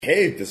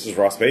Hey, this is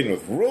Ross Payton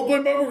with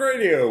Roleplay Public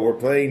Radio. We're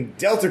playing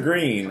Delta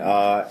Green.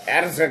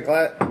 Adam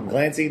Scott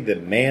Glancy, the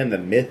man, the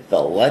myth,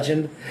 the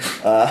legend.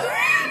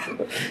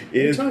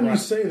 Every time you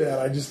say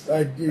that,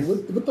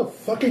 what the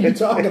fuck are you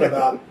talking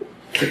about?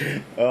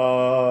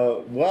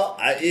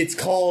 It's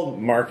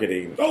called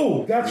marketing.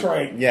 Oh, that's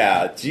right.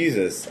 Yeah,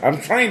 Jesus. I'm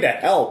trying to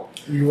help.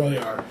 You really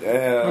are.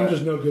 I'm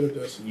just no good at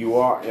this. You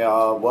are.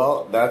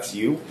 Well, that's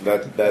you.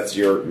 That's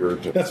your.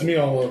 That's me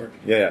all over.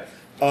 Yeah.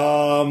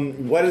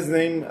 What is the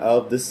name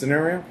of this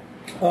scenario?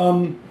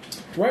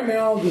 Right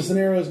now, the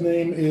scenario's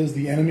name is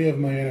The Enemy of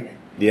My Enemy.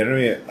 The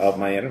Enemy of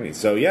My Enemy.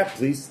 So, yeah,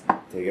 please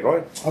take it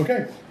away.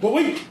 Okay. But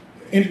wait,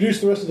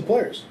 introduce the rest of the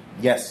players.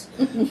 Yes.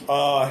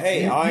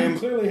 Hey, you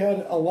clearly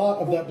had a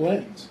lot of that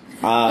blend.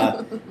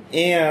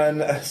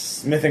 And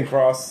Smith and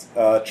Cross,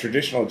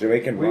 traditional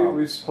Jamaican rum.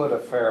 We split a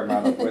fair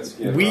amount of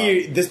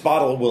whiskey. This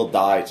bottle will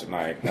die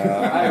tonight.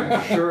 I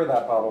am sure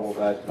that bottle will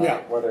die tonight. Yeah.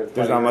 Whether it's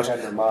There's not much.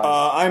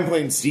 I'm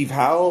playing Steve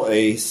Howell,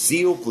 a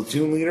SEAL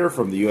platoon leader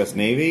from the U.S.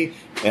 Navy,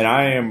 and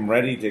I am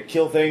ready to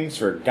kill things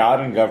for God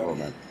and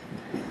government.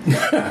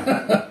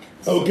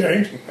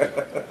 Okay.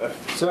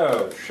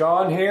 So,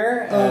 Sean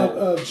here.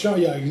 Sean,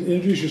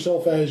 introduce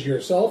yourself as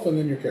yourself and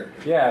then your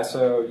character. Yeah,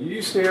 so you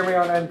used to hear me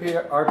on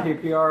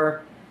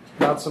RPPR,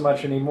 not so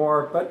much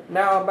anymore, but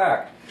now I'm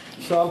back.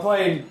 So I'm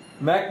playing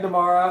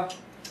McNamara,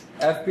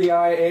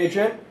 FBI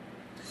agent.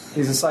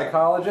 He's a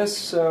psychologist,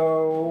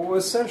 so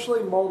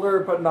essentially Mulder,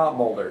 but not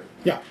Mulder.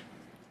 Yeah.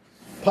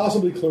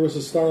 Possibly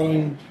Clarissa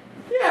Starling.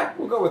 Yeah,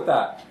 we'll go with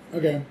that.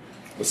 Okay.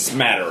 A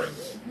smattering.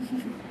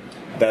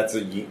 That's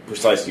a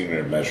precise unit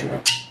of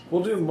measurement.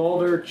 We'll do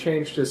Mulder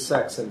changed his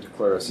sex into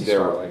Clarissa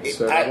Starling,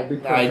 so that'll be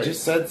perfect. I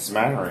just said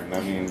smattering. I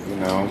mean,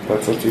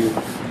 that's up to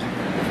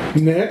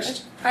you.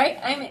 Next. Alright,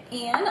 I'm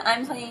Ian.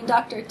 I'm playing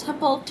Dr.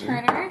 Temple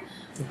Turner,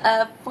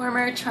 a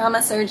former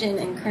trauma surgeon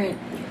and current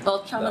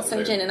trauma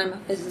surgeon, and I'm a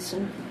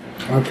physician.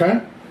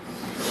 Okay.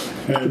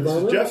 And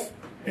this is Jeff,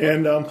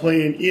 and I'm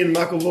playing Ian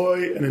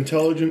McElvoy, an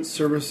intelligence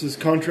services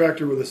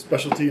contractor with a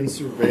specialty in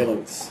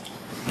surveillance.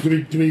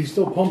 Do we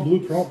still pump Blue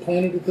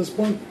Planet at this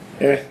point?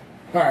 Eh.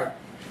 All right.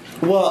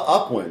 Well,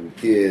 Upwind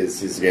is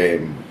his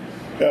game.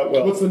 Yeah,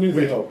 well, What's the new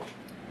we thing? hope.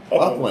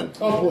 Upwind.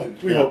 Upland.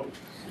 We hope.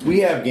 We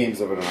have games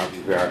of it on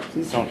RPPR.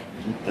 Please don't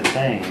eat the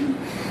thing.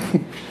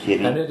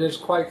 Kitty. And it is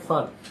quite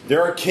fun.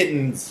 There are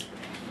kittens.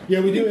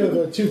 Yeah, we do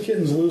have two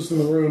kittens loose in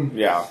the room.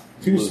 Yeah.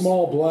 Two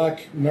small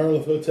black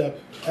Nyarlathotep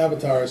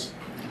avatars,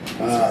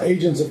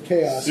 agents of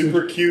chaos.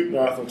 Super cute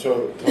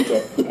Naruto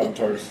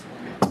avatars.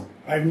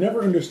 I've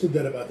never understood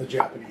that about the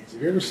Japanese.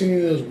 Have you ever seen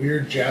any of those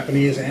weird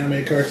Japanese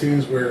anime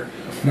cartoons where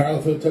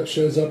Nyarlathotep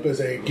shows up as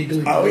a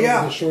giggly girl with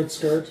a short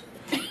skirt?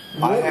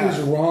 What is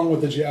wrong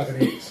with the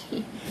Japanese?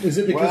 Is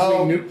it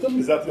because we nuked them?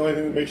 Is that the only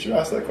thing that makes you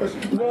ask that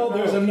question? Well,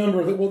 there's a number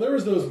of it. Well, there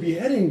was those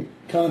beheading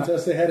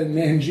contests they had in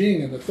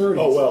Nanjing in the 30s.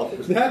 Oh, well.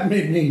 That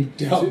made me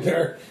doubt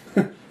their...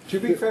 To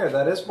be fair,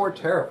 that is more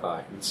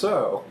terrifying.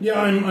 So Yeah,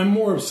 I'm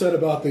more upset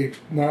about the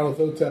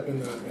Nyarlathotep in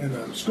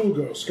the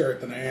schoolgirl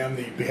skirt than I am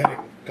the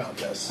beheading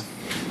contest.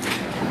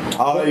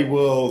 I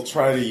will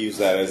try to use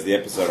that as the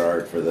episode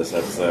art for this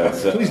episode.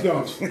 So. Please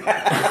don't.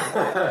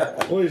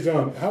 Please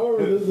don't.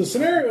 However, the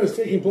scenario is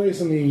taking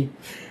place in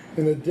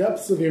the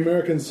depths of the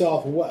American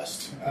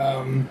Southwest.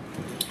 The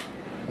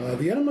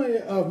Enemy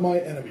of My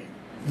Enemy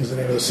is the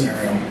name of the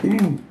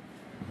scenario.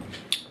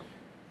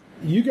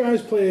 You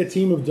guys play a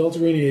team of Delta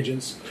Green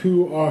agents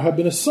who have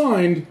been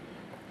assigned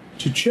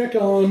to check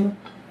on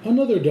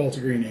another Delta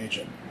Green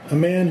agent, a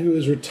man who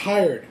is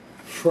retired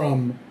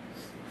from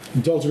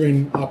Delta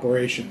Green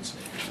operations.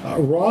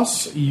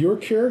 Ross, your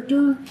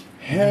character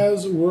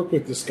has worked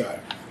with this guy.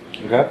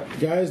 okay.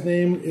 The guy's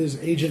name is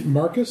Agent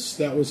Marcus.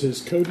 That was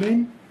his code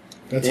name.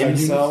 That's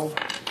Incel?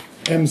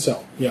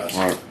 M-Cell, yes.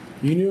 All right.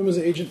 You knew him as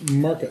Agent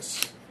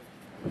Marcus.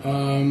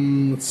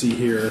 Let's see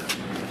here.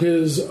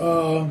 His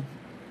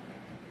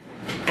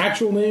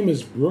actual name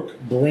is Brooke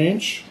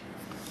Branch.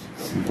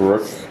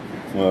 Brooke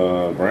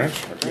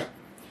Branch? Okay.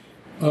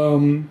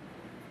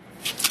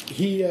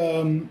 He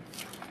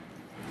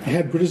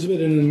had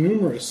participated in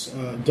numerous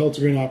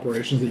Delta Green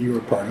operations that you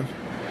were part of.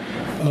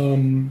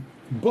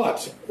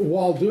 But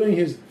while doing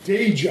his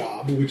day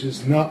job, which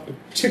is not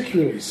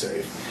particularly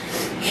safe,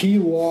 he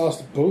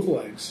lost both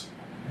legs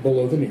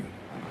below the knee.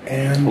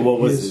 And What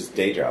was his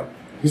day job?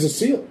 He's a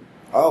SEAL.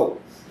 Oh,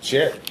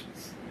 shit.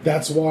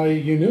 That's why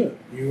you knew it.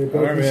 You were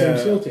both in the same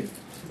SEAL team.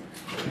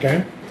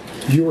 Okay?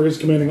 You were his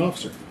commanding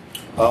officer.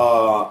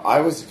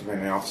 I was the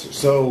commanding officer.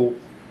 So,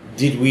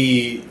 did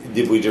we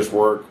just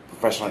work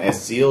professionally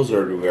as SEALs,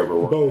 or did we ever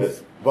work Both.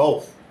 as...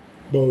 Both.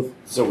 Both.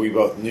 So we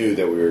both knew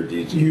that we were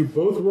DG. You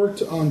both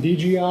worked on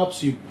DG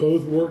Ops, you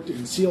both worked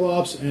in SEAL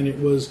Ops, and it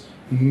was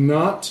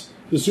not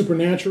the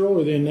supernatural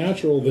or the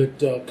unnatural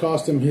that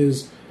cost him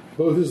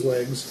both his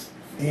legs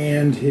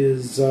and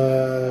his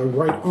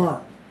right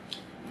arm.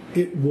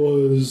 It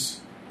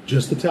was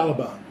just the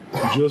Taliban.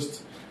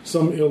 Just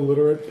some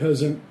illiterate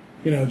peasant,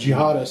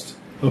 jihadist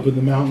up in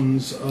the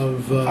mountains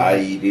of...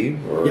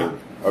 IED? Or, yeah.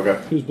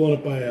 Okay. He was blown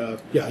up by a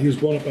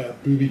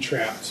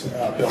booby-trapped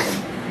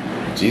building.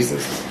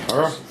 Jesus.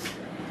 All right.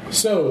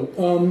 So,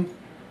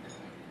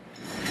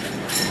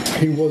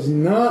 he was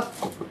not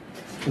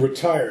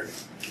retired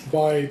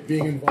by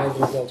being involved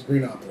in the Delta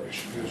Green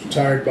operation. He was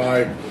retired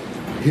by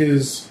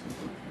his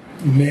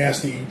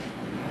nasty,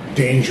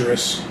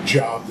 dangerous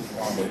job that he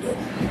normally did.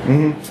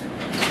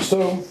 Mm-hmm.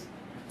 So,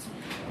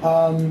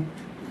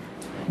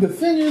 the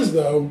thing is,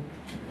 though,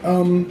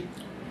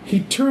 he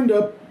turned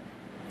up,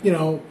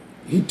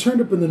 he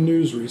turned up in the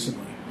news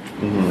recently.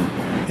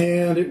 Mm-hmm.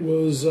 And it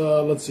was,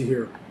 let's see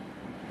here,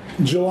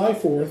 July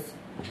 4th,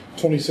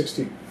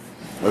 2016.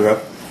 Okay.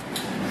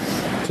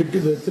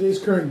 Today's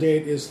current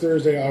date is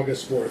Thursday,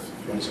 August 4th,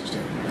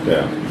 2016.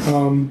 Yeah.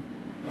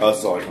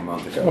 That's like a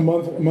month ago. A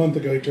month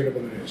ago, he turned up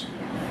in the news.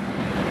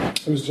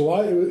 It was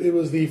July. It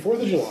was the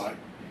 4th of July.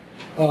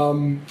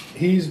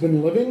 He's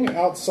been living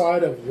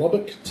outside of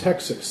Lubbock,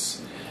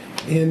 Texas,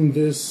 in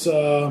this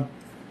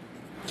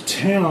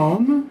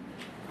town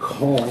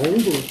called.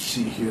 Let's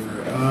see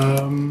here.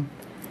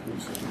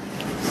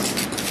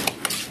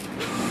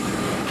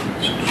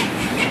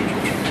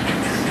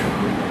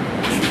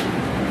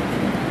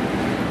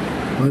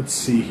 Let's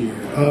see here.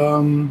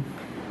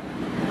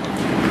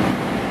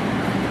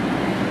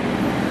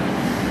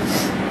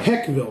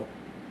 Heckville.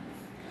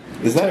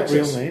 Is that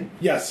Texas. a real name?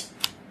 Yes.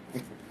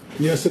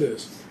 Yes, it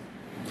is.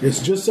 It's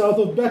just south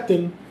of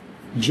Beckton,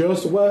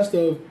 just west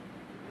of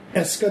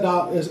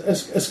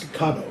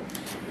Escacado.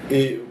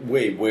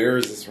 Wait, where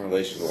is this in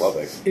relation to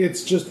Lubbock?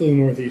 It's just to the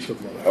northeast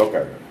of Lubbock.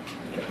 Okay.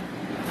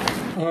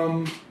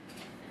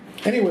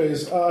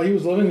 Anyways, he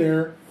was living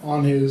there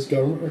on his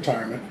government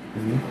retirement.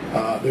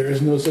 Mm-hmm. There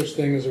is no such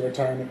thing as a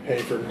retirement pay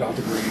for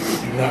Delta Green. You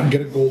do not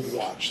get a gold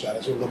watch. That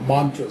is one of the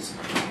mantras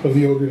of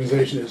the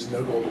organization is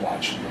no gold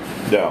watch.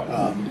 No.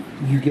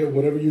 You get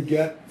whatever you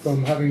get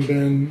from having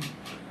been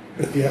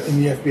in the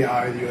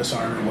FBI, the U.S.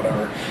 Army,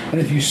 whatever. And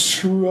if you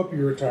screw up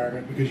your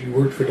retirement because you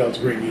worked for Delta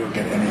Green, you don't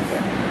get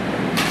anything.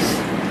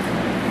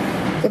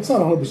 That's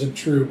not 100%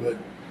 true, but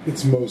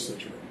it's mostly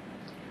true.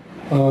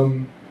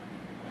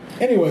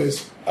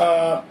 Anyways,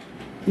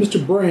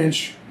 Mr.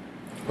 Branch,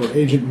 or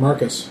Agent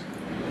Marcus,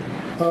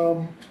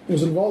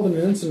 was involved in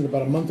an incident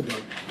about a month ago.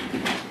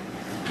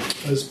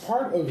 As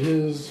part of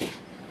his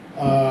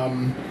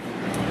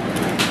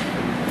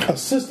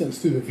assistance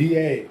through the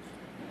VA,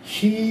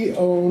 he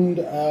owned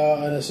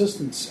an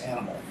assistance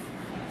animal,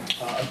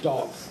 a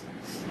dog.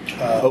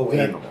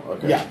 Animal.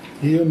 Okay. Yeah,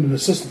 he owned an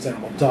assistance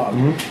animal, a dog.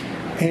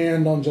 Mm-hmm.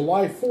 And on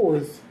July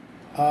 4th,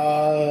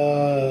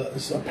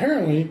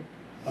 apparently,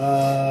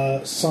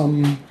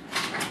 some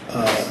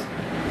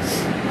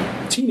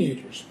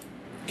teenagers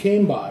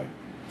came by,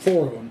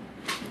 4 of them,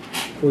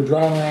 were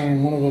driving around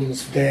in one of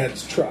them's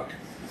dad's truck,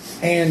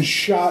 and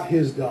shot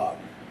his dog.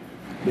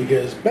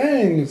 Because,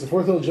 bang, it's the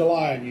 4th of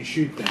July and you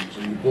shoot things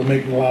and you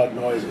make loud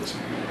noises.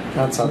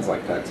 That sounds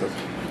like Texas.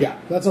 Yeah,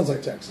 that sounds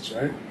like Texas,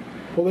 right?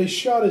 Well, they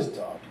shot his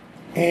dog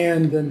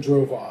and then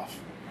drove off.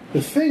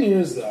 The thing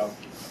is, though,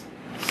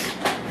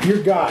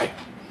 your guy,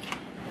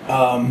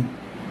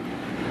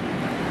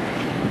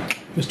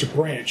 Mr.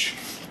 Branch,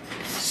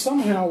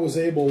 somehow was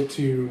able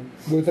to,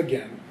 with,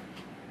 again,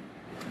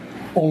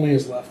 only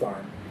his left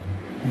arm,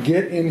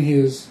 get in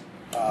his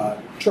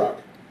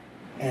truck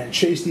and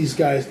chase these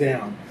guys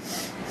down,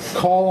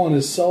 call on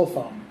his cell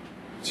phone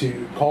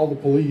to call the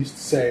police to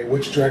say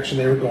which direction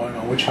they were going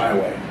on which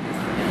highway,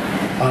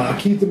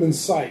 keep them in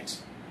sight,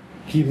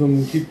 keep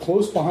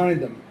close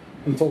behind them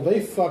until they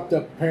fucked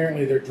up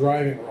apparently their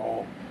driving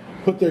roll,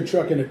 put their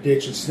truck in a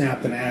ditch and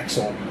snapped an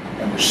axle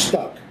and were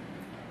stuck.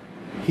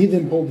 He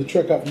then pulled the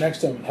truck up next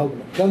to him and held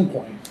them at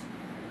gunpoint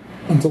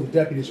until the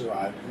deputies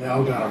arrived and they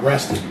all got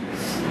arrested.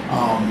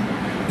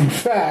 In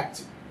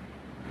fact,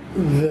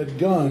 the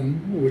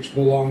gun, which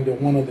belonged to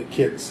one of the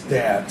kids'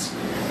 dads,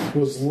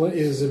 has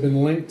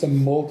been linked to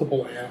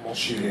multiple animal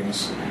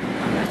shootings in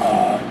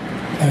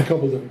a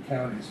couple different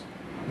counties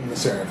in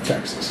this area of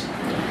Texas.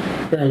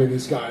 Apparently,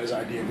 this guy's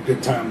idea of a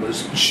good time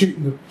was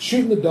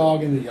shooting the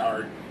dog in the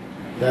yard,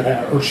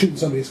 or shooting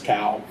somebody's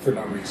cow for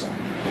no reason.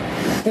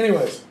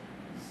 Anyways,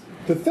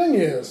 the thing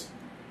is,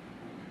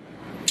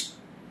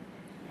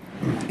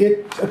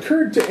 it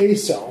occurred to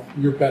ACEL,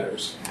 your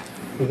betters,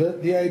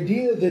 the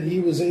idea that he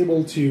was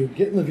able to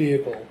get in the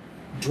vehicle,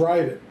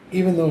 drive it,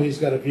 even though he's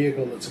got a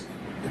vehicle that's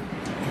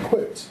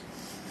equipped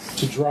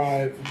to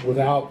drive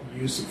without the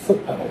use of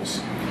foot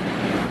pedals,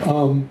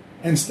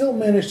 and still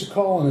manage to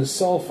call on his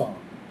cell phone,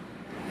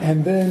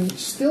 and then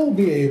still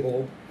be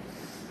able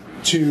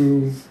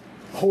to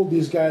hold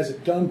these guys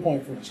at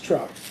gunpoint from his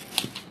truck,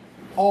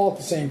 all at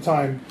the same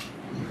time,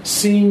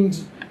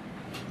 seemed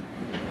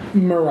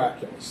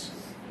miraculous.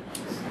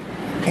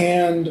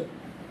 And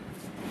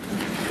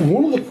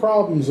one of the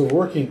problems of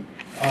working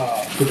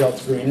for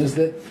Delta Green is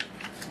that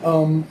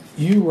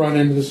you run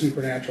into the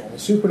supernatural. The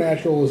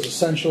supernatural is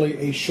essentially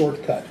a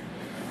shortcut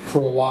for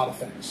a lot of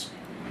things.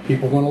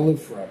 People want to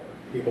live forever.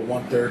 People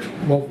want their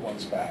loved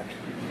ones back.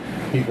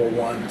 People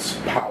want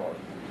power.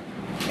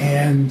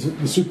 And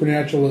the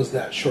supernatural is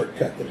that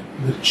shortcut that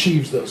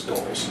achieves those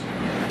goals.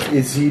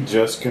 Is he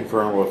just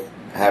confirmed with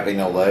having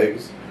no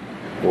legs?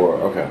 Or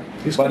okay,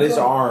 He's but his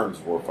controlled. arms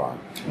were fine.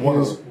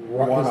 His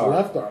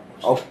left arm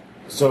was. Oh,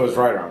 so his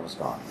right arm was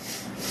gone.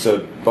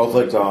 So both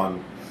legs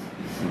on,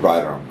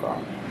 right arm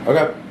gone.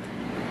 Okay.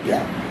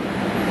 Yeah.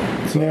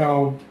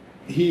 Now,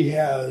 he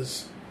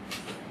has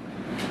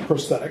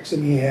prosthetics,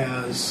 and he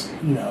has,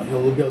 you'll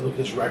be able to look at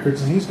his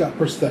records, and he's got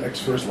prosthetics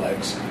for his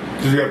legs.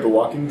 Does he have the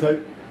walking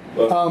type?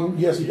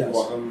 Yes, he does.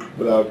 Walk him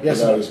without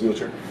Yes, he his does.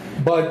 wheelchair.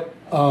 But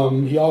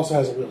he also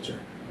has a wheelchair.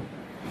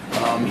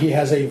 He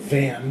has a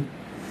van,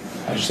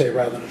 I should say,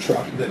 rather than a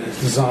truck, that is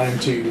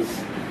designed to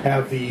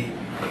have the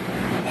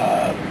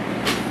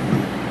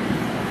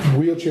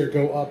wheelchair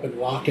go up and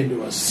lock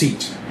into a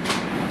seat,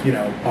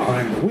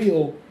 behind the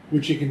wheel,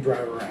 which you can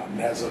drive around.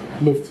 It has a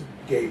lift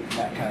gate and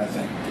that kind of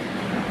thing.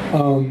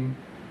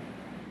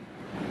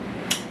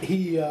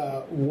 He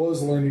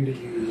was learning to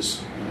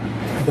use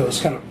those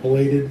kind of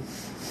bladed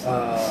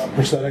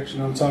prosthetics, you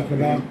know what I'm talking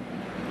about?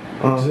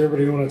 Does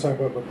everybody know what I'm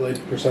talking about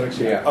bladed prosthetics?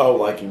 Yeah. Oh,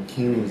 like in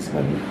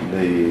Kingsman,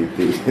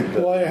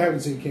 Well, I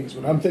haven't seen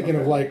Kingsman. I'm thinking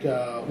of like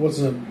what's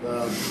the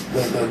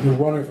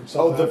runner from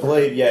South the Africa.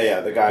 blade. Yeah,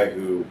 the guy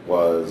who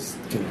was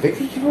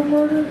convicted of a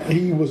murder.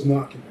 He was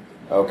not convicted.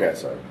 Okay,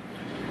 sorry.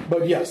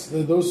 But yes,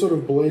 those sort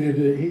of bladed.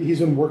 He's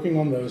been working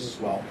on those as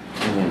well.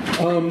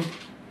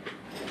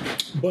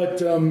 But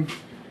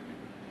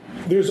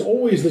there's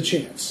always the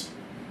chance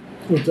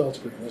with Delta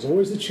Green. There's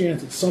always the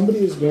chance that somebody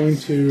is going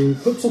to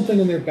put something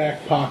in their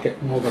back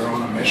pocket while they're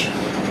on a mission,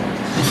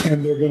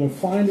 and they're going to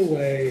find a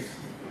way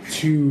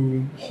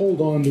to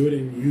hold on to it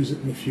and use it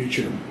in the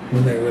future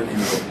when they really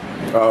need it.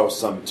 Oh,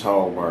 some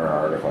tome or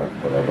artifact,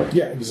 whatever.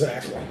 Yeah,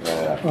 exactly.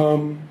 Yeah.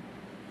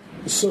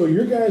 So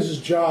your guys'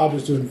 job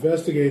is to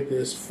investigate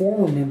this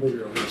former member of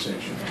your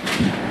organization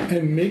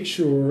and make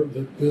sure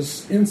that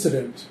this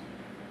incident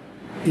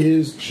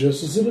is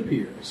just as it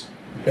appears.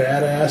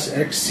 Badass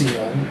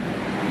ex-SEAL,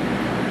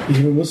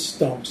 even with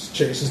stumps,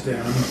 chases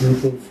down a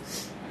group of,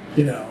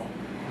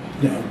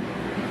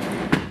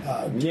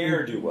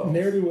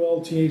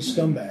 ne'er-do-well teenage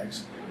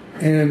scumbags,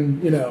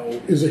 and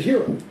is a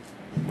hero,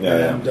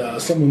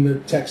 and someone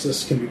that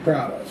Texas can be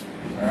proud of.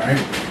 All right.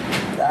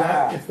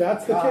 If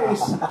that's the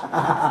case,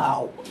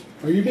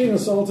 are you being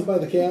assaulted by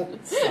the cat?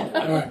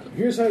 All right.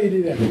 Here's how you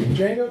do that.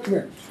 Django, come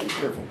here.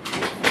 Careful.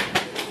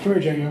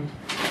 Come here,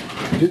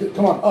 Django. Do that.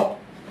 Come on, up.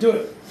 Do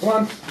it. Come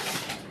on.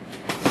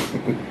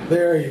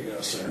 There you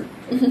go, sir.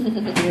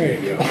 There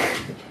you go.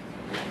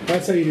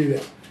 That's how you do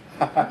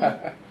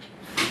that.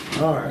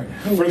 All right.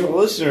 For the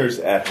listeners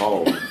at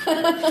home,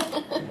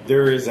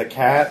 there is a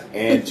cat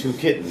and two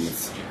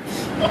kittens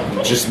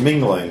just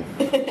mingling.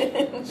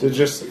 So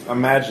just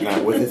imagine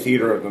that with the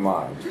theater of the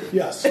mind.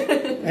 Yes.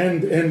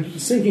 And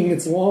sinking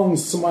its long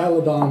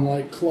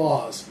Smilodon-like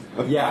claws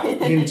Yeah.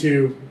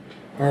 into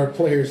our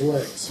player's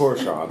legs. Poor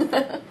Sean.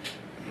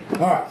 All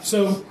right,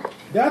 so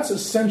that's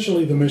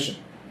essentially the mission.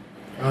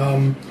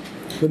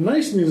 The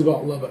nice news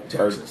about Lubbock,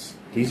 Texas,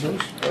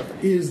 Teasers?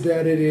 Perfect. is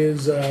that it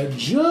is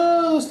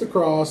just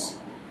across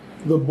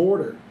the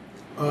border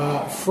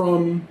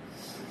from.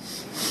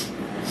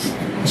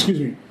 Excuse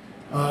me.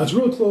 It's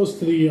really close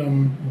to the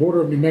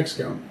border of New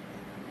Mexico.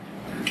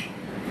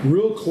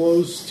 Real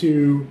close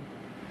to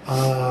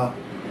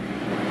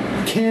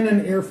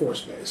Cannon Air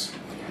Force Base,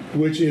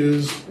 which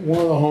is one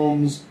of the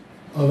homes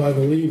of, I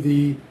believe,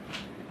 the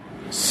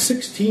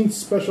 16th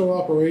Special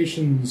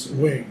Operations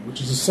Wing, which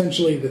is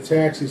essentially the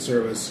taxi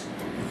service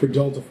for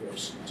Delta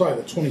Force. Sorry,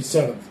 the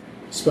 27th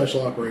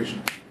Special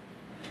Operations,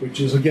 which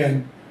is,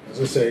 again,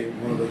 as I say,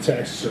 one of the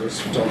taxi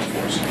services for Delta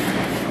Force.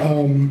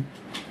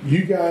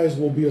 You guys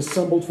will be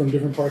assembled from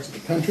different parts of the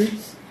country.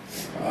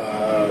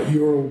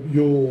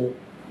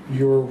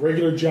 Your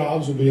regular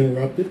jobs will be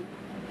interrupted.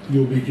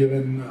 You'll be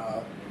given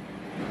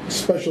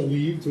special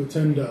leave to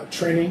attend a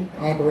training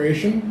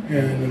operation in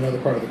another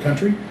part of the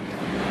country.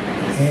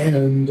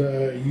 And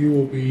you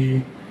will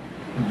be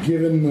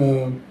given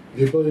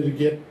the ability to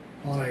get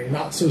on a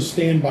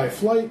not-so-standby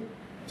flight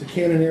to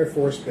Cannon Air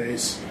Force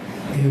Base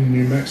in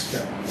New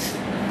Mexico,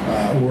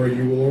 where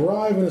you will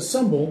arrive and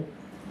assemble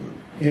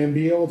and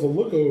be able to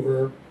look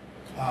over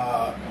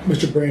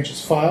Mr.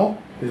 Branch's file,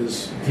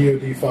 his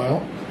DoD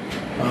file,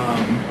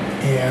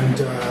 and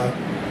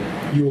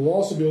you will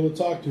also be able to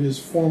talk to his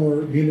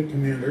former unit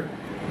commander.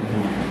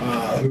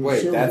 who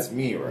Wait, served- that's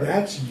me, right?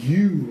 That's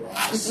you,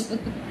 Ross.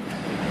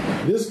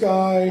 This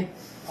guy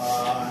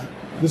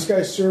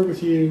served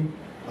with you.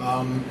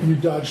 You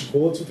dodged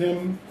bullets with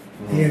him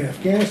in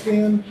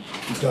Afghanistan.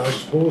 You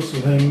dodged bullets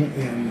with him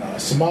in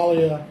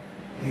Somalia,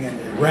 in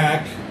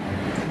Iraq,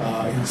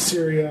 in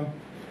Syria,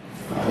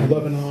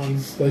 Lebanon,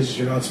 places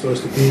you're not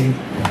supposed to be.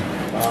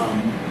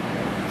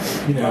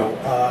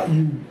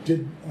 You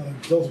did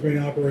Delta Green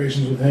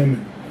operations with him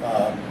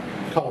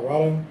in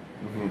Colorado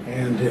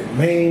and in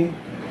Maine.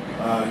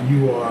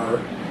 You are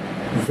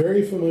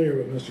very familiar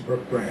with Mr.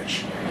 Brooke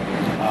Branch.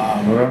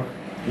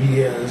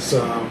 He is.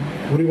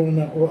 What do you want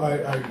to know?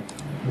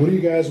 What do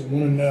you guys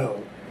want to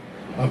know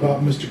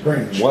about Mr.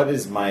 Branch? What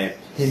is my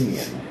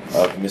opinion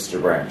of Mr.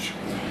 Branch?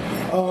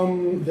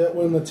 That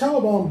when the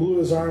Taliban blew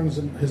his arm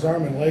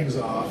and legs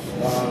off,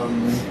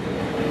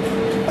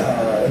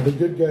 the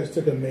good guys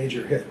took a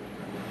major hit.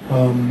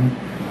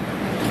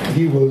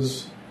 He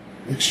was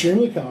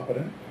extremely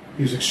competent.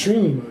 He was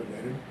extremely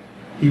motivated.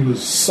 He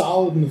was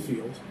solid in the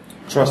field.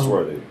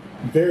 Trustworthy.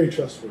 Very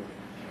trustworthy.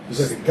 He was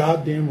like a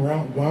goddamn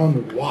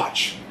wound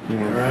watch. All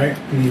right?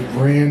 He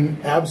ran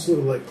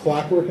absolutely like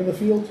clockwork in the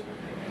field.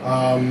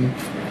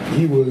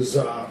 He was...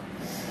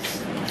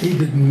 he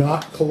did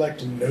not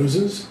collect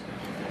noses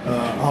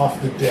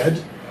off the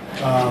dead.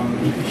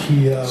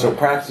 So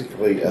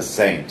practically a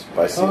saint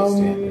by SEAL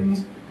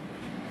standards.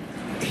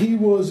 He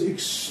was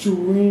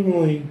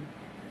extremely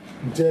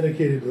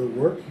dedicated to the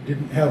work. He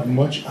didn't have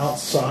much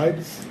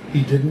outside.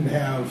 He didn't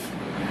have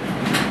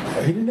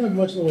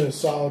much in the way of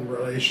solid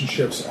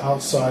relationships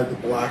outside the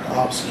Black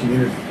Ops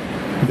community.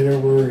 There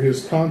were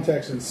his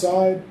contacts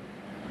inside.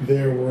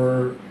 There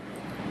were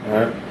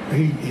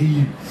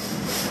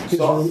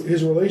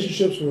his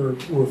relationships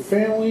were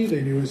family.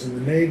 They knew he was in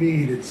the Navy.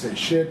 He didn't say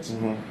shit.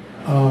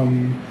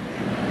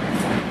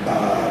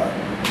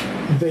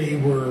 They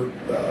were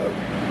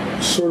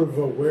sort of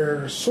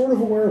aware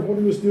of what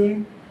he was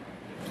doing,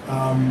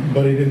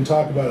 but he didn't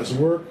talk about his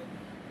work.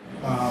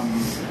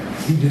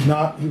 He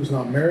was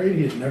not married.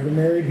 He had never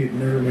married. He had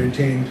never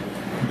maintained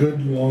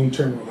good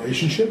long-term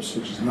relationships,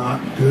 which is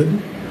not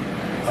good.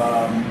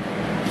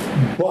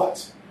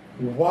 But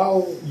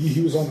while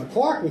he was on the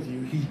clock with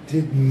you, he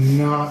did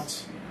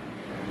not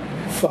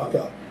fuck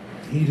up.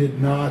 He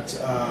did not,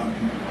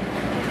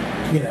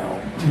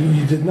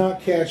 you did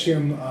not catch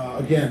him,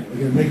 again,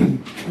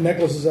 making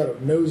necklaces out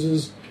of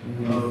noses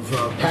of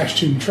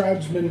Pashtun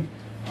tribesmen.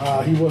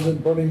 He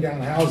wasn't burning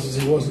down houses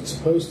he wasn't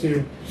supposed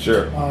to.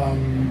 Sure.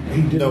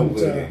 He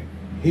didn't.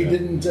 He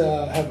didn't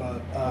have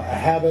a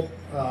habit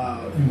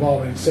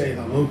involving, say,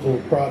 the local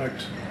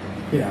product,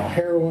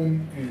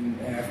 heroin in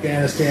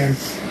Afghanistan.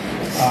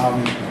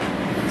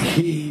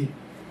 He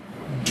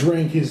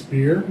drank his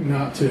beer,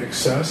 not to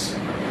excess.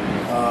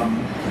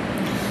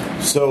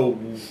 So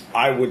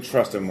I would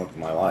trust him with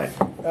my life.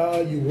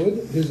 You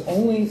would.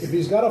 If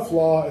he's got a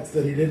flaw, it's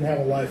that he didn't have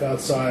a life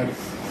outside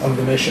of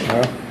the mission.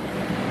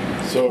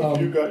 So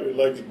if you got your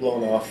legs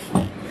blown off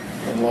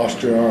and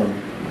lost your arm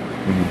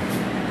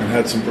and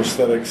had some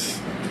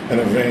prosthetics and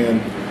a van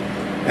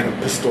and a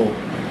pistol,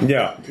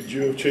 could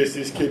you have chased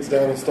these kids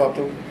down and stopped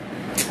them?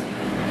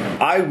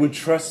 I would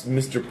trust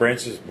Mr.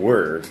 Branch's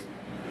word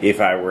if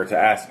I were to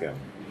ask him,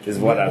 is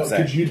what I'm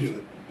saying. Could you do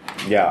it?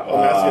 Yeah. I'm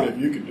asking if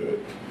you could do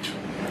it.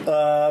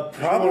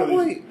 Probably. You're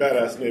one of these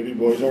badass Navy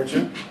boys, aren't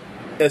you?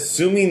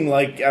 Assuming,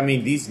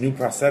 these new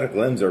prosthetic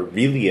limbs are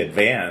really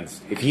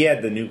advanced. If he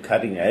had the new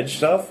cutting edge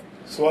stuff.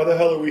 So why the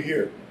hell are we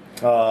here?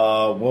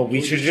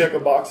 We should check a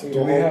box and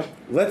go home.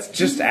 Let's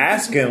just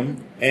ask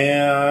him,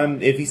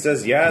 and if he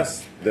says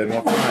yes, then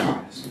we're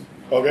fine.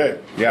 Okay.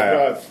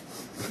 Yeah.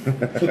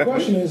 The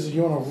question is,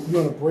 you want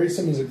to brace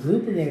him as a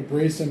group, or you want to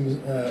brace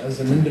him as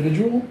an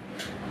individual?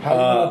 How do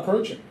you want to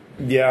approach him?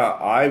 Yeah,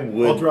 I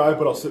would. I'll drive,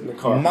 but I'll sit in the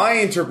car. My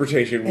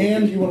interpretation would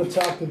And you want to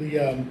talk to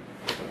the...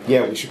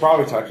 Yeah, we should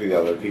probably talk to the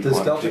other people.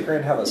 Does Delta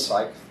Green have a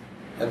psych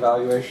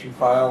evaluation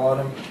file on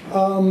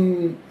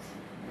him?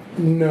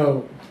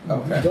 No.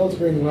 Okay. Delta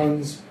Green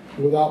runs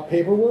without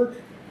paperwork.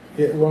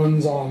 It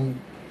runs on...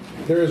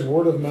 There is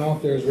word of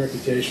mouth, there is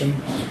reputation.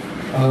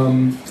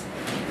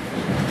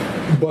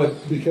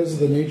 But because of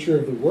the nature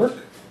of the work,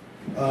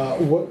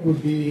 what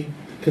would be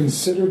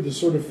considered the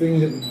sort of thing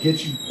that would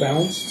get you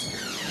bounced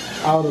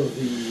out of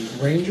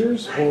the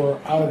Rangers or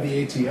out of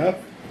the ATF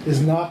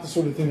is not the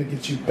sort of thing that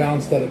gets you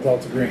bounced out of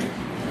Delta Green.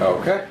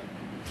 Okay.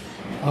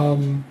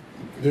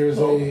 There's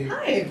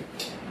Hi.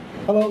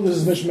 Hello, this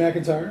is Mitch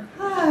McIntyre.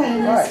 Hi,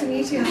 nice to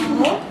meet you.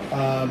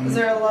 Is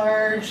there a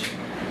large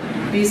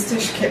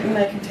beastish kitten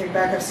I can take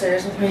back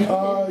upstairs with me?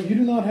 You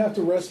do not have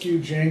to rescue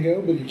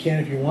Django, but you can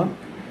if you want.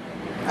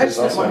 I just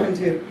don't want him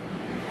to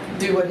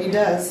do what he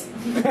does.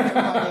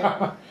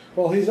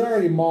 Well, he's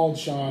already mauled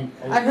Sean.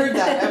 I heard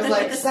that. I was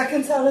like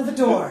seconds out of the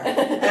door,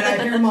 and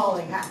I hear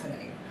mauling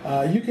happening.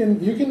 You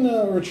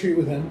can retreat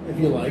with him if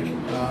you like,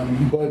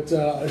 but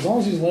as long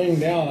as he's laying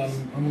down,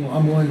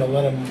 I'm willing to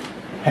let him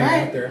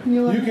hang out there.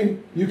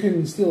 You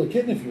can steal a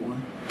kitten if you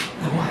want.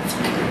 I want.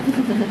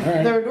 All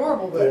right. They're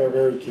adorable, They are but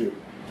very cute.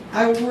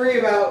 I worry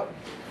about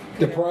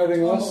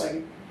Depriving us?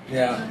 tumbling.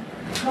 Yeah.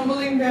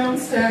 Tumbling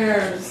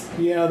downstairs.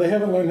 Yeah, they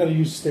haven't learned how to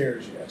use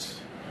stairs yet.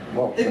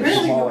 Well, They they're barely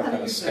know smaller how than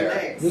to a use their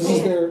stair. legs.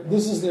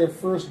 This is their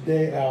first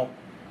day out.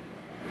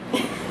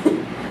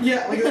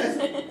 Yeah, look at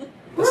this.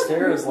 The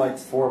stair is like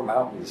 4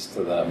 mountains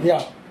to them.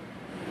 Yeah.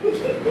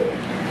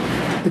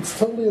 It's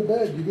totally a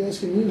bed. You guys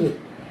can use it.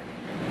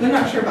 They're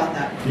not sure about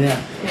that.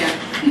 Yeah.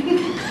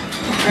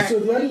 Yeah. So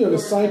the idea of a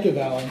psych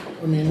eval,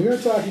 I mean, we are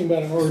talking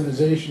about an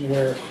organization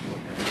where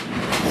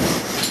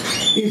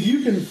if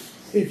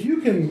you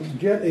can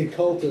get a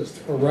cultist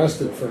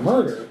arrested for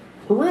murder,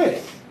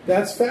 hooray,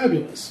 that's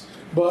fabulous.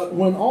 But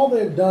when all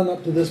they've done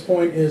up to this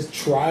point is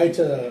try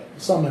to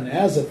summon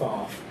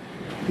Azathoth,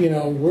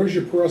 where's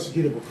your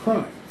prosecutable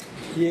crime?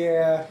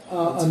 Yeah,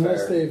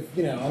 unless fair.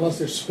 unless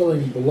they're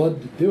spilling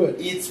blood to do it.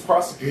 It's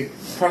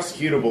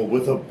prosecutable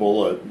with a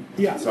bullet.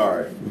 Yeah.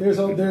 Sorry. There's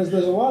a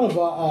lot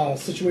of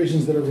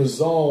situations that are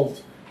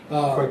resolved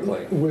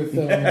Quickly. with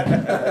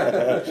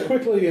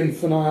quickly and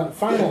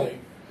finally,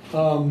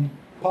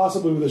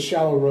 possibly with a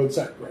shallow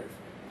roadside grave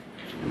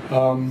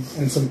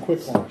and some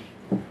quicklime.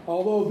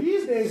 Although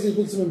these days there's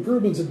been some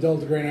improvements at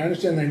Delta Green. I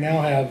understand they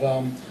now have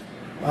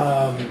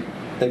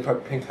They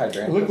put pink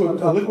hydrangeas on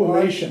top of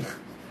liquimation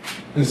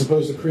as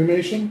opposed to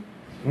cremation.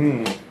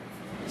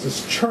 It's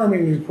this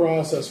charming new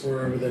process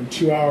where within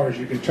 2 hours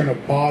you can turn a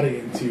body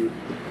into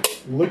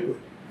liquid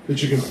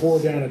that you can pour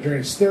down a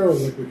drain, sterile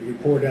liquid you can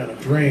pour down a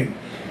drain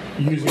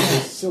using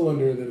this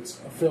cylinder that's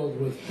filled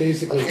with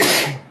basically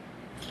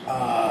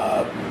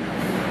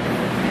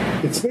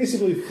it's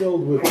basically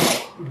filled with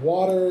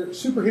water,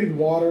 superheated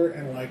water,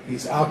 and like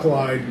these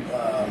alkaline,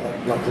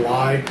 like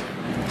lye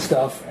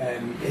stuff,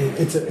 and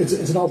it's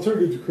an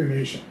alternative to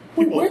cremation.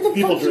 Where the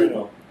People fuck you?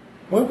 Drano.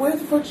 Where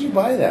the fuck do you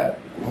buy that?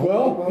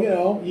 Well,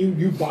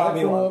 you buy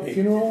it Hobby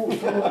from Lobby.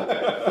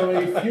 from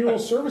a funeral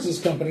services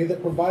company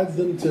that provides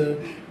them to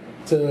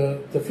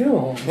funeral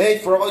homes. Hey,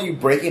 for all you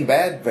Breaking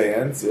Bad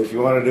fans, if you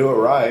want to do it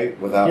right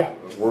without Yeah.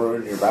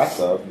 ruining your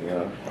bathtub,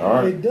 all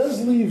right. It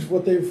does leave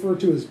what they refer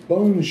to as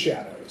bone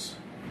shadows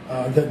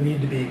that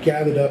need to be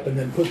gathered up and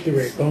then put through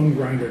a bone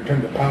grinder and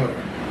turned to powder.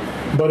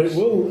 But it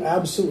will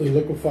absolutely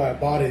liquefy a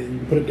body, and you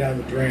can put it down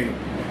the drain.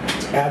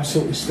 It's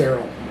absolutely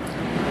sterile.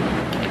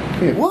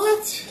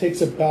 What?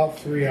 Takes about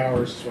 3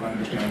 hours, is what I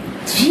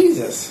understand.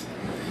 Jesus.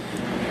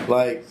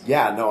 I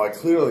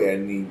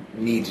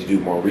need to do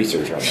more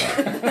research on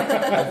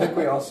that. I think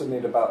we also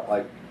need about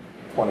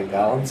 20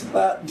 gallons of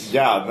that.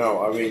 Yeah,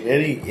 no, I mean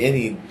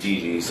any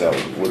DG cell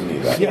would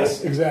need that.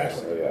 Yes,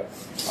 exactly. So, yeah.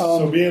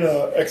 So being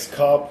an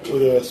ex-cop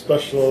with a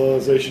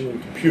specialization in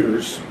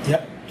computers,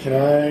 Yep. can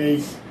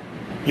I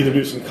either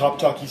do some cop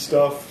talky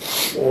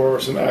stuff or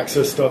some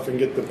access stuff and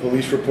get the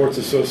police reports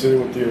associated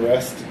with the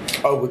arrest?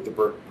 Oh, with the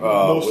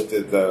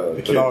the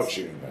kids. dog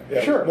shooting thing.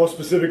 Yeah, Sure. Most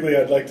specifically,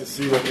 I'd like to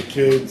see what the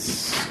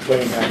kids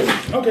claim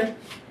happened. Okay.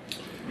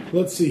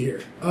 Let's see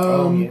here.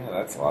 Yeah,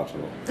 that's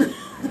logical.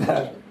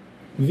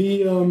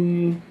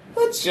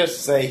 Let's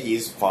just say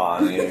he's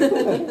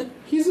fine.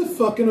 He's a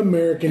fucking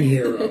American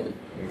hero.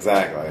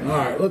 Exactly. All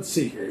right, let's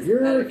see here.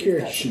 Your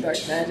character sheet. Dark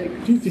magic.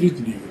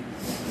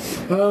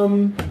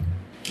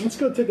 Let's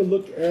go take a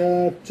look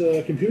at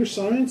computer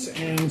science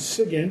and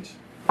SIGINT.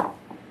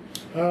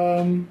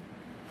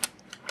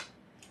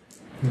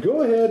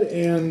 Go ahead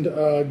and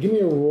give me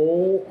a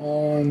roll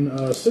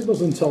on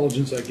signals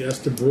intelligence, I guess,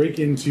 to break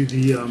into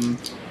the...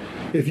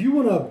 if you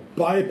want to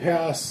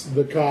bypass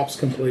the cops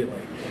completely.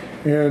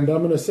 And I'm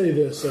going to say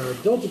this.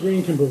 Delta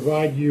Green can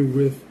provide you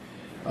with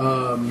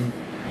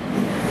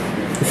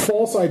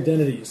false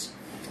identities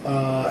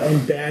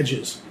and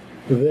badges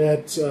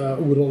that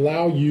would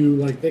allow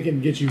you, they can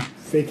get you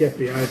fake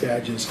FBI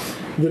badges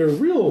that are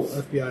real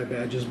FBI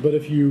badges, but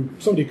if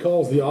somebody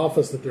calls the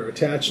office that they're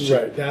attached to,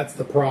 Right. that's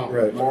the problem.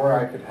 Right. Or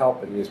I could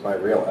help and use my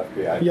real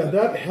FBI. Yeah,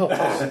 that helps.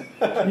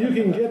 You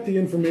can get the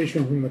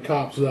information from the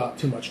cops without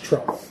too much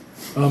trouble.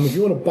 If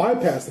you want to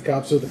bypass the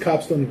cops so the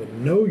cops don't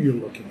even know you're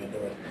looking into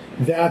it,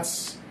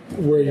 that's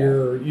where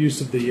your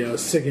use of the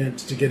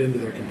SIGINT to get into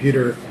their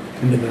computer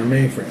and into their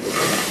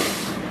mainframe.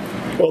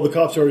 Well, the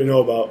cops already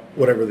know about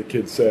whatever the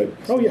kids said.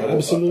 Oh, yeah, So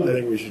absolutely. I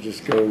think we should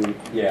just go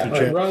Yeah. to All right,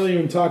 channels. rather than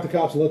even talk to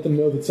cops and let them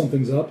know that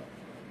something's up.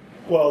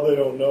 Well, they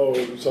don't know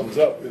something's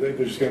up. They think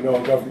they're just going to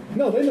know government.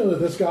 No, they know that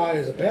this guy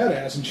is a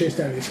badass and chased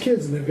down these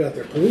kids, and they've got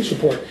their police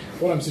report.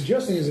 What I'm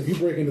suggesting is, if you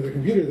break into their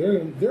computer,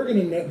 they're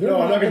going to.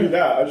 No, I'm not going to do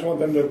that. I just want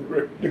them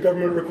to. The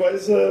government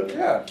requires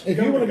Yeah. If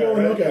you want to go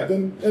and look at Yeah.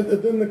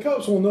 it, then the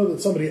cops will know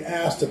that somebody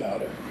asked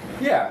about it.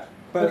 Yeah.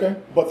 But Okay,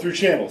 But through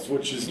channels,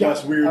 which is Yeah,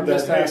 less weird I'm than,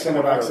 just hey, asking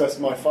someone about accessed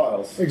my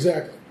files.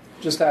 exactly.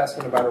 just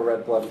asking about a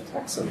red-blooded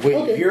Texan. Wait,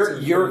 Okay.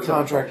 you're a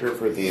contractor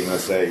for the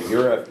NSA.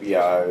 You're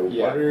FBI.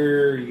 Yeah. What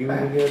are you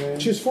getting?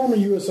 She's former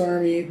U.S.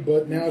 Army,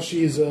 but now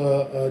she's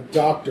a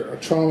doctor, a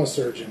trauma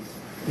surgeon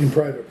in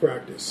private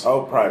practice.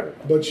 Oh, private.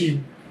 But she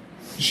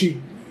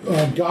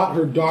got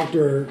her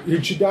doctor.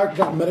 She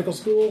got medical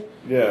school.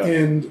 Yeah.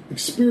 And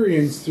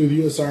experience through the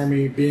U.S.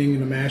 Army, being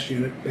in a MASH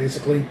unit,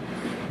 basically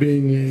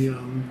being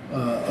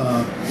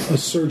a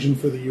surgeon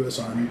for the U.S.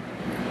 Army.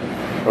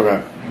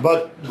 Okay.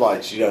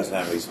 But, she doesn't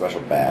have any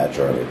special badge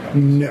or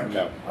anything.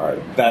 No.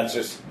 Alright, that's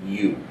just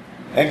you.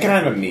 And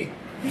kind of me.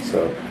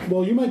 So,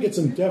 Well, you might get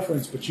some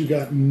deference, but you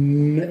got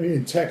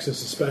in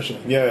Texas especially.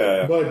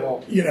 yeah. But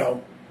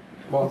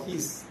Well,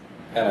 he's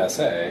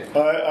NSA.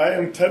 I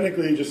am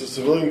technically just a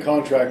civilian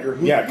contractor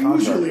who Yeah, contractor.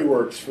 usually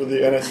works for the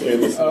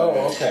NSA.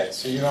 Oh, okay.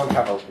 So you don't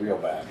have a real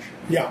badge.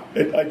 yeah.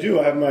 I do.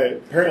 I have my.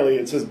 Apparently,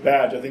 it says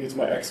badge. I think it's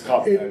my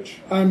ex-cop badge.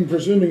 I'm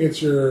presuming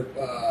it's your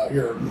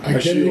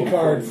identity shield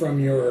card from- from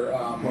your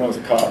when I was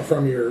a cop.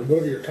 from your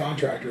whatever your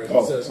contractor is.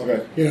 Oh, it says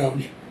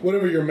okay.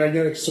 Whatever your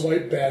magnetic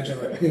swipe badge on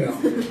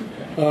it.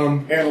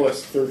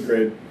 Analyst, 3rd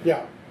grade.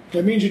 Yeah.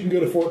 That means you can go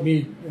to Fort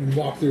Meade and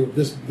walk through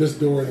this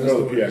door and this No,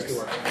 door the and this PX.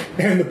 door.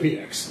 And the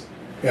PX.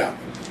 Yeah.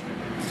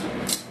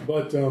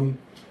 But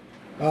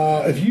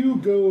if you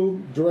go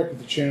direct to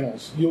the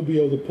channels, you'll be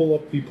able to pull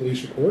up the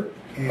police report,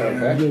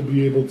 and you'll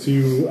be able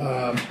to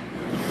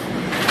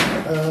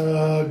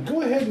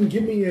go ahead and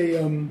give me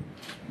a...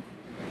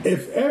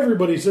 if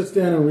everybody sits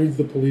down and reads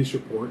the police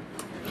report,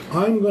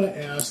 I'm going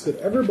to ask that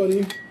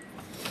everybody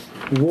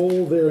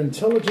roll their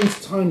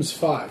intelligence times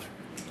 5.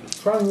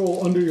 Try and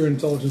roll under your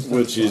intelligence times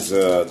Which 5.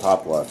 is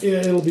top left. Yeah,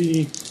 it'll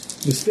be...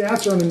 The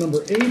stats are on the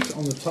number 8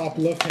 on the top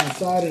left-hand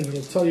side, and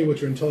it'll tell you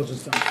what your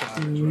intelligence times 5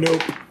 is.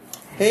 Nope.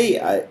 Hey,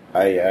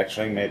 I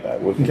actually made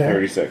that with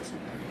 36.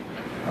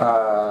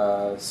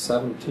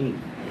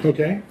 17.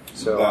 Okay.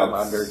 So I'm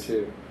under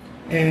 2.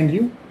 And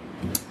you?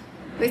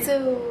 Wait,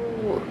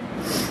 so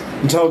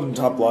Intelligent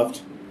top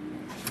left.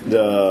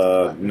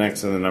 The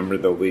next to the number,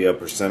 there'll be a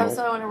percent.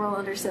 so I want to roll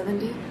under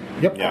 70.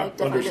 Yep. Yeah. I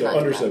definitely did not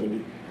Under do that.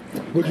 70.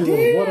 Would you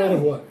roll what out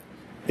of what?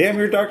 Damn,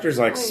 your doctor's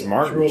like Wait.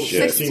 smart She and rolled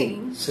shit.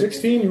 16.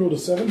 16? You rolled a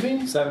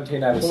 17?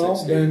 17 out of Well,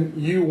 16. then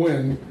you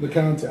win the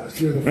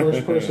contest. You're the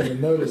first person to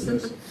notice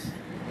this.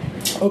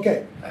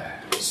 Okay.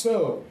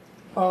 So,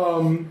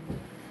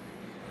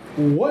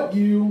 what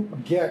you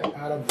get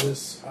out of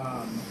this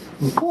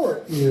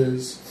report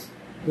is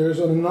there's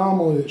an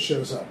anomaly that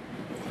shows up.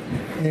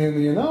 And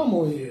the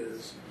anomaly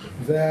is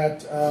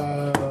that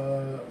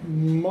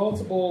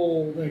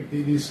multiple, like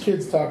these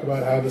kids talk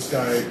about how this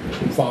guy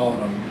followed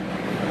them.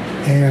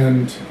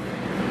 And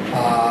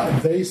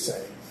they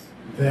say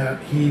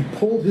that he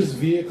pulled his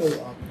vehicle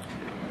up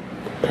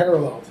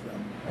parallel to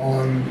them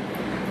on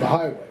the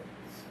highway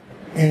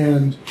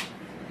and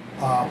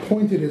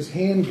pointed his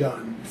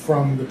handgun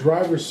from the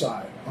driver's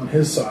side, on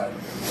his side,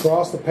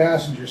 across the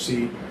passenger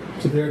seat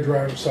to their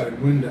driver's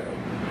side window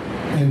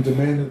and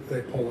demanded that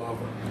they pull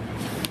over.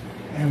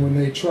 And when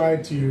they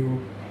tried to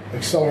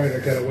accelerate or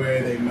get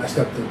away, they messed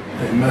up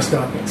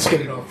and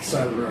skidded off the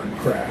side of the road and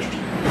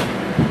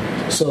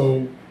crashed.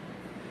 So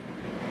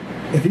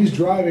if he's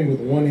driving with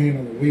one hand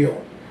on the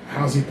wheel,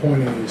 how's he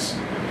pointing his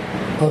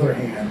other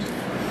hand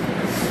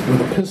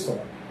with a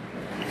pistol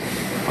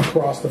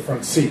across the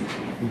front seat?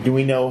 Do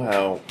we know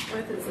how?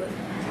 What is this?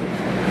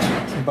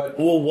 But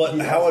Well, what?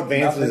 How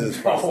advanced is his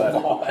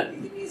prosthetic?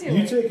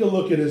 You take a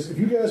look at his. If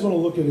you guys want to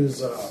look at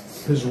his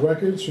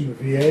records from the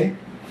VA,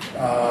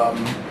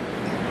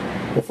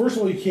 well, first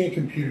of all, you can't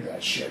computer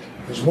that shit.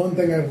 There's one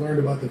thing I've learned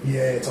about the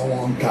VA: it's all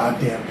on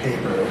goddamn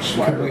paper, which is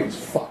why everyone's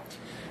fucked.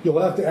 You'll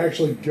have to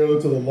actually go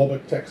to the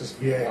Lubbock, Texas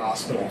VA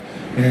hospital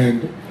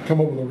and come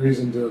up with a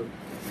reason to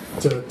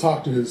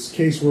talk to his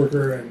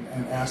caseworker and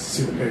ask to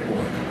see the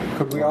paperwork.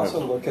 could we also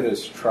look at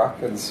his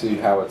truck and see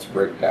how it's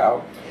rigged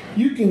out?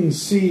 You can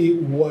see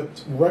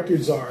what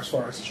records are as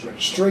far as his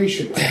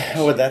registration.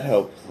 How would that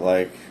help?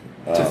 Like,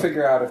 To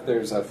figure out if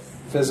there's a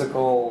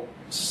physical,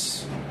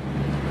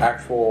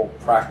 actual,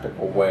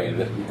 practical way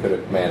that he could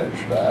have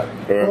managed that.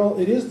 Well,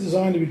 it is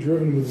designed to be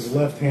driven with his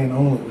left hand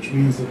only, which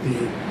means that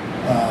the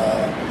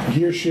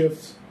gear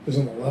shift is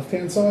on the left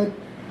hand side.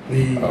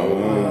 The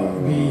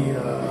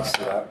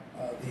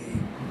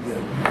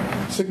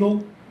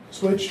signal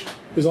switch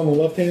is on the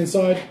left hand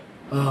side.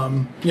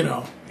 And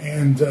all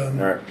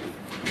right.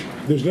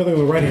 there's nothing on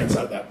the right hand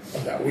side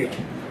of that wheel.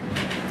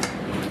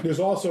 There's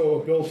also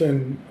a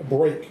built-in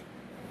brake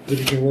that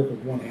you can work with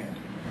one hand.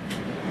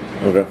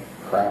 Okay.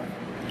 Crap.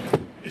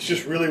 It's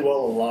just really well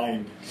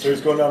aligned. So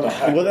he's going down the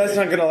highway. Well, that's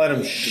not going to let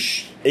him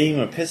aim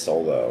a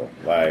pistol, though.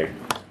 Like,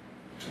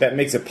 that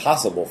makes it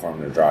possible for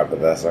him to drive,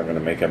 but that's not going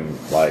to make him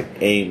like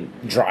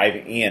drive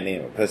and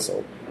aim a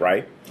pistol,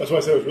 right? That's why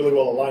I said it was really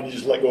well aligned. You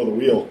just let go of the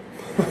wheel.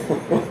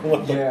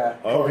 Yeah.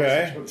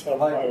 Okay. It's on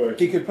the highway. Like,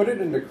 he could put it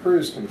into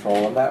cruise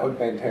control, and that would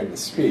maintain the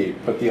speed,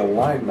 but the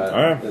alignment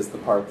Alright. is the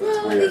part that's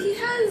Well, weird. he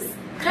has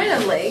kind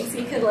of legs.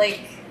 He could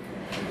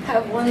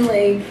have one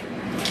leg.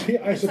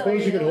 Yeah, I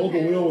suppose you could hold the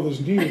wheel with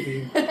his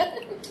knee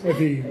if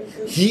he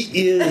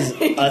He is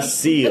a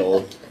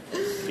SEAL.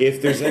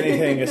 If there's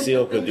anything a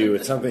SEAL could do,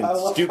 it's something I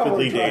love how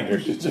stupidly we're trying to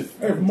dangerous. just-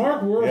 If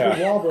Mark Worth Yeah. with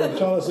Wahlberg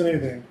tell us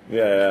anything,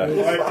 Yeah.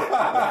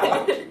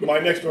 My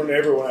next door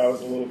neighbor when I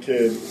was a little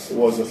kid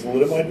was a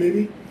thalidomide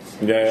baby.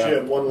 She Yeah.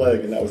 had one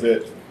leg and that was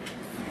it.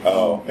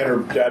 Oh. And her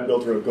dad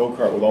built her a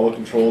go-kart with all the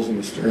controls and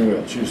the steering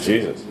wheel. She used to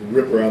Jesus.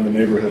 rip around the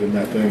neighborhood in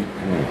that thing.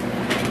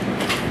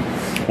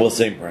 Well,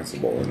 same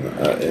principle,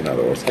 in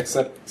other words.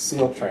 Except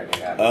SEAL training.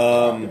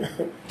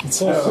 it's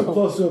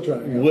close to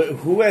training.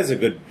 Who has a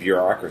good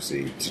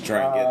bureaucracy to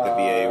try and get the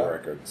VA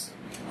records?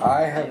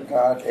 I have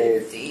got a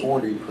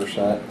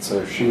 40%,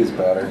 so she's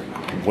better.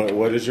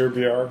 What is your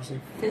bureaucracy?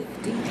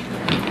 50.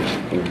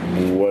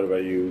 What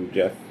about you,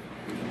 Jeff?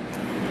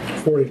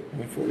 40.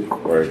 40.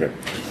 Very good.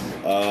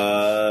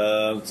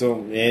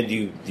 So, and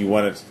you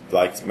want to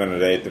spend a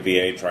day at the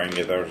VA trying to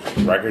get those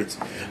records?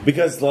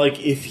 Because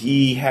if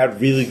he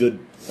had really good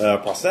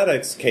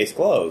prosthetics, case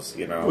closed.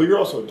 Well, you're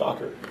also a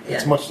doctor. Yeah.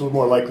 It's much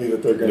more likely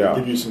that they're going to Yeah.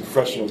 give you some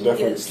professional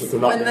deference that they're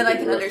not One going that I to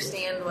can give you.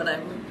 understand what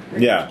I'm.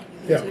 Yeah.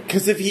 Yeah.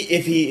 Because if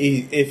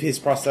his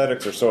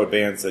prosthetics are so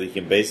advanced that he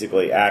can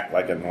basically act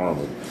like a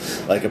normal,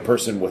 like a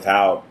person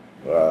without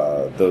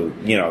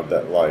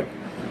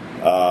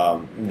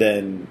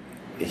then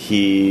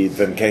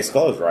then case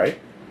closed, right?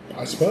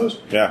 I suppose.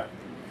 Yeah.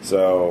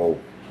 So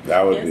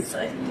that would Yes,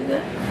 I can do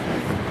that.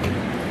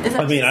 Is be.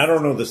 that I mean, I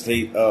don't know the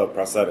state of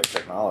prosthetic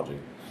technology.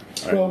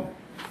 Right? Well,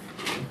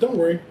 don't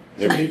worry.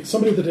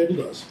 Somebody at the table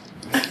does.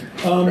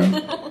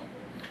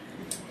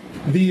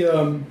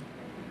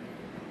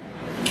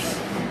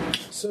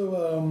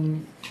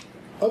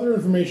 Other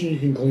information you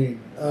can glean.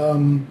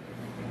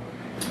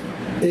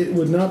 It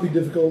would not be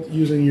difficult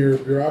using your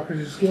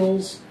bureaucracy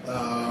skills,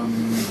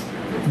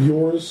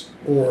 yours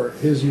or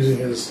his using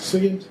his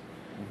SIGINT.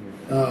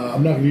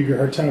 I'm not going to give you a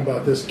hard time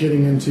about this,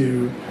 getting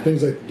into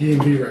things like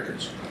DMV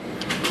records.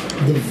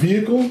 The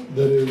vehicle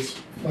that is,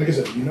 like I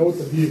said, you know what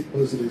the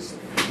vehicle is that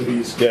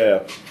he's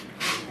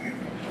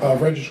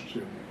registered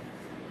to.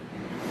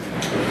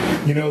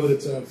 You know that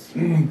it's a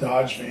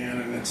Dodge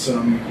van and it's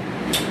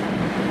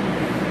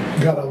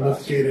got a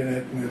lift gate in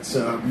it, and it's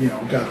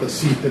got the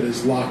seat that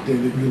is locked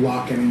in, that you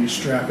lock in and you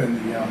strap in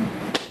the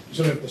you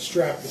sort of have to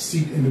strap the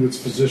seat into its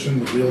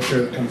position, the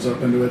wheelchair that comes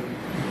up into it.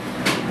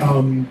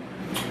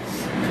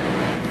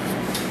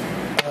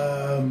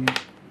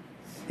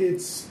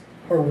 It's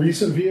a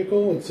recent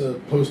vehicle. It's a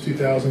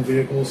post-2000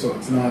 vehicle, so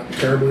it's not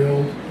terribly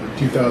old. Like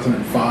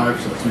 2005,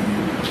 so it's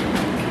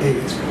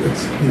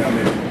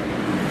maybe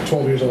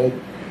 12 years old.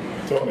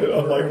 So it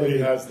unlikely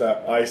it has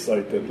that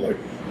eyesight that like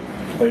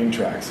plane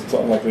tracks. It's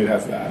unlikely it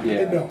has that.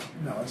 Yeah. No,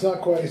 it's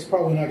not quite. It's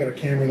probably not got a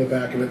camera in the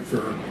back of it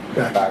for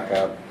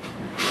Backup.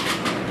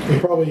 It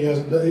probably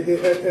hasn't.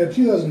 At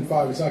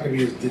 2005, it's not going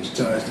to be as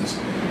digitized as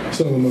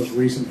some of the most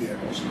recent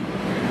vehicles.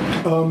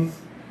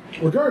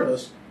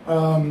 Regardless,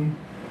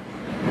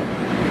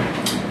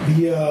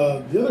 the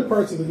other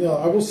parts of the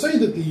I will say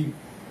that the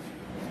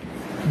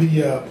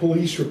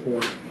police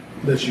report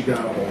that you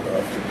got a hold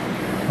of,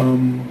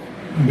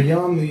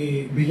 beyond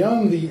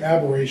the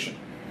aberration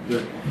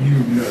that you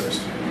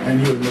noticed, and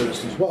you have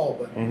noticed as well,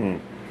 but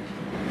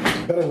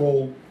better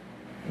roll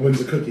wins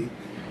a cookie.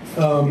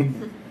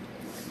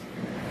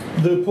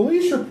 The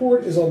police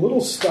report is a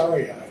little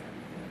starry-eyed.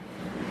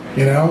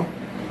 You know?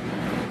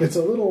 It's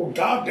a little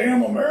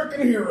goddamn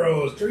American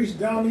heroes chasing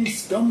down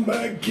these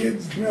scumbag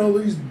kids,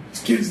 these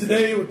kids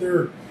today with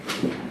their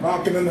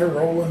rocking and their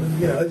rolling,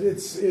 and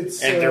it's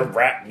and their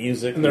rap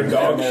music and their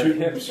dog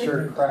shooting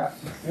hipster crap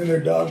and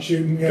their dog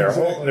shooting. Yeah,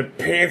 their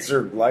pants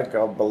are like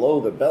below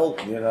the belt,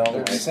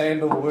 Their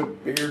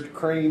sandalwood beard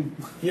cream.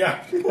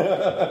 Yeah.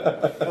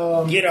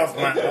 Get off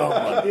my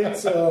lawn.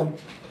 It's a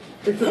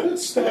bit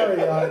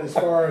starry-eyed as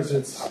far as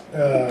its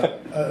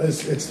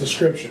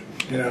description.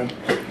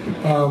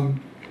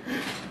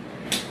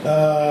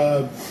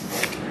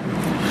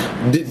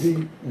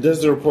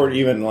 Does the report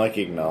even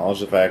acknowledge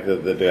the fact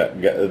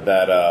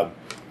that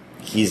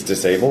he's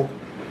disabled?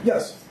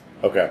 Yes.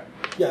 Okay.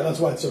 Yeah, that's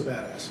why it's so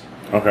badass.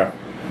 Okay.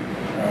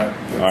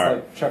 It's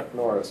like Chuck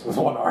Norris with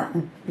one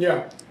arm.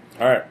 Yeah.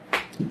 All right.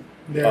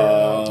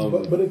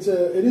 But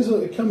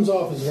it comes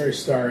off as very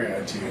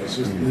starry-eyed to you. It's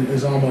just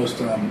it's almost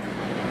a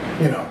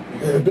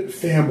bit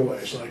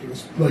fanboyish,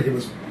 like it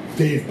was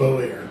Dave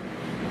Bowie or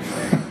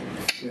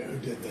who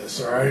did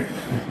this. All right.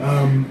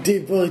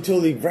 Dave Bowie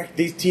totally wrecked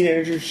these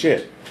teenagers'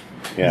 shit.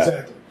 Yeah.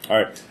 Exactly. All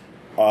right.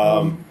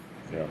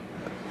 Yeah.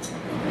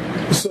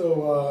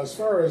 So as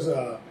far as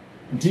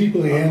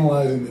deeply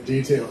analyzing the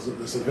details of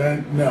this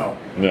event, no,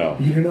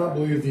 you do not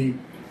believe the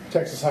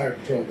Texas Highway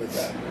Patrol did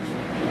that.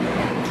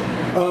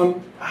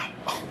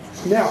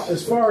 Now,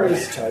 as far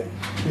as I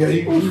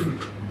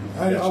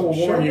will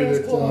warn you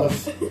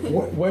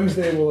that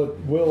Wednesday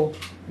will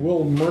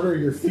murder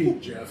your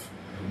feet, Jeff.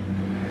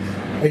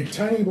 A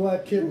tiny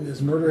black kitten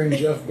is murdering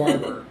Jeff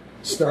Barber,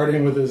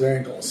 starting with his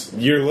ankles.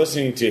 You're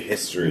listening to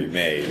History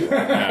Made.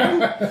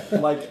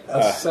 Like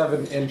a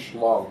 7-inch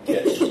long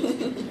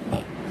kitten.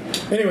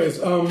 Anyways,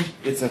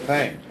 it's a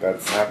thing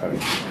that's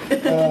happening.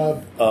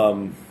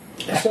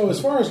 So as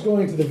far as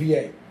going to the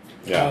VA,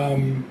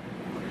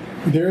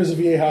 there is a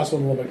VA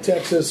hospital in Lubbock,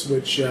 Texas,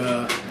 which,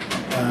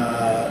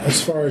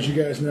 as far as you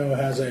guys know,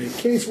 has a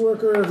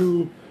caseworker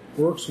who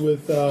works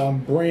with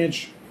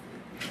Branch.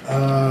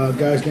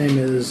 Guy's name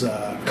is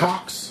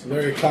Cox,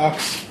 Larry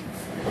Cox.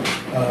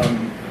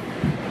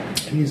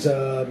 He's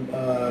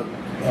the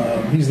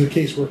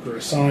caseworker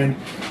assigned.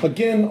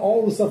 Again,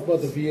 all the stuff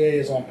about the VA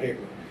is on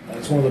paper.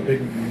 That's one of the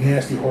big,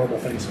 nasty, horrible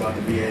things about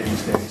the VA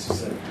these days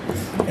is that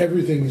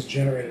everything is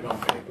generated on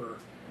paper.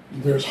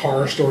 There's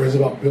horror stories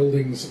about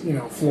buildings,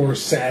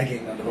 floors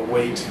sagging under the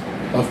weight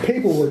of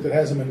paperwork that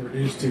hasn't been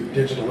reduced to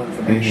digital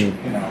information.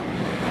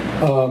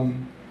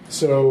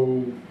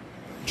 So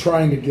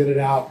trying to get it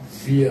out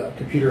via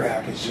computer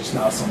hack is just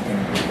not something.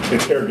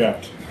 It's air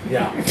gapped.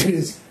 Yeah, it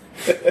is.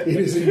 It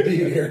is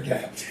indeed air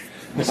gapped.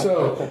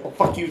 So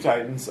fuck you,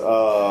 Titans.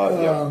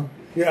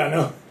 Yeah,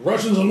 no.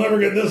 Russians will never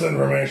get this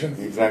information.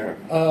 Exactly.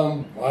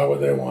 Why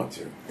would they want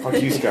to?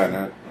 Fuck you,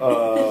 Skynet.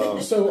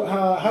 So,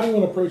 how do you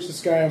want to approach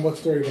this guy, and what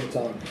story are you going to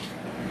tell him?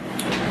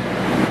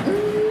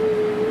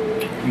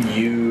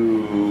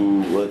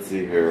 Let's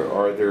see here.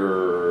 Are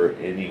there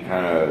any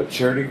kind of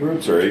charity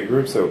groups or aid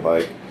groups that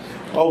would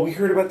we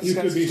heard about this You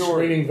guy's could be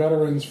story. screening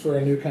veterans for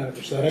a new kind of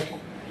prosthetic.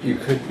 You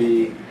could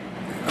be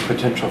a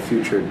potential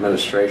future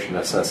administration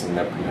assessing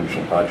their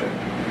potential budget?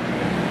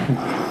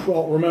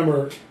 Well,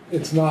 remember,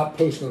 it's not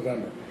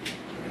post-November,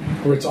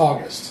 or it's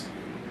August.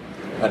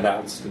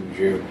 Announced in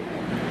June.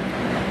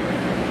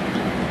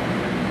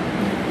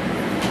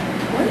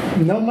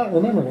 No, I'm not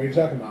remembering what you're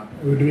talking about.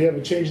 Do we have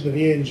a change in the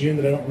VA in June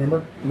that I don't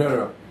remember?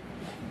 No.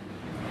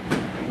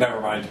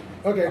 Never mind.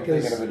 Okay, I'm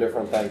thinking of a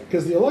different thing.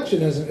 because the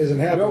election isn't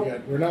happening Nope.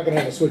 yet. We're not going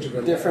to have a switch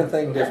of Different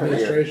thing, different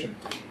year. administration.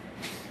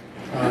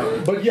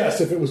 But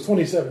yes, if it was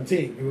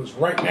 2017, it was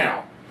right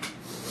now.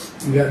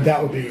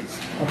 That would be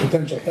a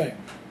potential thing.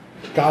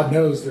 God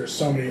knows there's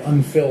so many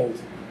unfilled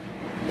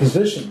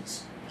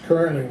positions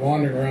currently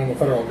wandering around the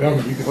federal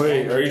government. You could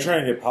Wait, are you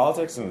trying to get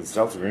politics in this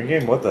Delta Green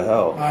game? What the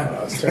hell? I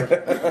know it's terrible.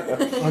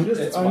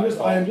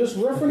 I'm just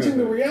referencing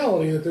the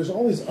reality that there's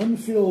all these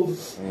unfilled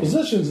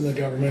positions in the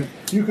government.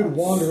 You could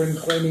wander in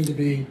claiming to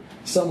be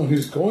someone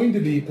who's going to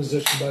be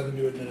positioned by the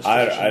new administration.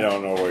 I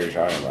don't know what you're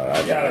talking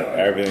about.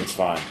 Everything's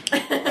fine.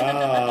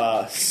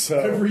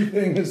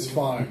 Everything is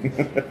fine.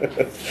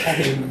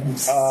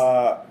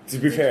 To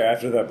be fair,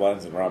 after that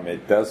blends and rum,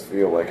 it does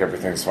feel like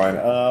everything's fine.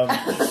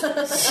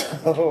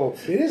 So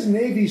It is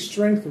Navy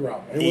strength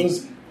rum.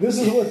 This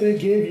is what they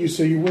gave you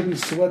so you wouldn't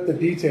sweat the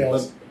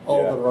details.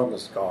 All the rum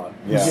is gone.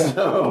 yeah.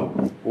 So,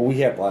 Well, we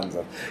have blends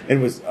of. It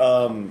was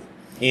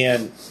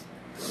and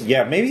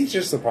yeah, maybe it's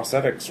just the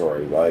prosthetic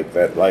story, like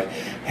that. Like,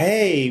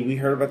 hey, we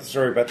heard about the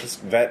story about this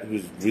vet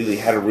who's really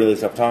had a really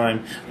tough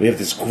time. We have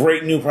this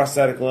great new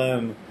prosthetic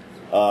limb.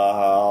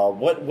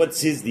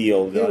 What's his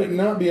deal? It would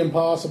not be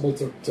impossible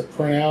to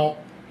print out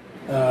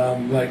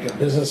like a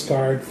business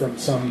card from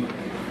some,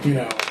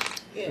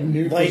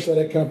 new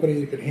prosthetic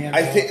company that could hand.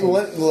 I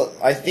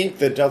think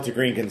the Delta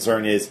Green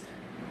concern is,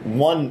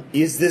 one,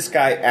 is this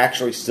guy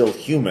actually still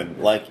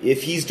human? Like,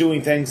 if he's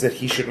doing things that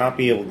he should not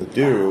be able to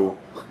do,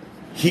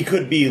 he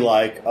could be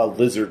like a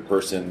lizard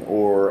person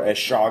or a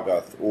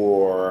Shoggoth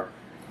or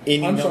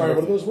any I'm sorry,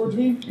 number what do those words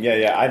mean?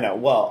 Yeah, I know.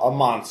 Well, a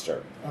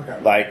monster.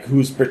 Okay. Like,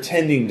 who's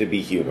pretending to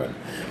be human.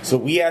 So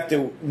we have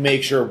to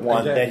make sure,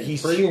 one, again, that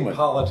he's bringing human.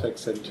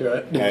 politics into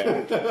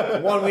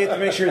it. One, we have to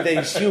make sure that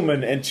he's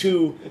human, and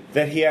two,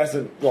 that he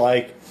hasn't,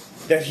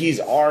 that he's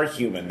our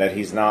human, that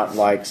he's not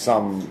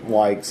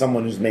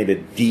someone who's made a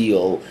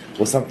deal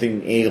with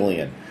something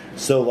alien.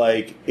 So,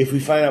 if we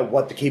find out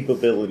what the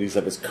capabilities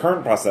of his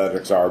current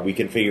prosthetics are, we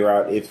can figure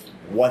out if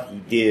what he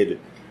did...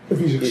 If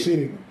he's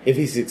exceeding them. If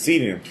he's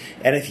exceeding him.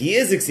 And if he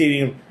is exceeding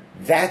him,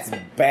 that's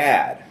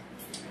bad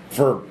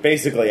for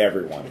basically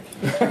everyone.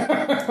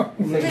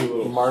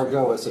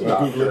 Margot is a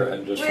doctor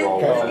and just roll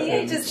Will with he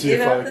it. just see give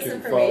if out I this can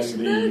information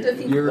find though the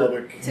to people?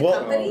 Lubbock, To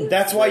companies?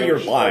 That's why you're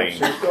buying.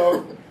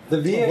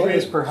 The VA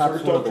is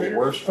perhaps one of the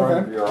worst run I'm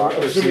assuming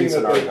bureaucracies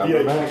in that our the VA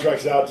government.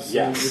 contracts out to some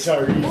Yes.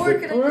 retirees Or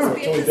could that it just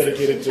be a totally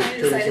dedicated to physician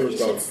trying to training decide if service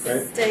he dogs, should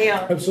right? stay on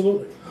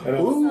Absolutely. And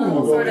Some I'll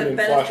go sort in of and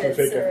flash my fake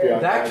benefits or- FBI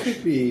That badge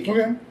could be.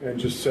 Okay. and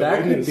just say,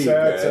 That could it's be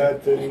sad, good.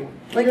 sad thing.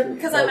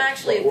 because I'm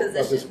actually a What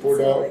this physician. poor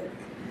So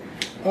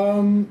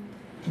dog.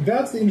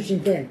 That's the interesting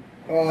thing.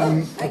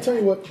 I'll tell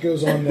you what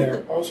goes on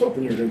there. I was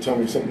hoping you were going to tell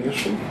me something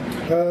interesting.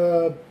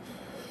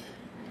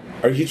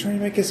 Are you trying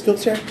to make a skill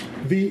check?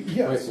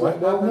 Yes. Wait, what?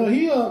 Well, no,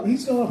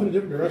 he's gone off in a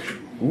different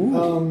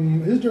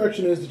direction. His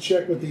direction is to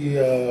check with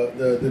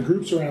the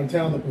groups around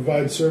town that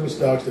provide service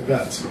dogs to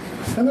vets,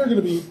 and there are going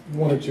to be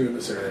one or two in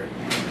this area.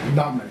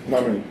 Not many.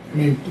 Not many. I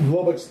mean,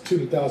 Lubbock's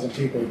 2,000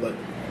 people, but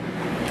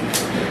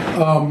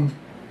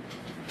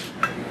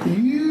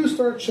you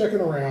start checking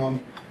around,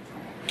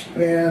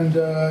 and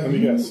Let me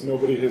guess.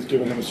 Nobody has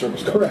given him a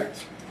service dog.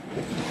 correct.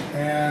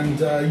 And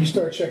you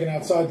start checking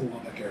outside the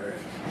Lubbock area.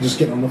 Just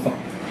get on the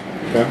phone.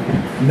 Okay.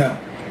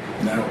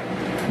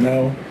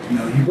 No.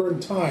 You burn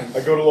time. I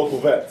go to local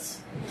vets.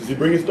 Does he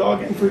bring his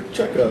dog in for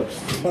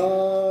checkups?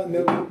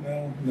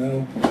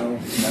 No.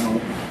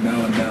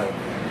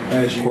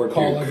 As you Poor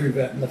call Duke. every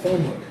vet in the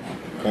phone book.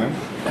 Okay.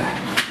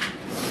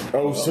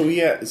 Oh, so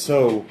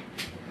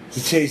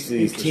he chases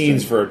these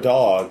teens for a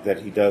dog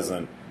that he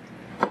doesn't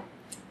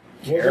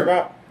care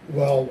about?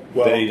 Well,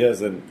 That he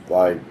doesn't,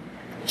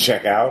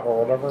 check out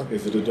or whatever?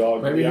 Is it a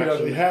dog Maybe that he he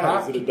actually doesn't have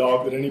had? Is it a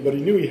dog that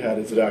anybody knew he had?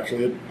 Is it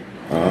actually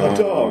a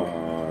dog?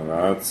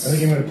 That's... I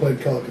think he might have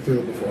played Call of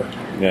Cthulhu before.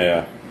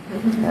 Yeah.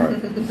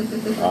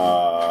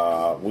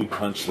 All right. We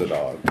punched the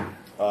dog.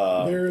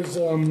 There's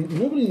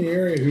nobody in the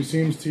area who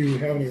seems to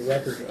have any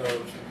record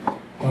of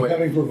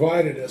having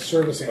provided a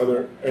service Are animal.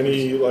 there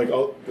any,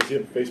 does he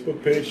have a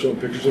Facebook page showing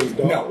pictures of his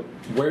dog? No.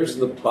 Where's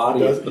the body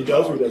He of does, the he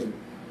does dog? or he doesn't?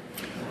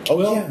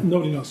 Well,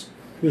 nobody knows.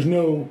 There's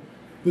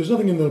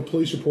nothing in the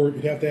police report.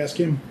 You'd have to ask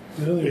him.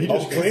 He There's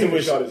just because claimed it he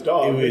was- shot his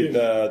dog. it was- He didn't-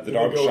 the did he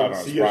dog go shot and on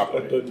his see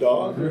property. The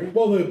dog? Right?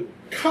 Well, the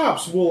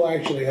cops will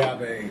actually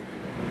have a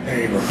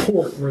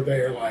report where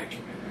they're like,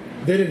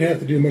 they didn't have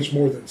to do much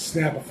more than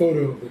snap a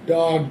photo of the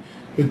dog,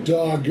 The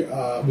dog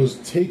was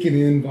taken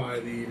in by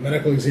the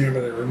medical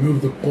examiner. They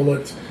removed the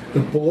bullet. The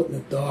bullet in the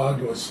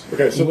dog was...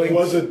 Okay, so there linked.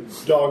 was a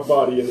dog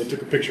body, and they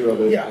took a picture of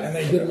it. Yeah, and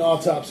they did an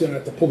autopsy on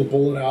it to pull the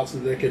bullet out so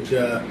they could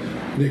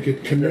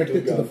connect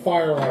it to the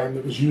firearm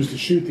that was used to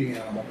shoot the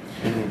animal.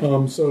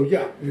 So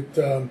yeah,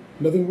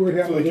 nothing weird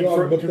So happened they with the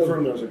dog,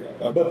 confirmed there was a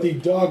gun. but the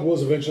dog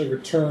was eventually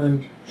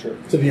returned to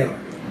the owner.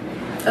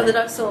 Oh, the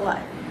dog's still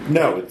alive.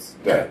 No, it's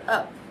dead.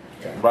 Oh,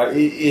 Right?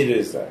 It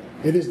is dead.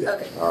 It is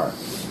dead. okay. All right.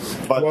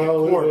 But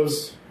Well, the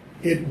corpse.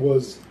 it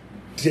was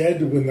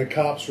dead when the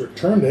cops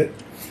returned it.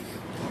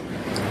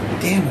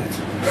 Damn it.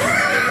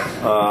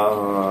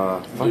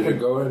 Did it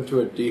go into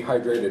a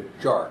dehydrated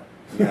jar?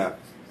 Yeah.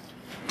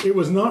 It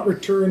was not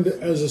returned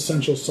as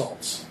essential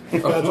salts.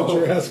 If that's what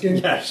you're asking.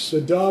 Yes.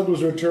 The dog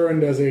was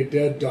returned as a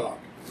dead dog.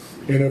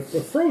 And a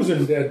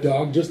frozen dead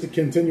dog, just to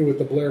continue with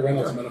the Blair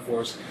Reynolds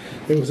metaphors,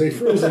 it was a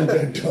frozen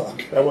dead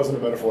dog. That wasn't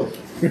a metaphor.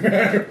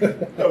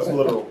 That was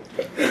literal.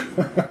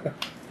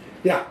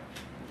 Yeah.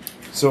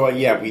 So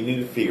yeah, we need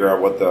to figure out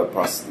what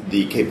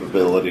the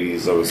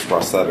capabilities of his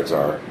prosthetics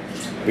are,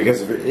 because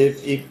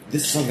if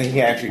this is something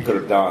he actually could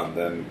have done,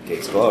 then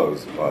case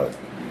closed. But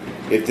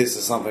if this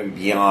is something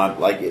beyond,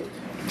 like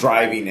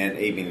driving and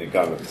aiming the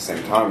gun at the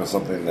same time, is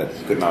something that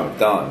he could not have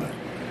done,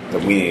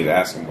 then we need to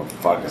ask him what the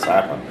fuck has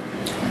happened.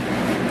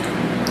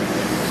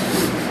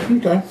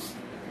 Okay.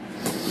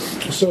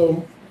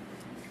 So,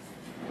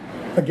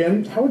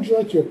 again, how would you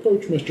like to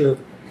approach Mr.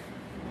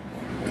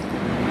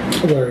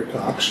 Larry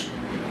Cox,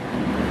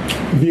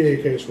 VA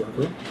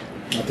caseworker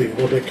at the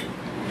Lubbock,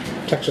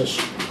 Texas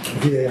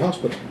VA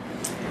hospital?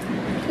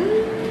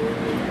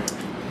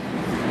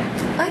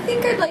 I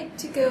think I'd like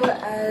to go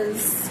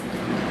as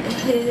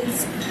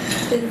his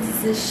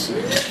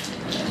physician,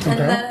 and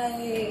that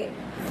I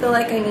feel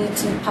like I need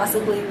to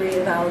possibly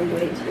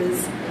reevaluate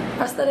his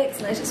prosthetics,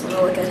 and I just want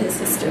to look at his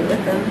history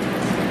with them.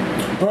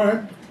 All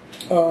right.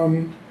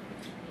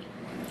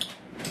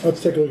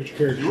 Let's take a look at your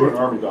character You were an sheet.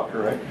 army doctor,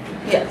 right?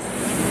 Yes.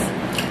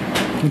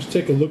 Let's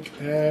take a look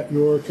at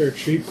your character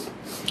sheet.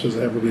 Does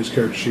it have everybody's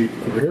character sheet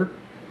over here?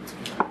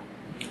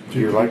 Do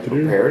you like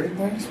prepared in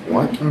things?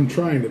 What? I'm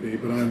trying to be,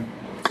 but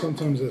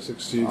sometimes I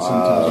succeed,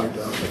 sometimes I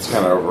don't. It's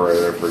kind of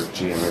overrated for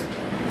GM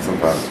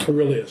sometimes. It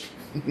really is.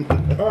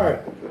 All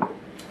right.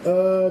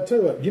 Tell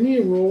you what, give me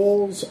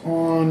rolls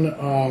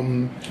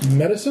on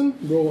medicine.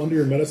 Roll under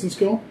your medicine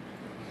skill.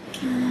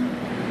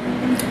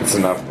 It's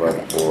enough by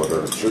the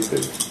order. It should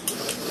be.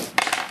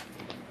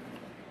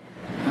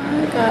 I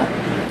got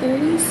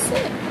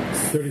 36.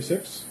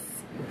 36.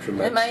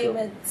 Am I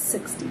at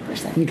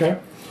 60%? Okay.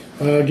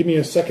 Give me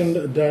a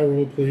second die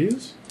roll,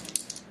 please.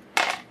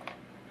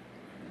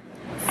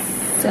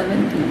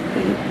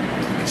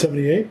 78.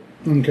 78.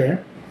 Okay.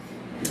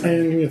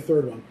 And give me a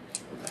third one.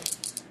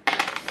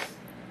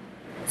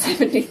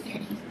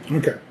 73.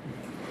 Okay.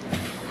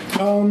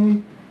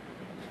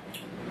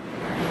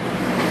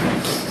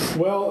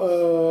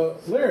 Well,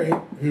 Larry,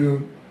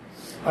 who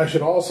I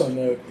should also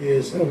note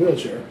is in a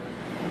wheelchair,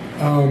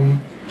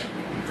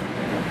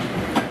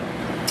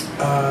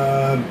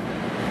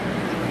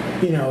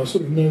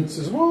 sort of notes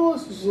as well.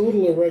 This is a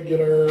little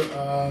irregular.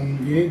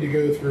 You need to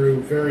go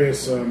through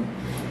various. You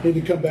need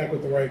to come back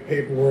with the right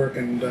paperwork,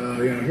 and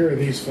here are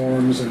these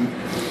forms, and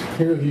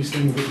here are these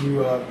things that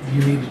you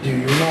need to do.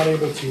 You're not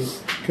able to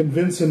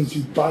convince him to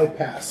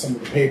bypass some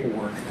of the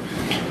paperwork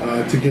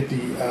to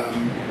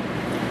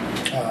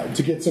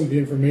get some of the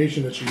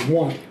information that you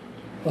want.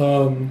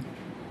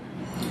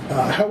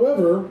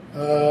 However,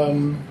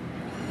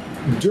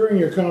 during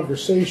your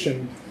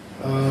conversation,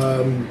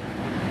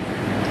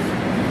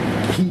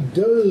 he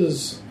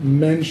does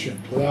mention,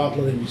 without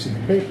letting you see the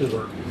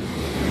paperwork,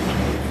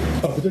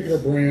 a particular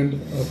brand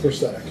of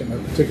prosthetic and a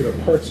particular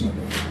parts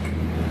number.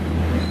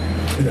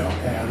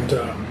 And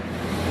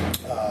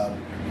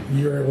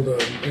you're able to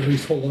at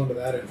least hold on to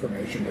that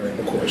information during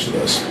the course of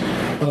this.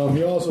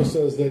 He also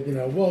says that,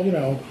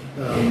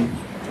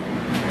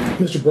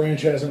 Mr.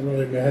 Branch hasn't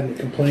really had any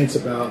complaints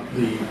about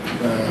the.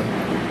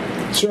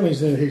 Certainly,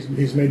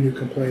 he's made new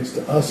complaints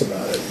to us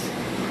about it,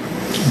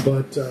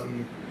 but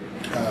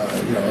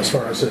as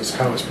far as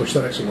how his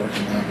prosthetics are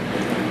working out.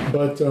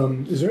 But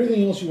is there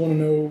anything else you want to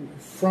know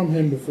from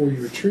him before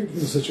you retreat from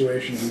the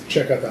situation and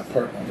check out that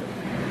part number?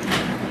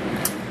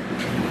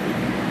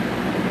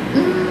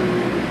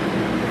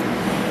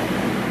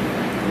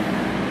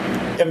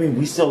 I mean,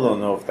 we still don't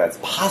know if that's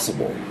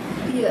possible.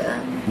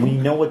 Yeah. We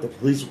know what the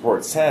police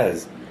report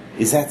says.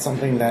 Is that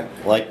something that,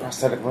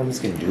 prosthetic limbs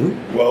can do?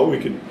 Well, we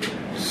could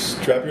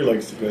strap your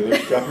legs together,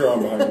 strap your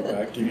arm behind your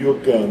back, give you a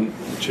gun,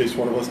 chase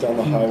one of us down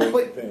the highway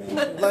with a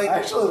van. I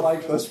actually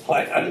like this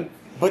plan.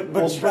 But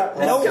We'll strap-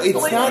 no, That's it's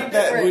not completely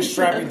that we're different.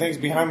 strapping things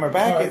behind my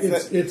back. All right,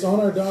 It's that it's on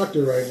our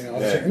doctor right now.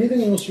 Yeah. So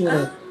anything else you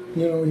want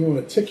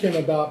to tick him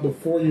about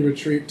before you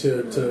retreat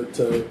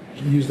to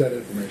use that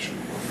information?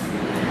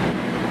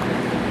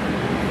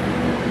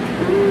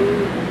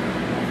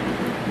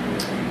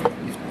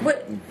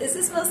 What is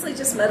this mostly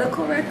just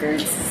medical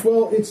records?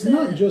 Well, it's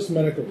not just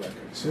medical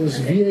records. His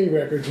VA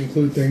records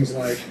include things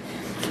like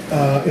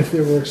if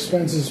there were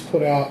expenses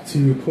put out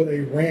to put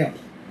a ramp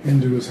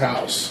into his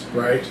house,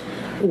 right,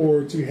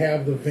 or to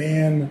have the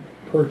van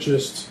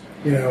purchased,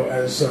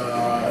 as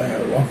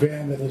a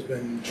van that has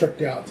been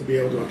tricked out to be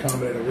able to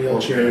accommodate a Or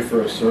wheelchair. pay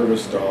for a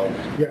service dog.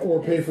 Yeah,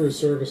 or pay for a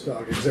service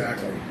dog,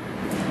 exactly.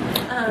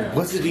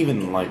 Was it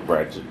even like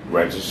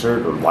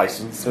registered or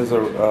licensed as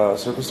a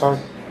service dog?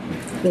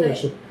 Well, they're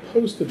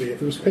supposed to be.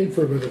 If it was paid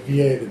for by the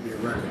VA, there'd be a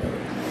record of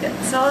it.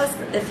 Yeah, so I'll ask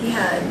if he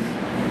had,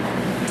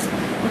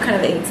 what kind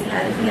of aids he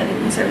had, if he had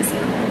any service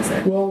animals.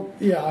 Or, Well,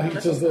 yeah, he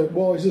says that.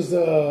 Well, he says,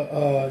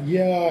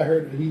 yeah, I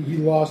heard he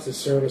lost his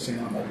service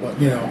animal, but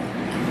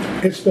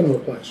it's been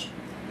replaced.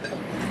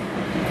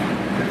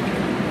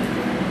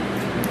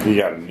 You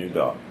got a new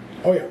dog.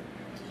 Oh yeah.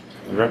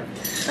 Okay.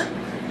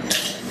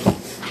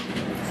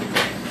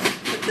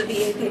 Did the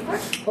VA pay for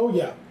it? Oh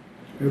yeah.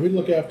 We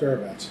look after our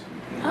vets.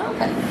 Oh,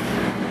 okay.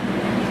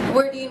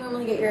 Where do you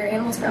normally get your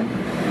animals from?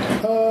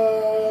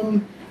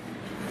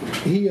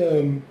 He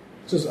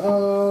says,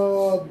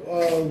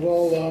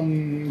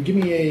 give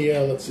me a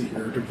let's see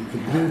here.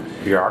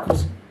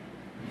 Bureaucracy?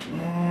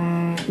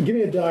 Give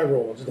me a die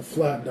roll, just a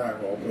flat die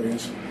roll,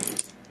 please.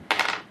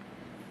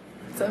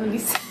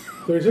 76.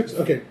 36.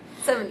 Okay.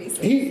 76.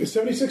 He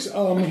 76.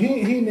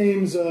 He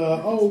names.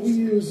 We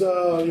use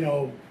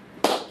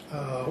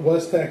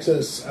West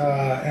Texas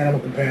Animal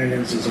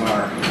Companions as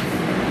our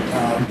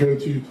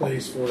go-to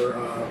place for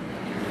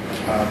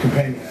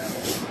companion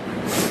animals.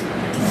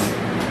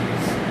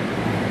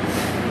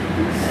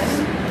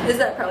 Is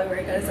that probably where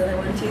he got his other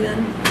one too then?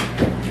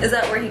 Is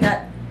that where he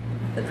got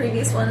the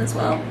previous one as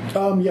well?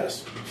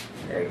 Yes.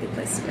 Very good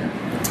place to go.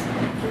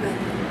 Okay.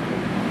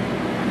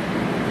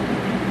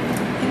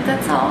 I think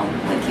that's all.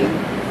 Thank you.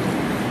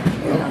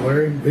 Well,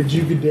 Larry bids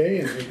you good day,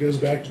 and he goes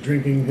back to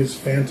drinking his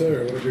Fanta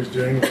or whatever he's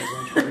doing with his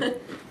lunch break.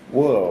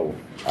 Whoa.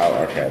 Oh,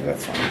 okay,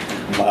 that's fine.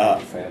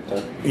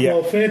 Fanta. Yeah.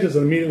 Well, Fanta's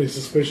immediately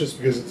suspicious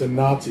because it's a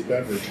Nazi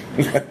beverage.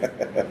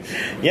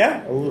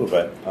 Yeah, a little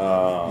bit.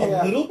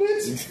 A little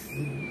bit?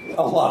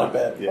 A lot of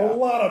it. Yeah. A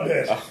lot of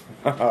it.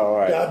 All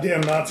right.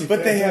 Goddamn Nazi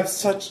But they Fanta. have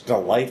such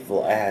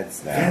delightful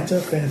ads now.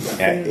 Fanta.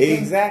 Yeah,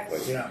 exactly.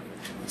 Yeah.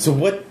 So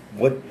what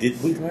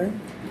did we learn?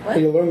 What?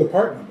 You learn the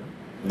part number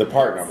The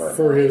part number.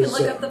 for You his.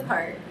 can look up the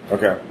part.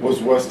 Okay. Was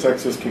West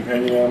Texas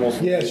companion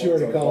animals? Yes, you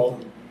already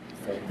called them.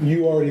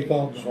 You already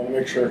called Just them. want to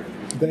make sure.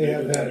 They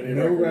have had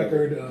no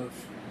record of.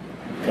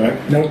 Okay.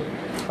 Nope.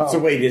 So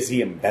wait, is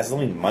he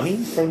embezzling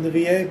money from the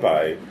VA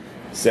by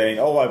saying,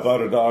 "Oh, I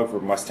bought a dog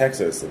from West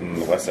Texas," and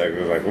the West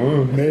Texas is like,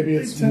 "Ooh." Maybe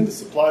They it's. tend to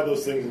supply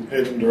those things and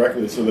pay them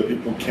directly so that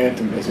people can't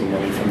embezzle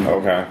money from them.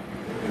 Okay.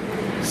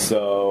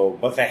 So,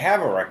 but they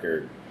have a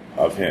record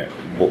of him.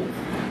 Well,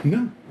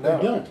 No, they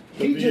don't.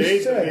 He The just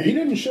VA said he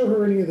didn't show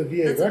her any of the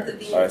VA That's what the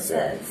records. VA I see.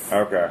 says.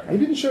 Okay. He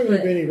didn't show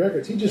But- any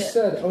records. He just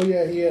said, "Oh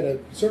yeah, he had a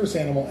service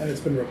animal and it's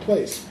been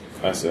replaced."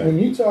 I see. When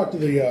you talk to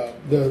you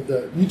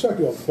talk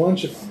to a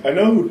bunch of them. I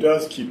know who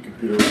does keep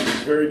computer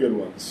records, very good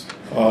ones.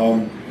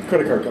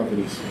 Credit card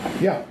companies.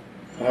 Yeah.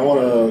 And I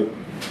want to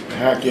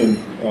hack in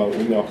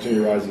when the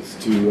opportunity arises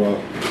to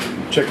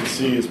check and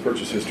see his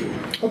purchase history.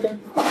 Okay.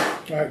 All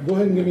right. Go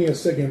ahead and give me a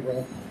SIGINT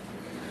roll.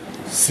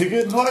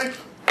 Sigurd hype.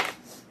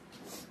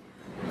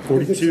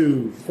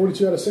 42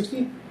 42 out of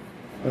 60.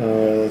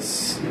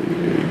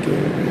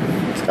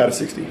 out of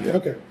 60. Yeah.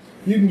 Okay.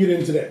 You can get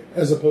in today,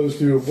 as opposed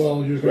to,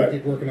 well, you're going Right. to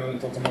keep working on it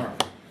until tomorrow.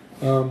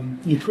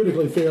 You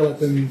critically fail it,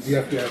 then the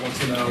FBI wants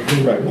to know.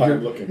 Right, why You're,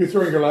 I'm looking. you're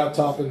throwing your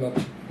laptop in the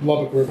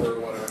Lubbock River or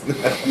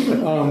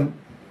whatever.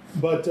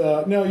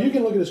 But no, you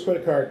can look at his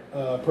credit card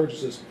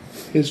purchases.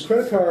 His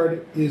credit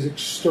card is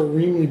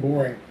extremely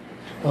boring.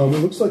 It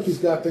looks like he's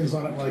got things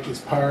on it like his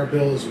power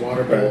bill, his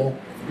water bill.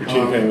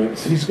 Routine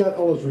payments. He's got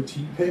all his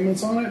routine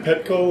payments on it.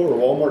 Petco or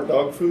Walmart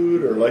dog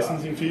food or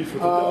licensing fee for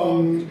the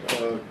dog.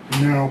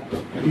 No.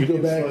 You go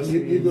back,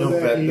 you go No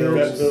back vet years.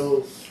 Vet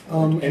bills.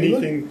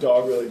 Anything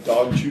dog related,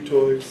 dog chew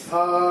toys.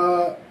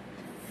 PetSmart.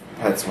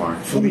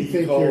 Let me Flea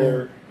think collar.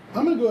 here.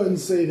 I'm going to go ahead and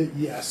say that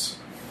yes,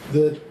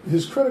 that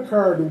his credit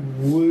card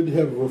would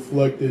have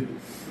reflected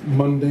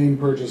mundane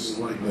purchases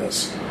like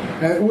this,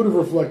 and it would have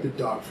reflected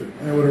dog food,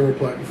 and it would have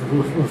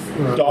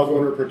reflected Dog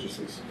owner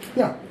purchases.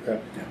 Yeah, Okay.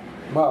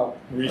 Well,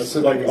 Rec-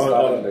 assuming like he's on-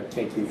 not on- into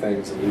kinky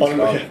things and eats On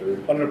dog an,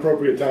 food. on an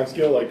appropriate time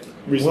scale, like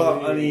recently.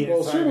 Well, I mean, well,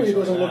 it's certainly it not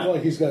doesn't look that.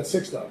 like he's got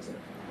 6 dogs there.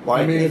 Well,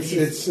 I mean, think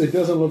it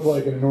doesn't look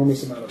like an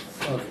enormous amount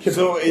of kibble.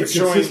 So it's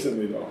showing.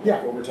 consistently though.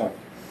 Yeah. Over time.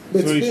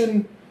 It's so he's-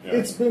 been yeah.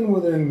 it's been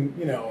within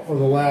over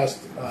the last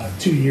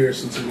 2 years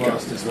since he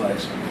lost his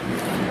legs.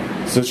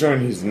 So it's showing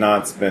he's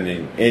not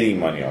spending any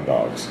money on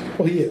dogs.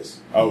 Well, he is.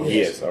 Oh,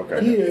 he is,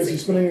 okay. He is.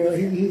 He's spending.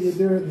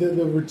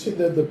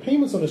 The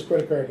payments on his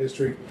credit card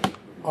history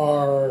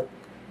are,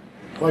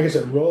 like I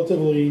said,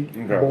 relatively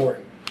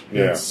boring.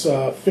 Yeah. It's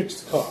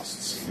fixed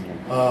costs,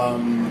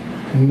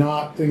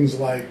 not things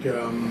like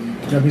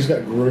he's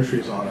got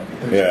groceries on it.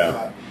 Things Yeah. like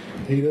that.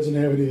 He doesn't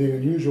have anything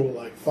unusual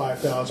like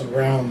 5,000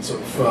 rounds of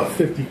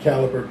 50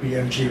 caliber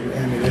BMG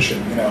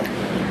ammunition.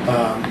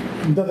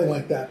 Nothing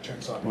like that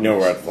turns up. on No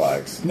us. red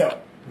flags. No.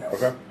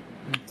 Okay.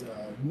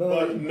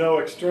 But no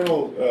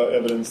external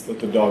evidence that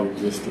the dog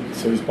existed.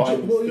 So he's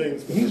buying these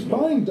things. But he's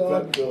buying no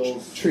dog vet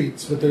bills.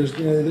 treats, but there's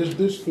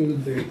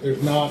food.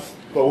 There's not.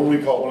 But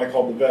when I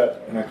called the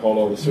vet and I called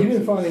all the services, You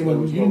didn't find anyone. there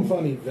You was didn't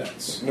find any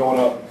vets. no one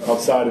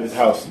outside of his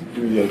house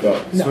do the other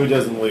dogs. No. So he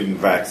doesn't believe in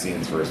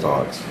vaccines for his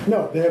dogs.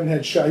 No, they haven't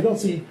had shot. You don't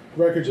see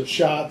records of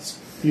shots.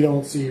 You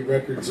don't see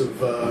records of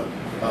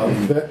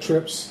vet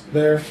trips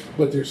there.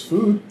 But there's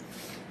food.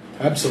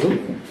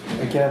 Absolutely.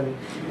 Again,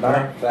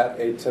 not that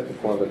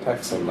atypical of a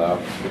Texan,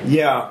 though.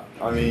 Yeah,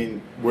 I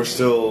mean, we're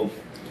still.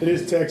 It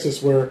is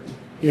Texas where,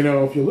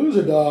 if you lose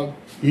a dog,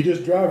 you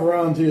just drive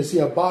around until you see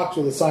a box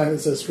with a sign that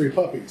says free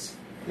puppies.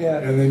 Yeah.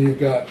 And then you've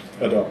got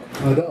A dog.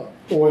 a dog.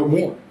 Or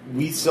more.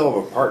 We still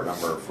have a part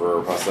number for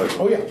a prosthetic.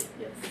 Oh, yeah.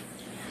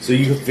 So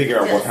you can figure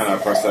out what Yes. kind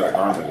of prosthetic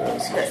arm it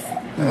is.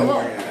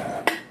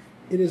 Well,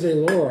 It is a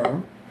lower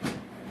arm.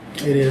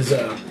 It is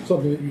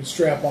something that you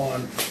strap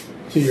on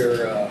to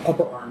your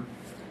upper arm.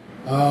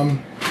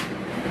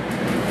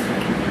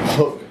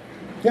 Hook.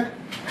 Yeah.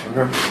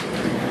 Okay.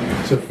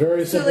 It's a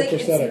very so simple like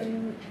prosthetic.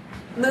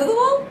 it's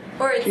movable,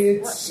 or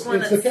It's one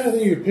the that's- kind of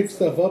thing you pick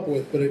stuff up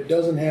with, but it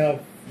doesn't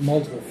have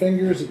multiple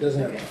fingers. It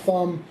doesn't have a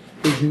thumb.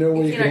 There's no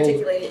way you can't can hold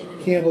articulate it.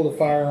 it. Can't hold a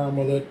firearm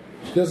with it.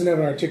 It doesn't have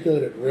an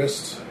articulated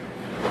wrist.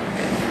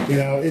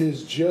 It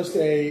is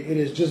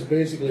just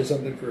basically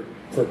something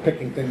for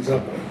picking things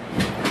up with.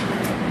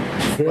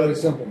 Very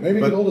simple. Maybe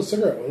you but- can hold a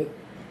cigarette with it.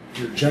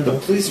 You're The gentle.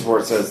 police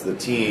report says the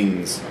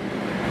teens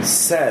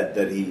said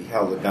that he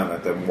held a gun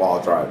at them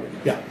while driving.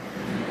 Yeah.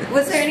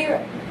 Was there any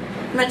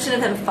mention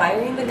of him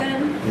firing the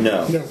gun?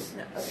 No. No. No.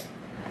 Okay.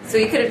 So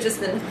he could have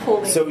just been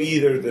holding. So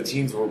either the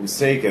teens were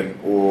mistaken,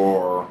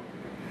 or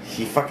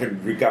he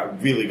fucking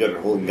got really good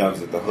at holding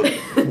guns at the hook.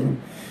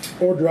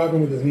 Or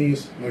driving with his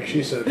knees, like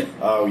she said.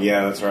 Oh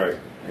yeah, that's right.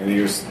 And he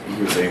was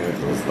aiming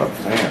with his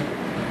left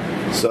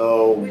hand.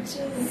 So which is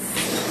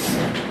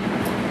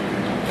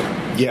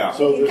yeah.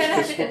 So you this- kind of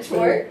have to this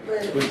contort,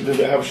 but Did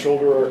it have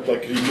shoulder, or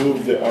like could you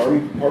move the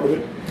arm part of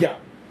it? Yeah.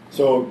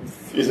 So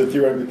is it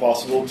theoretically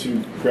possible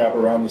to grab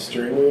around the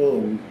steering wheel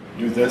and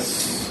do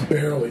this?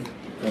 Barely.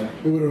 Yeah.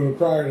 It would have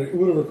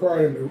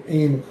required him to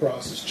aim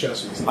across his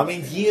chest. with his I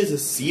mean, he is a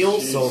SEAL,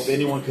 so if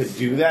anyone could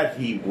do that,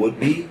 he would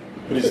be.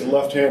 But he's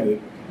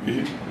left-handed.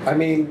 I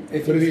mean,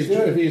 if But he's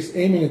if he's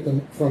aiming at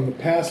them from the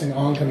passing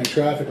oncoming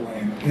traffic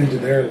lane into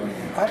their lane,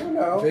 I don't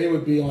know. they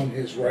would be on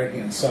his right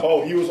hand side.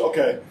 Oh, he was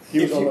okay. He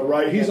was on the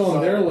right. He's on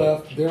side. their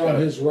left, they're on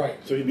his right.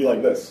 So he'd be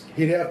like this.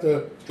 He'd have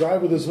to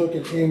drive with his hook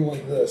and aim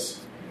like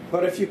this.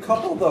 But if you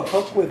couple the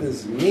hook with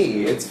his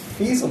knee, it's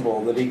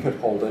feasible that he could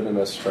hold it in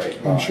a straight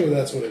line. I'm sure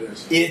that's what it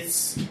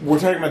is. We're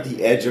talking about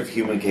the edge of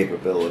human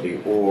capability,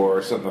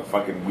 or something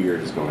fucking weird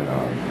is going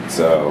on.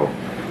 So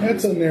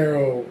That's a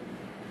narrow.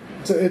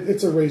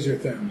 It's a razor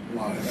thin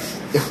line.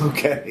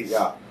 okay,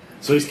 yeah.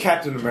 So he's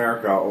Captain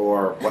America,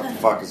 or what the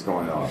fuck is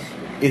going on?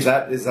 Is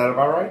that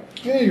about right?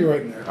 Yeah, you're right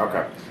in there.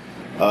 Okay.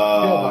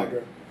 Hail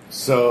Hydra.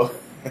 So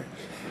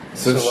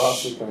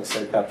Ross is going to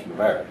say Captain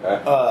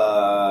America.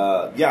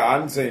 yeah,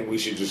 I'm saying we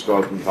should just go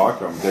up and talk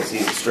to him because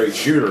he's a straight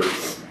shooter,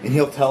 and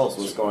he'll tell us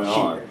what's going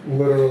on.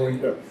 Literally.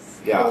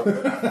 Yeah.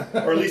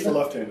 Or at least a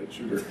left-handed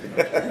shooter.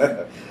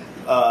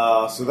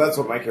 So that's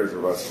what my character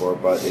was for.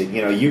 But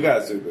you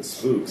guys are the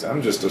spooks.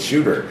 I'm just a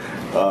shooter.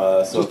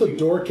 So Just a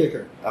door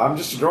kicker. I'm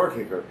just a door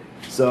kicker.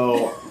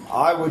 So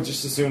I would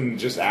just as soon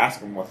just ask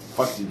him, what the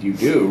fuck did you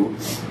do?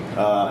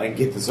 And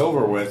get this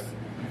over with.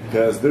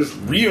 Because there's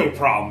real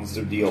problems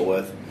to deal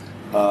with.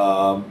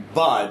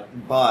 But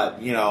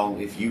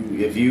if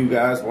you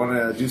guys want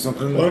to do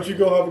something, Why don't you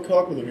go have a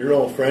talk with him? You're an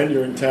old friend.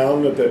 You're in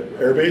town at the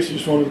airbase. You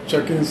just want to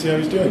check in and see how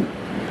he's doing.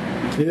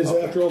 It is,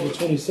 after all, the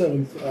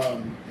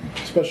 27th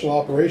Special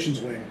Operations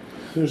Wing.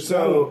 There's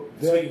So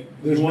there's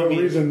you no want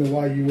me- reason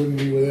why you wouldn't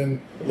be within.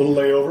 A little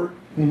layover.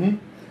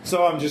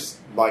 So I'm just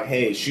like,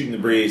 hey, shooting the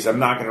breeze. I'm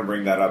not going to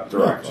bring that up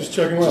directly. Just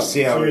checking him out. Just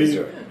see how So he's he-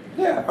 doing.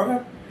 Yeah.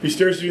 Okay. He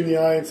stares you in the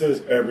eye and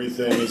says,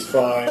 "Everything is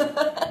fine."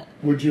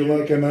 Would you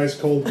like a nice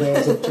cold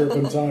glass of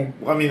turpentine?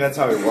 Well, I mean, that's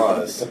how he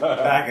was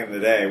back in the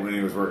day when he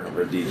was working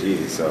for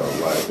DG. So,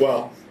 like,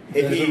 Well,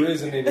 if There's a he,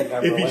 reason he didn't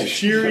have if he's relations,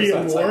 cheery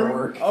and that's how it warm,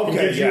 worked. and Okay,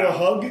 gives you yeah. a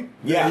hug,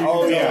 yeah, then you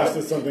oh can tell yeah. us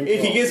that something.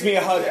 If he gives me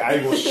a hug, I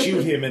will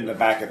shoot him in the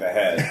back of the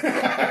head.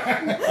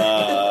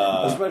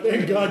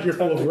 Thank God you're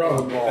full of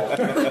rum.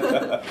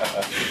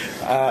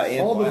 And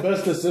All the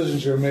best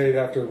decisions are made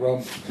after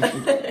rum.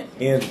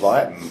 and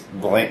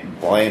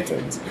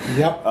Blanton's.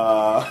 Yep.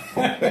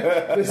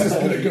 This is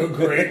going to go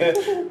great.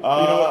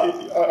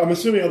 I'm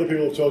assuming other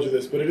people have told you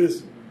this, but it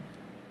is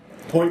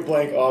point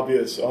blank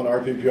obvious on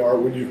RPPR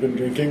when you've been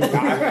drinking.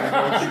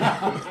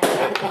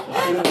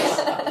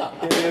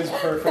 It is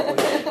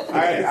perfectly.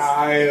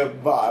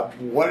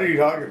 What are you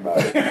talking about?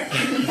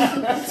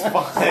 It's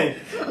fine.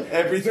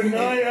 Everything.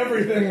 Deny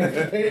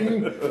everything,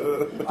 Peyton.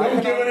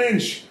 Don't give an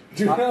inch.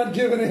 Do not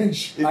give an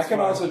inch. I can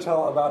also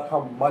tell about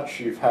how much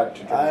you've had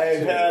to drink. I've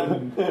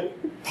too.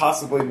 had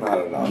possibly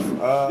not enough.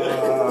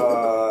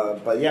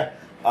 But yeah,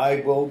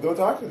 I will go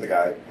talk to the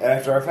guy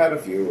after I've had a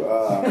few.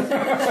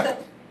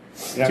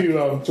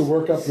 to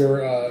work up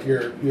your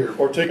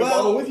Or take a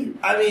bottle with you.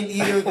 I mean,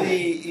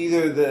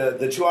 either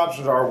the two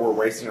options are we're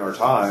wasting our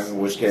time, in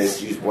which case,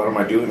 geez, what am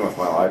I doing with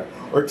my life?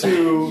 Or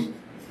two,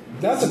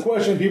 That's a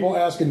question people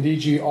ask in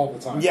DG all the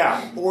time.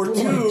 yeah, or What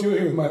am I two,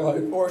 doing with my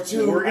life? or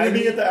two. We're going to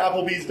be at the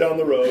Applebee's down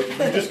the road. You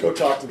just go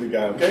talk to the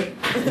guy, okay?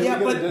 Yeah,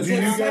 but Do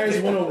you guys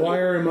want to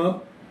wire him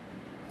up?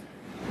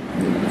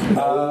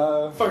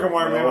 fucking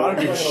wire me. I don't I'm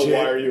give a not gonna shit.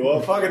 wire you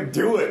up. Fucking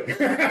do it.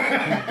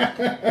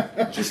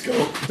 Just go.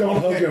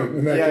 Don't hug him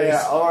in that Yeah, case.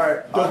 yeah. All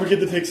right. Don't forget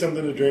to take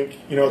something to drink.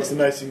 You know, it's the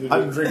nice thing to do.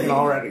 I'm drinking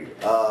already.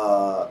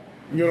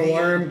 You want to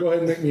wire him? Go ahead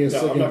and make me a No,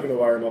 I'm second. not going to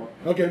wire him up.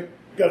 Okay.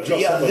 Got to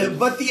trust somebody.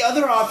 But the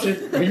other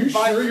option. Are you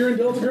sure you're in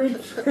Delta Green?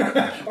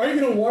 Are you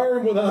going to wire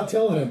him without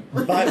telling him?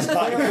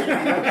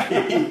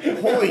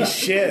 Holy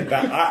shit!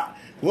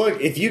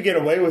 Look, if you get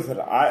away with it,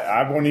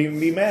 I won't even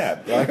be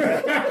mad. Like,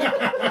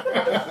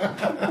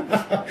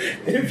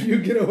 If you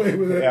get away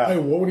with it, Yeah. I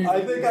won't even.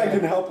 I think I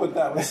can help with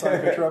that with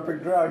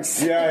psychotropic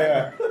drugs.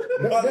 yeah.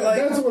 But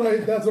That's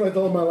what I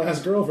told my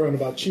last girlfriend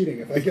about cheating.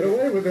 If I get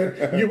away with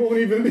it, you won't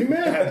even be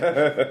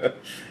mad.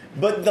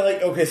 But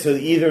like, okay, so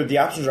either the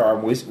options are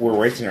we're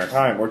wasting our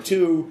time, or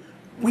two,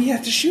 we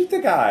have to shoot the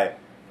guy.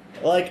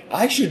 Like,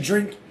 I should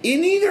drink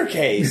in either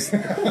case.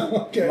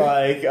 Okay.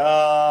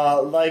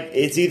 Like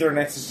it's either an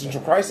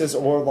existential crisis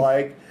or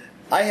like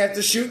I have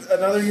to shoot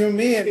another human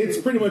being. It's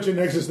pretty much an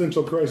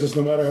existential crisis,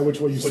 no matter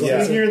which way you But slice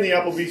sitting it. here in the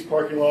Applebee's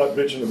parking lot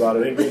bitching about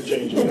it ain't going to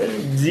change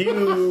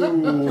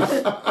anything.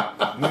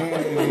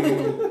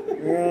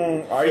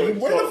 Are you?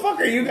 Where the fuck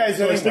are you guys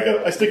So I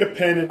anyway? stick a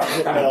pen in the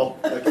lapel,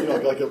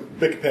 like a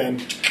big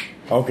pen.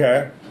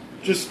 Okay.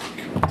 Just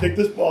take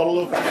this bottle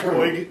of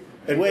Boig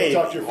and Wait,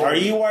 go talk to your friend. are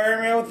you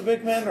wiring me out with the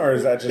big pen, or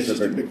is that It's just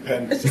just a a big? big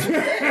pen.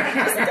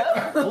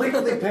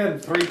 Legally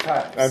pinned 3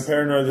 times. I'm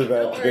paranoid of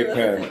that big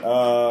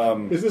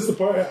pen. Is this the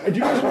part? Do you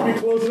guys want to be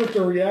close enough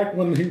to react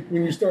when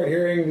you start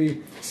hearing the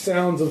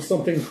sounds of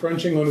something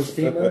crunching on his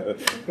femur?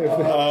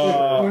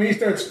 When he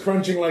starts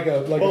crunching like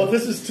a Well, if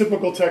this is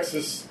typical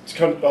Texas, it's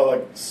kind of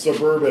like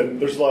suburban.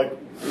 There's like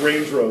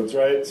range roads,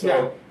 right? So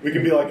Yeah. we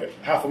can be like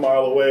half a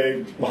mile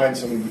away behind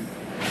some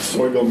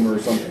sorghum or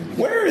something.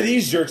 Where are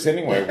these jerks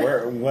anyway?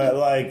 Where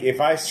like, if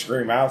I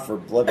scream out for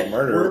bloody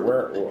murder,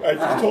 where? I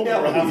just told you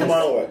we're half a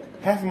mile away.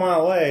 Half a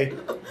mile away.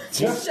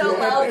 Just So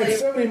loudly. at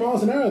 70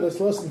 miles an hour, that's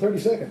less than 30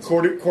 seconds.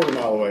 Quarter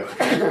mile away.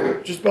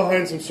 Just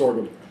behind some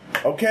sorghum.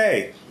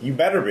 Okay, you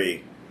better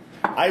be.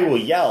 I will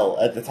yell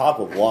at the top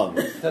of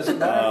lungs. Doesn't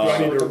matter. I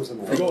need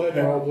to- Go ahead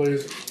and roll,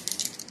 please.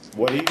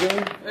 What are you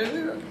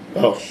doing?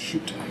 Oh,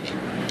 shoot.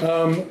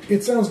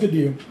 It sounds good to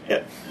you.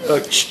 Yeah.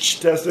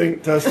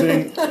 Testing.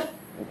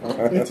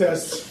 It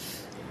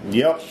tests.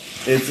 Yep,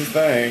 it's a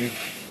thing.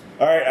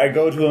 All right, I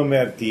go to him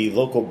at the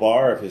local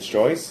bar of his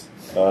choice.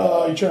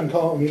 You try and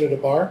call him, meet at a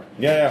bar.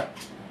 Yeah.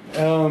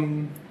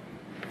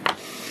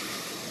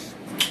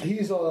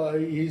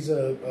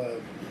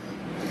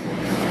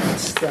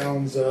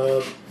 Sounds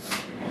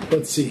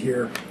let's see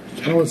here.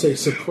 I don't want to say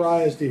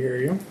surprised to hear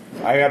you.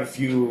 I got a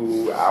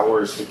few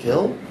hours to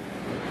kill,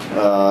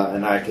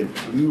 and I can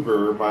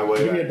Uber my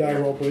way. Give me a die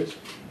roll, please.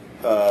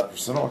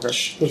 Personal. Okay.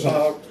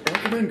 Percent.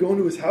 Recommend going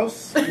to his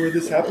house where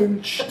this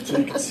happened so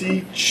you can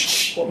see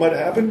what might have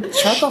happened.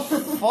 Shut the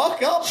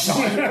fuck up,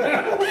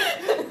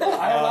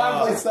 I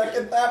loudly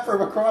second that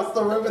from across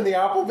the room in the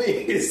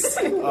Applebee's.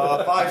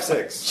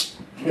 5-6.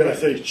 You gotta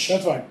say,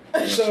 That's fine.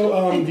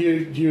 So, do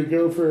you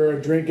go for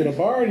a drink at a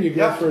bar? Or do you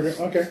go Yeah. for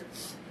okay?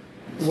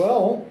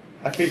 Well,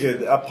 I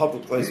figured a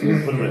public place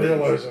would put him I in.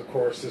 realize, of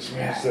course, this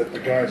means that the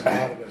guy's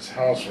not in his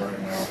house right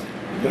now.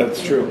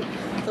 that's true.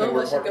 So And we're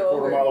let's go parked a quarter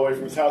over. mile away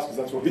from his house because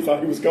that's where we thought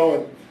he was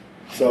going.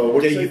 So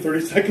what do you Yeah, say? you-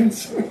 30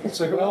 seconds.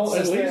 So who Well, wants at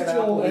to stay least at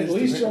you'll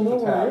Applebee's to pick know up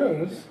the where tab?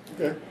 it is.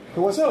 Okay.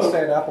 Who wants to stay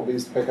at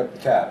Applebee's to pick up the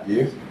tab?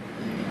 You?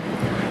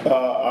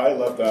 I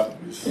left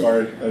Applebee's.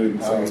 Sorry, I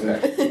didn't say anything.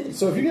 Okay.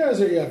 So if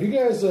you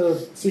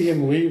guys see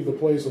him leave the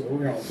place,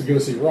 to go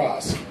see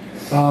Ross.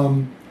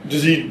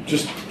 Does he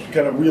just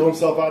kind of wheel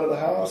himself out of the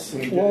house?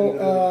 And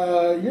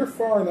You're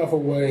far enough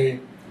away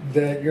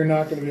that you're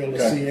not going to be able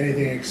to Okay. see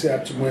anything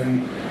except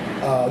when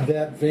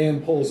that van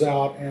pulls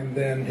out and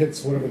then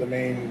hits whatever the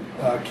main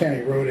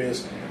county road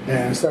is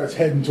and starts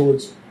heading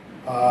towards,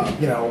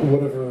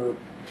 whatever,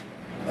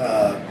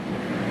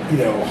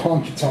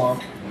 honky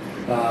tonk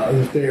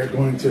that they are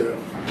going to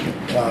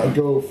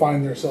go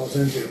find themselves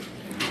into.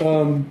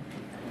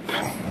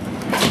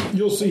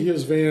 You'll see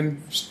his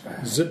van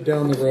zip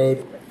down the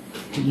road.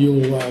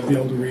 You'll be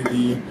able to read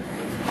the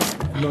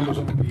numbers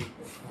on the.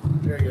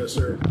 There you go,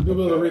 sir. You'll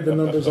be able to read the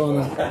numbers on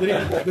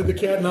it. Did the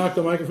cat knock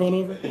the microphone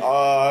over?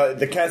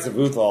 The cats of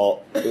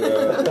Uthal,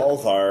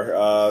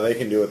 Ulthar, they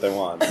can do what they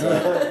want. So.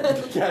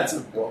 That's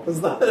what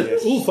was that?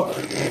 Ulfar.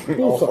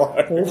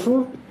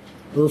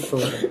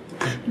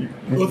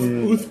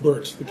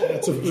 Uthbert. The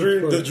cats of The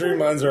Uthbert.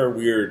 Dreamlands are a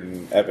weird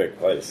and epic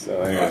place.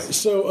 So, anyways.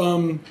 So,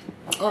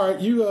 all right,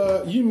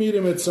 you meet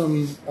him at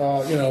some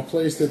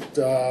place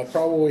that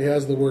probably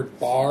has the word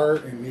bar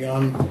in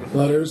neon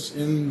letters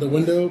in the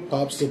window,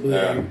 possibly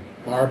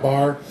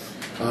bar,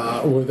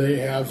 where they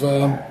have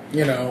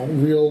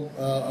real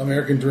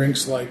American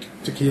drinks like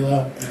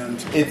tequila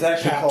and. It's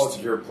actually Pabst.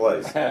 called Your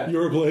Place.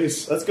 Your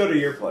Place. Let's go to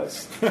Your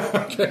Place.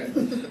 Okay.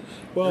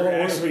 Well,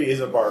 There actually is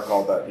a bar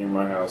called that near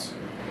my house.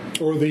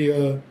 or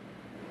the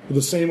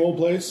same old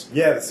place.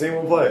 Yeah, the same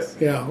old place.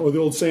 Yeah, or the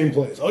old same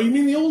place. Oh, you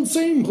mean the old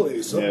same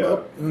place?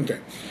 Yeah. Okay.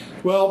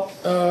 Well,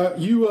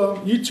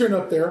 you turn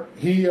up there.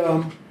 He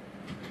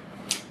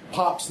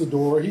pops the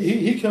door.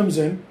 He comes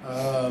in.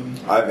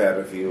 I've had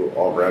a few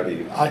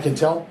already. I can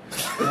tell.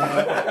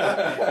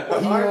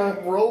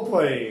 I'm role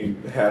playing.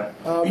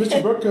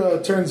 Mr.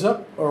 Brooke turns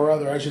up, or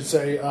rather, I should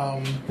say,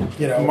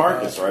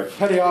 Marcus, right?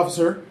 Petty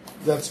officer.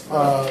 That's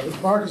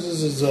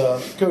Marcus's is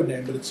code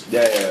name, but it's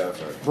Yeah,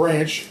 that's right.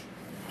 Branch.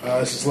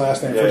 It's his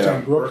last name. First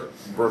name Brooke.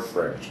 Brooke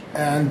Branch.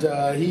 And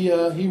he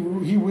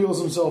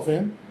wheels himself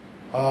in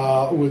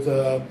with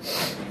a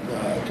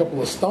couple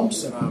of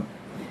stumps and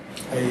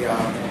a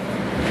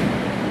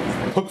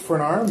hook for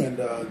an arm and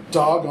a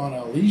dog on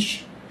a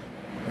leash.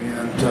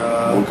 And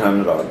What kind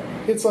of dog?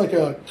 it's like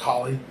a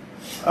collie.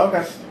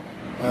 Okay.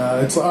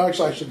 It's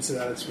actually I shouldn't say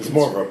that. It's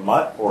more of a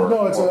mutt, or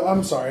no.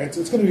 I'm sorry.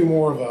 It's going to be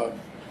more of a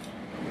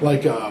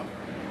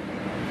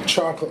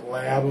chocolate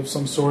lab of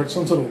some sort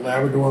of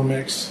Labrador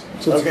mix.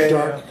 So it's a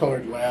dark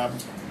colored lab,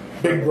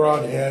 big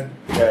broad head.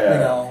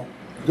 Yeah.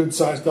 Good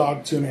sized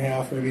dog,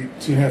 2.5, maybe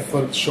 2.5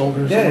 foot at the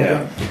shoulders.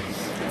 Yeah.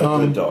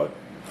 Good dog.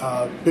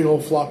 Big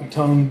old floppy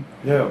tongue.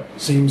 Yeah.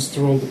 Seems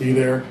thrilled to be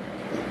there.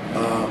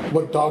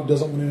 What dog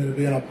doesn't want him to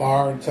be in a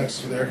bar in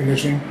Texas with air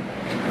conditioning?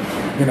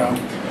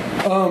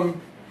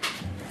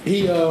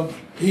 He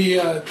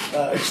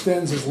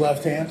extends his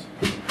left hand.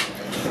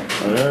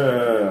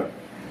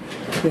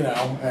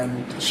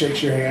 And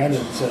shakes your hand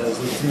and says,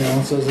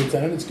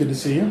 Lieutenant, it's good to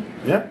see you.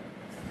 Yeah.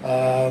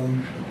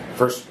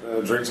 First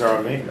drinks are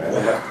on me.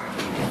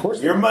 Of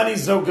course, Your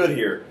money's no good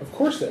here. Of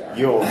course they are.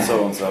 You old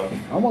so and so.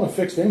 I'm on a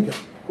fixed income.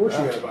 Of course,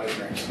 you got to buy the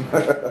drinks.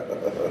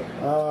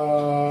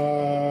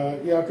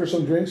 After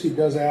some drinks, he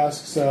does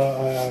ask,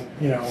 are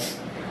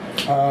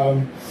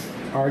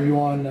you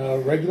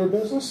on regular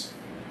business?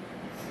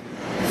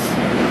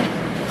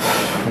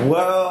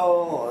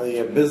 Well,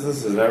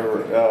 business has never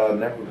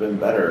been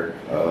better.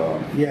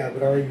 Yeah,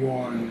 but are you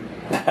on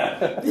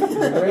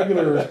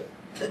regular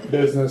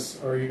business?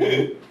 Or are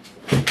you?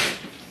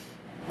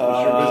 Is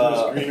your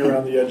business green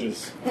around the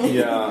edges?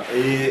 Yeah,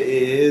 it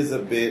is a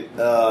bit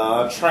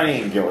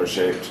triangular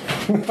shaped.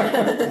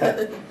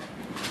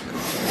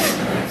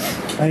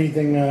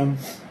 Anything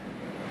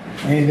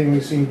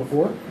we've seen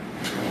before?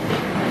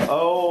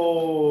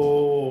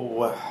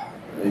 Oh,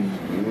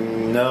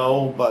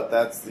 no, but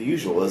that's the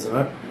usual, isn't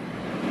it?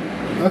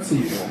 That's the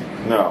usual.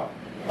 No.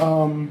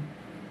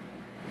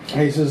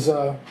 He says,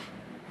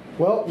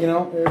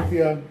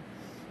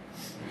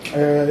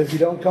 if you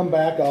don't come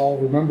back, I'll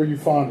remember you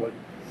fondly.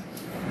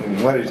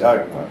 What are you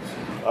talking about?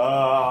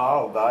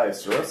 I'll die.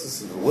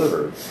 Cirrhosis of the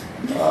liver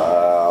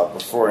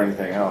before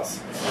anything else.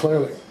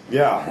 Clearly.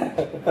 Yeah.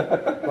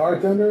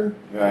 Bartender,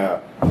 Yeah.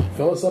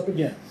 fill us up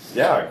again.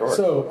 Yeah, of course.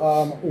 So,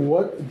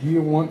 what do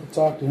you want to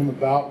talk to him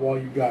about while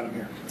you got him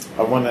here?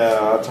 I want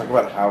to talk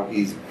about how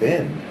he's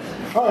been,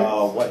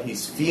 All right. what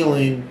he's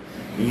feeling,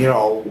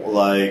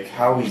 like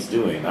how he's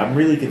doing. I'm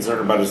really concerned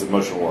about his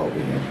emotional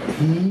well-being.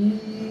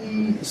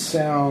 He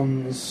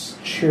sounds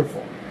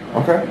cheerful.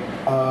 Okay.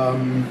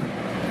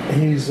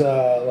 He's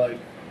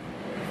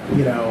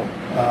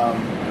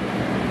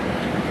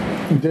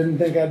didn't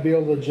think I'd be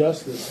able to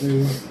adjust this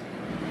new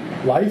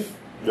life.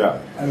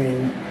 Yeah. I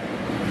mean,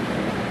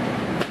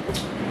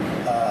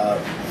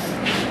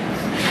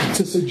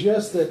 to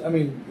suggest that,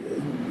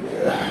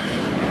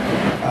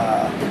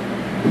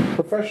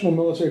 professional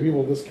military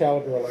people of this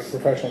caliber are like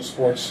professional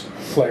sports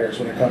players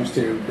when it comes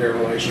to their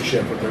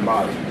relationship with their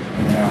body.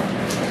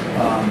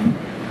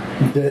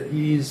 That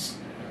he's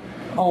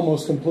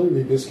almost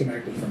completely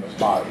disconnected from his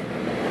body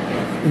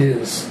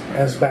is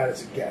as bad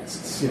as it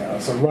gets.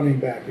 It's a running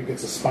back who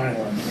gets a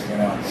spinal injury.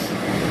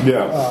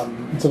 Yeah.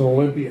 It's an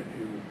Olympian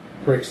who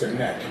breaks their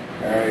neck.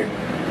 All right.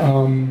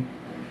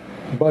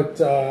 But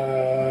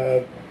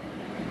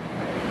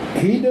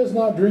he does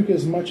not drink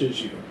as much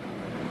as you.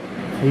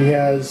 He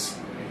has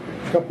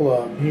a couple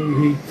of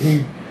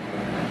he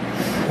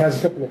has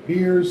a couple of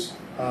beers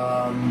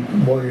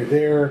while you're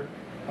there.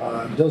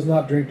 Does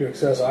not drink to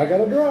excess. I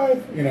gotta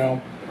drive,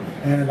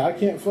 and I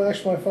can't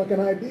flash my fucking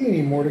ID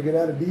anymore to get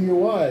out of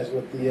DUIs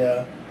with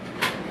the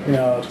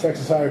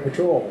Texas Highway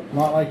Patrol.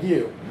 Not like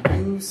you.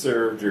 You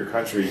served your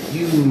country.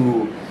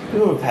 You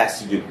have a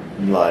pass to do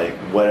like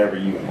whatever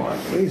you want.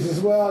 He says,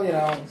 well,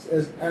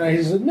 and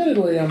he's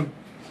admittedly, I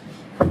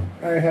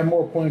have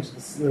more points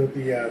with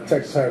the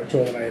Texas Highway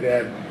Patrol than I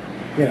had,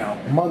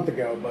 a month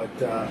ago, but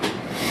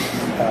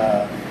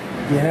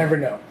you never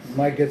know. You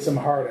might get some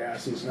hard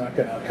ass who's not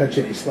going to cut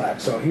you any slack.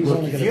 So he's Look,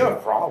 only if going you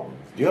have problems,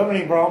 do you have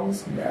any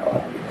problems? No, I don't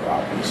have any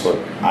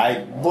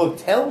problems. Look,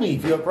 tell me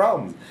if you have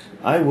problems.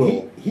 I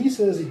will. He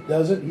says he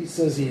doesn't. He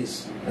says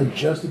he's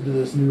adjusted to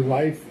this new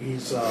life.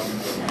 He's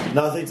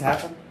Nothing's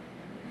happened.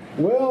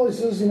 well. He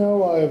says,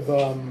 I've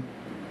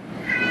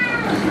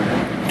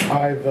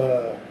I've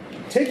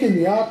taken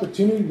the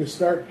opportunity to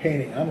start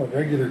painting. I'm a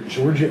regular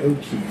Georgia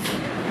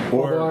O'Keeffe.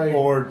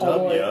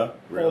 Although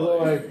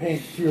I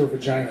paint fewer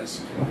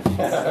vaginas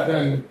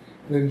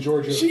than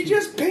Georgia. She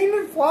just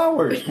painted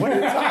flowers. What are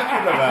you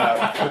talking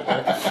about?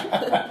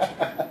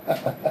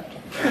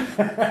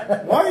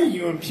 Why are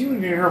you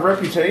impugning her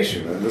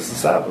reputation in this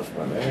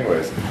establishment?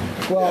 Anyways.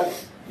 Well,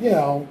 you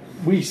know,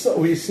 we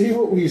see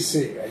what we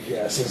see, I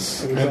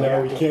guess. And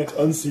now we can't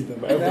unsee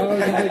them ever. Now we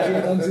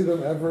can't unsee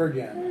them ever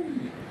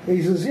again.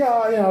 He says,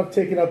 yeah, you know, I've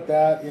taken up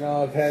that. You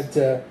know, I've had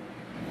to,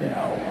 you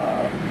know,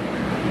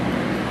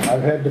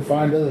 I've had to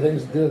find other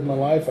things to do with my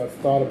life. I've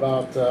thought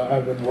about,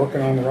 I've been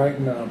working on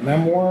writing a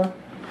memoir.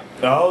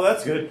 Oh,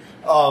 that's good.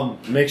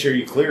 Make sure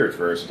you clear it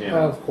first, you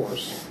know. Of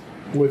course.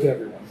 With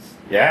everyone.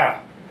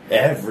 Yeah.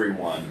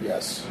 Everyone.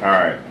 Yes. All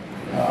right.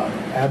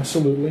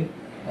 Absolutely.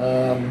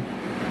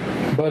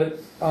 But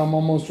I'm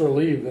almost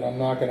relieved that I'm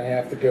not going to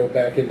have to go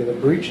back into the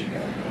breach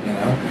again. You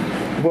know.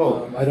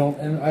 Well, I don't.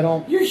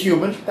 You're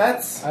human.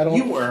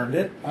 You earned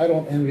it. I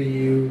don't envy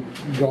you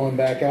going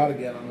back out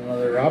again on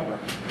another opera.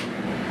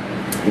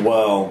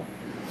 Well,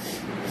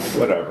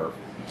 whatever.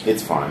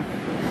 It's fine.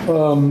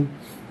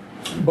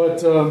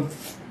 But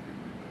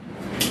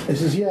it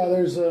says, yeah,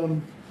 there's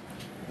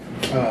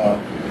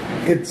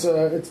it's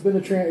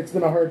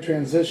been a hard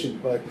transition,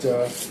 but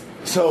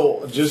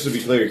so just to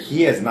be clear,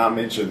 he has not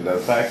mentioned the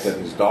fact that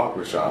his dog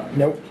was shot.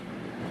 Nope.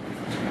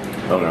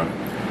 Oh no.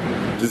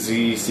 Does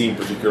he seem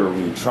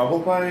particularly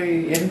troubled by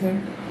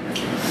anything?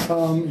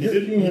 He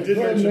did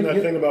mention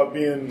that thing about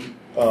being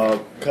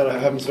kind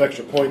of having some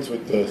extra points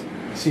with the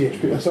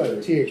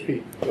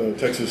THP. The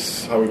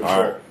Texas Highway Patrol.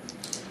 All right.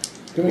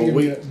 Give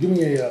me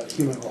a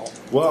human roll.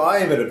 Well, I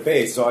am at a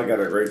base, so I got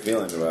a great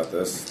feeling about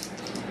this.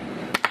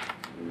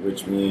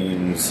 Which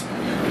means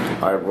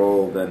I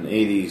rolled an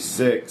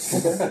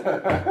 86.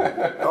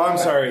 Okay. Oh, I'm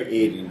sorry,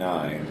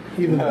 89.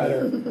 Even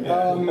better.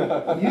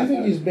 You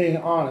think he's being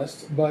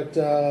honest, but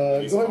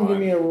go ahead and give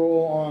me a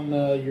roll on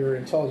your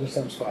intelligence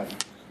times 5.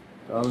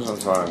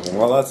 Intelligence times 5.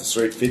 Well, that's a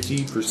straight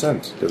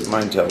 50% because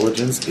my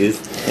intelligence is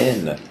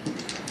 10.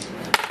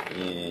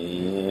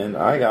 And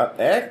I got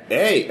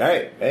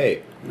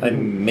hey. I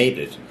made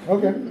it.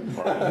 Okay.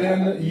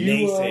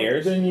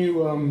 Then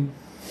you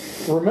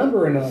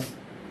remember enough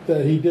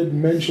that he did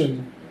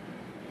mention,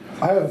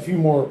 I have a few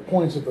more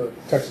points with the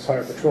Texas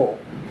Highway Patrol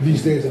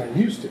these days than I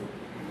used to.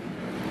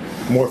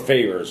 More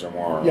favors or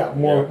more... Yeah,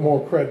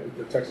 more credit with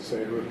the Texas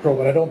Highway Patrol,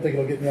 but I don't think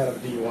it'll get me out of a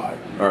DUI.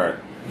 All right.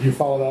 Do you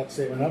follow that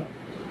statement up?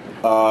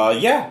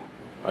 Yeah,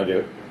 I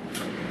do.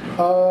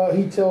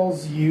 He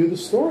tells you the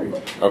story.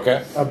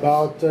 Okay.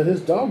 About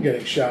his dog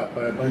getting shot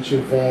by a bunch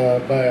of,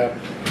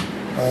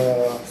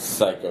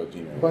 psycho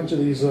teenagers. A bunch of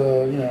these,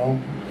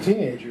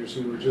 teenagers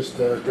who were just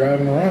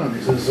driving around.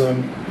 He says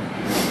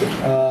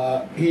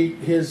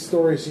his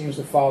story seems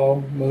to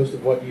follow most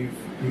of what you've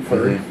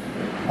heard.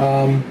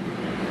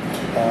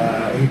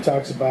 Mm-hmm. He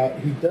talks about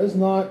he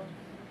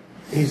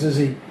says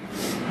he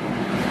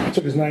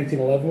took his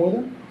 1911 with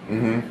him.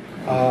 Mm-hmm.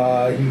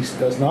 He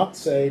does not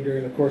say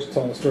during the course of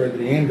telling the story that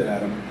he aimed it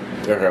at him.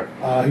 Okay.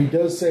 He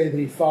does say that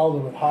he followed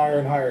them at higher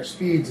and higher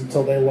speeds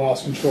until they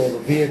lost control of the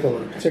vehicle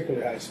at a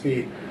particularly high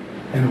speed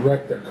and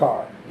wrecked their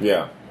car.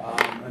 Yeah.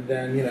 And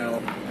then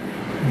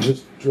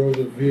just drove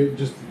the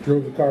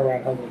car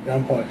around, held them at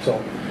gunpoint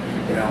until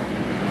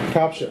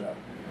cops showed up.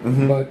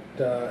 Mm-hmm. But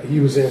he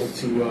was able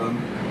to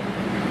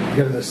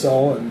get in the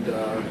cell and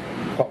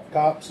call the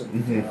cops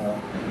and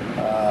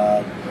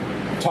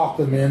talk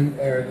them in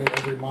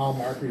every mile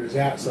marker he was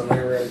at, so they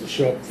were able to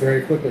show up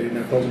very quickly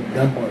and hold him at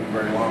gunpoint for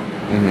very long.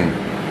 Mm-hmm.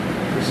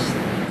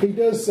 He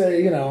does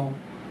say,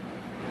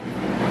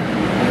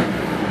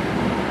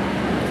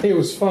 it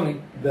was funny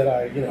that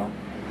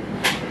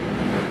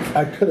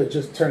I could have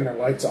just turned their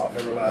lights off,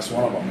 every last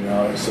one of them.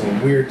 It's a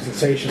weird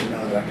sensation to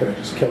know that I could have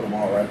just killed them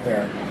all right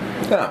there.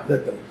 Yeah.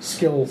 That the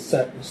skill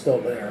set was still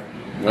there.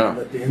 Yeah.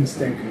 That the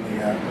instinct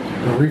and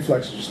the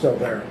reflexes are still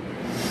there.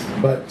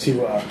 But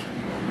to have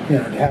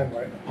them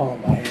right in the palm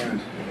of my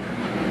hand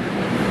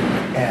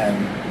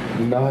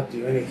and not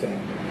do anything.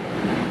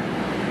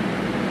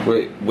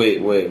 Wait.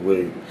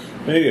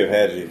 Maybe I've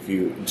had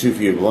too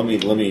few. Let me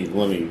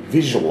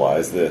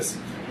visualize this.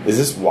 Is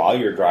this while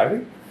you're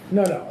driving?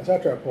 No, it's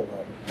after I pulled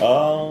over.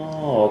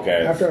 Oh,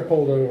 okay. After I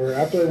pulled over,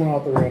 after they went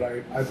off the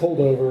road, I pulled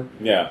over.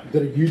 Yeah.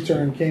 Did a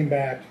U-turn, came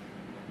back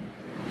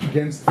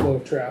against the flow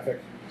of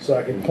traffic, so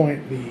I could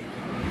point the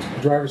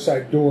driver's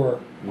side door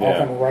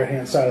off on the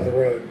right-hand side of the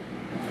road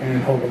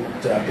and hold them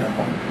at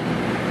gunpoint.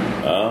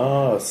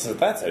 Oh, so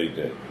that's how you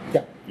did it.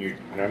 Yeah. You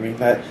know what I mean?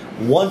 That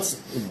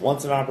once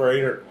an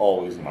operator,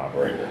 always an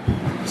operator.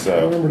 So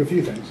I remembered a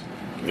few things.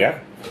 Yeah,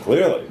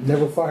 clearly.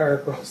 Never fire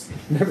across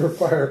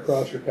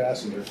your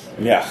passenger.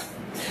 Yeah.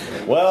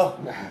 Well,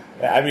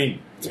 I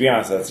mean, to be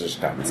honest, that's just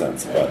common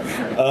sense. But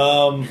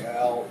well,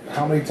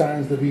 how many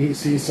times did we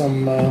see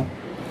some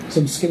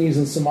skinnies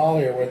in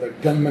Somalia where the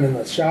gunman in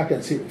the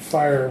shotgun seat would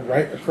fire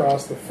right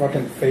across the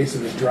fucking face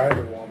of his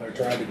driver while they're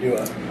trying to do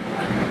a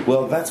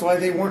Well, that's why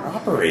they weren't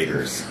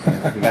operators.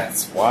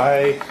 That's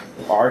why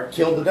our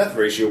kill-to-death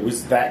ratio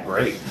was that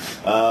great.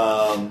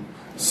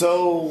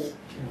 So,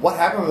 what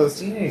happened to those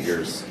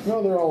teenagers?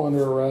 No, they're all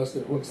under arrest.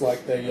 It looks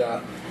like they've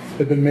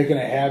been making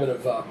a habit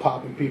of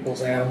popping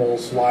people's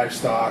animals,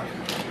 livestock,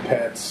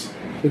 pets.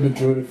 They've been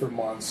doing it for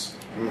months.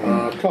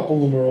 A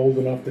couple of them are old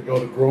enough to go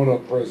to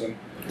grown-up prison.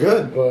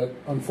 Good. But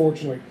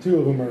unfortunately, 2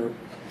 of them are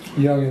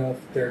young enough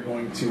that they're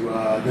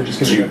just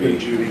going to go to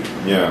juvie.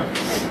 Yeah.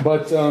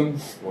 But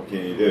what can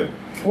you do?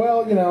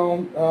 well,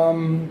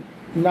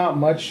 not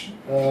much.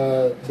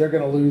 They're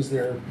going to lose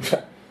their.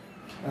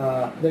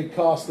 They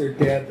cost their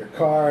dad their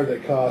car. They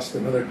cost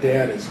another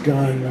dad his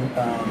gun.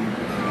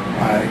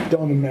 I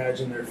don't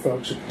imagine their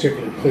folks are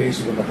particularly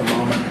pleased with them at the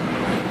moment.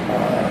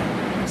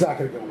 It's not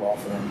going to go well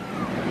for them.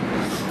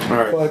 All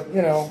right. But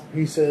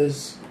he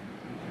says,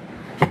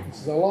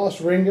 I lost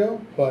Ringo,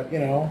 but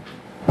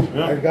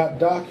I got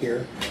Doc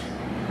here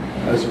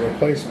as a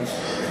replacement.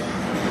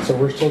 So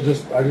we're still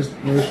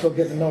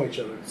getting to know each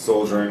other.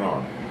 Soldiering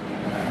on.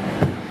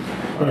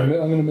 I'm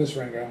going to miss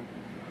Ringo.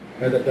 I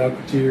had that dog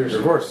for 2 years.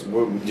 Of course.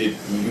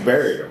 You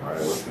buried him, right?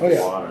 With Oh,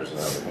 yeah. honors and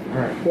everything. All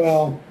right.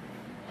 Well,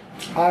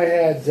 I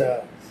had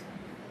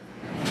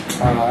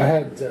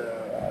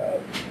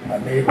a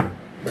neighbor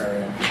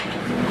bury him.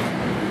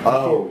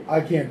 Oh.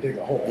 I can't dig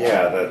a hole.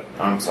 Yeah,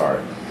 I'm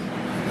sorry.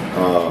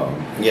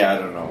 Yeah, I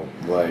don't know,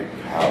 but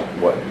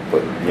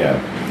yeah.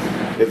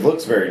 It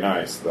looks very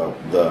nice, the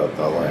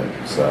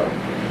lamp, so.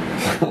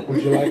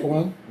 Would you like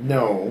one?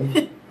 No.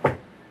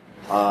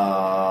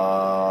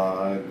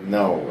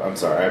 No, I'm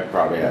sorry, I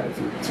probably had it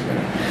too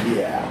many.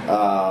 Yeah.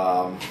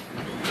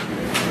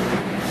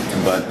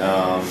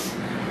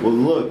 Well,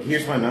 look,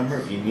 here's my number.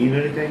 If you need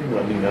anything,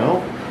 let me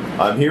know.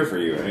 I'm here for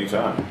you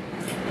anytime.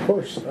 Of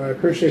course. I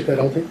appreciate that,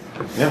 LT.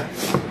 Yeah.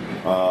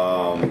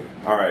 All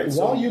right.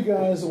 While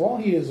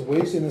he is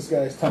wasting this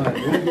guy's time, what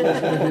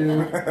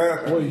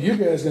are you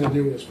guys going to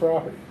do with his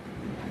property?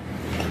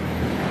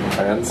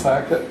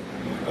 Ransack it?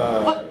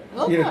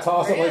 You going to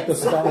toss it like the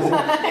Stasi?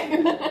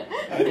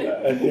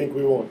 I think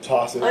we won't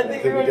toss it. I I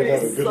think think we're we can gonna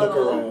have a be good look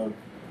subtle. around.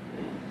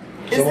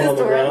 Is Someone this on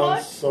the door grounds,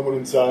 locked? someone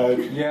inside.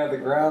 Yeah, the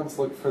grounds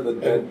look for the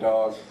dead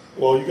dog.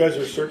 While you guys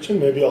are searching,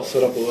 maybe I'll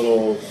set up a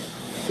little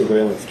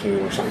surveillance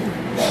team or something.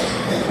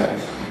 Okay.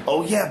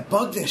 Oh yeah,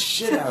 bug the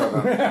shit out of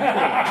him.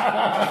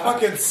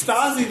 Fucking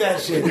Stasi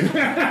that shit.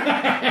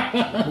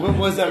 What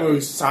was that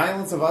movie?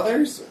 Silence of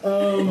Others?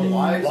 The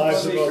Lives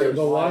of Others.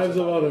 The lives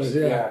of others,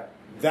 yeah.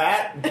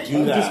 That, do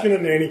I'm that. just going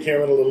to nanny cam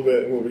it a little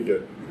bit and we'll be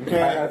good.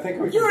 Okay. I think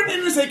we You're an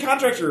interstate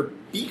contractor.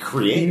 Be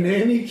creative.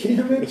 Nanny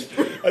cam it?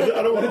 I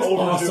don't want to That's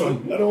overdo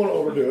awesome. it. I don't want to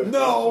overdo it.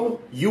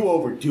 No, you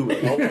overdo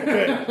it.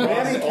 Okay.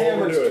 Manny I'll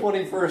Cameron's overdo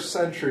it. 21st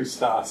century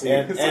Stasi.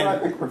 And, So I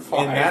think we're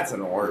fine. and that's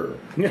an order.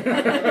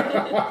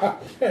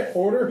 Hey,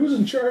 order? Who's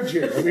in charge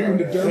here? Are we even I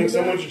determined think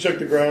someone should check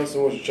the ground,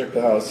 someone should check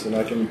the house, and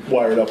I can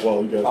wire it up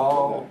while you guys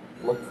I'll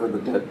look for the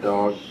dead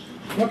dog.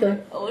 Okay.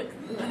 I'll look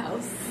in the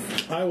house.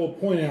 I will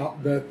point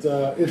out that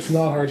it's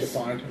not hard to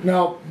find.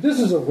 Now, this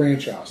is a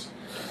ranch house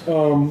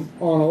on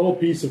a little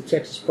piece of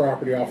Texas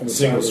property off on the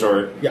Single side of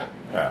story. Yeah.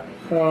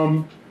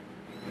 Yeah.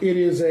 It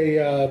is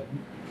a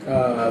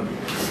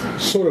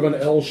sort of an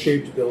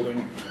L-shaped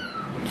building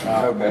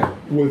Okay.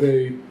 with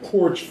a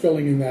porch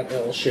filling in that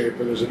L shape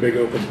where there's a big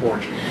open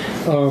porch.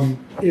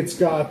 It's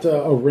got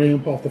a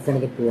ramp off the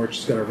front of the porch.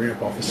 It's got a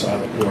ramp off the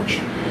side of the porch.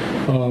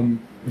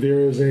 There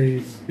is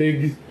a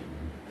big,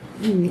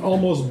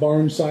 almost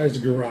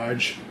barn-sized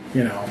garage,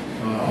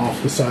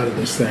 off the side of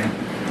this thing.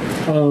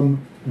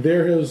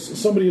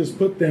 Somebody has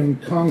put them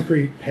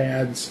concrete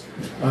pads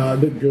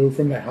that go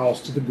from the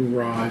house to the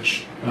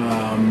garage,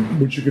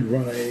 which you could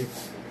run a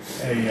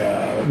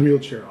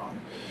wheelchair on.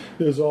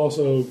 There's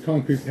also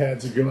concrete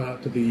pads that go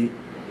out to the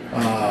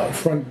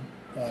front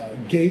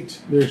gate.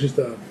 There's just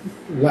a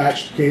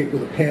latched gate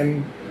with a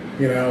pin,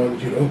 that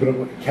you'd open up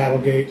like a cattle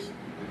gate.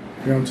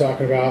 You know what I'm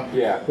talking about?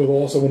 Yeah. With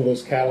also one of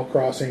those cattle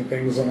crossing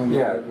things on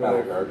Yeah,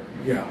 cattle guard.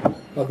 Yeah.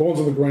 The ones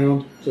on the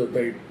ground so that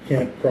they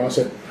can't cross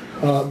it.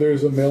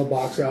 There's a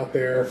mailbox out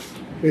there.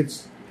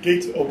 It's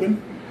Gates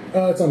open?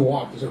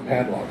 unlocked. There's a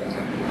padlock on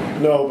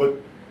it. No, but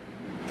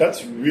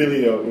that's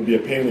really would be a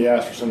pain in the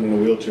ass for someone in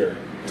a wheelchair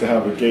to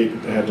have a gate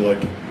that they had to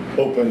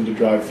open to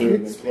drive through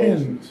It's and then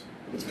close. pinned.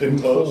 It's pinned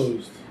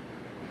closed.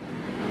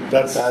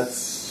 That's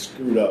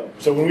screwed up.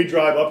 So when we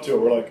drive up to it,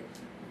 we're like,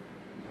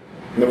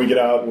 and then we get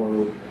out and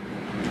we're.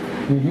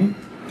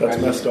 That's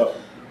messed up.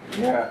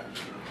 Yeah.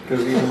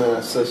 Because even an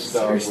assist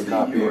dog would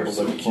not be able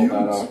to pull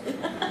that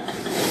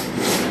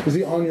off. Is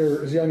he on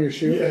your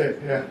shoe?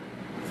 Yeah.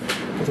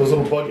 With those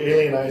little bug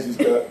alien eyes he's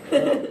got.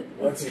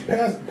 Let's see.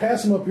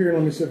 Pass him up here and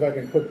let me see if I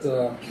can put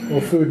a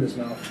little food in his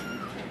mouth.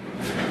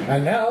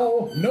 And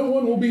now, no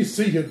one will be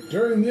seated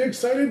during the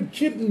excited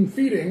kitten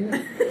feeding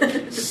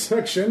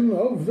section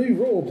of the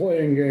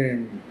role-playing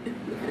game.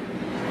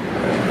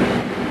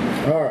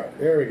 All right,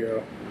 there we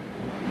go.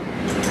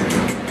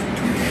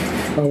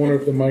 I wonder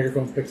if the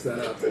microphone picks that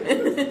up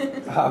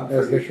I'm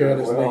as the pretty sure cat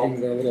it is will.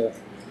 making their little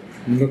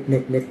Nook,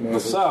 nook, nook The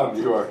noises. sound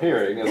you are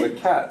hearing is a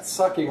cat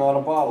sucking on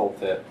a bottle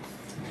tip.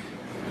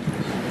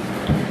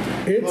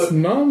 It's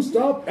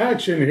non-stop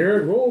action here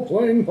at Role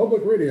Playing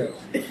Public Radio.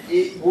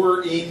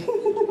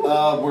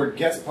 We're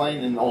guest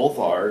playing in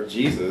Ulthar.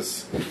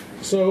 Jesus.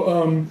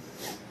 So,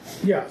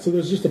 so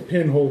there's just a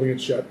pin holding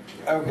it shut.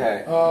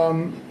 Okay.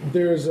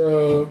 There's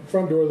a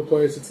front door of the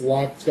place. It's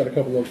locked. It's got a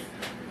couple of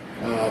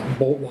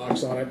bolt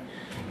locks on it.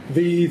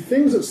 The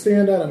things that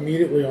stand out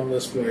immediately on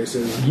this place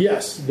is,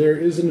 yes, there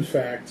is in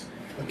fact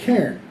a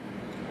cairn.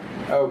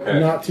 Okay.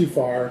 Not too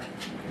far,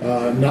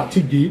 not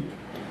too deep.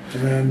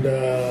 And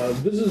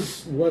this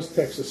is West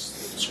Texas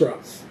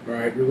scrub,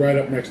 right? You're right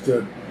up next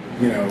to,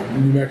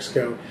 New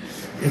Mexico.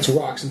 It's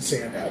rocks and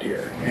sand out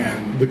here.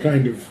 And the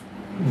kind of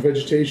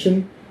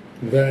vegetation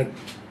that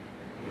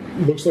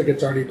looks like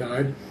it's already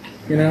died,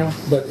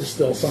 but is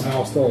still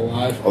somehow still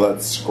alive. Oh,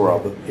 that's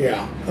scrub.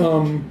 Yeah.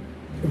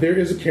 There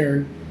is a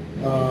cairn.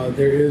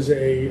 There is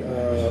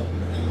a...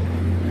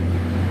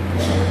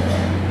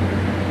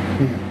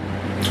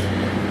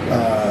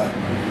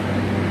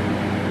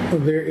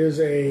 there is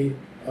a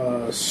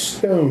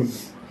stone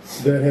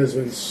that has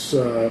been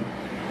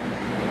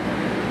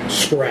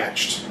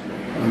scratched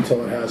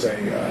until it has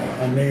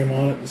a name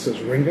on it that says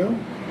Ringo.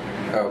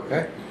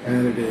 Okay.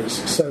 And it is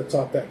set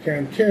atop that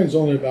cairn. The cairn's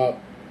only about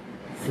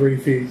 3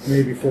 feet,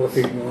 maybe 4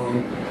 feet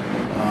long.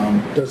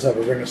 Does have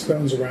a ring of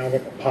stones around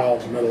it, a pile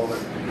in the middle of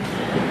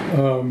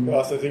it.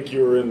 Ross, I think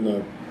you were in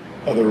the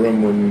other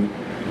room when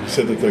you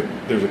said that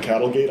there's a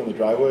cattle gate on the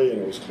driveway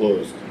and it was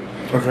closed.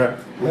 Okay.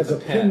 It has a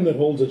pin that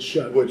holds it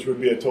shut. Which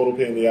would be a total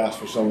pain in the ass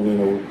for someone in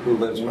a Who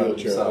lives by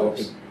wheelchair.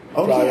 themselves.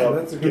 Oh, Drive yeah, up,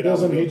 that's a He good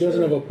doesn't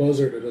wheelchair. have a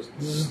buzzer to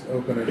just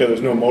open it. Yeah,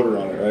 there's no motor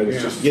on it, right? It's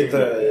Yeah. just You have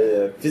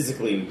to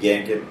physically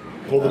yank it.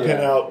 pull the pin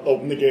Yeah. out,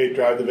 open the gate,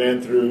 drive the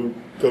van through,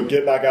 go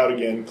get back out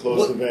again, close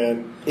Well, the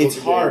van. It's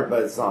close the hard, gate.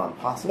 but it's not It's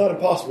impossible. not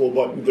impossible,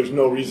 but there's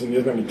no reason. He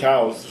doesn't have any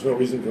cows. There's no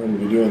reason for him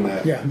to be doing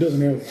that. Yeah, it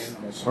doesn't have any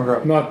animals.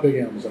 Okay. Not big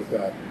animals like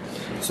that.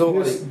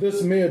 So,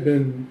 This may have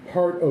been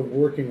part of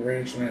working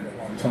ranch land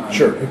at one time.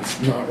 Sure.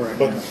 It's not right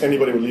But now.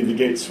 anybody would leave the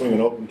gate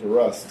swinging open to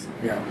rust.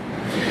 Yeah.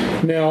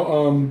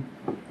 Now,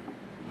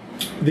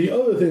 the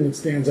other thing that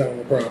stands out on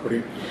the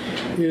property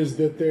is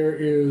that there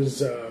is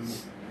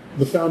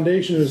the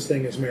foundation of this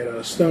thing is made out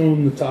of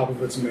stone. The top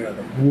of it's made out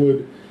of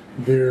wood.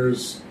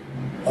 There's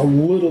a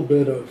little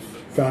bit of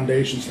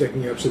foundation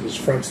sticking up, so there's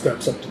front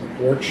steps up to the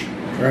porch,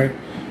 right?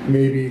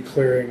 Maybe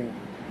clearing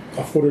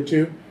a foot or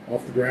two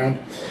off the ground.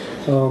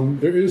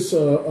 There is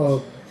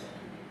a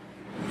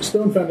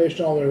stone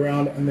foundation all the way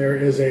around, and there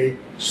is a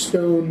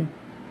stone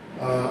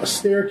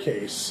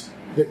staircase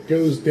that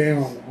goes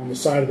down on the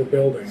side of the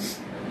building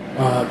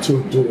to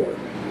a door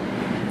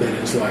that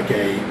is like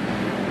a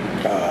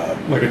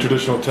Like a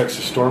traditional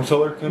Texas storm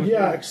cellar kind of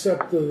yeah,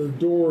 except the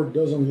door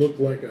doesn't look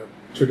like a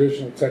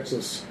traditional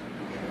Texas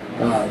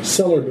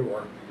cellar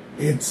door.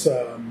 It's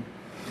a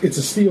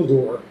steel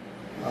door.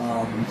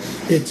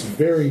 It's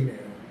very new.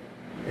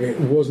 It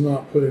was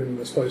not put in.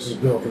 This place was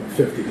built in the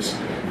 50s,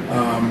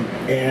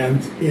 and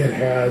it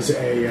has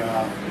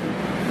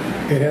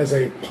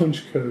a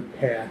punch code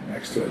pad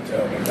next to it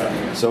to open it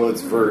up. so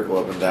it's vertical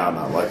up and down,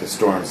 not like a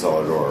storm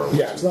cellar door.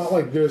 Yeah, it's not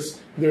like this.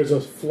 There's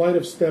a flight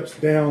of steps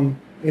down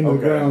into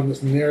Okay. the ground,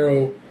 this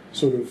narrow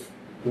sort of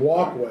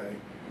walkway,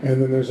 and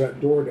then there's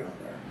that door down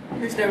there.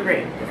 There's no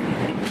ramp.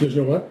 There's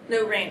no what?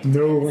 No ramp.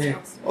 No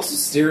ramp. Also,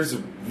 stairs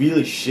are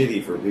really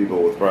shitty for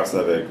people with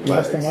prosthetic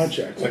Last legs. time I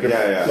checked. Like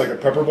Yeah. a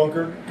pepper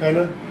bunker, kind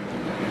of?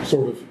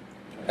 Sort of.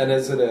 And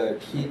is it a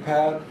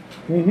keypad?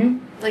 Mm-hmm.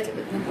 Like if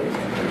it's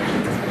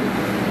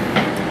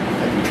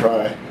I can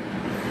try.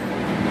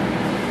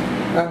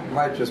 That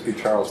might just be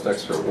Charles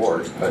Dexter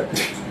Ward, but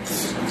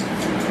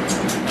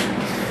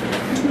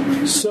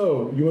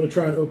So, you want to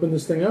try and open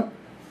this thing up?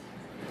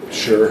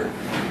 Sure.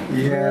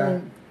 yeah.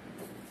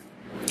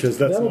 Because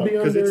That'll be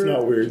under, it's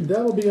not weird.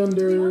 That'll be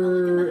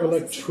under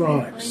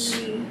electronics.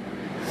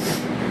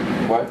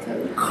 What?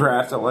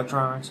 Craft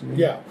electronics?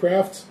 Yeah,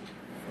 craft.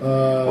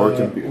 Or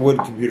would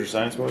computer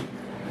science work?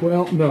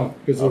 Well, no,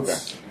 because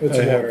it's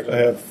wired. I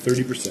have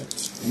 30%.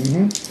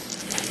 Mm-hmm.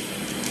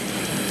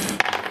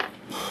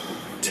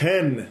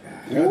 10.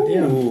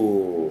 Goddamn.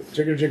 Ooh.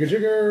 Jigger, jigger,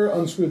 jigger.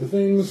 Unscrew the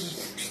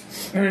things.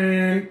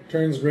 And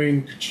turns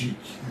green.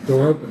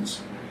 Door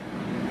opens.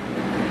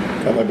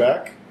 Got my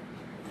back?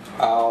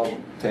 I'll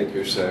take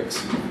your 6.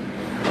 So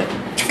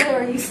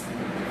are you?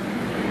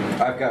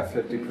 I've got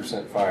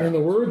 50% fire. In the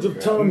words of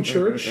Tom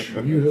Church,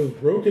 you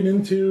have broken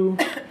into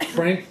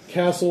Frank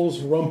Castle's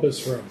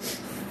rumpus room.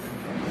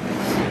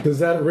 Does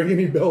that ring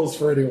any bells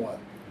for anyone?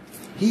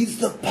 He's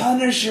the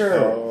Punisher!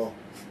 Oh.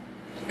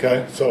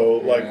 Okay, so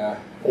like Yeah.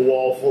 a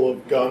wall full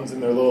of guns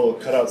and their little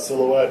cutout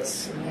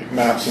silhouettes, like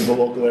maps of the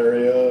local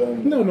area.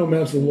 And No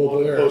maps of the local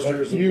area.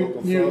 Posters But of you,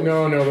 local you, folks.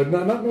 no, but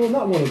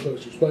not one of the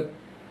posters. But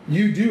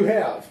you do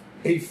have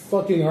a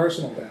fucking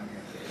arsenal down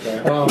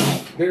here.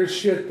 Okay. There's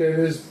shit that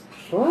is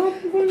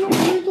probably not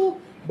legal,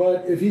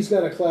 But if he's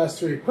got a Class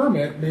 3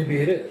 permit, maybe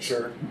it is.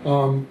 Sure.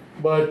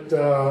 There's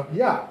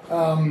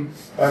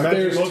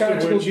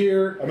tactical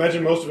gear. I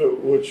imagine most of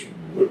it which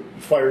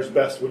fires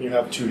best when you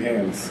have two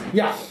hands.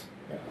 Yeah.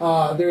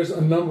 There's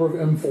a number of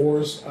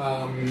M4s.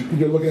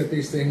 You're looking at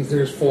these things.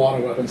 There's full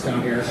auto weapons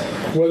down here.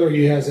 Whether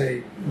he has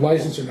a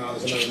license or not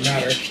is another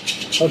matter.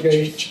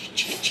 Okay,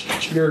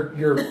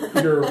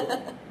 you're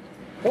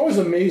always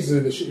amazed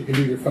at the shit you can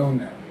do with your phone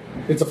now.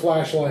 It's a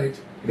flashlight.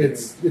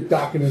 It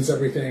documents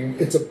everything.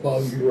 It's a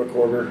bug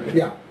recorder.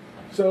 Yeah.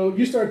 So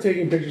you start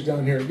taking pictures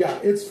down here. Yeah,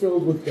 it's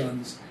filled with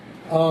guns.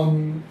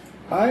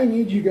 I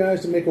need you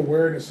guys to make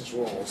awareness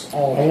rolls. I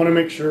want to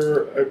make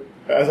sure,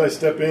 as I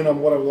step in,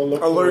 what I will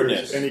look for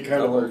is any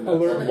kind of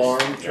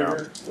alarm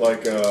trigger,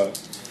 like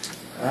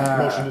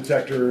motion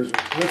detectors.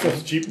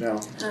 That's cheap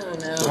now. I don't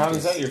know. How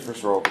is that your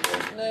first roll?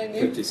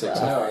 56.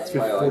 No, it's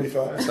my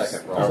 45.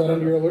 second roll. Is that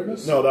under your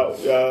alertness? No,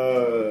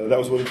 that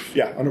was what.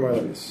 Under my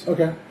alertness.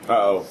 Okay.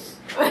 Uh-oh.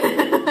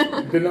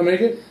 Did not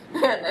make it?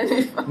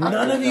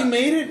 None of you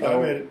made it? I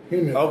made it. He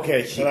made it.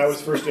 Okay. And I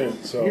was first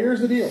in, so... Here's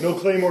the deal. No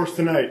claymores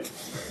tonight.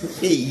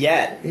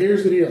 Yet.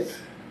 Here's the deal.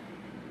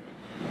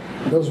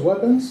 Those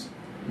weapons,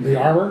 the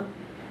armor,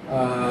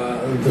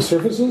 the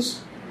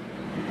surfaces,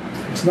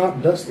 it's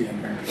not dusty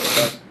in there.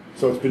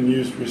 So it's been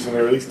used recently,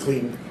 or at least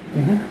cleaned.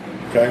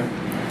 Mm-hmm. Okay.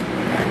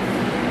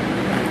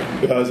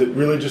 Is it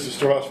really just a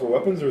storehouse for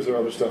weapons, or is there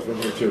other stuff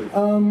in here too?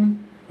 Are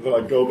there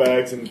like go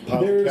bags and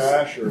piles of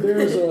cash? Or?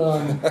 There's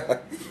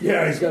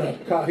he's got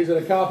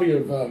a copy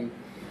of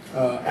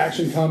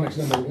Action Comics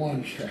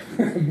 #1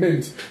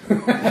 mint.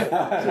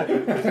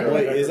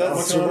 Wait, is that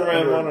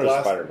Superman one or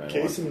Spider-Man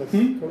case one?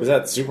 in the Is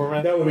that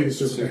Superman? That would be the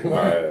Superman one.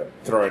 Alright,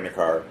 throw it in the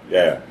car.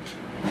 Yeah.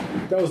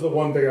 That was the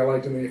one thing I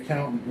liked in the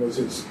accountant was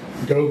his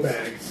go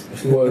bag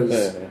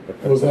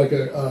was like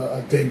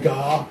a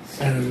Degas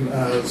and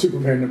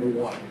Superman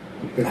 #1.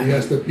 Because he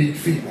has to beat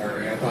feet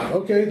Larry. I thought,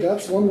 okay,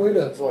 that's one way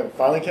to. So like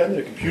filing cabinet,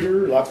 a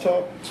computer,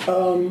 laptop.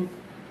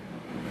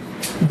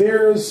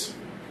 There's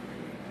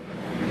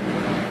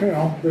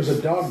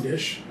a dog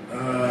dish,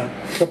 a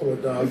couple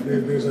of dogs.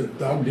 There's a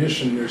dog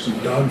dish and there's some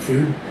dog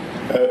food.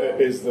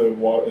 Is the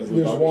water?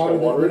 There's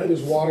water.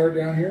 There's water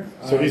down here.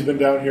 So he's been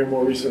down here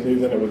more recently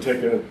than it would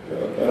take an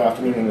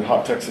afternoon in a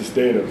hot Texas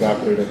day to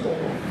evaporate it.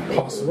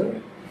 Possibly.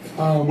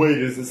 Wait,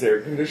 is this air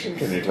conditioned?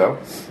 Can you tell?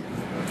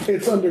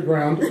 It's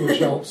underground, which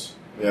helps.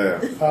 Yeah.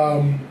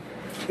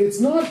 It's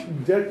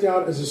not decked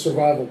out as a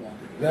survival bunker.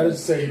 That is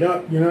to say,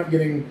 you're not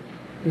getting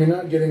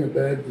a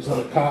bed. There's not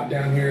a cot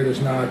down here. There's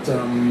not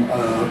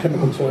a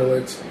chemical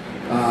toilet.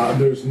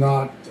 There's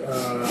not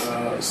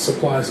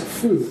supplies of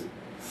food.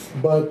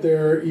 But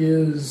there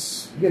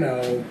is,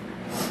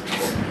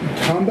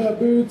 combat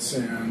boots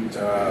and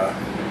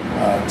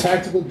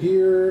tactical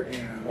gear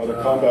and. Are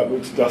the combat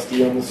boots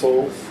dusty on the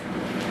soles?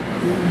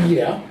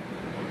 Yeah.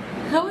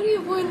 How would he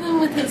avoid them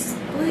with his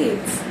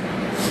blades?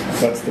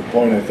 That's the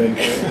point, I think.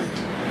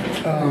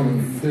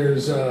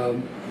 There's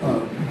a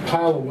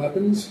pile of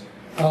weapons.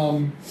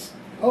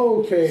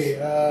 Okay.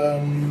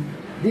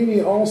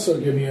 Beanie, also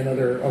give me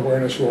another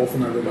awareness roll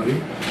from everybody.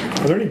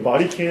 Are there any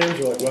body cams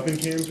or like weapon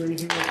cams or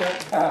anything like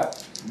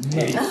that?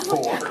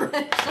 84.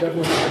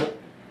 Definitely.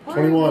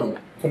 21.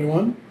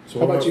 21? So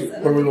How about you?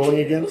 What are we rolling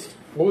against?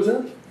 What was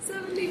that?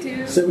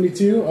 72.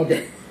 72?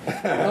 Okay.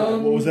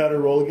 What was that a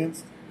roll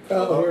against?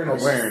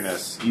 Awareness.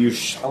 Awareness.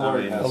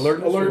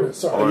 Alertness.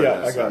 Sorry.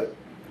 Yeah, I got it.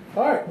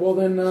 All right. Well,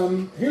 then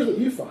here's what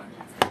you find.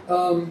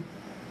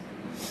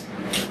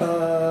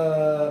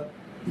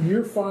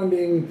 You're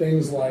finding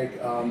things like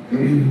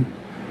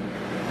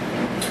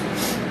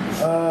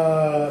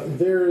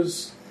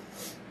there's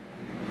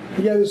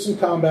some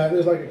combat.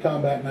 There's like a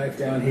combat knife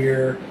down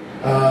here.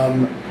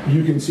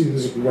 You can see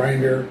there's a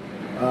grinder.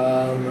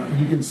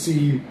 You can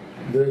see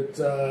that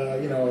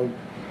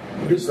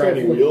this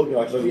grinding stuff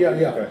wheel.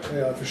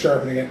 yeah, for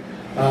sharpening it.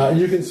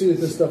 You can see that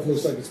this stuff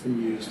looks like it's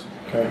been used.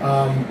 Okay.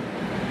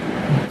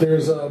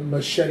 There's a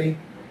machete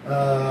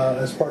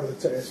as part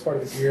of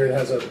the gear. It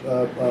has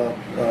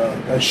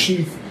a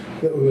sheath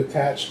that will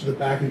attach to the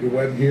back of your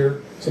web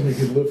gear, something you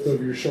could lift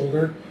over your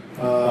shoulder.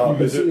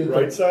 Is it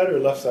right side or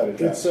left side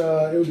attached?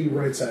 It would be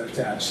right side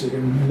attached, so you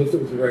can lift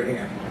it with your right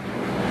hand.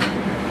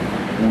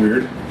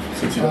 Weird,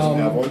 since he doesn't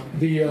have one.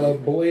 The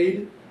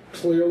blade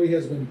clearly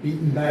has been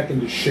beaten back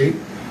into shape,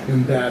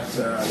 in that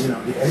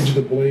the edge of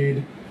the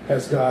blade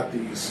has got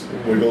these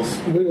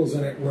wiggles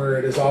in it, where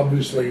it has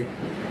obviously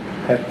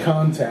had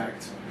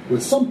contact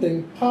with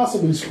something,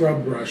 possibly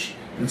scrub brush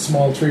and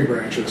small tree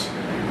branches,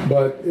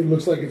 but it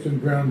looks like it's been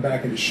ground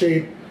back into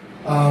shape.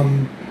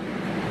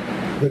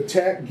 The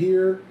tack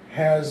gear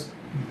has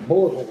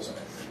bullet holes in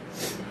it.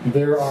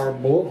 There are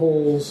bullet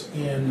holes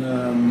in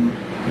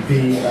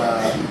the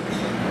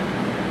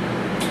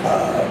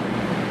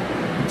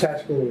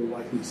tactical,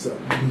 like these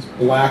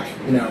black,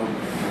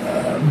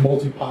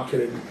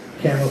 multi-pocketed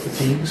camo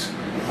fatigues.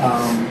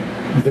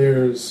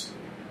 There's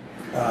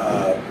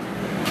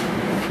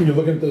you're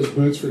looking at those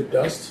boots for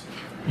dust.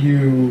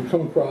 You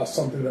come across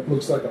something that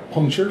looks like a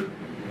puncture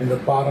in the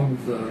bottom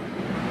of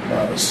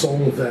the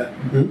sole of that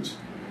boot.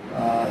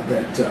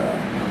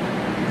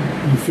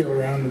 you feel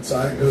around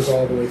inside. It goes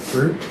all the way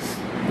through.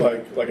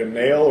 Like a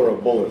nail or a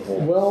bullet hole?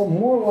 Well,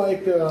 more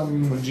like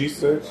G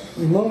stick.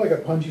 more like a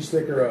punchy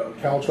stick or a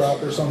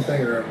caltrop or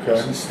something, or Okay.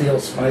 a steel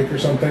spike or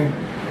something.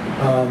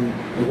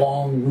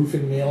 Long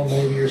roofing nail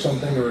maybe or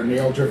something, or a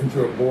nail driven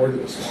through a board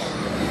that was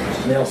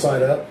nail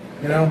side up.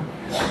 You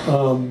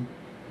know,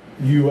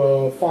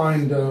 you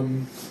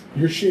find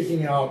you're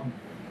shaking out.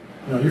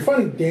 You know, you're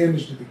finding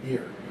damage to the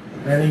gear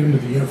and even to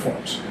the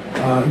uniforms.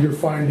 You're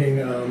finding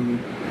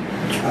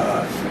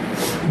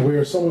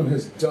where someone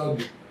has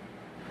dug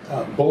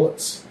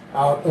bullets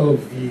out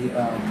of the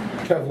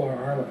Kevlar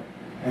armor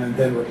and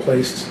then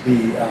replaced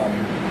the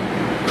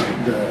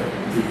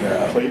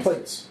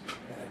plates.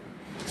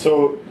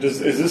 So, is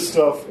this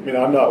stuff? I mean,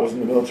 was in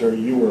the military.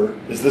 You were.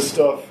 Is this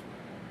stuff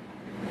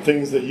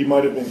things that he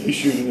might have been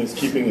issued and is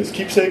keeping as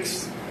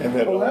keepsakes, and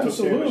that Oh, all took damage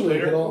absolutely!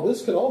 later?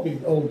 This could all be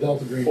old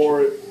Delta Green.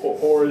 Or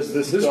is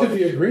this? This stuff, could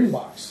be a green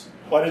box.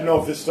 I didn't know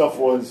if this stuff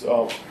was.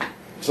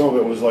 Some of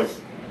it was like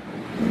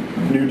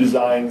new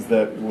designs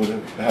that would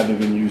have had to have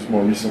been used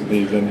more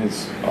recently than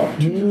his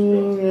 2 years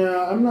ago.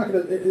 Yeah, I'm not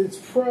gonna. It's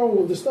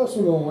probably the stuff's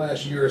from the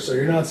last year or so.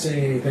 You're not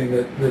seeing anything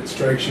that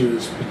strikes you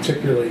as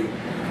particularly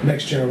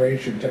next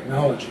generation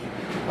technology.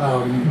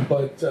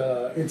 But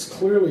it's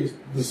clearly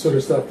the sort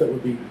of stuff that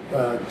would be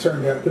could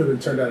have been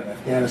turned out in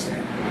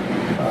Afghanistan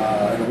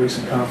in a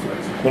recent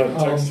conflict. Want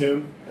to text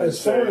him?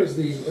 As far as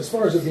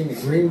it being a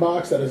green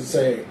box, that is to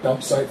say, a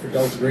dump site for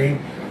Delta Green,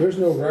 there's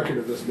no record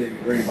of this being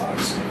a green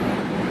box.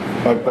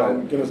 I'm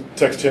going to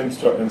text him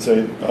and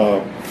say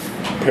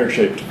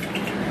pear-shaped.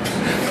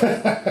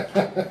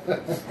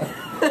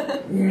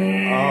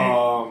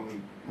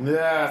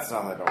 Yeah, it's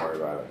not like, don't worry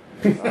about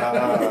it.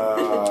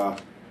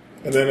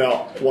 And then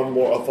I'll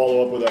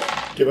follow up with a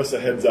give us a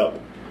heads up.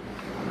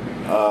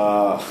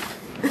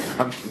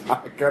 I'm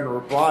not going to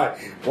reply.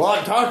 Well,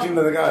 I'm talking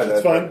to the guy.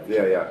 That's fine.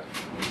 Yeah.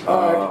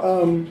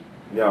 All right.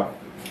 Yeah.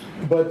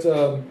 But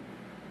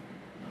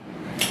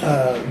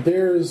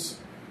there's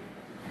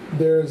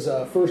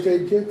first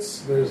aid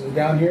kits. There's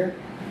down here.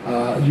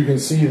 You can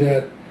see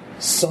that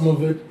some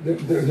of it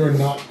they're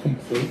not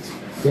complete.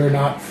 They're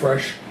not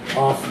fresh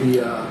off the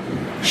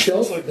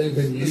shelf. They've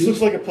been used. This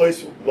looks like a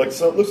place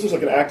looks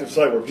like an active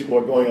site where people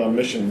are going on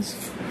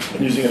missions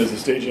and using it as a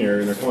staging area,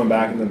 and they're coming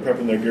back and then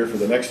prepping their gear for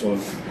the next one.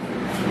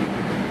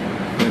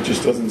 And it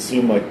just doesn't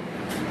seem like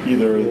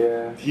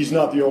either he's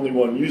not the only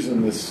one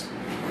using this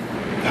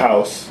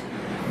house,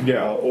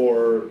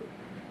 or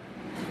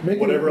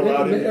whatever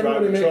allowed him to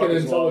drive the truck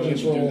as long as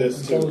he can do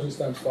this too. Intelligence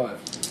times 5.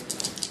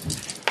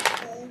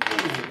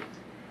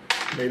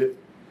 Made it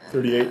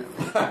 38.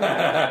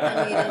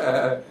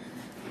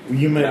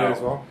 You made No. it as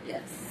well?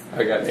 Yes.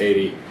 I got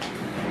 80. Good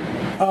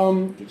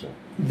job.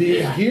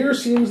 The gear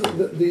seems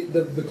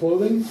the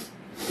clothing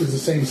is the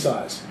same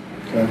size.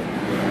 Okay.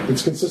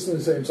 It's consistently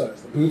the same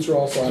size. The boots are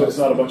all size. So it's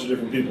not a bunch of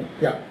different people.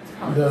 Yeah.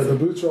 The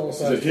boots are all Is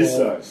size. it his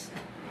 12. size?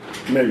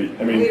 Maybe.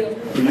 I mean,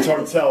 it's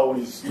hard to tell when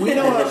he's We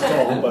know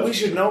tall, but we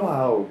should know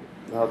how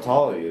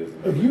tall he is.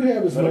 If you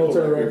have his Medical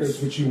military records.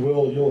 records, which you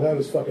will, you'll have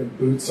his fucking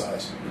boot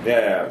size.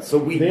 Yeah. So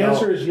we The know.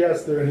 answer is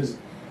yes. They're in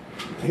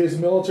his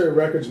military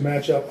records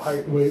match up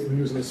height, weight when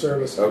he was in the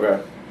service. Okay.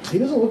 He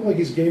doesn't look like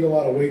he's gained a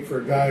lot of weight for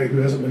a guy who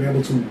hasn't been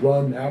able to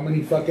run how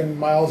many fucking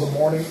miles a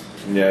morning.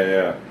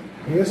 Yeah.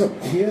 He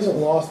hasn't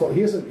lost. He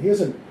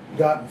hasn't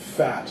gotten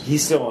fat.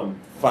 He's still in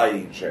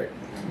fighting shape.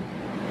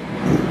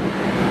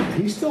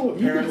 He's still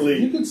Apparently-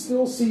 you could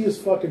still see his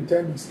fucking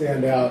tendon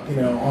stand out,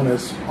 on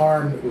his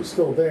arm that was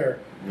still there,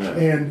 Yeah.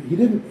 and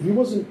he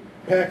wasn't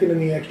packing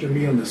any extra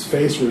meat on his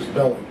face or his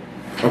belly.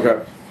 Okay.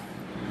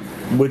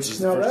 Which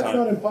is Now the first that's time.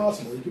 not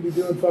impossible. He could be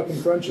doing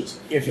fucking crunches.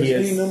 If he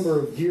There's is- any number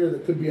of gear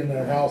that could be in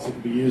that house he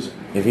could be using.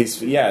 If he's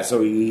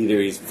so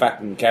he's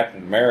fucking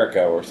Captain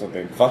America or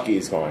something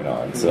fucky's going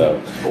on. So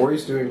Or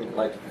he's doing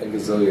like a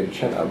gazillion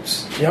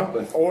chin-ups. Yeah.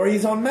 or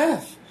he's on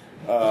meth.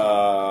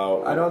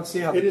 I don't see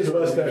how It is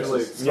West really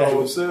Texas. Yeah.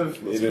 explosive.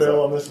 let's It is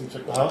bail a- on this and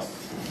check the house.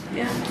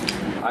 Yeah.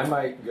 I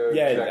might go.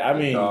 Yeah, check I the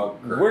mean, dog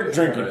we're credit.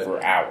 drinking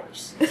for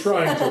hours.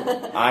 Trying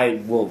to.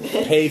 I will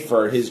pay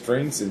for his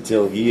drinks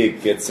until he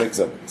gets sick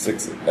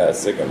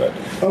of it.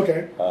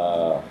 Okay.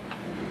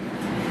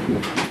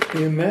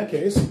 In that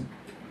case,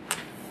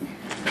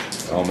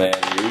 Oh man,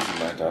 you're using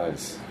my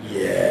dice.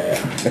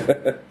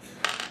 yeah.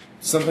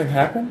 Something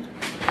happened?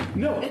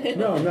 No.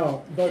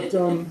 But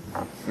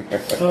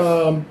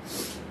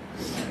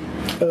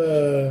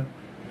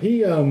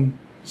he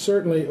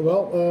certainly.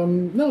 Well,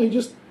 no. He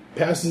just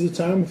passes the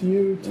time with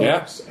you,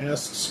 talks,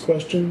 asks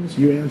questions,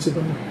 you answer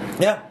them.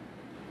 Yeah.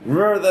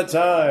 Remember that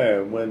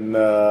time when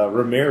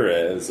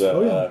Ramirez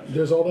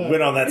There's all that.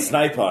 went on that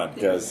snipe hunt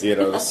because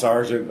the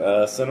sergeant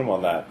sent him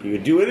on that. He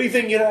would do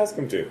anything you'd ask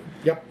him to.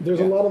 Yep, there's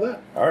a lot of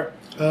that. All right.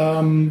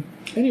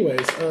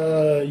 Anyways,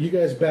 you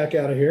guys back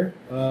out of here.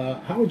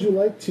 How would you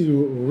like to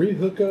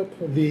rehook up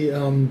the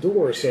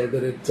door so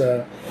that it?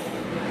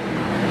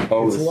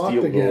 Oh, It's the locked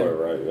steel again. door,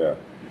 right? Yeah.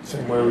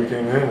 Same way we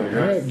came in, I All guess.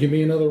 right, give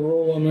me another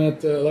roll on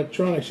that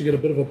electronics. You get a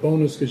bit of a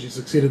bonus because you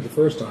succeeded the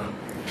first time.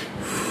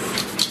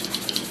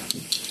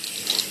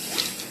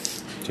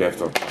 you have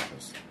to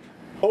practice.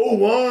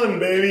 01,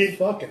 baby.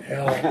 Fucking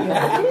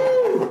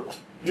hell.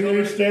 You don't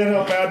understand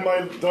how bad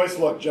my dice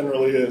luck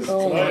generally is.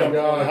 Oh Tonight my I'm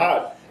God.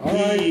 hot.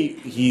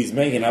 He's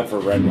making up for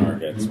red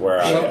markets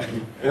where I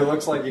It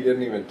looks like he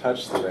didn't even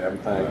touch the damn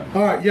thing.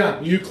 All right, yeah,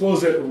 you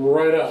close it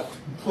right up.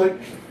 Click.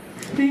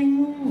 Ding.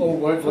 Little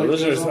white For light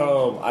listeners goes on.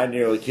 home, I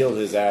nearly killed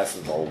his ass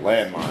with a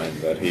landmine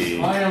that he.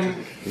 I am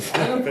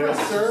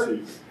impressed, sir.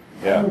 I'm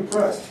Yeah.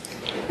 impressed.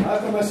 I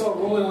found myself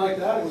rolling like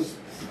that.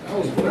 That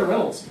was Blair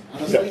Reynolds,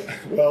 honestly. Yeah.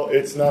 Well,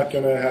 it's not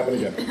going to happen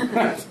again.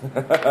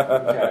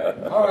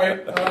 Okay. All right.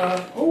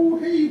 Oh,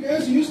 hey, you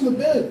guys are using the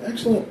bed.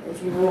 Excellent.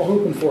 That's what we're all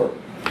hoping for.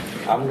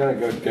 I'm gonna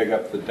go dig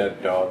up the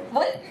dead dog.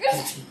 What?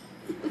 It's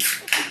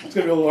going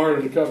to be a little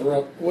harder to cover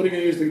up. What are you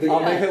going to use to dig I'll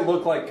it? make it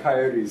look like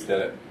coyotes did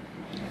it.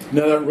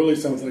 No, that really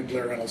sounds like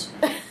Blair Reynolds.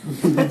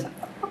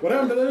 What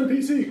happened to that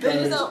NPC? They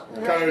just don't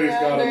run Coyotes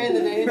around got during him.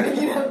 the day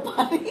picking up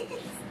bodies.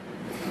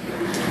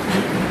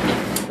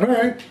 All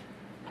right.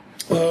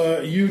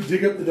 You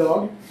dig up the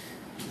dog.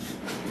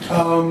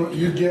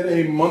 You get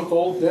a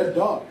month-old dead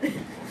dog.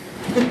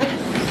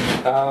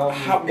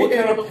 What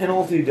kind of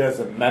penalty does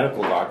a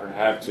medical doctor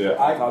have to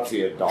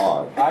autopsy a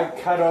dog? I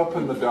cut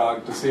open the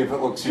dog to see if it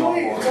looks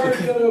Johnny, normal. it's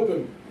already cut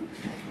open.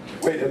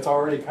 Wait, it's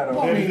already cut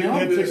Well, I open. mean, They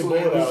had to take a obviously,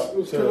 bullet out it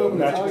was to cut open.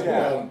 match Oh, its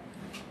yeah. blood.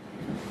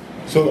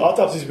 So the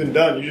autopsy's been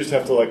done. You just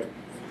have to like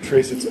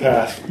trace its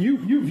path. You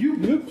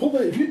pull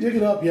it. If you dig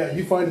it up, yeah,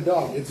 you find a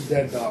dog. It's a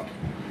dead dog.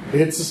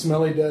 It's a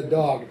smelly dead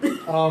dog.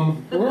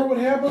 Remember what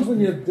happens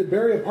when you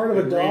bury a part of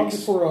a dog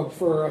reeks.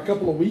 for a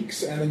couple of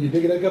weeks and then you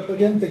dig it up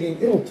again,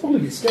 thinking it'll totally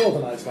be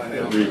skeletonized by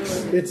now. It reeks.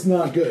 It's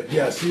not good.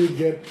 Yes, you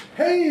get.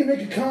 Hey, make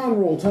a con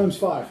roll times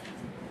 5.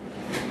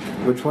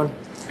 Which one?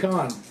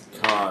 Con.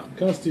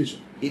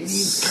 Constitution. It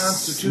needs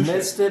constitution.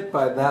 Missed it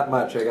by that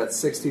much. I got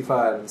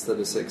 65 instead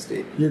of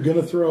 60. You're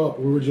gonna throw up.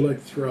 Where would you like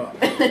to throw up?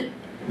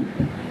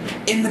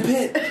 In the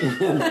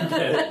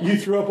pit. You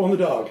throw up on the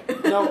dog.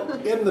 No,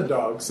 in the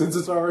dog, since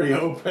it's already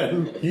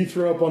open. You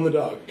throw up on the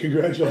dog.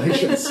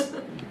 Congratulations.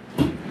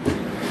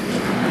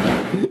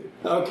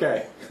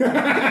 Okay.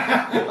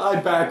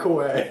 I back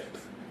away.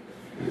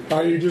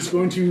 Are you just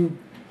going to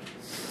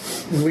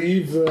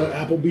leave the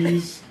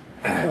Applebee's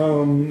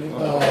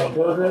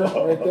burger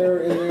right there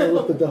in there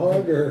with the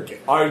dog, or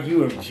Are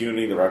you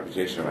impugning the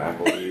reputation of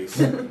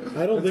Applebee's?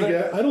 I don't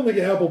think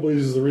Applebee's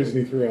is the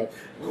reason he threw up.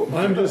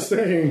 I'm just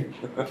saying,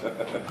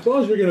 as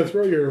long as you're going to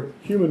throw your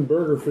human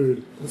burger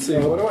food, Let's see,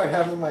 what do I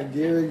have in my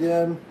gear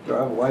again? Do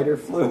I have lighter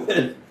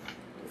fluid?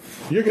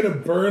 you're going to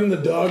burn the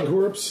dog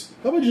corpse.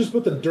 How about you just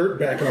put the dirt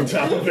back on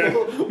top of it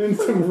and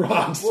some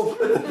rocks? We'll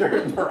put the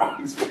dirt and the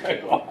rocks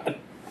back on.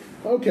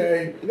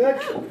 Okay, that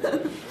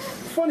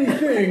funny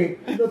thing,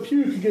 the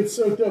puke gets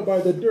soaked up by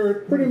the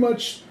dirt. Pretty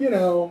much,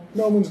 no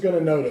one's going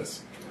to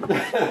notice.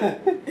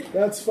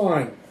 That's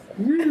fine.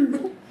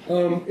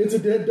 It's a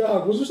dead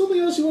dog. Was there something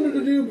else you wanted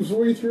to do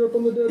before you threw up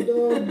on the dead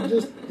dog?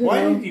 Just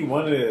Why did you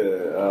want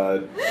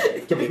to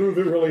prove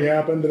it really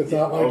happened, that it's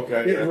not like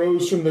Okay, it yeah.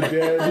 rose from the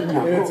dead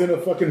and it's in a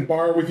fucking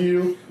bar with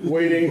you,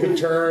 waiting to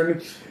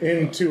turn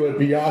into a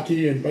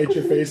Byakuya and bite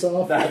your face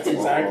off? That's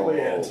exactly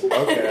it.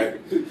 Okay.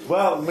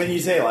 Well, when you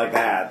say it like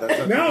that,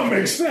 that's Now it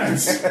makes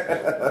sense.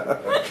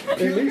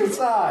 Puke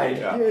aside.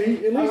 Yeah. Yeah,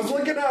 at I least was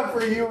looking out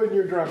for you and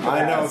your drunk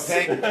I know. ass.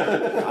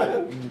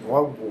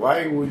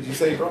 Why would you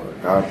say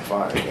drunk? I'm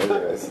fine.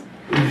 Anyways.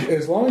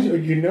 as long as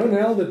you know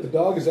now that the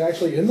dog is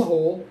actually in the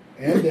hole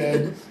and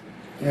dead,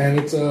 and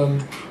it's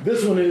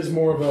this one is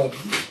more of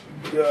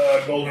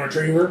a golden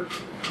retriever,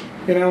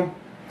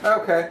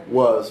 Okay.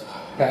 Was.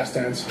 past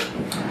tense.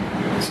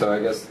 So I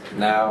guess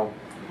now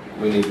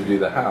we need to do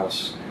the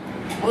house.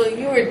 Well,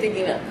 you were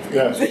digging up.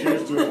 Yeah, so she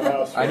was doing the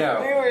house. I We know.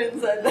 were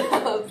inside the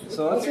house.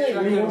 So let's Okay,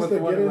 check who in wants with to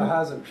the one get who in?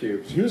 hasn't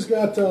puked. Who's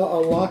got a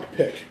lock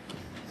pick?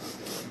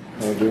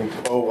 I do.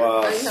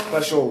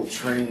 Special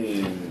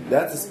training.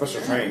 That's a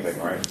special training thing,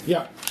 right?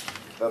 Yeah.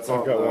 That's on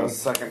I've got the one.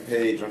 second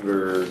page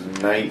under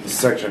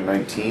section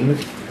 19.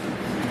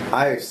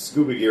 I have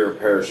scuba gear and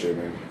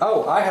parachuting.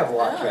 Oh, I have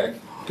lockpick.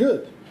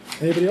 Good.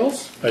 Anybody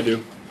else? I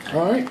do.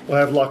 All right. Well, I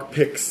have lock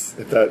picks,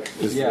 if that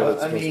is Yeah, what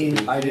it's I supposed mean,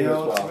 to be. I do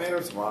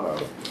as well.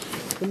 tomato.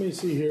 Let me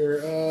see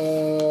here.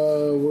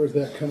 Where's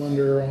that come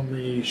under on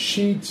the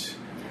sheet?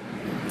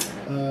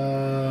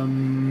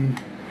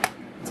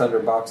 It's under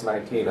box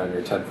 19 on your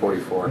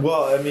 1044.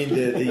 Well, I mean,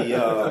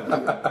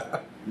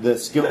 the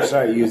skill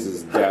site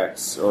uses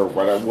Dex or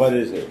whatever. What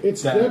is it?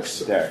 It's Dex.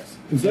 Dex.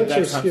 Dex. Dex or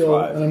times skill,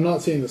 5. and I'm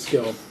not seeing the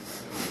skill.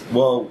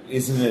 Well,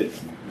 isn't it?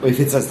 If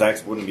it says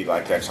Dex, wouldn't it be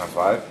like Dex on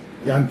 5?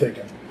 Yeah, I'm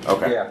thinking.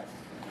 Okay. Yeah.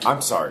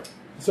 I'm sorry.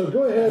 So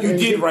go ahead. You and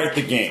did write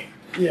the game.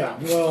 Yeah,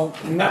 well,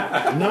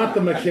 not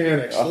the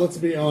mechanics. Let's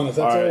be honest.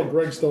 That's All all, right.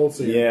 Greg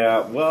Stolze.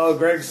 Yeah. Well,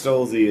 Greg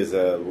Stolze is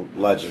a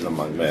legend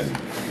among men.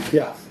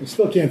 Yeah, you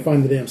still can't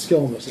find the damn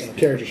skill in this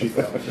character sheet,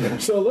 though.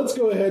 So let's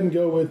go ahead and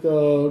go with,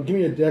 give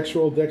me a Dex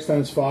roll, Dex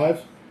times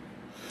 5.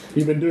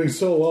 You've been doing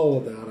so well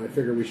with that, I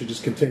figure we should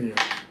just continue.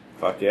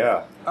 Fuck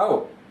yeah.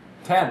 Oh,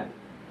 10.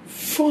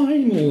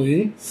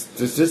 finally,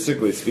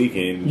 Statistically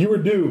speaking, you were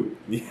due.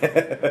 yeah.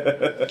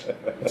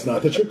 It's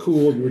not that you're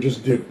cool, you were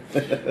just due.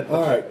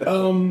 All right.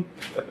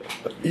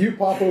 You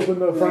pop open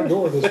the front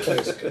door of this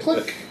place.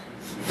 Click.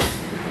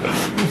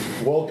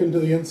 Welcome to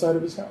the inside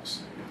of his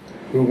house.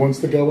 Who wants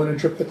to go in and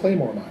trip the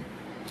Claymore mine?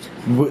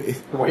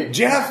 Wait,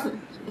 Jeff.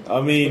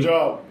 I mean, Good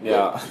job.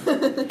 yeah.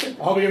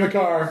 I'll be in the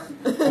car.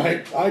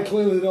 I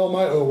clearly did all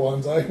my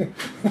O1s.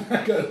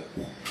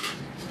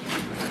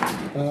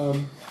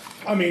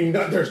 I mean,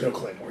 there's no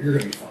Claymore. You're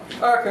going to be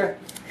fine. Okay,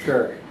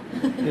 sure.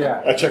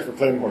 Yeah, I checked for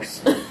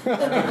claymores.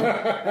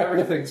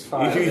 everything's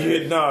fine.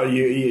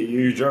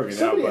 You're joking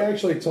Somebody now, but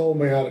actually told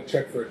me how to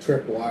check for a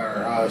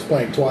tripwire. I was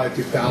playing Twilight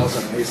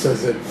 2000, and he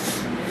says that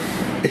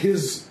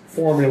his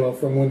formula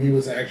from when he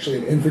was actually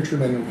an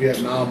infantryman in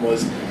Vietnam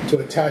was to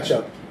attach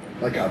a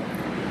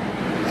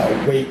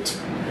weight,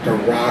 a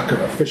rock,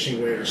 or a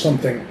fishing weight or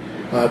something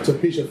to a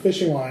piece of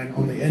fishing line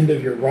on the end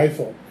of your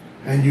rifle,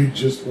 and you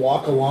just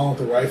walk along with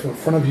the rifle in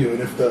front of you, and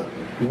if the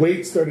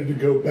weight started to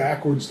go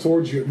backwards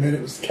towards you, it meant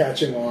it was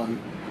catching on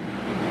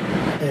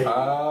a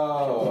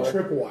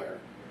tripwire.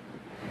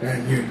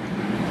 And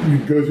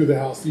you'd go through the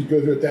house, you'd go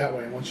through it that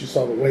way, and once you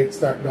saw the weight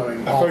start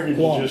going I off, figured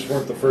you just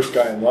weren't the first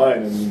guy in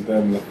line, and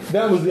then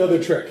that was the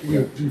other trick.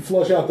 You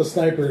flush out the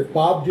sniper. If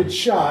Bob gets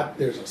shot,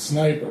 there's a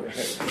sniper.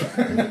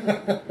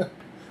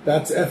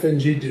 That's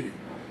FNG duty.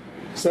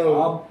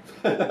 So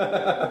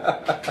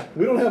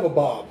we don't have a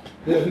Bob.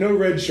 We have no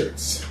red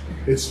shirts.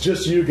 It's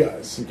just you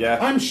guys. Yeah.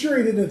 I'm sure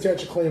he didn't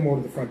attach a claymore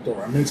to the front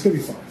door. I mean, it's going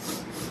to be fine.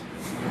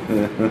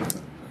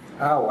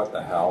 Oh, what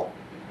the hell?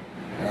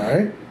 All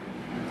right?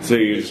 so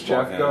you Is just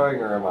Jeff walk going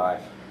or am I?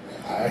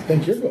 I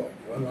think you're going.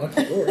 You unlock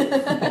the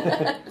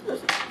door.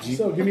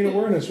 So give me an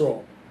awareness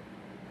roll.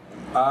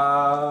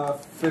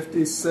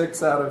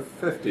 56 out of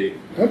 50.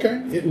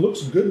 Okay. It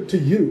looks good to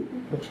you.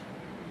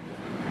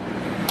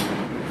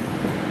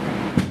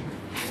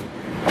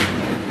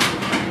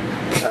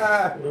 what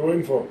are we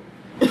waiting for?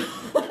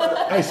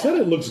 I said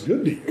it looks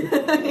good to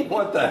you.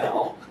 What the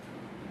hell?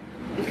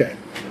 Okay.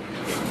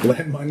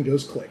 Landmine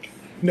goes click.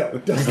 No,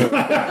 it does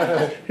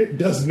not. It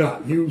does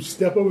not. You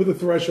step over the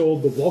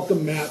threshold. The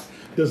welcome mat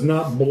does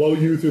not blow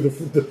you through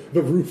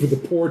the roof of the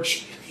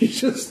porch. You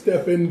just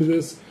step into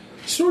this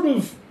sort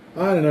of,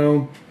 I don't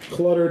know,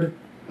 cluttered.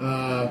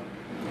 Oh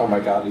my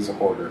god, he's a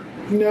hoarder.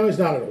 No, he's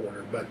not an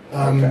order, but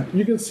Okay.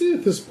 you can see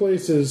that this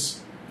place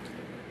is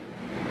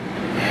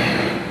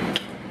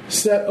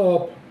set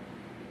up.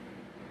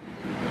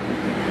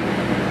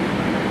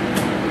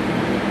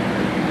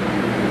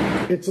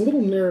 It's a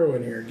little narrow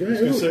in here. I was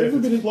going to say, if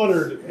it's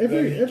cluttered,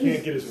 then he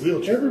can't get his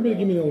wheelchair. Everybody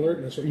give me an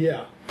alertness.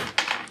 Yeah.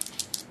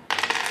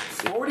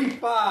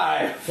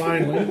 45!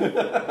 Finally.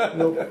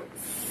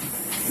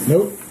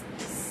 Nope.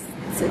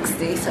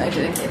 60, so I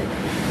didn't get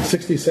it.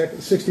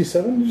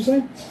 67, did you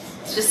say?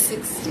 It's just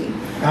 60.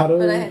 Out of...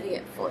 But I had to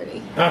get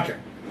 40. Okay.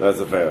 That's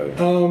a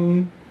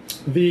failure.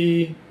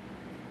 The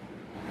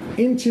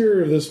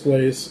interior of this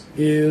place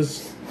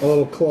is a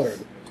little cluttered.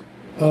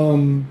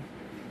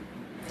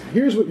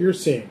 Here's what you're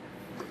seeing.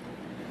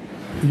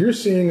 You're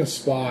seeing a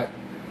spot.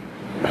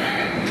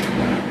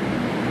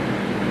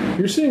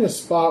 You're seeing a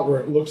spot where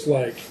it looks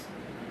like,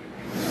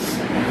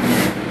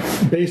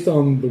 based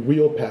on the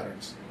wheel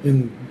patterns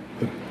in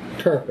the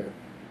carpet,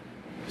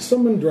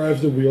 someone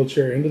drives the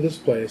wheelchair into this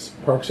place,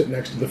 parks it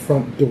next to the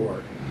front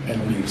door,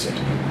 and leaves it.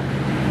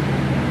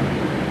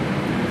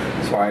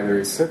 So either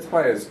he sits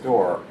by his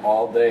door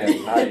all day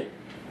and night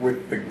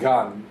with the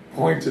gun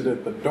pointed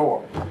at the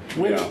door,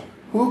 which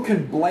who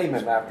can blame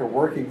him after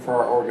working for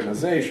our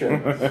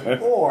organization,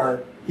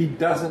 or he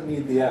doesn't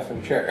need the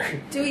effing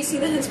chair. Do we see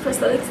his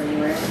prosthetics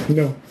anywhere?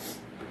 No.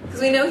 Because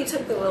we know he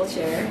took the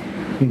wheelchair.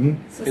 Mm-hmm.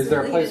 So Is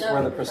there a somebody place would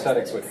where know the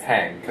prosthetics would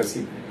hang? Because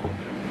he...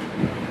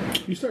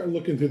 You start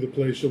looking through the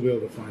place, you'll be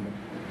able to find them.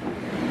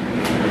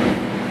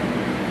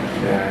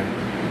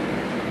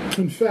 Yeah,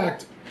 In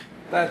fact,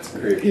 that's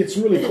creepy. it's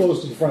really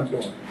close to the front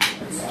door.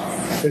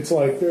 It's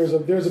like there's a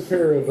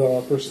pair of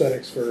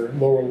prosthetics for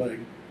lower leg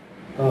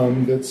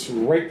that's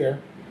right there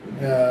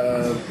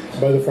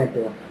by the front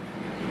door.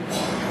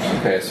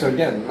 Okay, so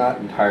again, not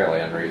entirely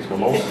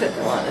unreasonable. You could put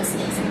them on us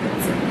and see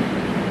what's in.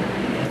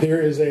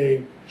 There is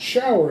a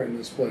shower in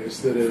this place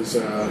that is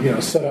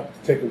set up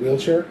to take a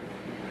wheelchair.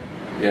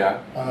 Yeah.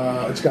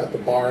 It's got the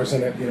bars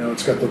in it.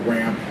 It's got the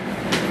ramp.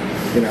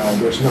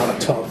 There's not a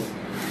tub.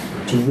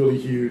 It's really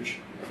huge,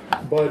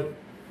 but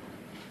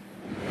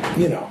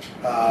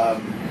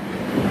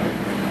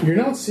you're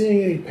not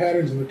seeing any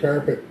patterns in the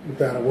carpet with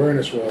that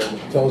awareness roll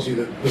that tells you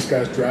that this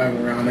guy's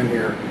driving around in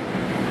here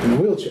in a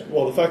wheelchair.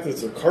 Well, the fact that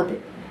it's a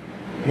carpet.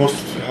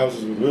 Most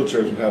houses with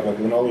wheelchairs would have like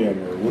linoleum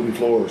or wooden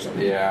floor or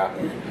something. Yeah.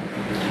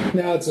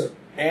 Now it's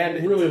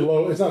really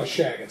low. It's not a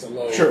shag. It's a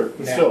low. Sure,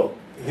 but nap. still.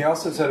 He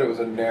also said it was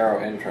a narrow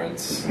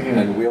entrance,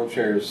 and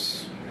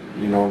wheelchairs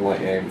you normally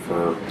aim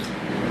for.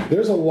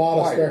 There's a lot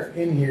of wider. stuff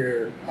in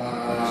here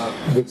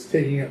that's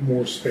taking up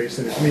more space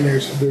than it. I mean,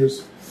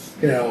 there's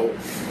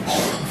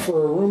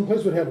for a room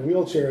place would have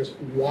wheelchairs.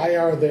 Why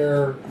are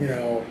there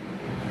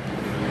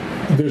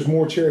there's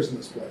more chairs in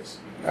this place?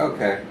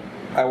 Okay.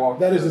 I walk.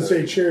 That is to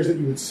through say, chairs that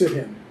you would sit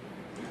in.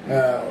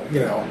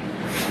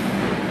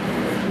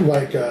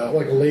 Like a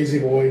lazy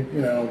boy,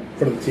 in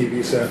front of the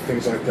TV set,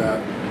 things like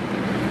that.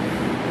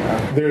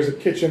 There's a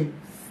kitchen.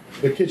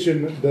 The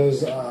kitchen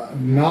does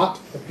not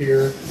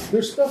appear.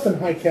 There's stuff in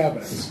high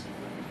cabinets.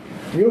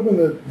 You open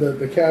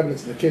the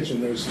cabinets in the kitchen.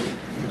 There's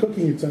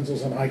cooking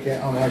utensils on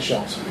high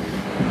shelves.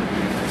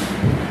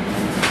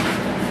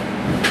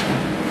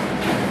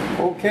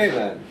 Okay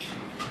then.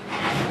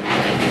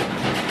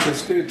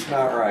 This dude's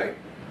not right.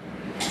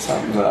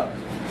 Something's up.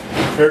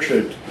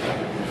 Pear-shaped.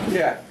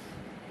 Yeah.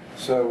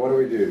 So what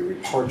do? Do we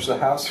torch the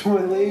house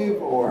when we leave,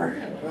 or?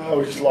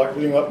 We just lock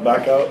everything up,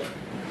 back out,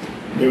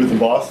 meet with the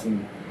boss,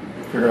 and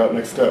figure out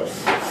next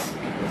steps.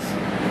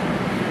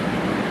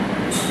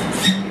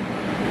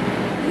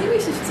 Maybe we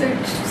should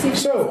search. See if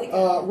So, there's,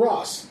 like,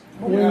 Ross,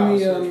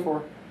 Yeah,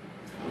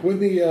 when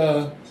the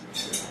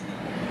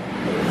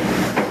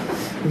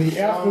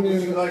afternoon.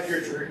 Would you like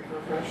your drink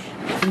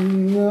refreshed?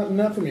 No,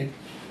 not for me.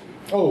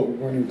 Oh, we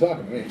weren't even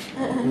talking to me.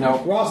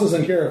 No. Ross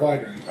doesn't care if I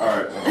drink. All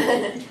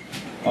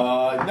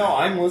right. No,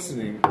 I'm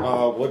listening.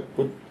 What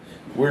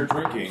we're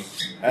drinking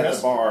at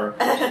the bar,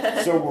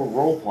 so we're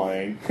role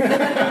playing.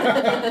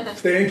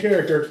 Stay in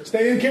character.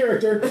 Stay in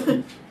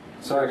character.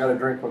 So I got to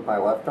drink with my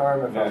left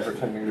arm if I'm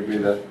pretending to be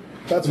the.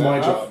 That's my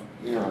job.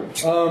 Yeah.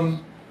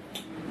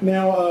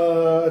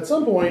 Now, at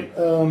some point,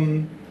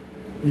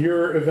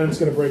 your event's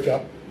going to break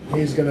up.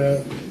 He's going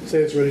to say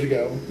it's ready to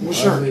go. Well,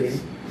 sure. I'm leaving.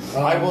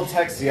 I will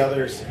text the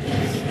others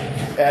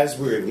as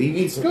we're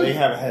leaving, so Good. they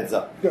have a heads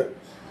up. Good.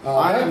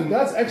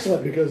 That's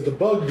excellent because the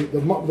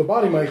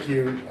body mic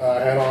you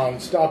had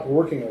on stopped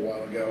working a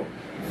while ago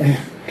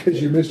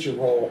because you missed your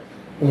roll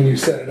when you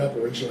set it up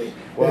originally.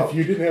 Well, if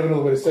you didn't have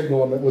another way to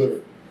signal them, it would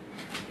have.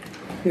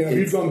 If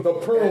you'd gone, the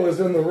pearl is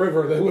in the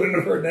river, they wouldn't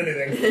have heard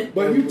anything.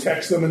 But you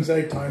text them and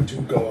say, time to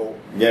go.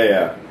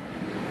 Yeah.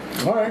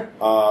 All right.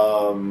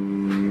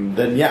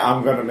 Then yeah,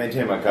 I'm going to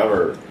maintain my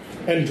cover.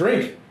 And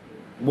drink.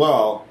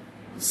 Well,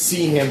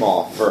 see him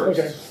off first,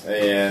 Okay.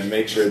 and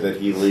make sure that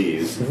he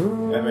leaves,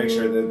 and make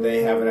sure that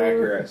they have an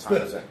accurate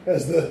time.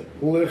 As the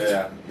lift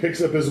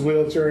picks up his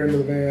wheelchair into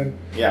the van.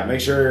 Yeah, make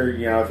sure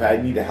if I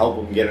need to help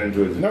him get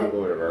into his vehicle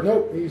or whatever.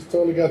 Nope, he's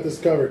totally got this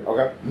covered.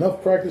 Okay.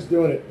 Enough practice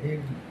doing it.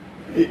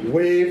 He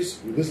waves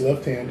with his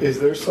left hand. Is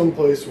there some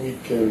place we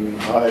can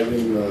hide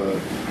in the...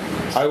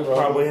 I would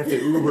probably have to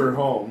Uber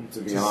home, to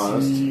be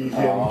honest. See him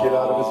get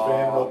out of his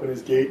van and open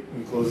his gate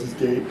and close his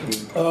gate.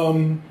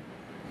 And...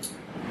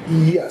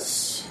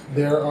 Yes,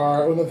 there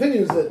are. Well, the thing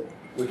is that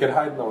We could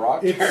hide in the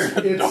rock. It's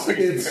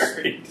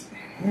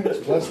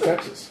West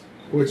Texas,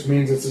 which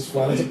means it's as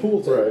flat as a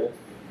pool table, Right.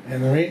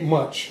 and there ain't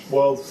much.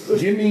 Well,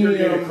 Give me,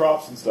 irrigated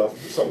crops and stuff,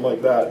 something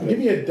like that. Give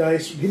me a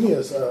dice. Give me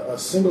a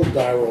single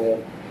die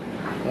roll.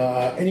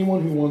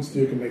 Anyone who wants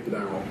to can make the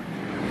die roll.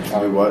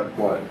 Tell me what?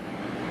 What?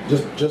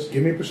 Just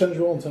give me a percentage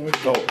roll and tell me.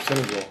 Oh,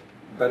 percentage roll.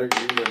 Better you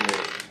than me.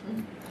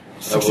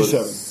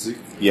 67.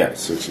 Yeah,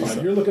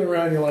 67. You're looking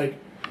around. You're like,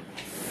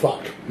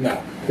 fuck.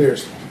 No,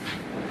 there's.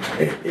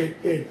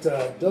 It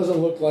doesn't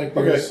look like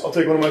Okay, there's. I'll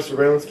take one of my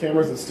surveillance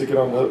cameras and stick it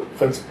on the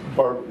fence,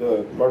 barbed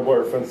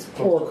wire fence.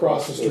 Or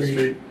across the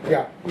street.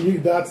 Yeah,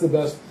 that's the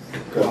best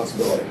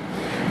possibility.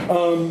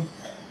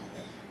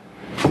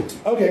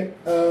 Okay,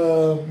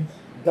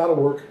 that'll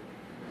work.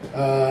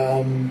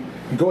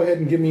 Go ahead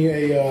and give me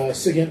a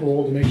SIGINT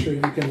roll to make sure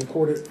you can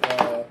record it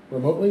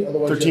remotely.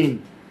 Otherwise,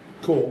 13.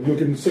 Cool. You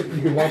can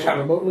watch it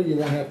remotely. You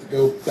won't have to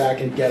go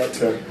back and get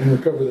it and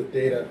recover the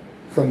data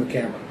from the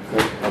camera.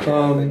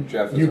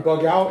 You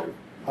bug out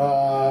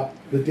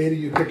the data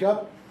you pick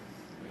up.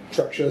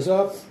 Truck shows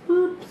up.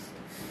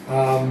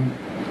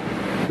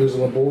 There's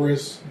a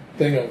laborious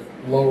thing of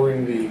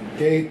lowering the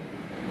gate.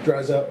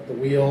 Drives up with the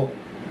wheel.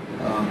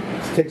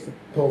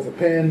 Pulls the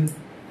pin.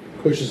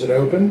 Pushes it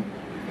open.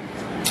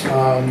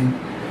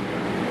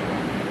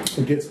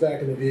 It gets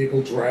back in the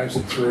vehicle. Drives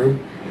it through.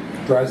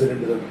 Drives it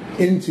into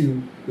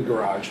the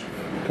garage.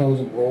 Comes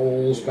and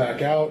rolls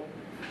back out.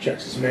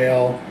 Checks his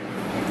mail.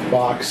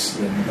 Box,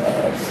 then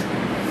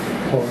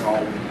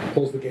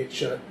pulls the gate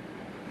shut,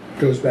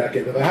 goes back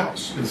into the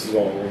house. This is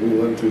all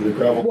wheeling through the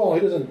gravel. Well,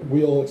 he doesn't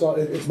wheel; it's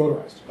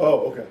motorized.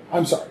 Oh, okay.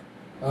 I'm sorry.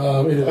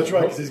 It is That's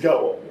right, because he's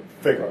got one.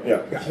 Fake one,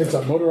 yeah. It's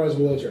a motorized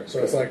wheelchair,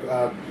 so it's like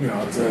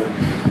it's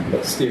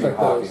a Stephen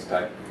Hawking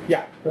type.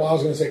 Yeah. Well, I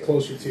was going to say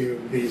closer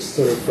to these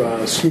sort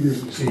of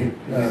scooters you see,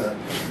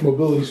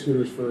 mobility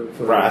scooters for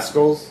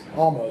Rascals?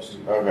 Almost.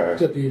 Okay.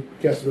 Except you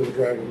have to be able to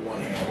drive with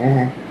one hand.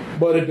 Mm-hmm.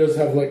 But it does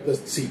have like the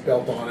seat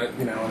belt on it,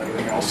 and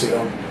everything else. So you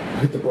don't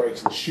hit the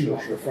brakes and shoot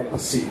off the front of the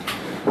seat.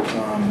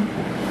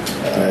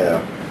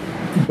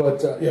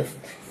 But a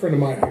friend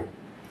of mine who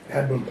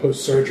had one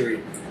post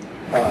surgery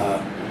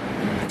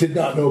did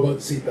not know about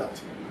the seat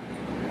belt.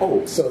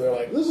 Oh, so they're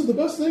like, this is the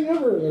best thing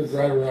ever. And they're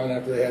driving around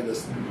after they had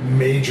this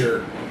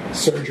major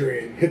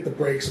surgery and hit the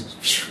brakes and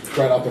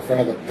right off the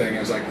front of the thing. I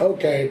was like,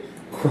 okay,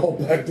 crawl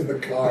back to the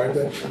car,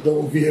 the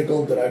little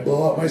vehicle. Did I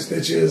blow up my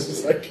stitches?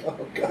 It's like,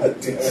 oh god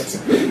damn it!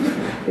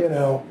 You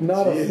know,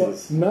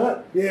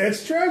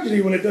 it's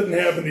tragedy when it doesn't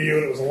happen to you,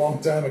 and it was a long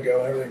time ago,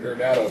 and everything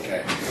turned out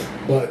okay.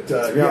 But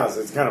to be honest,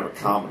 it's kind of a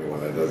comedy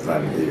when it doesn't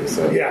happen to you.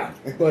 So yeah,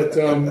 but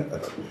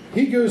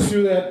he goes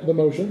through the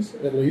motions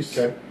at least,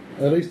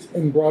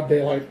 in broad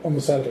daylight on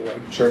the side of the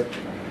road. Sure.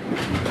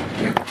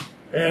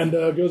 And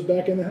goes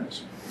back in the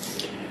house,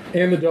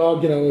 and the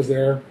dog, is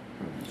there,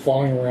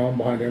 following around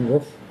behind him.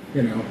 Roof.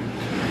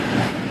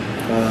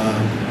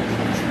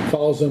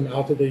 Follows him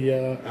out to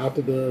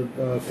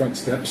the front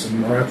steps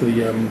and or out to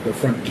the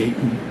front gate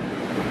and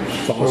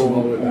follows him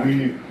all the way back.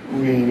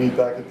 We meet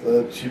back at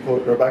the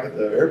back at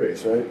the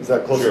airbase, right? Is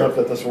that close enough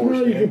that that's where we're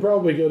staying? You can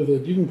probably go to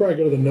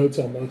the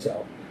No-Tell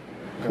Motel.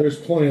 Okay. There's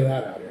plenty of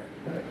that out here.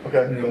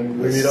 Okay, then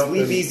we meet up.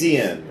 Sleep easy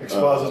in.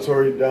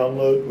 Expository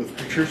download with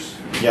pictures.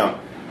 Yeah.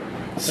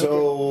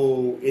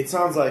 So it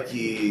sounds like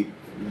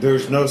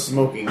there's no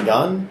smoking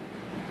gun.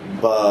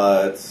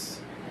 But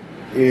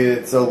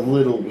it's a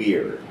little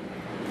weird.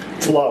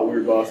 It's a lot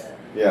weird, boss.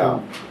 Yeah.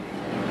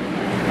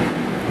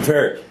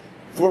 Very.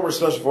 Former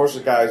Special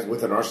Forces guys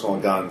with an arsenal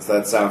of guns,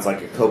 that sounds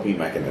like a coping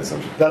mechanism.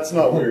 That's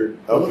not weird.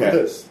 Okay. Look at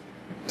this.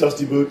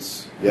 Dusty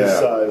boots, his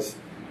size.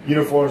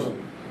 Uniforms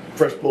with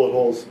fresh bullet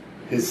holes,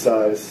 his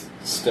size.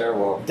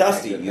 Stairwell.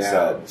 Dusty, you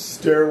said.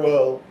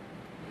 Stairwell.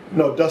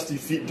 No, dusty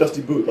feet,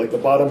 dusty boot. Like the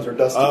bottoms are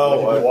dusty. Like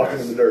he's walking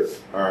in the dirt.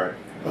 All right.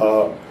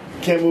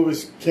 Can't move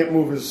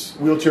his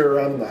wheelchair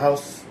around in the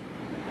house.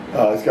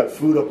 He's got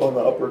food up on the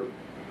upper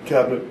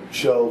cabinet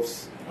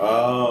shelves.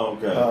 Oh,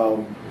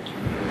 okay.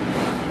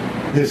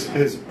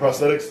 His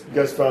prosthetics, you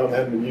guys found them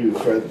hadn't been used,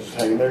 right? They're just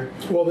hanging there.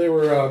 Well, they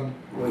were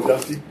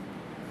dusty.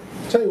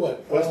 Tell you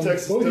what, West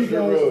Texas, both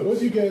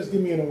of you guys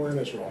give me an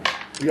awareness roll.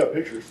 We got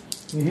pictures.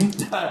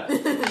 Mm-hmm.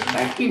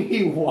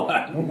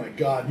 91. Oh my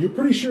god, you're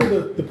pretty sure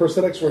the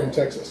prosthetics were in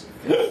Texas.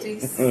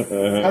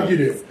 Jeez. How'd you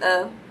do?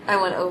 Oh, I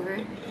went over.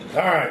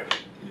 All right.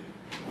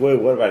 Wait,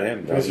 what about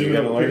him? Does he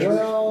have a picture?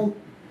 Well,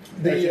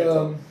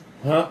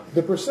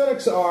 the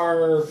prosthetics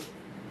are,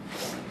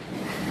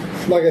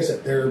 like I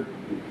said, they're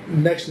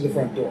next to the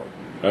front door.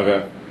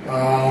 Okay.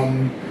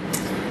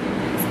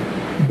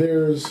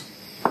 There's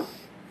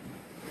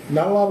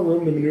not a lot of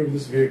room to maneuver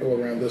this vehicle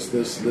around this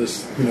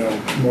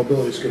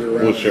mobility scooter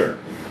around. Well, sure.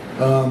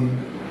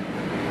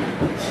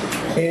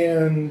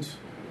 And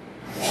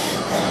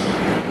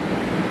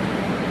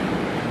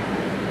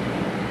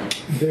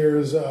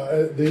there's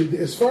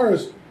as far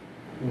as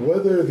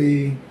whether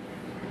the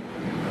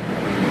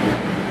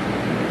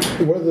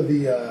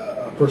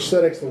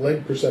prosthetics, the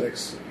leg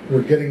prosthetics,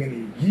 were getting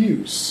any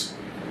use.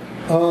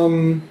 How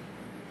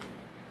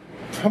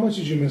much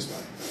did you miss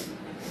by?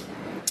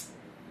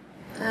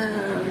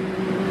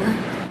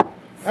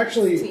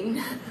 Actually, 16.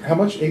 How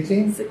much?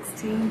 18?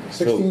 16.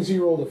 16, so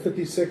you rolled a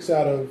 56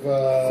 out of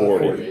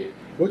 40.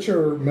 What's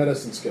your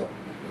medicine skill?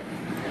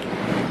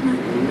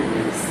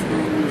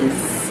 Medicine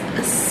is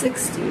a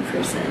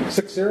 60%.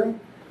 60?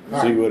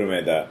 So you would have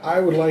made that.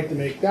 I would like to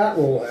make that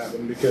roll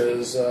happen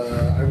because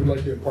I would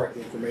like to impart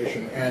the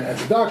information. And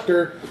as a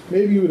doctor,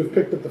 maybe you would have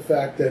picked up the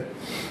fact that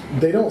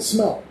they don't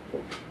smell.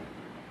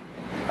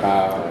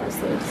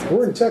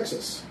 We're in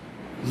Texas.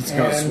 He's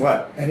going to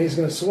sweat. And he's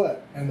going to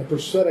sweat. And the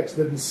prosthetics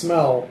didn't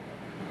smell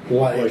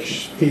like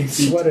he'd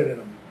sweated in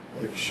them.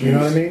 Like shoes. You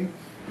know what I mean?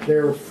 They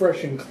were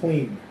fresh and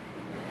clean,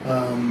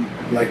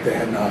 like they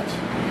had not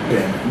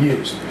been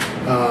used.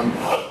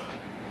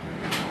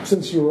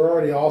 Since you were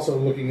already also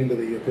looking into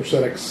the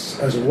prosthetics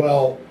as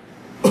well,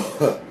 I'm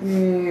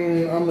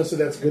going to say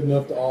that's good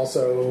enough to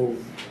also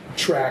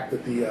track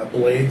that the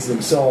blades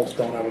themselves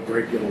don't have a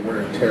great deal of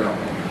wear and tear on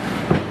them.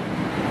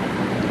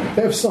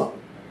 They have some.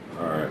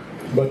 All right.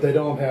 But they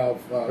don't have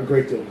a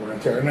great deal of wear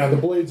and tear. Now, the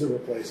blades are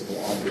replaceable,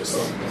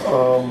 obviously.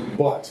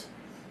 But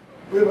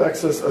we have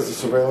access, as a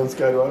surveillance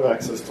guy, do I have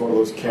access to one of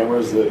those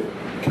cameras that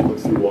can look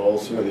through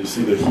walls? You know, you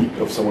see the heat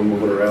of someone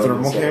moving around.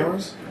 Thermal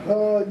cameras?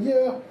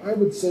 Yeah, I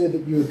would say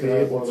that you would be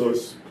able one of to.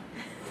 those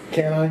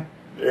Can I?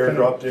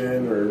 airdropped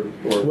in, or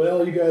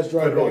Well, you guys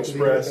drive Federal back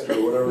Express to the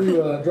or whatever.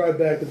 You drive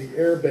back to the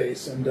air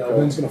base, and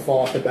one's going to fall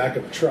off the back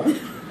of the truck.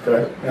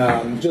 Okay.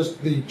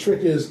 Just the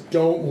trick is,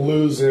 don't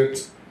lose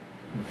it.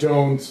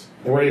 Don't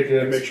break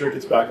it. And make sure it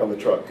gets back on the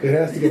truck It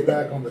has to get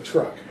back on the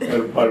truck.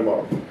 by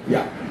tomorrow.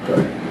 Yeah.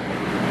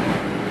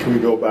 Okay. Can we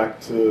go back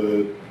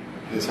to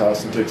his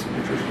house and take some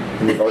pictures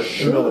in the dark, in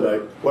the middle of the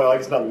night? Well, I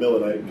guess not in the middle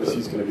of the night because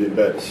he's going to be in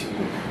bed.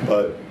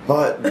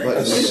 But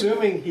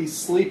assuming he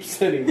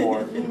sleeps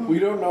anymore, we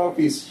don't know if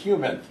he's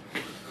human.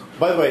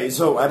 By the way,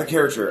 so out of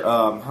character,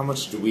 how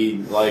much do we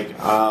like?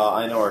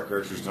 I know our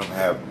characters don't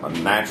have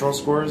natural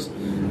scores,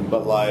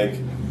 but like,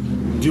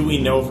 do we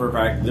know for a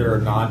fact there are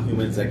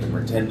non-humans that can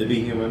pretend to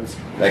be humans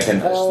that can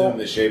assume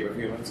the shape of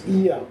humans?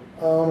 Yeah.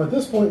 At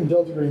this point in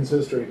Delta Green's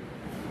history,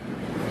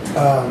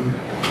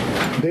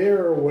 they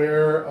are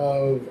aware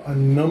of a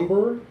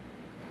number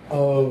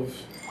of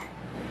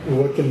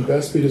what can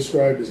best be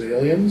described as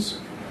aliens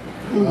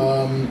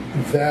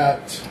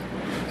that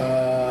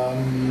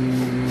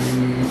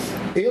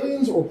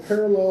aliens or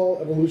parallel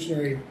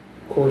evolutionary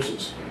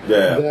courses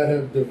Yeah. that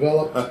have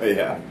developed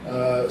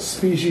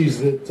species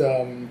that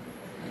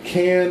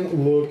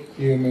can look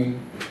human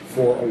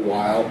for a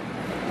while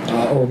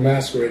or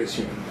masquerade as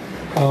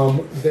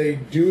human. They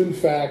do, in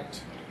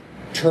fact,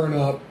 turn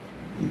up.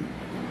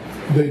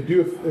 They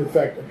do, in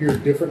fact, appear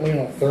differently on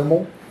a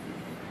thermal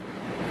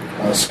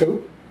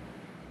scope.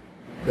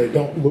 They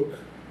don't look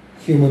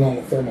human on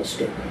a thermal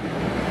scope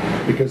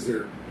because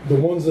they're the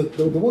ones that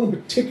the one in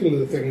particular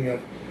they're thinking of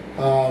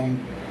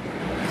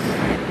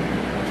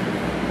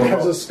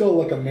has a skull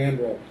like a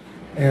mandrill,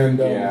 and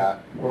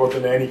What about the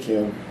nanny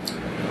cam?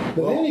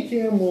 the nanny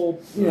cam will,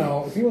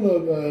 if you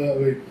want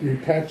to you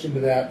patch into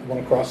that one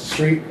across the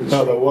street.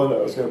 No, the one that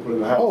I was going to put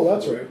in the house. Oh,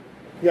 that's right.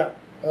 Yeah,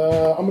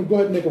 I'm gonna go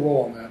ahead and make a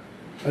roll on that.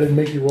 I didn't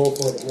make you roll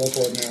for it, but roll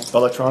for it now.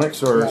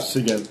 Electronics or Yeah.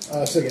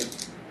 SIGINT? Second.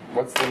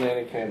 What's the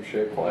nanny cam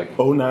shape like?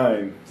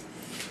 09.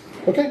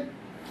 Okay.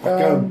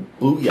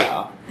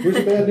 Booyah. Here's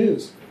the bad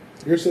news.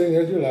 You're sitting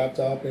there with your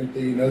laptop in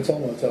the No-Tell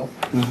Motel.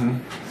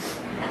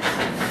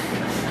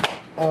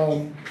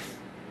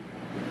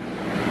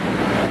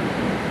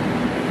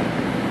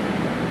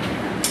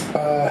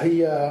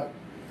 He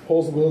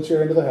pulls the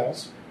wheelchair into the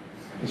house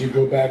as you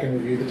go back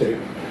and review the tape.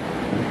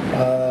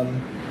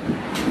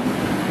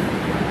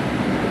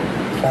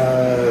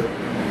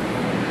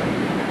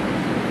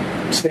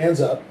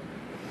 Stands up,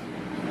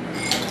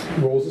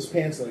 rolls his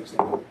pants legs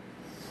down,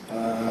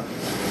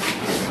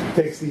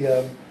 takes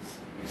the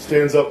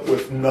Stands up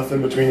with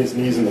nothing between his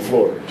knees and the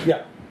floor.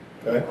 yeah.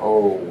 Okay.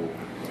 Oh.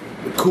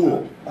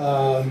 Cool.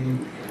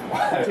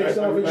 Takes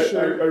off his I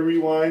shirt.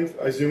 rewind.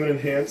 I zoom and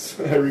enhance.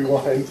 I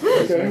rewind.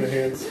 I zoom and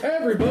enhance.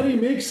 Everybody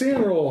make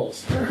sand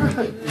rolls.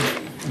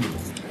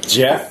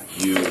 Jeff,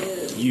 you.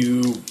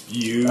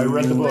 I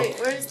read the book. Wait,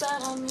 where's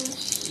that on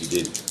the... You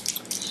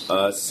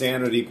did.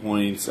 Sanity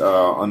points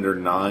under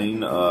 9,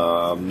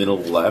 middle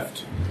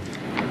left.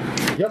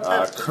 Yep.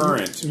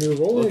 Current. You're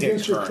rolling Look at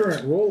against your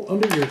current. Roll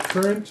under your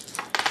current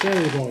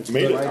sanity points.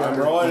 Made it. I'm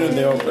rolling in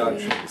the open.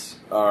 Productions.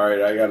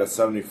 Alright, I got a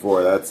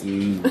 74. That's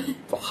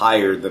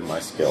higher than my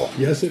skill.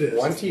 Yes, it is.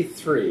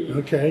 23.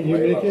 Okay, you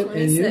Way make it,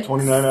 and you.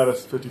 29 out of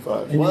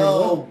 55. And you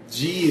Well,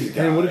 geez, guys.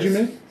 And what did you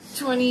make?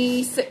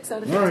 26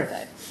 out of All right.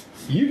 55.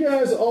 You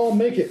guys all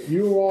make it.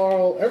 You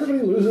all. Everybody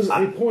loses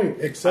a point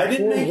I except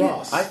didn't for make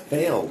Ross. it. I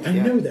failed. I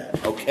know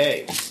that.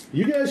 Okay.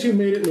 You guys who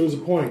made it lose a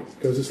point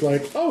because it's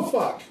like, oh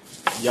fuck.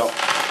 Yo,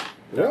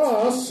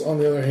 Ross, on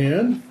the other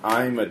hand,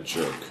 I'm a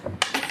jerk.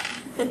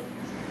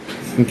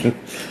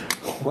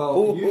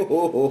 Well,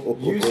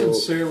 you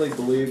sincerely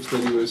believed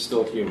that he was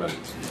still human.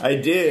 I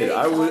did.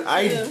 I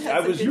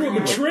was. you were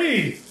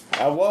betrayed.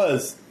 I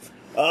was.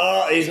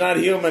 Oh, he's not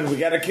human. We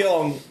gotta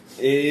kill him.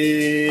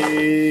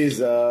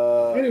 He's.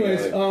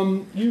 Anyways,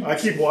 you. I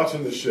keep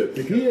watching this shit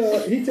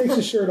because. He takes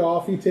his shirt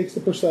off. He takes the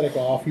prosthetic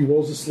off. He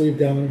rolls his sleeve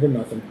down under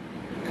nothing.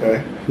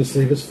 Okay. The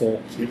sleeve is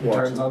full. Keep He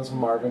turns watching. on some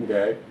Marvin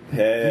Gaye.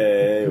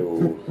 Hey,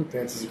 ooh.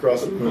 Dances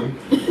across the room.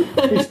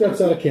 He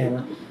steps out of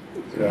camera.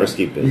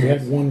 Risky You business.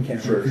 had one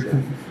camera.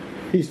 Sure.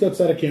 He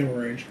steps out of camera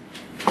range.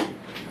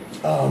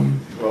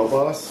 Well,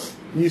 boss.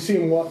 You see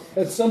him walk.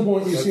 At some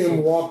point, you see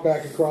him walk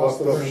back across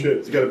the Fucked up room. shit.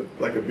 He's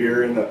got a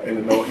beer in the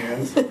no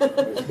hands.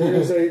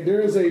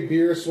 There is a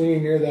beer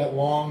swinging near that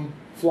long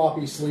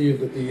floppy sleeve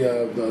that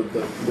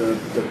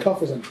the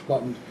cuff isn't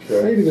buttoned.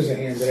 Okay. Maybe there's a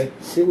hand in it.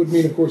 It would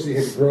mean, of course, he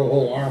had to grow a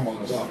whole arm on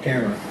us off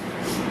camera.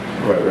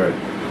 Right.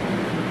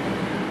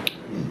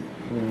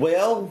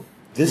 Well,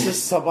 this is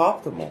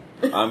suboptimal.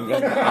 I'm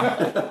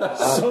gonna.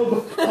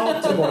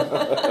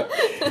 Suboptimal.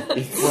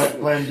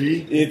 Plan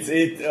B.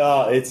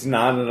 It's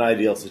not an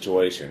ideal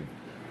situation.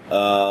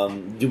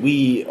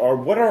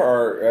 What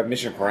are our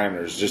mission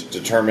parameters? Just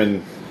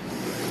determine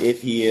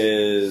if he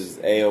is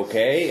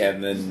A-okay,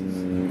 and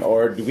then,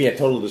 or do we have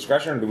total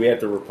discretion, or do we have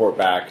to report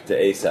back to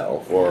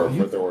ACEL for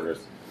further orders?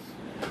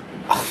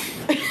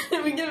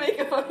 we can make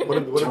a fucking...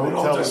 What did they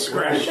tell us?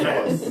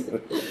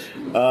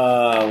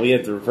 We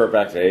have to refer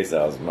back to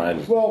ACEL.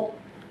 Well,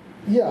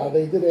 yeah,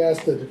 they did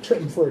ask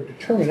for a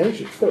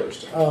determination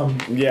first.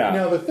 Yeah.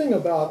 Now, the thing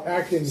about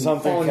acting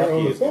Something on your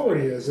own fucky is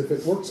authority is if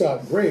it works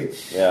out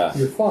great, Yeah.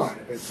 you're fine.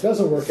 If it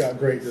doesn't work out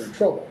great, you're in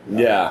trouble.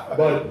 Yeah.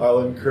 But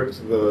I'll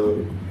encrypt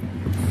the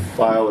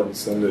file and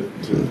send it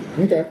to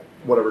Okay.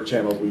 whatever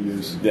channel we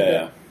use.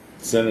 Yeah.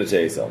 Send it to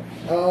ACEL.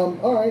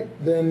 All right,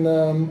 then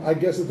I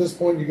guess at this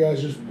point you guys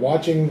are just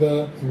watching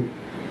the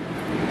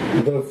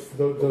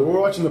We're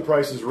watching The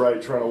Price is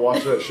Right, trying to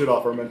wash that shit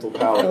off our mental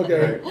palate.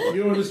 Okay, right?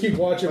 you want to just keep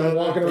watching and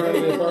walking around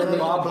the apartment?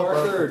 Bob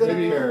Barker or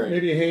Jim Carrey?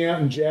 Maybe hang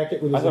out and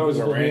jacket with I his thought it was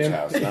a invisible ranch hand.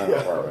 house, not an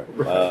apartment.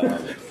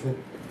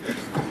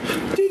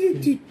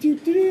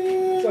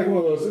 It's like one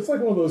of those. It's like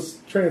one of those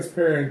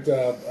transparent.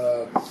 What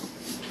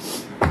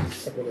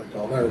do they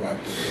call? Never mind.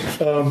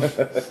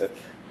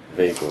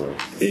 Vapor.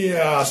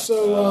 Yeah.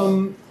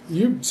 So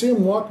you see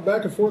him walk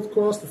back and forth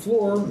across the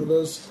floor with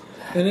those.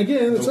 And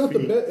again, it's not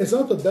it's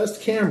not the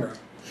best camera.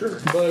 Sure.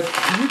 But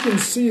you can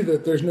see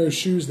that there's no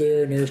shoes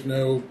there, and there's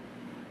no.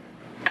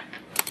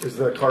 Is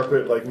the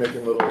carpet like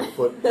making little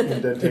foot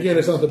indentations? Again,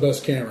 it's not the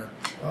best camera.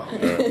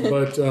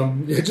 But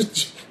yeah,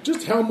 just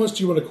how much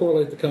do you want to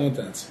correlate the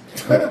contents?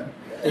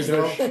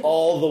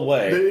 All the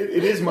way.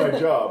 It is my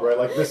job, right?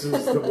 Like this is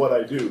what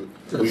I do.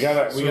 It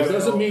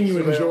doesn't mean you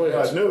enjoy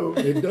it. No.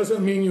 It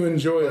doesn't mean you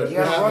enjoy it. You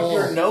gotta rub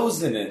your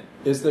nose in it.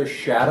 Is there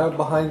shadow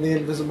behind the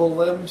invisible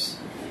limbs?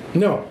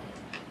 No.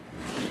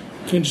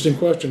 Interesting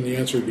question. The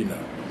answer would be no.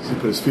 So he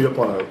put his feet up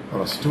on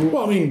a stool.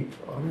 Well, I mean,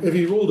 if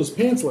he rolled his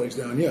pants legs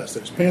down, yes,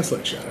 there's pants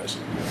leg shadows.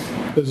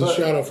 There's a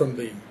shadow from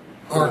the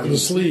arm, the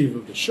sleeve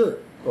of the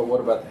shirt. But what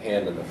about the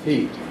hand and the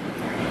feet?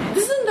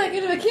 This isn't that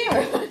good of a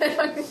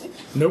camera.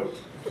 Nope.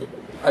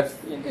 I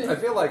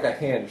feel like a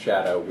hand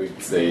shadow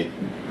we'd see.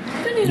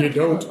 You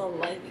don't.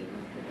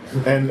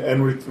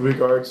 And with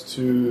regards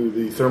to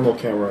the thermal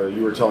camera,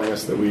 you were telling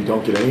us that we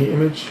don't get any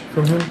image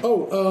from him?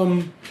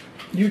 Oh,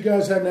 you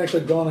guys haven't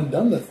actually gone and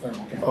done the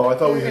thermal camera. Oh, I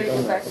thought we We're had gonna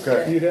done go that. back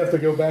Okay. to You'd have to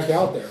go back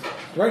out there.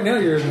 Right now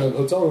you're in the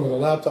hotel room with a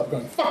laptop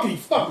going, fucking,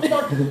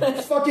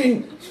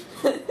 fucking.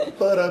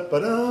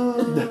 Ba-da-ba-da.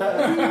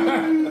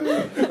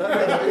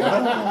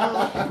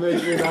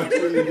 Makes me not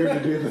too eager to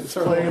do the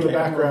Playing in the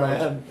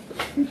background.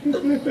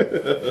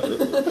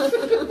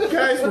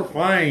 Guys, we're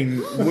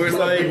fine. We're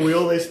like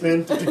Wheel they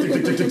spin. Tick, tick, tick,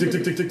 tick, tick, tick,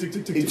 tick, tick, tick, tick,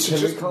 tick, tick. it's Can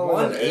we just call it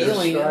one an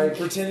alien airstrike?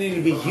 pretending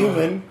to be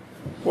human.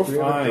 We're Do we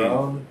have a fine.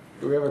 drone?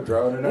 Do we have a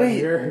drone in our Wait.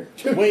 here?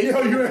 Wait.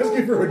 Yo, you're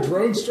asking for a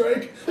drone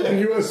strike on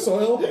U.S.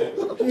 soil?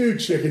 You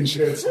chicken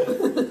shits.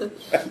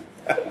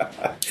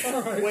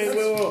 All right. Wait.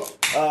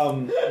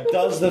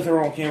 Does the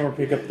thermal camera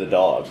pick up the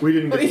dog? We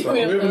didn't get We some.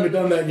 haven't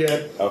done that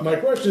yet. Okay. My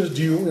question is, if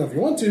you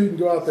want to, you can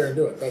go out there and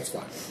do it. That's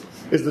fine.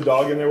 Is the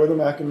dog in there with him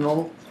acting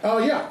normal? Oh,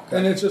 yeah.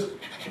 And it's just,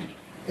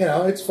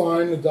 it's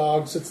fine. The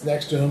dog sits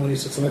next to him when he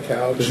sits on the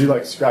couch. Does he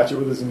like scratch it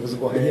with his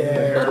invisible hand? Yeah. And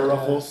hair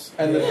ruffles?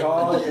 And the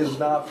dog is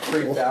not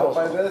freaked out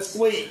by this?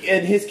 Wait,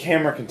 and his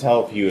camera can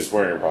tell if he was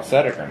wearing a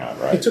prosthetic or not,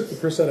 He right? took the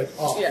prosthetic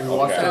off. Yeah.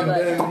 Okay. And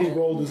then he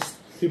rolled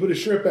he put his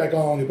shirt back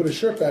on. He put his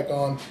shirt back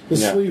on.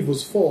 His Yeah. sleeve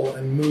was full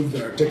and moved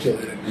and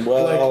articulated.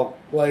 Well-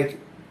 like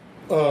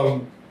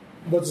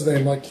what's his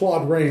name? Like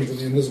Claude Rains in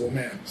The Invisible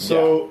Man.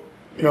 So,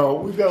 we've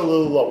got a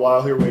little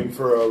while here waiting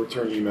for a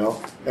return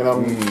email, and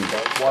I'm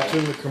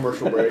watching the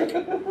commercial break,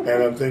 and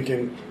I'm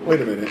thinking, wait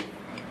a minute.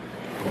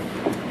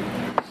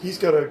 He's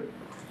got a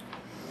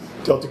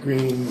Delta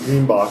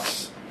green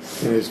box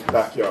in his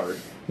backyard,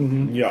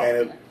 Yeah. and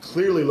it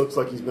clearly looks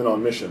like he's been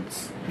on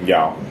missions.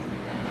 Yeah.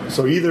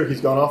 So either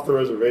he's gone off the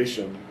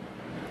reservation,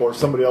 or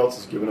somebody else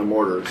has given him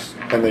orders,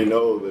 and they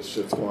know this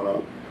shit's going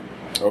on.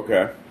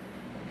 Okay.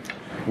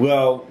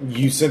 Well,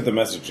 you sent the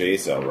message to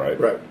ASL, right?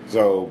 Right.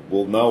 So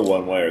we'll know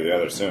one way or the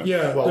other soon.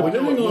 Yeah, Well,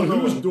 depending on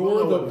whose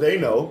door what they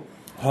know.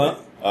 Huh?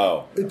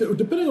 Oh.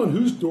 Depending on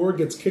whose door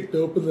gets kicked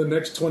open the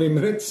next 20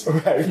 minutes,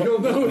 Right.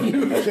 you'll know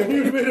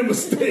you've made a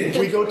mistake.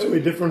 We go to a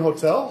different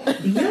hotel.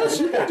 Yes,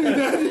 you can do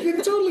that. You can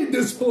totally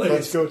display.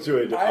 Let's go to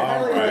a different. I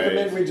highly Alright.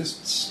 recommend we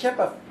just skip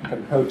a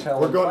fucking hotel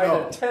We're and going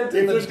find now. a tent If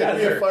in the there's going to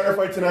be a desert.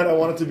 firefight tonight, I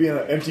want it to be in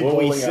an empty Well,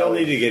 we bowling still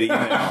alley. need to get email.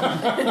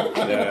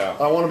 Yeah.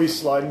 I want to be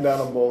sliding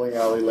down a bowling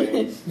alley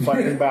lane,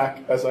 fighting back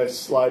as I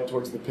slide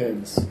towards the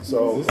pins.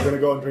 So we're going to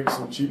go and drink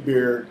some cheap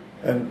beer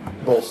and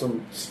bowl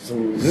some.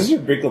 Is this your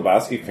Big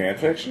Lebowski fan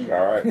fiction?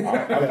 All right. I'm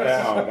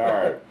down. All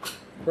right.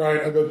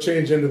 Right, I'll go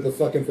change into the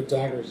fucking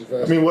photography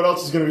fest. I mean, what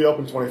else is going to be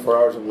open 24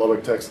 hours in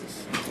Lubbock,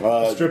 Texas?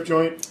 A strip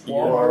joint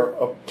or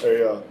a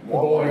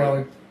bowling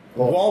alley.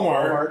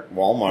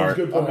 Walmart.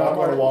 Good I'm point. not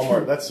going to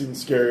Walmart. That's even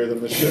scarier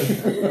than this shit.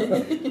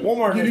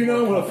 Walmart. You do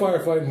not want to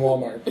firefight in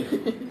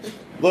Walmart.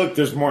 Look,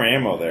 there's more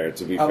ammo there,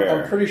 to be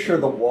fair. I'm pretty sure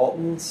the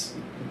Waltons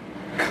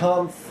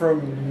come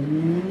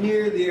from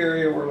near the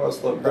area where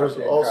most of the There's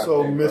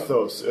also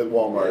Mythos at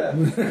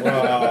Walmart. Yeah.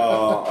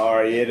 Well, all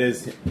right, it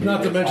is.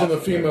 Not to mention the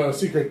FEMA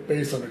secret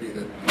base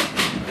underneath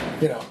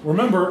it.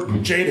 Remember,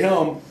 Jade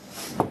Helm,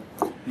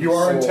 you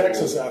are in So-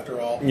 Texas after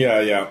all.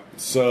 Yeah.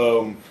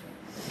 So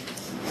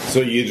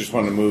you just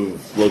want to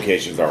move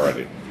locations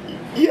already?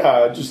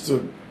 Yeah, just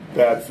a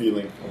bad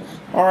feeling.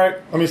 All right.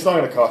 I mean, it's not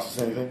going to cost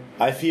us anything.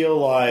 I feel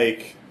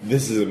like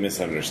this is a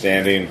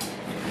misunderstanding.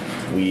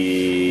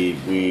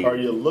 We Are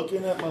you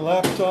looking at my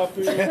laptop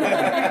here?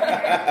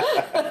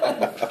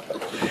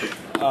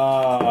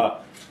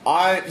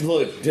 I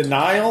look,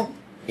 denial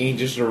ain't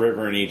just a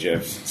river in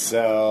Egypt.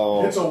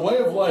 So It's a way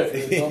of life.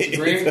 It's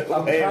Green, It's a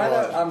I'm way of kind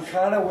life. of, I'm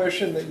kind of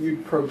wishing that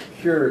you'd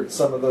procured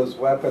some of those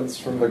weapons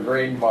from the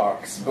green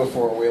box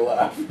before we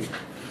left.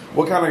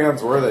 What kind of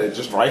guns were they?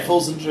 Just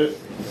rifles and shit?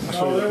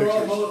 No, they were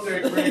all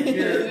military grade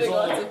gear. It's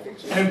all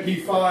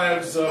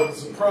MP5s,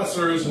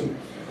 suppressors, and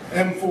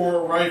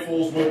M4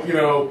 rifles with,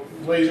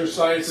 laser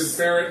sights and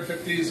Barrett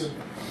 50s and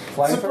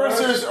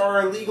Suppressors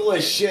are illegal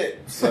as shit.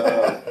 So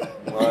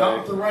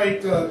not the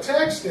right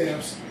tax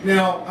stamps.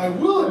 Now, I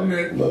will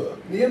admit, the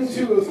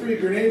M203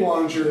 grenade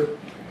launcher,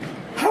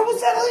 how was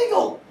that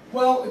legal?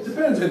 well, it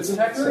depends. It's If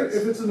Texas.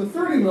 if it's in the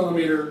 30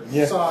 millimeter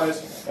Yeah.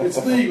 size, it's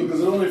legal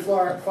because it only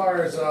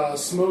fires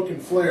smoke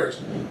and flares.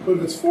 But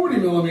if it's 40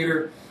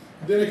 millimeter,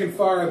 then it can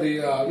fire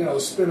the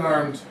spin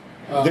armed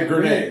The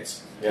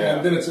grenades.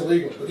 and then it's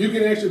illegal. But you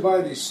can actually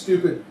buy these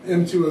stupid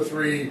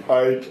M203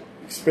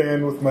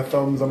 expand with my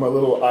thumbs on my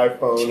little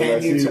iPhone and I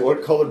see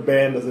what colored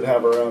band does it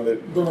have around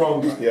it. The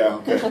wrong guy. Yeah,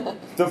 okay.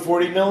 The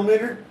 40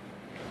 millimeter?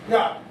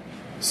 Yeah.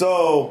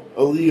 So,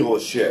 illegal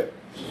as shit.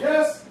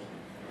 Yes.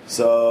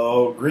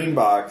 So, green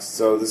box.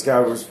 So, this guy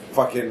was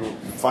fucking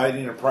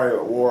fighting a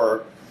private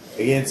war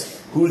against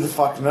who the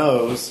fuck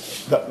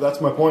knows.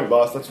 That's my point,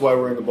 boss. That's why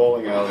we're in the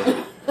bowling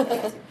alley.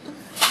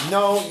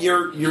 No,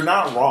 you're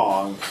not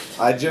wrong.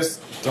 I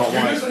just don't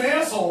You're want just an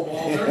asshole,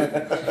 Walter.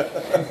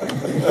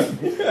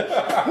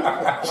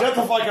 Shut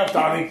the fuck up,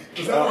 Donnie.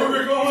 Is that where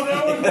we're going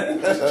now?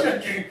 Just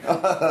checking.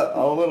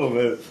 A little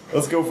bit.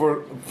 Let's go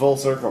for full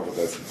circle with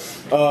this.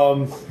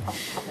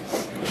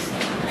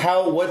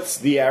 What's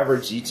the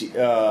average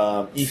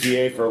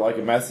ETA for like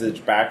a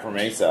message back from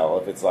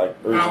ACell if it's like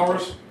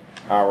urgent?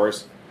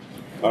 Hours.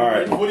 All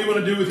right. What do you want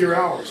to do with your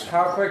hours?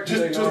 How quick do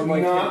they Just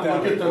normally not kick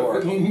down look the at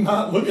door?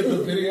 not look at the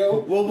video.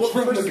 Well,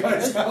 from the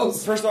guy's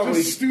house. First off,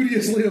 just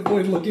studiously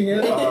avoid looking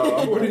at it.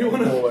 Or do you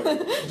want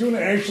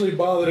to actually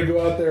bother to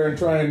go out there and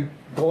try and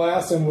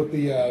glass him with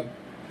the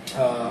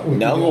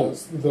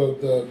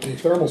the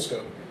thermal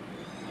scope?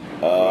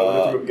 We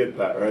have to go get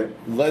that, right?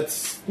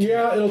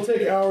 Yeah, it'll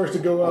take hours to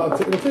go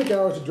out. It'll take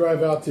hours to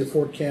drive out to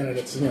Fort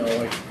Canada. It's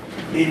like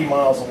 80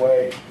 miles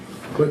away.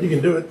 But you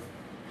can do it.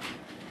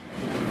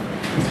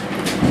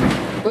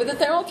 Would the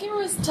thermal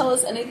cameras tell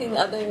us anything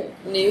other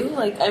new?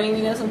 Like, I mean,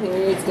 we know something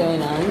weird's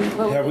going on.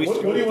 What do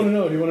you want to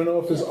know? Do you want to know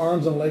if his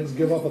arms and legs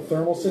give off a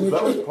thermal signature?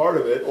 That was part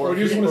of it. Or do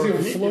you just want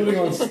to see him floating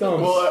on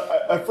stumps? Well,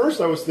 at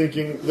first I was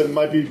thinking that it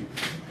might be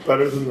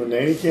better than the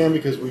nanny cam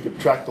because we could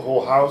track the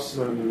whole house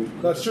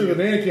and that's true. The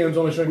nanny cam's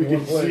only showing we you one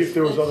could place. see if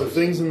there was other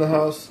things in the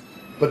house.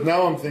 But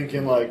now I'm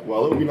thinking like,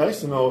 well, it would be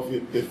nice to know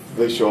if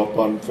they show up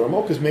on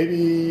thermal because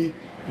maybe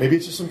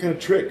it's just some kind of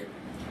trick.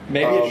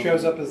 Maybe it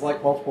shows up as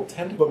like multiple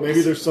tentacles. But maybe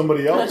there's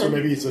somebody else, or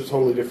maybe it's a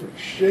totally different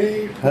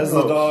shape. Has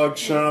the dog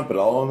shown up at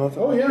all in the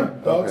Oh yeah,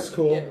 dog's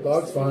cool.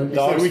 Dog's fine. He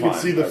said we could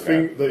see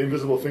the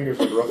invisible fingers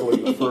like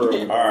ruffling the fur.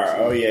 All right.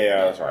 Oh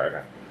yeah. That's right.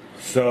 Okay.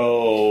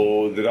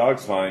 So the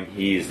dog's fine.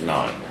 He's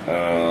not.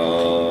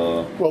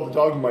 Well, the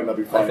dog might not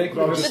be fine. I think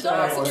the dog's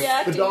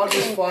reacting. the dog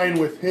is fine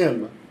with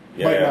him.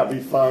 Yeah. Might not be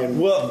fine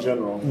in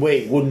general.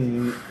 Wait,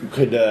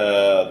 could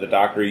the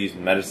doctor use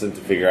medicine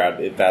to figure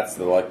out if that's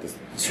the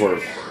sort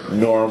of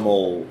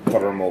normal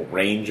thermal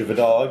range of a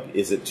dog?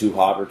 Is it too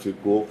hot or too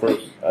cool for a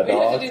We have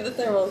dog? to do the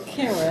thermal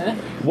camera.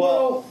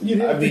 Well, you'd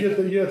have to get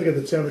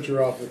the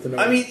temperature off with the nose.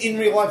 I mean, in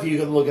real life, you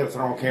can look at a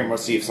thermal camera,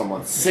 see if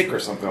someone's sick or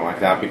something like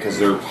that because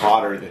they're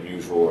hotter than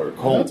usual or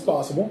cold. That's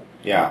possible.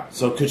 Yeah.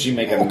 So could she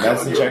make a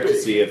medicine check to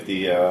see if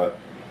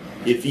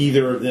if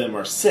either of them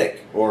are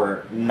sick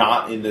or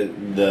not in the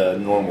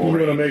normal You want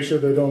to range? make sure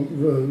they don't.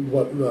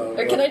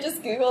 Or can I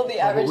just Google the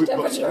average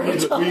temperature of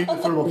a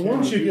dog?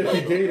 Once you get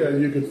the data,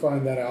 you can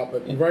find that out.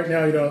 But right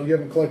now, you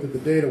haven't collected the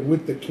data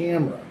with the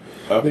camera.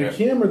 Okay. The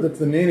camera that's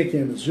the nanny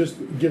cam is just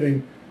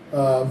giving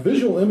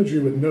visual imagery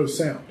with no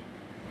sound.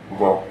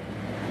 Well,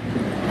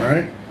 all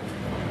right.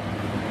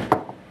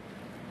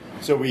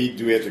 So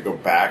do we have to go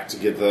back to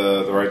get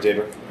the right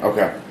data?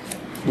 Okay.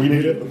 We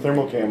need the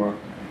thermal camera.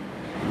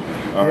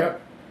 All right.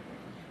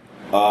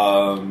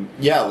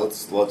 Yeah,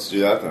 let's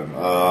do that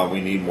then.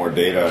 We need more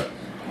data,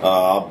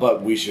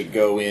 but we should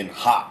go in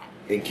hot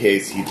in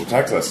case he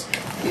detects us.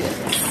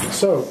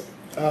 So,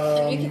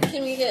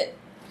 can we get?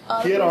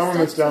 He had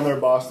armaments down there,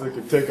 boss, that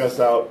could take us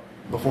out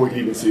before we could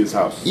even see his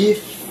house.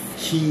 If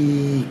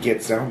he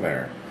gets down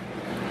there,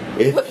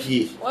 Why would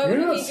he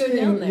go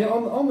down there?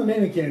 On the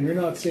nanny cam, you're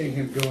not seeing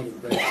him go into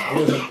the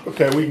basement.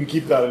 Okay, we can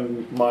keep that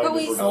in mind. But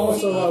we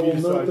Also, I will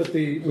note that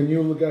when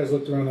you guys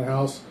looked around the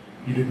house,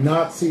 you did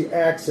not see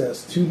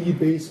access to the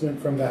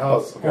basement from the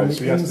house Okay, on so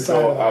the you have to inside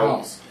go of the out.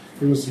 house.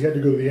 You had to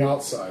go to the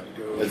outside.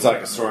 To go. it's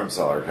like a storm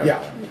cellar. Kind of Yeah.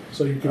 thing.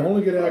 So you can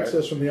only get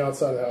access from the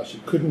outside of the house. You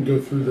couldn't go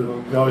through the.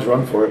 We always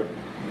run for it.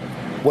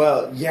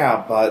 Well,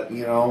 yeah, but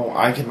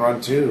I can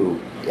run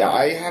too. Yeah,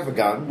 I have a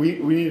gun. We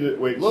need to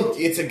wait. Look,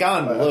 it's a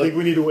gun. I Look. think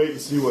we need to wait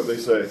and see what they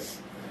say.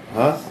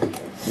 Huh?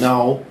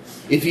 No.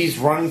 If he's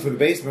running for the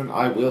basement,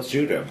 I will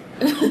shoot him.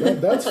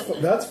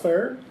 That's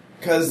fair.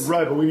 Because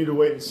Right, but we need to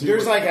wait and see.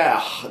 there's like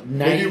a 90...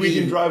 Maybe we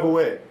can drive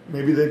away.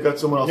 Maybe they've got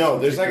someone else. No, to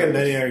there's take like a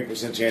care of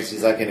this. 99% chance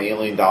he's like an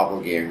alien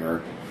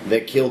doppelganger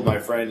that killed my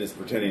friend and is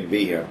pretending to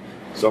be him.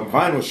 So I'm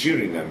fine with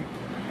shooting him,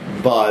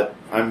 but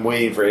I'm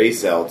waiting for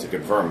ACell to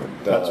confirm it.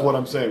 That's what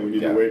I'm saying. We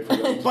need to wait for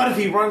them. But if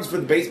he runs for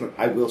the basement,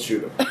 I will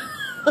shoot him.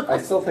 I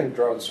still think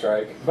drone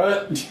strike,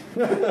 but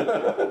You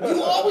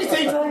always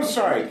say drone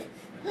strike.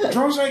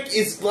 Drone strike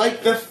is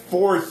like the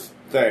fourth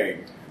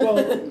thing. Well,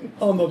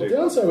 on the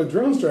downside with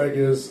drone strike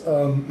is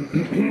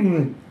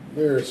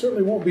there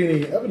certainly won't be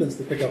any evidence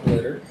to pick up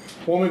later.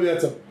 Well, maybe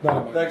that's a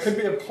not a that could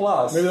be a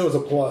plus. maybe that was a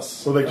plus.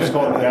 So they just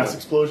call it a gas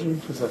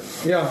explosion?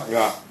 Yeah.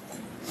 Yeah.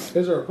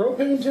 Is there a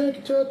propane tank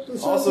attached to the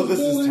side Also, of this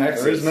this is building?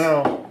 Texas. There is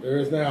now. There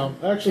is now.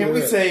 Actually, Can we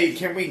there is. say?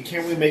 Can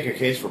we make a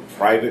case for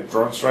private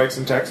drone strikes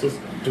in Texas?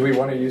 Do we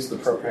want to use the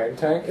propane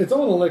tank? It's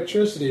on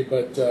electricity,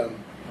 but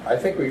I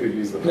think we could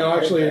use the. No,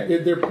 actually,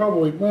 they're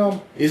probably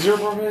Is there a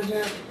propane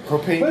tank?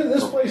 Propane? But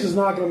this place is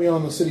not going to be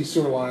on the city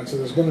sewer line, so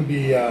there's going to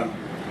be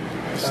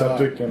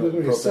Septic and there's going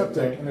to be propane septic,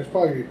 tank. and there's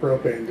probably going to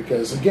be propane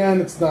because again,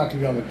 it's not going to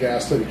be on the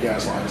city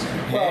gas lines.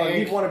 Well,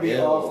 he'd want to be Ew.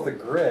 off the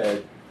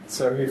grid,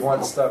 so he'd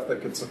want stuff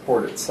that could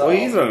support itself. Well,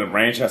 he's on a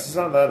ranch house. He's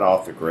not that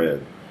off the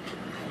grid.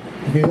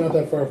 He's not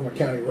that far from a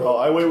county road.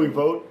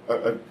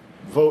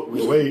 Well,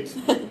 we wait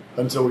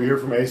until we hear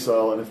from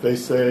ASOL, and if they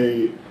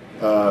say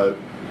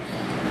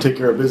take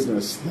care of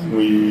business, then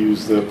we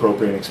use the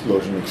propane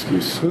explosion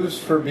excuse. Who's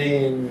for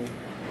being?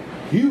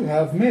 You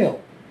have mail.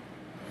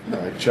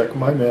 I check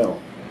my mail.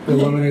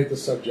 Eliminate the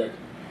subject.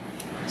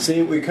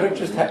 See, we could have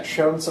just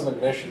shown some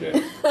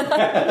initiative.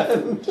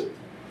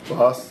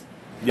 Boss,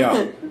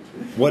 Yeah.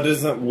 What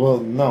is it? Well,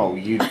 no.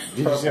 Did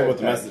you say what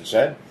the message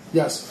said?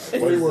 Yes,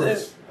 It's- 3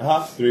 words.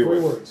 Huh? Three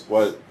words.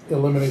 What?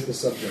 Eliminate the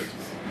subject.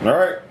 All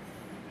right.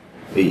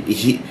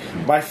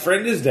 My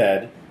friend is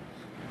dead.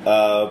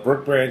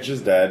 Brooke Branch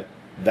is dead.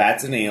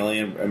 That's an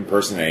alien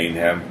impersonating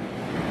him.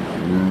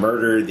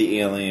 Murder the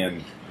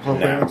alien. propane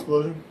now.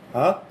 explosion?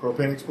 Huh?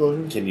 Propane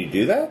explosion? Can you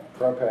do that?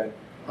 Propane.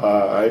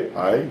 I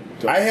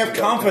don't I have do that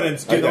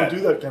confidence. kind- Do I that. don't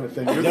do that kind of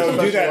thing. You're No,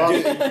 the do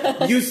special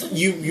that. ops.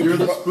 You're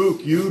the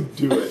spook. You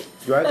do it.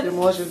 Do I have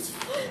demolitions?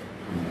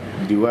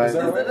 Do I? Is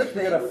there a way to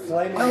get a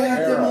flaming I have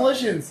arrow?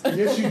 demolitions.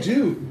 Yes, you do.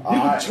 You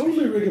can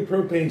totally rig a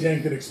propane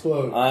tank that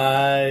explode.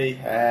 I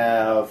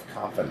have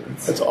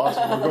confidence. That's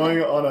awesome. We're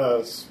going on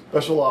a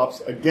special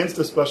ops against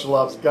a special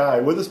ops guy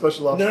with a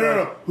special ops No, guy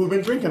no. who've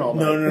been drinking all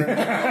night.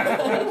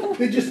 No.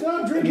 Did you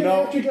stop drinking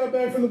No. after you got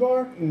back from the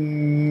bar?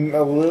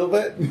 A little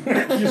bit.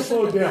 You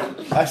slowed down.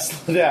 I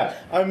slowed down.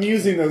 I'm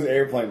using those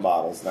airplane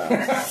bottles now.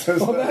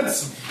 Well,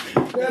 that's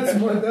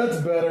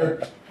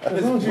better.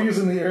 As long as you're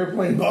using the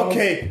airplane bottle.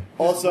 Okay. Breath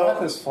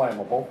Also, is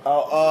flammable.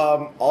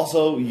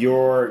 also,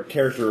 your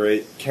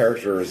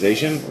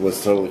characterization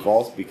was totally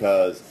false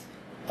because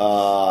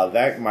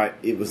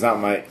it was not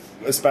my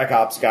Spec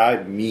Ops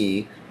guy.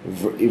 Me.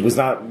 It was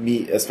not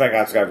me, a Spec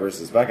Ops guy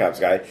versus a Spec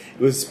Ops guy. It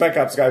was a Spec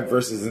Ops guy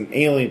versus an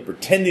alien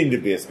pretending to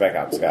be a Spec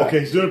Ops guy.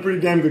 Okay, he's doing a pretty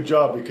damn good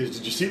job because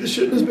did you see the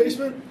shit in his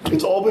basement?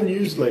 It's all been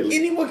used lately.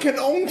 Anyone can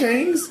own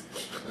tanks.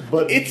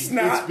 But It's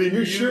not- been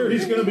You're sure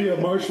he's going to be a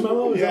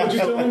marshmallow? Is that what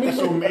you're telling me?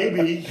 So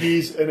maybe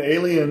he's an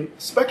alien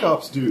Spec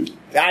Ops dude.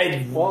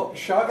 Well,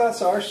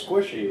 shotguns are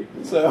squishy,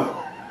 so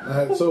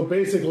So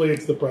basically,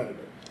 it's the Predator.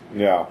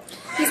 Yeah.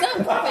 He's not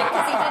perfect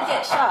because he did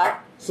get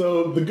shot.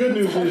 So the good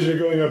news is you're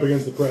going up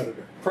against the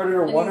Predator.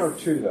 Predator 1 or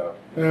 2 though.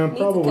 Needs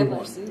Probably a Kevlar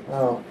one. suit.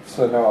 Oh,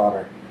 so no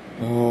honor.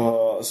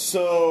 On the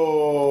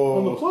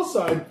So plus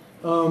side,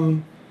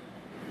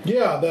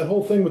 yeah, that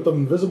whole thing with the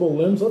invisible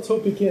limbs, let's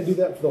hope he can't do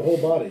that for the whole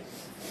body.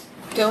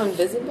 Go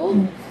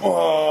invisible?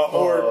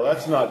 Oh,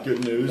 that's not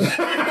good news.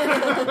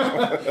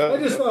 I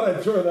just thought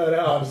I'd throw that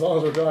out as long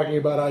as we're talking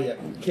about how you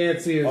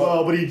can't see his...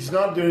 Oh, but he's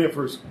not doing it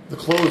for the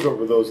clothes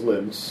over those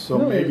limbs. So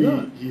No, maybe he's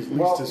not. he's at least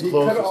Well, his he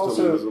clothes could are still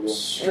also visible.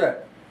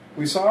 strip.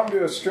 We saw him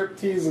do a strip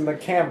tease in the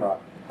camera.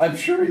 I'm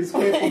sure he's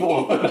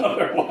capable of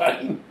another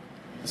one.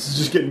 This is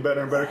just getting better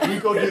and better. Can you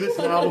go do this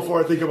now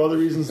before I think of other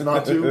reasons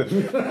not to?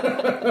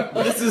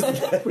 this is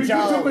the We put too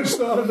job. much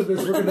thought into this,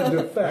 we're going to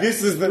defect.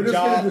 This is the we're just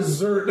job. going to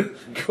desert,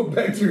 go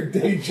back to your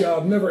day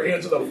job, never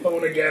answer the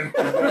phone again. In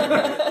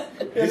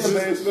the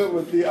basement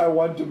with the I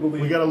want to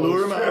believe. We got to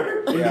lure him out poster.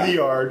 into the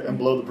yard and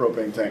blow the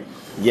propane tank.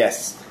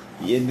 Yes.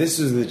 And this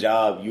is the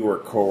job you were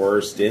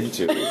coerced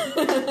into.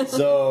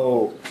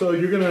 So, So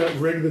you're going to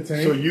rig the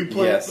tank? So you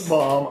plant Yes. the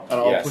bomb and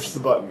I'll Yes. push the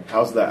button.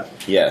 How's that?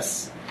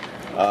 yes.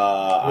 What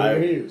are you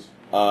going to use?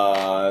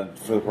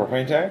 For the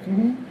propane tank?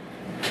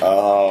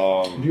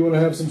 Do you want to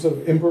have some sort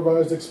of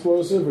improvised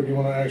explosive, or do you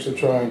want to actually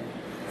try and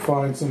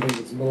find something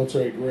that's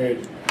military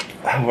grade?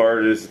 How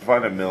hard is it to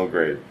find a mill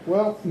grade?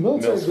 Well,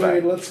 military Mil-spec.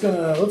 grade. Let's go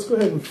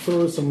ahead and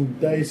throw some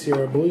dice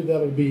here. I believe that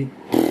would be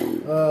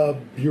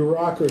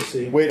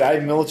bureaucracy. Wait, I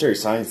have military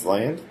science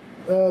land?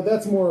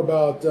 That's more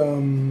about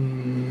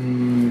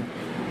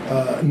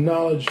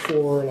knowledge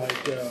for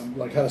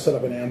like how to set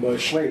up an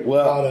ambush, Wait,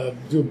 how to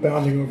do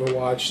bounding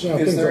overwatch, is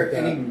things there like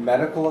any that.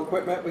 medical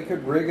equipment we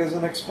could rig as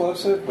an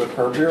explosive with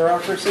her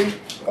bureaucracy?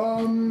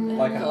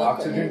 Like an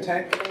oxygen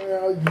tank?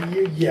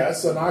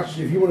 Yes, an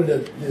oxygen. If you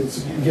wanted to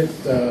get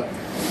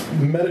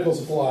medical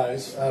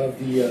supplies out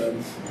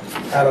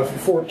of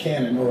Fort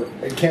Cannon or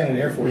Cannon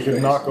Air Force We could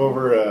Base. knock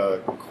over a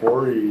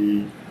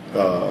quarry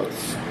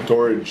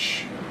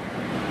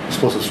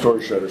explosive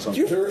storage shed or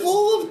something. You're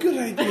full of good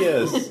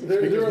ideas.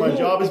 Because my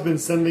job has been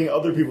sending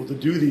other people to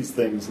do these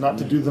things, not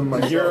to do them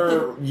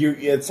myself.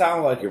 It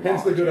sounds like you're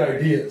Hence the good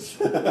ideas.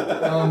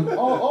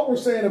 All we're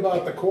saying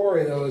about the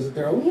quarry, though, is that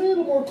they're a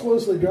little more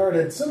closely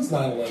guarded since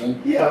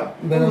 9/11. Yeah,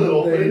 Then a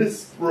little, they- but it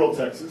is rural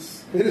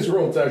Texas. It is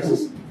rural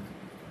Texas.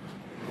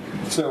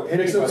 So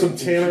Mix up some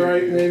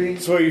tannerite, maybe.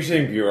 So what you're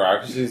saying,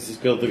 bureaucracy is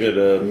still to get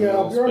a Yeah,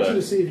 mill bureaucracy spec.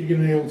 to see if you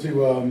can be able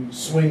to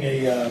swing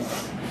a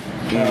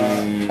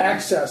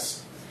access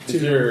to.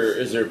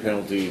 Is there a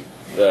penalty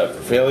for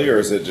failure, or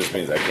is it just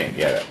means I can't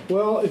get it?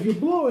 Well, if you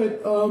blow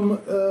it,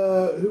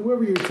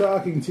 whoever you're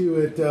talking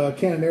to at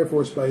Cannon Air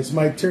Force Base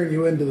might turn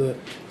you into the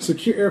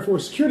Air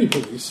Force Security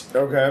Police.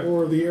 Okay.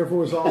 Or the Air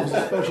Force Office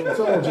of Special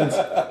Intelligence.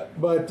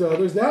 But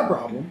there's that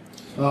problem,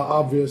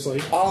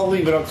 obviously. I'll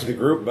leave it up to the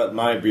group, but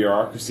my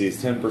bureaucracy is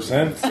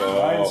 10%, so...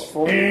 Mine's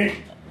 40.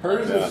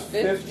 Hers is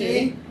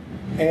 50.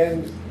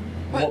 And...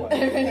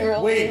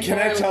 Wait, can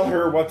I tell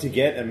her what to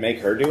get and make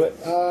her do it?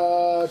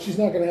 She's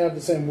not going to have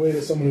the same weight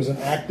as someone who's an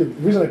active...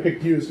 The reason I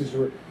picked you is because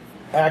you're an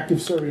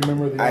active serving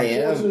member of the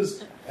Armed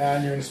Forces,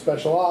 and you're in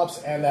Special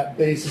Ops, and that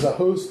base is a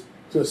host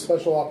to a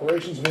Special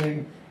Operations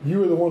wing.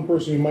 You are the one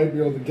person who might be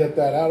able to get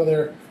that out of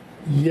there.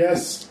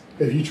 Yes,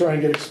 if you try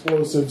and get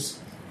explosives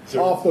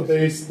off the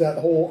base, that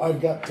whole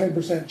I've got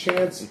 10%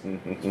 chance,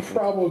 it's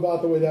probably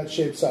about the way that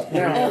shapes up.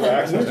 Now, have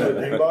access to a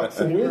green box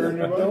anywhere in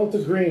your mind? Delta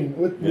Green,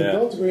 with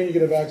Delta Green, you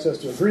can have access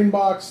to a green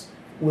box.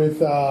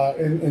 With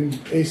and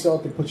ACEL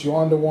can put you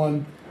onto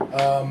one.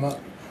 Well,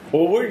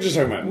 we're just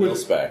talking about mil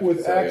spec.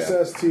 With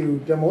access to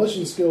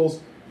demolition skills,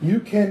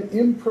 you can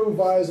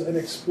improvise an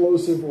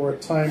explosive or a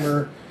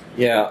timer.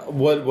 Yeah,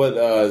 what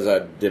is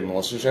that,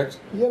 demolition check?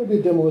 You got to be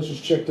a demolition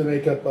check to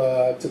make up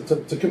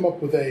to come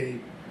up with a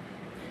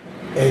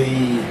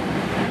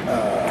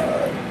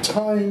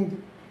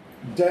timed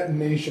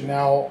detonation.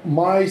 Now,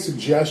 my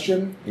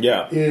suggestion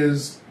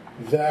is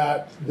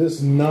that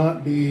this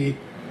not be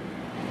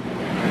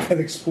an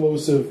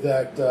explosive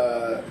that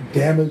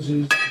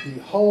damages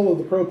the hull of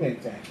the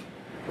propane tank,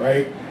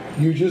 right?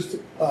 You just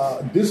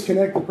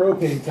disconnect the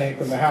propane tank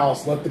from the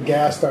house, let the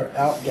gas start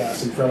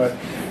outgassing from it,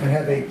 and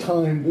have a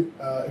timed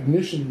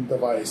ignition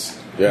device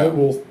that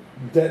will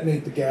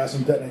detonate the gas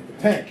and detonate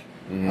the tank.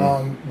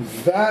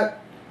 That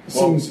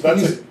seems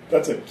easy.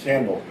 That's a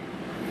candle.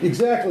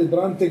 Exactly, but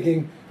I'm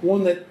thinking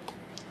one that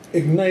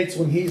ignites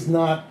when he's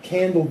not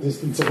candle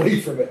distance away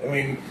from it. I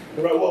mean,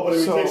 right. Well, but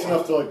it takes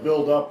enough to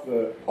build up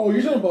the. Oh,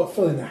 you're talking about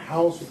filling the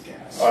house with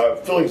gas.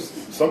 Filling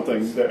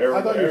something. The air.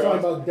 I thought you were talking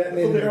about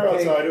detonating the air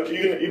outside.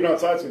 Even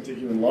outside, it's going to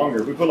take even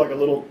longer. If we put one of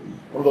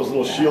those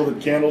little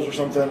shielded candles or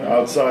something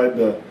outside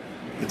the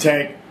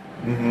tank,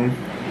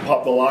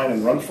 pop the line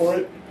and run for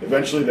it.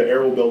 Eventually, the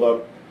air will build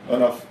up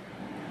enough.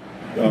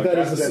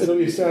 It'll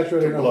be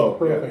saturated enough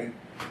with propane. Yeah.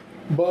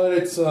 But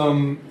it's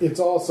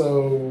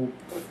also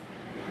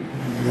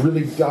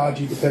really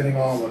dodgy depending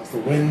on what's the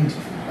wind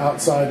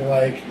outside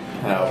like.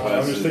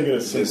 I'm just thinking it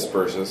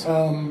disperses.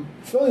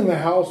 Filling the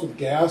house with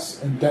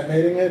gas and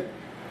detonating it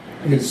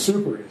is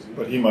super easy.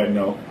 But he might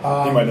know.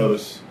 He might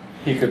notice.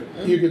 You could.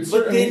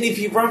 But then if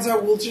he runs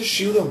out, we'll just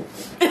shoot him.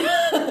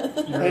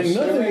 And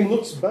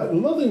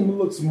nothing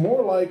looks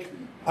more like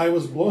I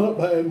was blown up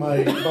by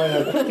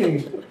a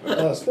cooking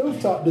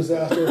stovetop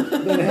disaster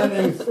than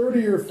having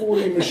 30 or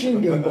 40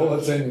 machine gun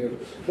bullets in you.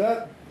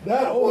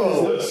 That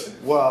always looks...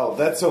 Well,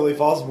 that's totally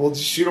false. We'll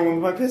just shoot him with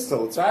my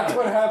pistol. That's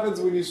what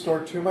happens when you store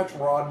too much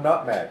raw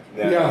nutmeg.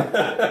 Yeah.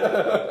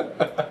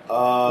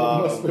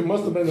 It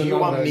must have been the Do you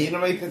want me to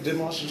make the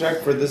demolition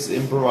check for this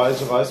improvised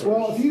device?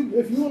 Well,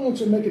 if you want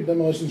to make a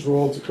demolitions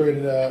roll to create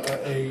a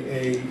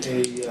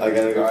I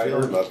gotta go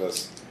feel about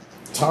this.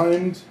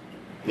 Timed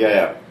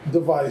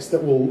device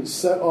that will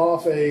set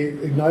off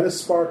ignite a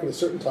spark at a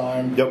certain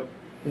time. Yep.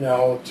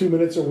 2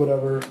 minutes or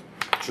whatever.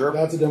 Sure.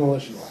 That's a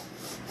demolition roll.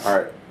 All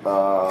right.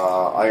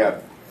 I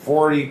got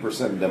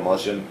 40%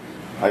 demolition.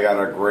 I got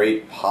a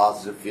great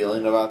positive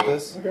feeling about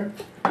this. Okay.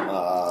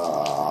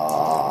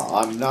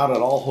 I'm not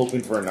at all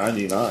hoping for a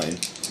 99.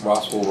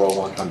 Ross will roll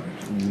 100.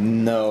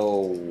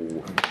 No.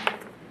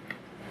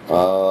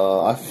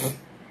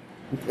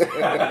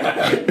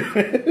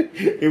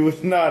 It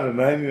was not a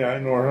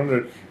 99 or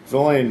 100. It's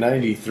only a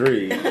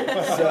 93.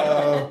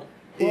 So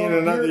in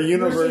another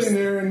universe, you're sitting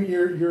there and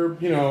you're you're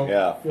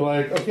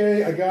like,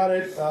 okay, I got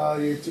it.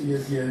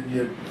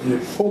 You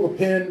pull the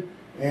pin,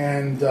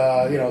 and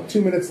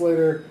 2 minutes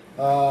later,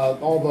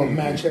 all the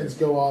match heads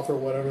go off or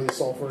whatever, the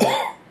sulfur,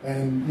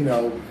 and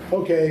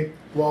okay,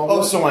 well.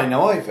 Oh, so I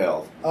know I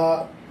failed.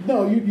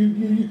 No,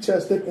 you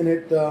test it and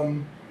it.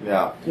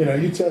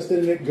 You test it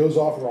and it goes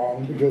off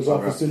wrong. It goes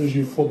off as soon as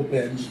you pull the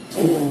pin.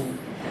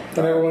 And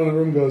everyone in the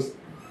room goes,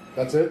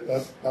 "That's it.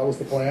 That was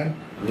the plan."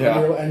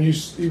 Yeah. And you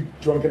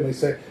drunkenly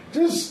say,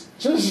 "Just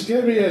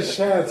give me a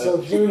chance. I'll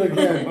do it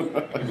again."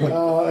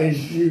 And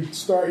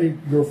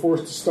you're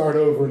forced to start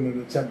over in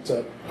an attempt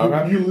to.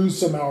 You lose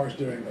some hours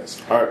doing this.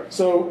 All right.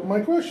 So my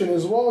question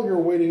is, while you're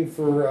waiting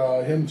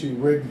for him to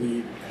rig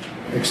the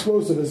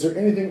explosive, is there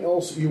anything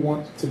else you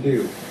want to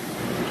do?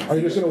 Are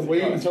you just going to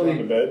wait until he...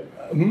 to bed?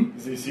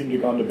 Does he seem to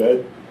have gone to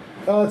bed?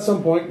 At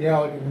some point,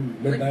 like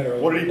midnight or...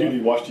 What did he do? Did he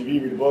watch TV,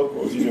 read a book?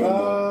 What was he doing?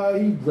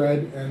 He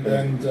read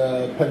and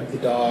petted the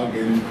dog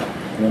and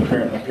then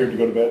appeared to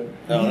go to bed?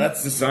 No,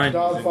 that's the sign. The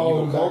dog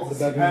followed him back to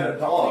the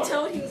bedroom.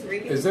 Until he was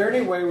reading. Is there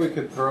any way we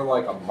could throw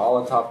a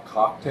Molotov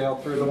cocktail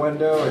through the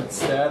window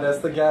instead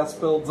as the gas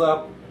builds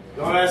up?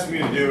 Don't ask me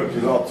to do it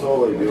because I'll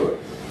totally do it.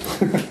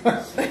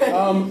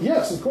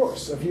 Yes, of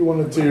course. If you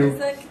wanted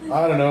to,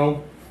 I don't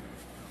know.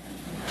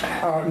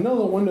 None of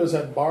the windows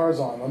had bars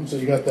on them, so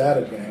you got that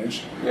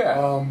advantage.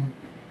 Yeah.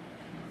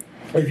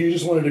 if you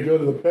just wanted to go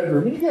to the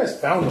bedroom, and you guys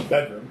found the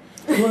bedroom,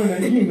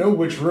 you know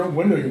which room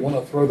window you want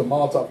to throw the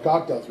Molotov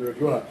cocktail through. If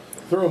you want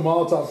to throw a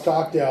Molotov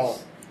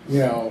cocktail,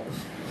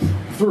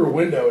 through a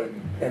window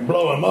and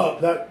blow him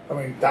up,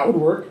 that would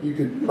work. You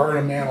could burn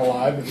a man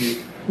alive if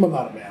you. Well,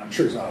 not a man. I'm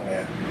sure he's not a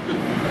man.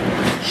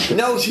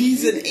 No,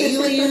 he's an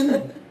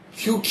alien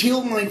who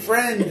killed my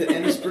friend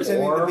and is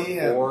pretending to be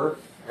him. Or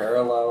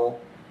parallel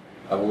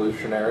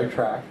evolutionary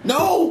track.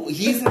 No,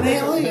 he's an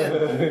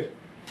alien.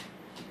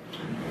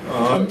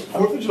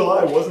 4th of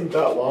July wasn't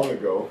that long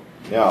ago.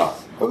 Yeah.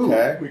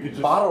 Okay. We could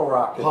just Bottle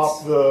rockets.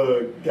 pop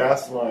the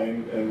gas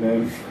line and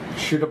then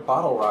Shoot a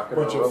bottle rocket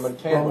or bunch a of Roman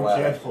candle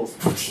Roman at it.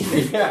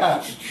 candles.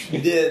 Yeah.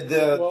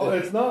 Well,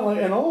 it's not like,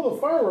 and all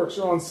the fireworks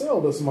are on sale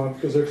this month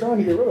because they're trying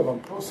to get rid of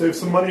them. Save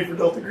some money for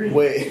Delta Green.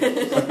 Wait.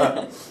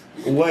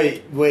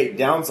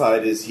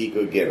 Downside is he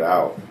could get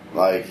out.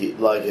 Like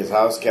his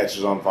house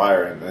catches on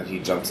fire and then he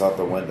jumps out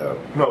the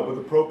window. No, but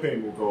the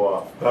propane will go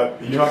off.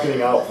 You're not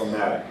getting out from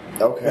that.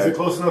 Okay. Is it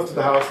close enough to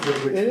the house that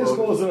it would It is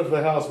explode? close enough to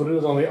the house, but it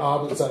is on the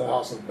opposite side of the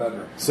house in the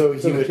bedroom. So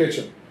It's in the would-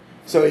 kitchen.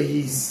 So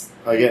he's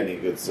again he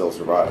could still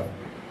survive.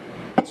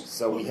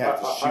 So we have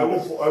to shoot. I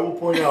will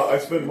point out, I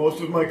spent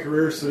most of my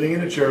career sitting in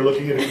a chair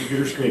looking at a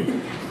computer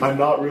screen. I'm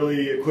not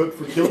really equipped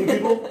for killing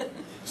people.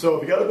 So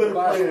if you got a better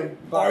plan...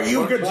 Are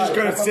you just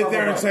going to sit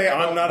there and say,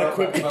 I'm not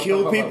equipped to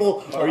kill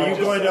people? Or are you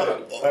going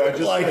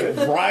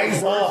to,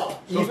 rise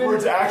up? Those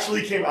words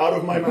actually came out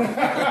of my mouth.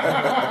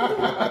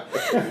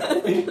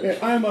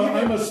 I'm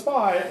a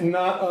spy,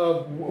 not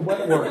a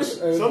wet works.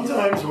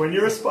 Sometimes when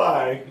you're a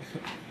spy,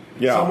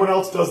 someone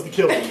else does the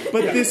killing.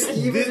 But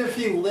Even if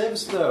he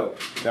lives, though,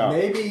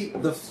 maybe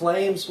the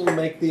flames will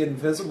make the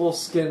invisible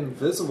skin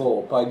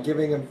visible by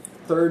giving him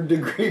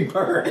third-degree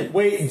burn.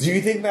 Wait, do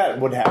you think that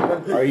would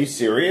happen? Are you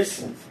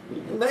serious?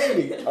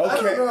 Maybe. I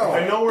don't Okay. know.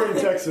 I know we're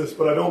in Texas,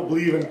 but I don't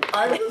believe in...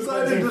 I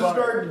decided to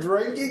start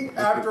drinking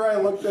after I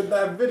looked at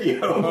that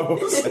video.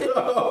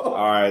 All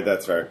right,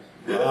 that's fair.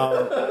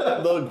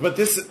 Look.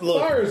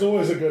 Fire is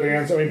always a good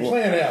answer.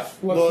 Plan F.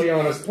 Let's be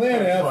honest.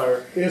 Plan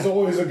F is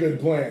always a good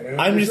plan.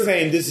 And I'm just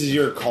saying this is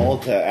your call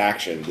to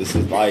action. This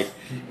is like,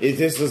 if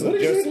this was What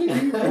just... exactly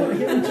do you want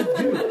him to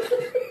do?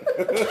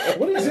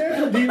 What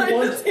exactly do you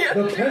want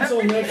the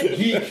pencil neck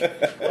geek,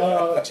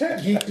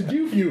 tech geek to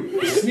do for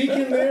you? Sneak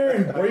in there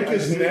and break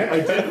his neck? I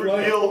did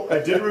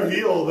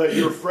reveal that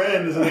your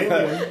friend is an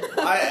alien.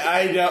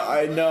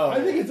 I know.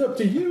 I think it's up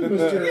to you,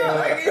 Mr.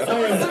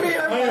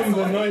 I am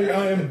the knight.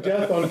 I am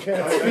death on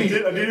cat's I feet.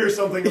 did hear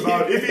something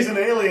about if he's an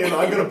alien,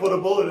 I'm going to put a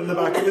bullet in the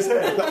back of his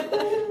head.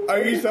 Are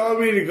you telling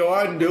me to go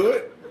out and do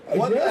it?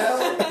 What the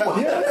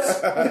hell?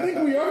 Yes, I think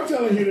we are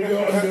telling you to go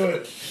out and do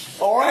it.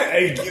 All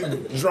right,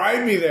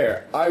 drive me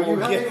there. I will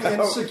You get having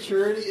out.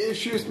 insecurity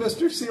issues,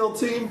 Mr. SEAL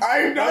Team?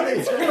 I'm not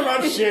talking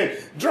about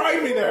shit.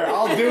 Drive me there.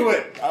 I'll do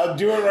it. I'll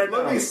do it right now.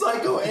 Let me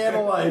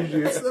psychoanalyze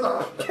you. Sit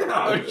on the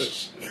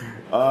couch.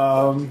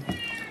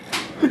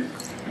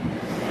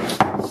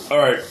 All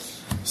right.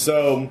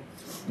 So,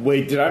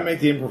 wait, did I make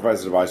the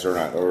improvised device or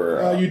not?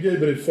 Or You did,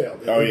 but it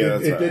failed.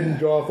 That's It right. didn't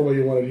go off the way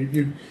you wanted.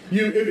 It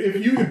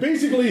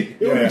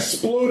would have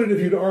exploded if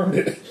you'd armed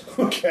it.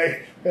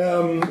 Okay,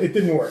 it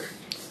didn't work.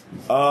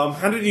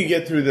 how did you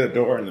get through the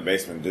door in the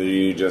basement? Do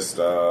you just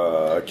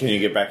can you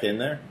get back in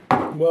there?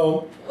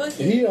 Well, Was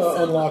he he-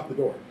 unlocked the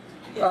door.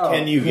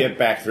 Can you get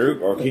back through,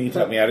 or can you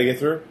tell me how to get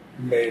through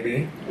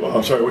Maybe. Well,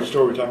 I'm sorry, which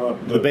door are we talking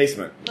about? the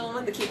basement? The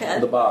one with the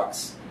keypad. The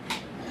box.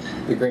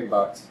 The green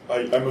box.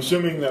 I'm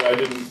assuming that I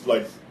didn't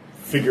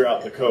figure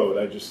out the code.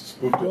 I just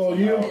spoofed it. Well,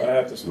 somehow. I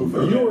have to spoof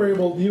it. You again. were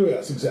able.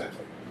 Yes,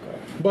 exactly.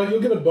 But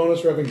you'll get a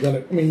bonus for having done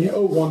it. I mean, you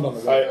owe one on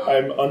the way.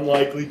 I'm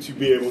unlikely to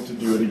be able to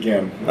do it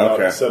again without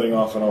Okay. setting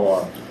off an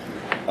alarm.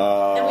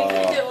 And we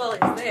can do it while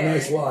it's there.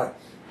 Nice lie.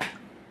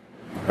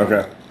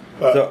 Okay.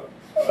 So,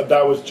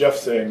 That was Jeff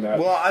saying that.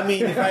 well, I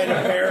mean, if I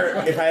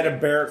had a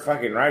Barrett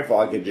fucking rifle,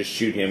 I could just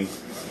shoot him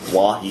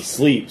while he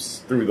sleeps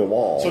through the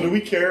wall. So do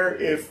we care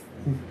if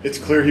it's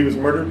clear he was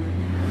murdered?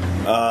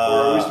 Or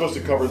are we supposed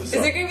to cover this Is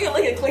up? there going to be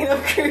like a cleanup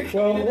crew?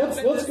 Well,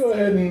 let's go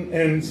ahead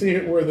and see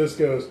where this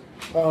goes. if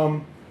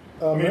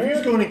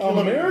he's going to kill him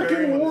and bury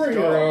American him war with his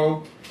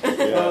hero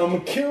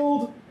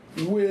killed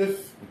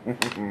with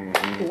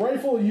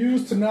rifle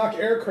used to knock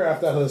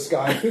aircraft out of the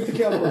sky. 50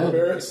 caliber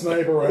Barrett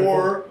sniper rifle.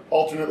 Or,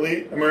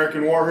 alternately,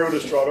 American war hero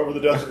distraught over the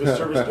death of his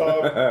service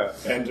dog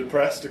and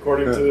depressed,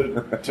 according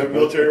to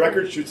military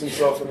records, shoots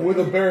himself in the... with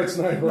a Barrett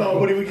sniper No, rifle.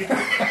 what do we... He's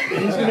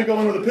going to go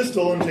in with a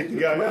pistol and take the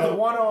guy With out.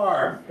 one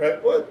arm.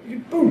 Right? What?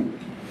 Boom.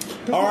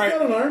 all right,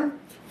 Got an arm.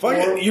 fuck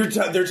Or-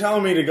 it. They're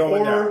telling me to go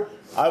in there. Or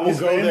I will his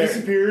go van there.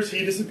 disappears,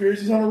 he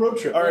disappears, he's on a road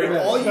trip. All right, Wait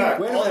a all minute.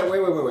 you- Wait a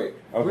minute. Wait.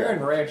 Okay. We're in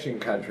ranching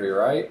country,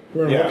 right?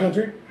 We're in Yeah. what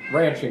country?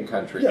 Ranching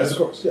country. Yes, of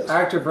course, yes.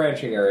 Active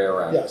ranching area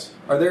around. Yes.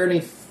 Are there any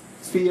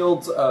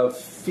fields of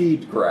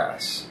feed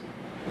grass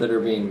that are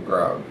being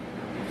grown?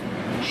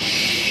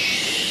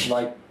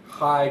 Like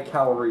high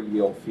calorie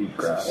yield feed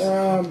grass?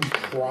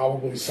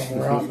 Probably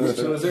somewhere out there.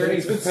 So is there any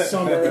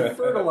somewhere?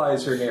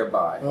 fertilizer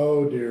nearby?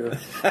 Oh dear.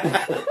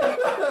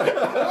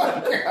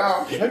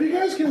 Have you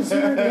guys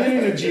considered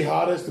leaving a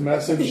jihadist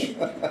message,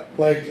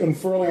 like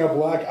unfurling a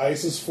black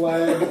ISIS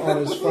flag on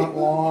his front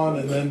lawn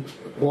and then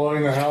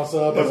blowing the house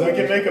up? If we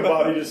can make a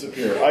body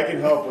disappear, I can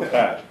help with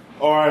that.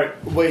 All right,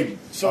 wait.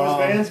 So his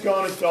van's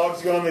gone, his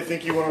dog's gone. They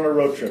think he went on a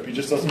road trip. He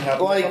just doesn't have.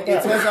 Like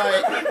it says,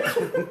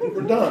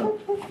 we're done.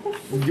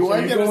 Do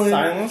I get a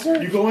silencer?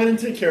 You go in and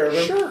take care of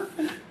him. Sure.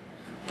 And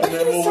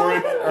then we'll worry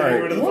about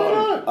getting rid of the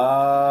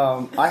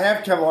body. I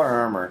have Kevlar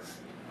armor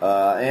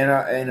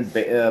and a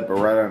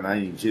Beretta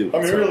 92. I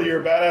mean, really,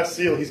 you're a badass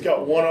SEAL. He's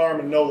got one arm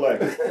and no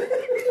legs.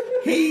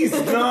 He's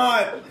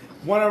not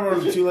one arm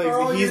and 2 legs.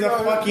 Oh, He's a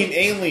fucking He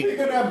alien.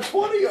 could have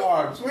 20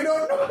 arms. We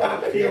don't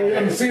know. Yeah, we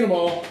haven't seen them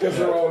all because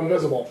they're all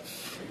invisible.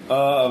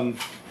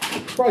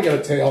 Probably got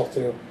a tail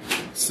too.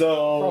 Probably a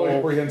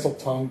So prehensile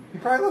tongue. He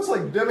probably looks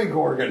like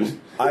Demigorgon.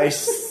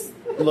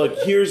 look.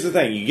 Here's the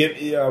thing. You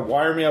get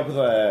wire me up with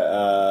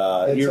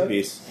a Headset?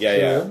 earpiece.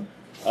 Yeah.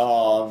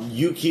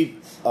 You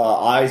keep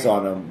eyes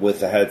on him with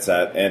the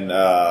headset and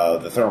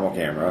the thermal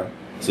camera,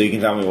 so you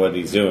can tell me what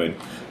he's doing.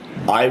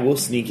 I will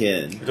sneak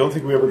in. I don't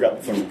think we ever got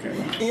the thermal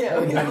camera.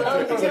 Yeah, It's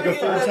like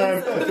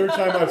the third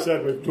time I've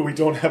said we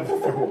don't have the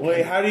thermal camera.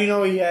 Wait, how do you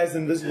know he has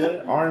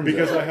invisible arms?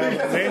 Because I have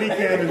a nanny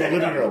cam in the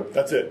living room.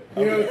 That's it.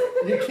 You know,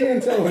 you can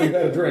tell when you've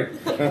had a drink.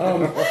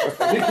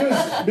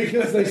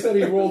 Because they said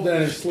he rolled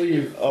down his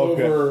sleeve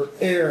over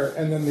air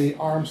and then the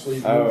arm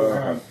sleeve moved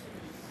around.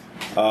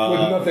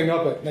 With nothing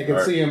up it. They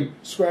could see him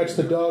scratch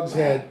the dog's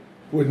head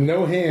with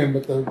no hand,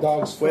 but the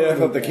dog's Wait, I foot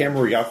thought the moved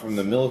camera we got from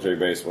the military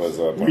base was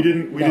We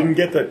didn't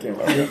get that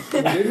camera.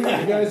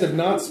 You guys have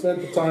not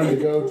spent the time to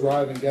go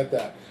drive and get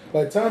that.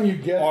 By the time you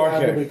get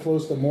that, it'll be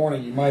close to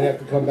morning. You might have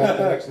to come back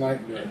the next night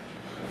and do it.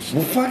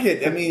 Well, fuck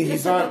it. I mean,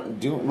 he's not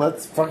doing.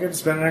 Let's fucking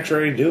spend an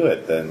extra day to do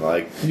it then.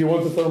 Like, You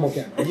want the thermal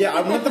camera? yeah, I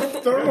want the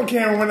thermal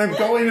camera when I'm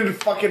going in to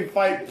fucking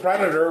fight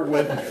Predator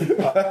with.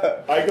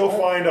 I go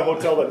find a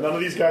hotel that none of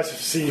these guys have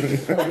seen, and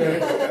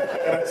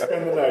I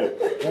spend the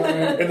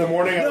night. In the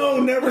morning, No,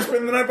 never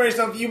spend the night by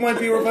yourself. You might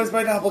be replaced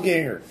by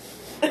doppelganger.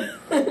 Damn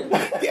I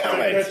take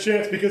that it!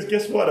 chance because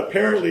guess what?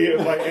 Apparently,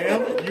 if I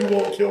am, you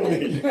won't kill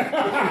me.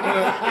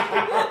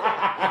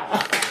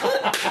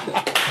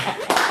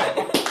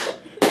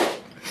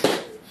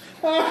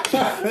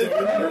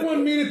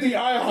 Everyone meet at the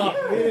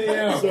IHOP.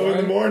 Yeah. So in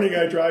the morning,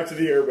 I drive to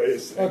the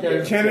airbase.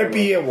 Okay. Can it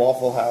be a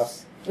Waffle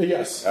House?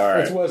 Yes. All right.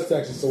 It's West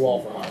Texas, the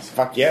Waffle House.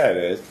 Fuck yeah, it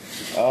is.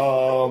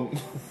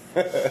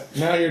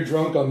 Now you're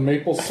drunk on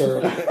maple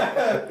syrup.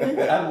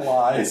 And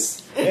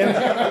lies. And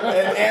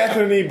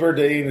Anthony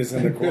Bourdain is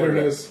in the corner.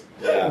 Bitterness.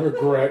 Yeah.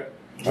 Regret.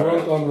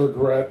 Drunk on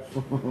regret.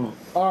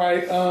 All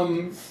right.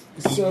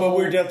 So. But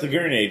we're Delta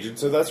Green agent,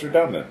 so that's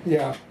redundant.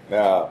 Yeah.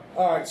 Yeah.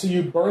 All right. So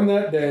you burn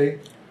that day.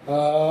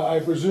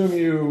 I presume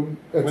you.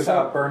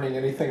 Without burning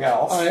anything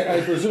else.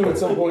 I presume at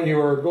some point you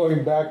were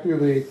going back through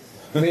the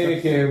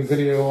mannequin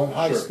video on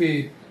high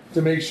speed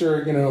to make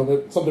sure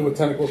that something with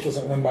tentacles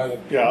doesn't run by the.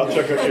 Yeah, I'll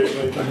check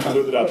occasionally to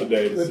smooth it out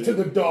today.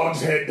 The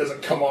dog's head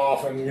doesn't come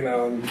off and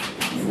and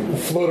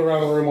float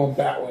around the room on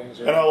bat wings.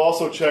 And I'll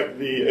also check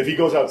if he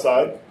goes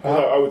outside.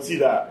 I would see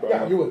that. But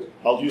Yeah, you would.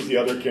 I'll use the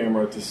other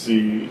camera to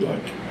see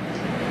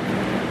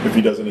if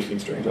he does anything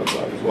strange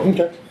outside as well.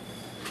 Okay.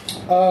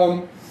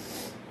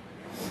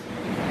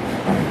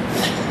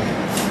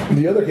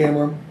 The other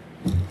camera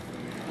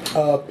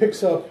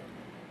picks up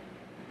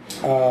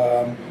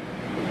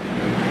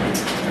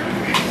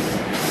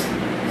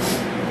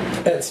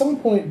at some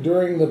point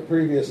during the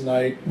previous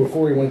night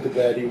before he went to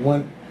bed.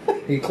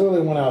 He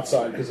clearly went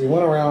outside because he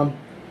went around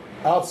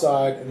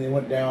outside and then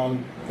went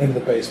down into the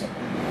basement.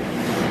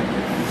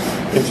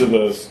 Into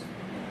the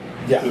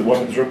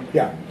weapons room?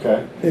 Yeah.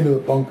 Okay. Into the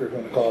bunker, if you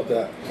want to call it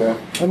that. Okay.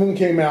 And then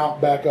came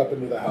out back up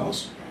into the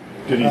house.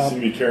 Did he see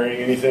me carrying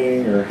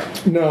anything or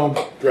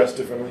No. dressed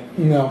differently?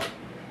 No.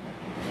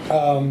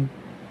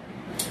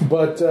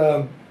 But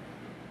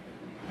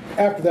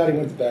after that, he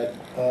went to bed.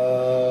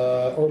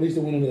 Or at least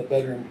he went into the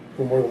bedroom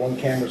from where the one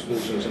camera's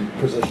positioned.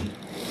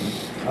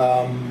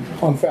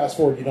 On fast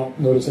forward, you don't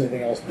notice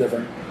anything else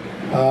different.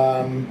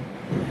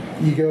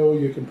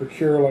 You can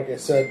procure, like I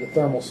said, the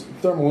thermal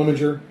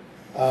imager.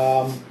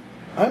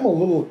 I'm a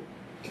little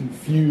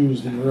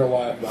confused in real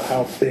life about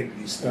how big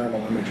these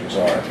thermal imagers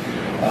are.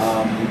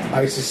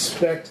 I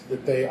suspect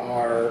that they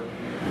are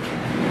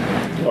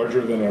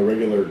larger than a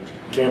regular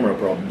camera,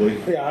 probably.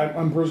 Yeah,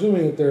 I'm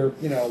presuming that they're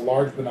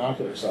large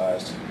binocular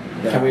sized.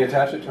 Can we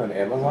attach it to an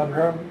Amazon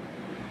drone?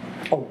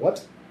 Oh,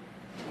 what?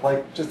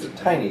 Like just a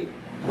tiny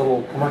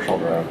little commercial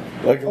drone.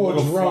 Like a Oh, a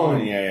little drone.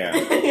 phone, yeah.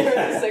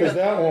 Because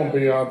that won't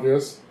be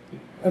obvious.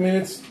 I mean,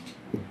 it's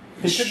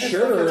He should just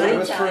Sure. look at the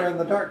whisper in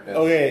the darkness. It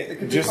Okay,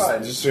 could be just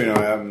fine. so you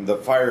know, the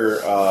fire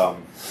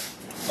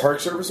Park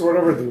Service or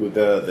whatever, the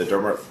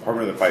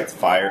department that fights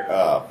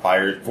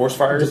forest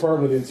fires.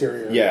 Department of the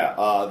Interior.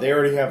 Yeah, they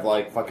already have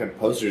like fucking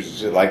posters and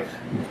shit like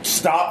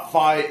stop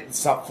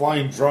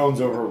flying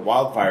drones over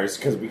wildfires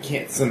because we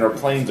can't send our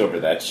planes over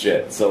that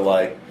shit. So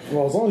like,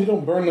 well, as long as you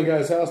don't burn the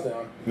guy's house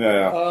down.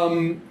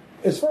 Yeah.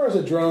 As far as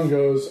a drone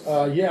goes,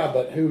 yeah,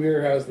 but who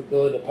here has the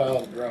ability to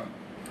pilot a drone?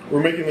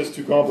 We're making this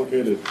too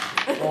complicated. We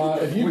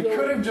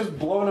could have just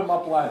blown him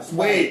up last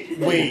Wait.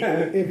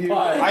 If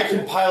I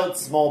can pilot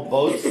small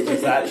boats.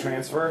 Does that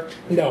transfer?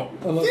 No,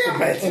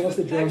 unless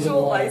the drone's in the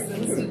Actual water.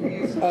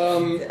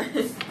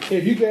 license.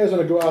 If you guys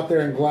want to go out there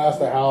and glass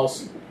the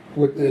house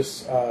with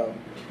this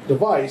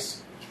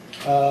device,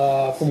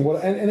 from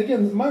what, and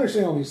again, my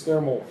understanding on these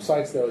thermal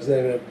sites though is they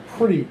have a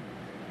pretty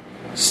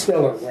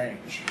stellar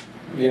range.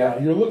 Yeah.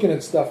 You're looking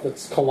at stuff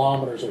that's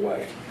kilometers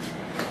away.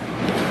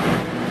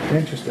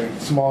 Interesting.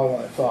 Smaller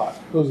than I thought.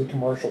 Those are the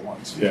commercial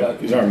ones. Yeah, But,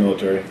 these aren't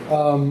military.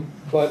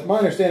 but my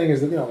understanding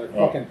is that they're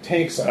fucking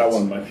tank sites. That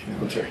one might be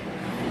military.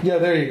 Yeah,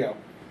 there you go.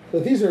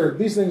 But these are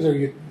things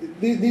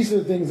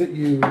that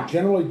you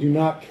generally do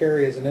not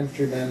carry as an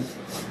infantryman.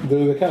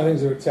 They're the kind of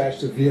things that are attached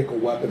to vehicle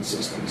weapon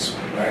systems.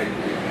 Right.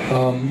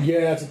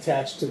 Yeah, it's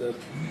attached to the.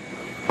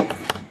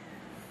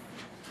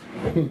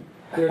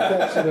 They're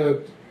attached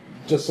to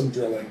just some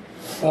drilling.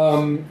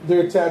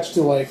 They're attached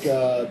to like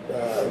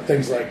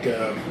things like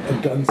a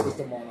gun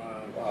system on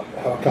a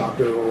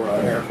helicopter or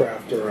an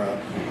aircraft or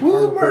a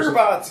Murder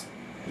bots.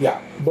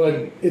 Yeah,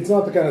 but it's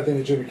not the kind of thing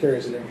that you would carry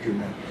as an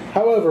infantryman.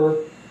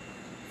 However,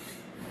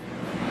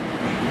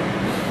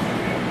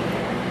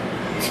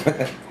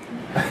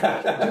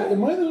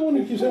 am I the one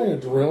who keeps having a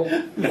drill?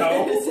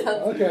 No.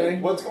 Okay.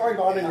 What's going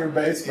on in your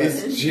basement?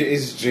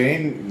 Is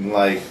Jane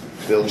like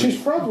building?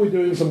 She's probably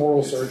doing some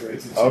oral surgery.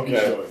 Okay.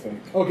 Show, I think.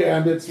 Okay,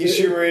 and Is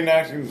she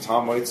reenacting the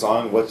Tom Waits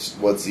song?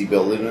 What's he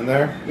building in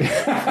there?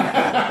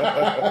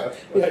 yeah,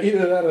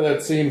 either that or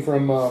that scene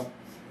from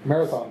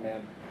Marathon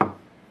Man.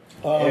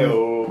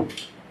 Ew.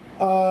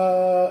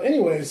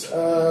 Anyways,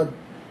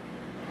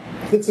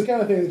 it's the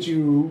kind of thing that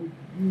you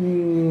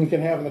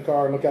can have in the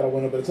car and look out a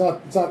window, but it's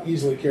not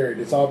easily carried.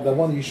 It's all, the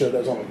one you showed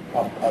that's on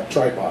a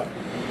tripod.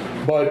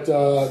 But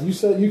you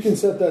said you can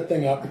set that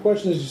thing up. The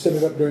question is, you set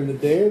it up during the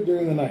day or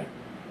during the night?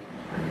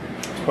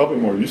 It's probably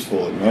more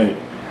useful at night,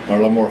 or a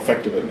lot more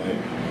effective at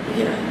night.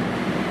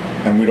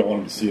 Yeah. And we don't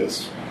want them to see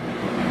us.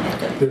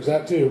 There's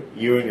that too.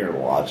 You and your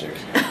logic.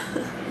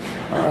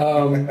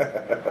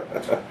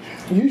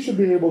 You should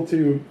be able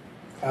to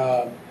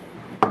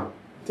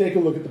take a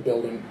look at the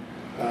building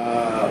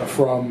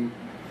from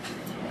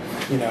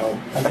an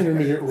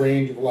intermediate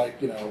range of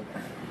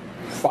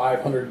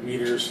 500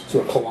 meters to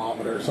a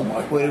kilometer or something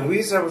like that. Wait, have we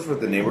established what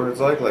the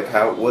neighborhood's like? Like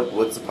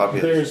what's the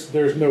population?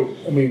 There's no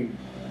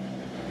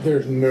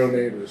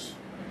neighbors.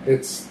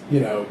 It's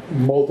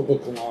multiple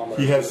kilometers.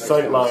 He has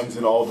sight lines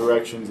in all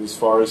directions as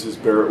far as his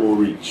Barrett will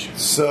reach.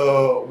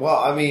 So,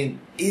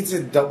 it's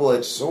a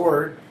double-edged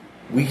sword.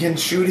 We can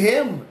shoot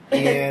him,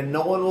 and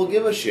no one will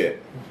give a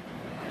shit.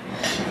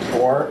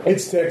 Or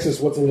it's Texas.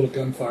 What's a little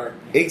gunfire?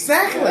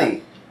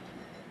 Exactly.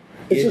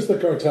 It's just the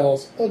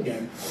cartels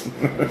again.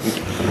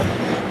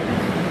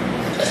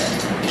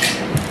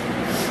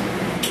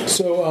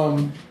 So,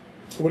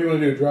 what do you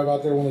want to do? Drive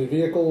out there with one of the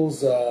vehicles,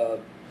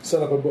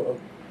 set up a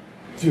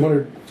few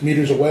hundred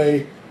meters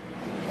away,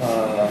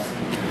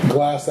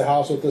 glass the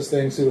house with this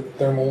thing, see what the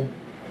thermal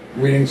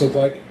readings look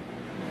like?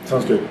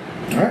 Sounds good.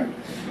 All right.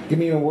 Give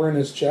me an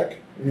awareness check.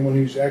 Anyone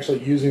who's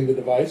actually using the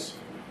device.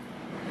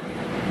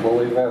 we'll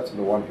leave that to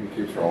the one who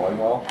keeps rolling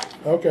well.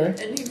 Okay.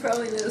 And he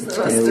probably knows the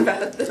most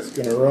about this. It's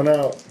gonna run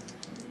out.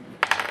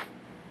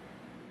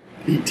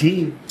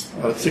 18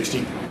 out of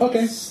 60.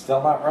 Okay.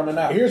 Still not running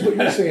out. Here's what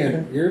you're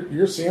seeing.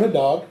 You're seeing a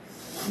dog.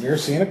 You're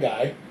seeing a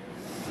guy,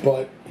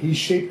 but he's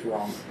shaped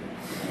wrong.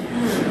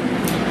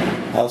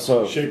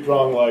 Also, Shaped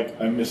wrong like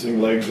I'm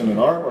missing legs and an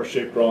arm, or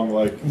shaped wrong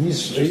like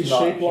He's just not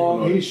shaped long.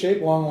 humanoid? He's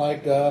shaped long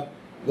like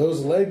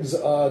those legs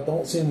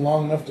don't seem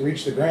long enough to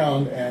reach the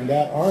ground, and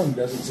that arm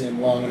doesn't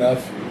seem long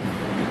enough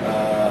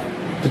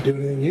to do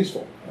anything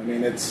useful. I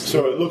mean, it's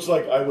So it looks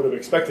like I would have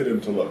expected him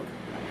to look.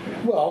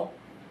 well.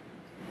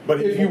 But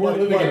If you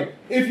weren't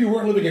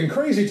living in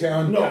Crazy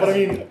Town, No, yes. but I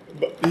mean,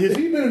 if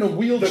he'd been in a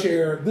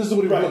wheelchair, this is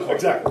what he would right, look like.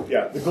 exactly,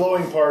 yeah. The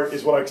glowing part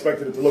is what I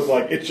expected it to look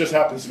like. It just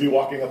happens to be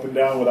walking up and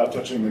down without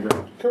touching the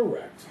ground.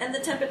 Correct. And the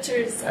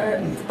temperatures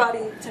are the body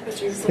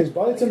temperatures. His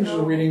body temperature is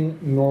reading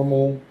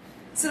normal.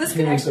 So this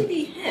could actually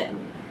be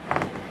him,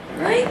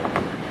 right?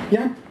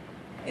 Yeah.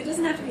 It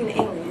doesn't have to be an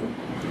alien.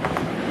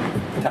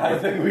 I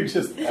think we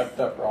just effed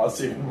up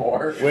Ross even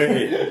more.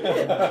 wait.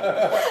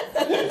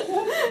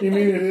 You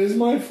mean it is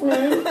my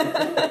friend?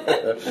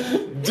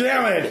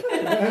 Damn it!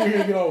 Now you're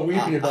gonna get all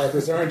weepy about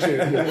this, aren't you?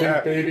 You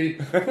big baby.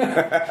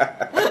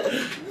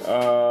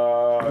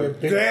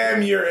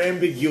 Damn your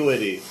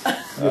ambiguity.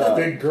 Your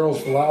big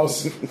girl's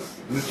blouse.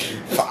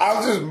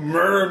 I'll just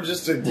murder him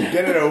just to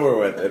get it over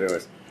with.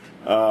 Anyways,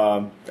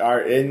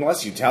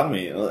 unless you tell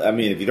me. I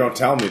mean, if you don't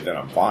tell me, then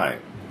I'm fine.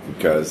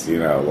 Because,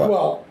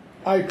 Well,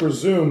 I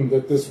presume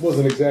that this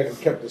wasn't exactly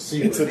kept a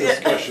secret. It's a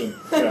discussion.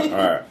 Yeah. All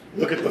right.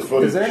 Look at the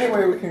footage. Is there any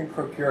way we can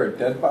procure a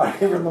dead body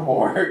from the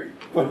morgue,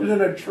 put it in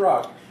a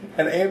truck,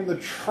 and aim the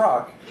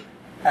truck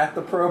at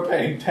the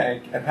propane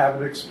tank and have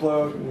it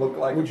explode and look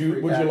like Would you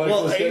like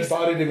Well, this dead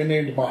body to be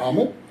named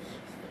Muhammad?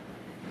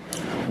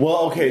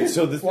 Well, okay.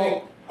 So the thing.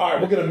 Well, all right,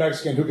 we'll get a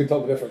Mexican who can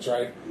tell the difference,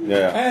 right?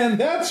 Yeah. And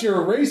that's your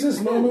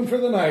racist moment for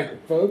the night,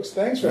 folks.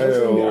 Thanks for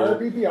listening to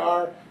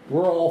RPPR.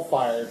 We're all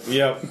fired.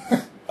 Yep.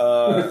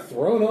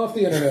 Thrown off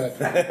the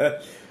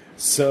internet.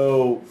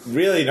 So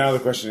really, now the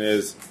question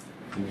is: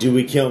 do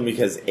we kill him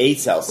because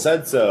ACEL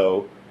said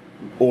so,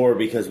 or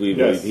because we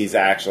believe he's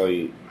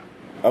actually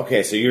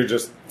okay? So you're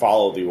just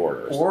follow the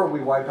orders, or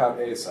we wipe out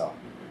ACEL.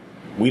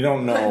 We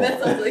don't know.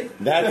 That sounds like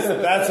that's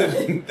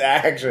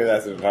actually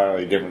that's an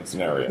entirely different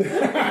scenario.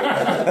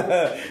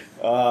 The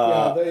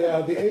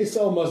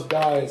ACEL must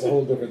die is a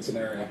whole different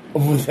scenario.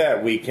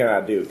 That we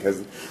cannot do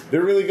because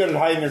they're really good at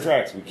hiding their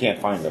tracks. We can't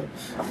find them.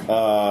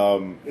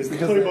 Is the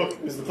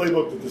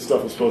playbook that this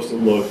stuff is supposed to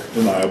look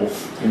deniable?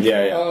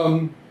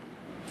 Yeah.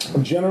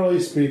 Generally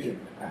speaking,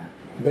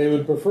 they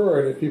would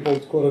prefer it if people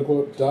quote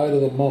unquote died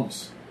of the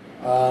mumps.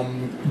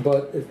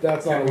 But if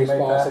that's not always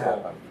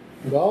possible.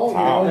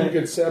 Well, you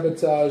could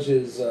sabotage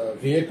his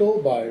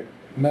vehicle by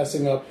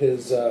messing up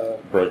his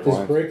brake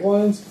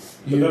lines.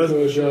 You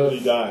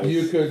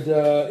could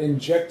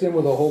inject him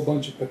with a whole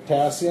bunch of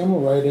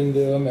potassium right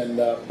into him and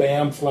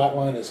bam,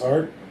 flatline his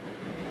heart.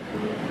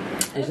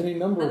 There's any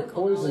number of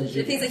poisons.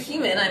 If he's a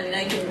human, I mean,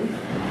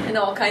 I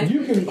know all kinds.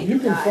 You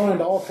can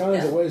find all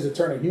kinds of ways to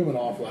turn a human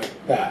off like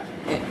that,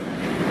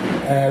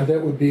 and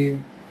that would be,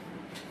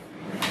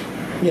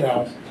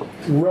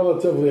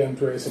 relatively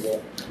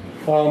untraceable.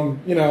 Do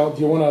you want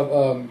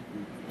to?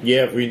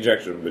 Yeah, if we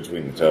inject him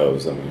between the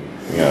toes, and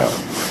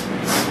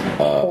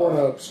or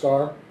a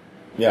scar.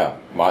 Yeah,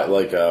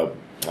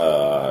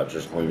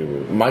 just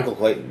Michael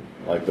Clayton,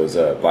 like those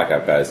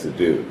blackout guys that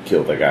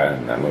killed that guy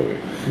in that movie,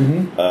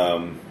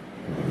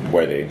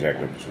 where they inject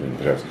him between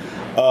the toes.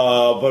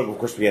 But of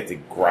course, we have to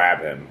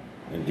grab him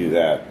and do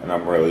that, and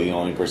I'm really the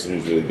only person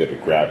who's really good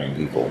at grabbing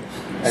people.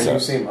 And you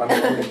seem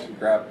unwilling to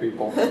grab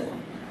people.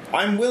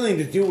 I'm willing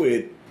to do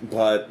it.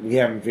 But we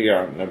haven't figured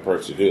out an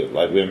approach to do it.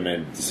 Like, we haven't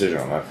made a decision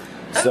on that.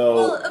 So...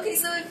 Well, okay,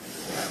 so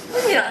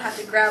we don't have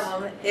to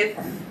grab him if...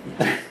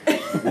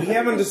 we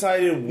haven't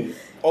decided...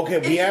 Okay,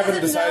 we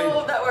haven't decided...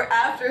 know that we're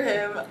after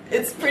him,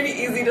 it's pretty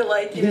easy to,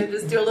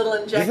 just do a little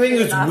injection. The thing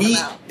and is, knock him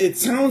out. it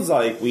sounds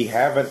like we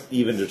haven't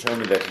even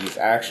determined that he's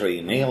actually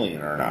an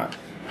alien or not.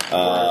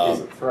 Or if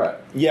he's a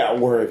threat. Yeah,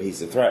 or if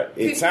he's a threat.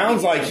 It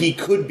sounds like he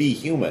could be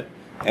human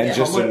and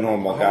just a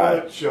normal guy.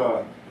 How much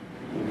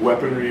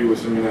weaponry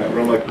was in that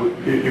room? Like,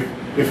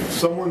 if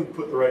someone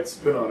put the right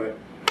spin on it,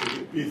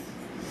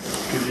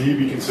 could he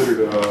be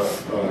considered a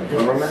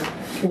gun runner?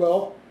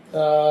 Well,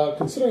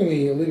 considering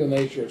the illegal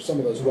nature of some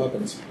of those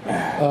weapons,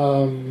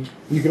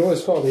 you can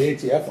always call the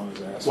ATF on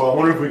his ass. Well, I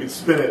wonder if we could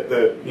spin it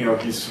that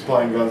he's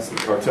supplying guns to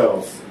the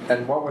cartels.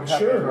 And what would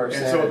happen to our And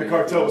so the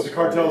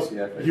cartels,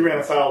 he ran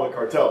afoul of the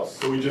cartels.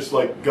 So we just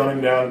gun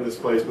him down in this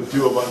place, but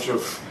do a bunch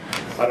of,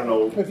 I don't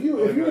know. If you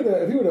were to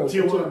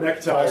Tijuana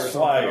necktie or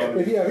something.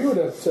 If you were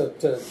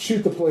to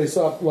shoot the place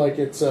up like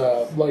it's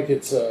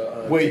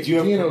Wait, do you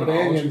have Dino criminology?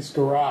 Banyan's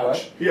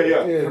garage?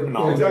 Yeah.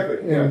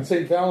 In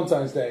St.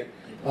 Valentine's Day.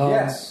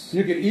 Yes.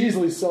 You could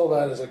easily sell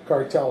that as a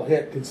cartel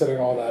hit,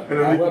 considering all that. And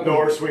then leave the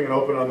door swinging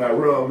open on that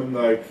room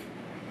and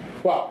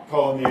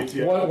calling the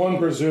ATF. One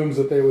presumes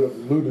that they would have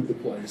looted the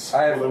place.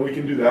 Then we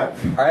can do that.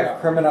 I have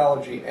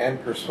criminology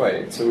and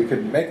persuade, so we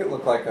could make it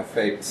look like a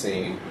fake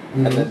scene,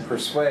 and then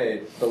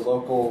persuade the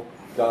local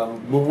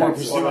dumb. We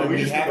just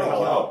get the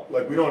hell out.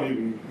 We don't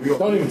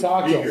even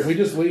talk to them. We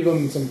just leave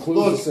them some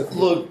clues.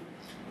 Look.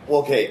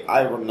 Okay,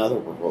 I have another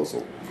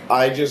proposal.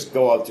 I just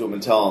go up to him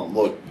and tell him,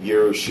 "Look,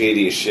 you're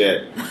shady as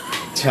shit.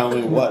 Tell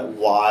me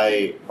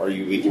why are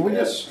you eating?" Can we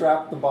just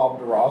strap the bomb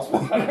to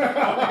Roswell?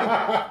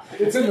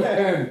 It's in the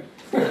pen.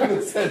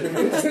 It's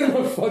in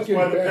the fucking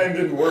Why the pen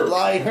didn't work?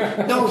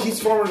 No, he's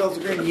former Delta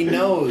Green. He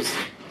knows.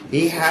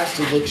 He has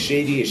to look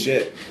shady as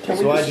shit. Can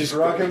we just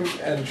drug him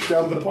and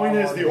shove The point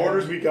is, the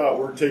orders we got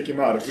were take him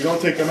out. If we don't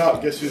take him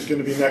out, guess who's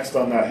going to be next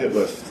on that hit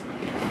list?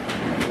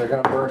 They're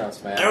going to burn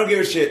us, man. I don't give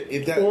a shit.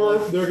 Or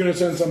they're going to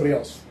send somebody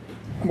else.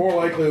 More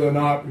likely than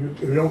not,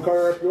 if you don't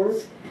carry out the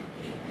orders,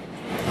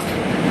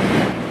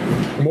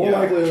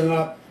 likely than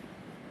not,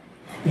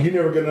 you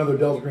never get another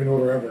Delta Green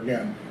order ever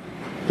again.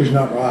 He's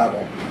not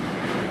reliable.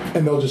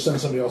 And they'll just send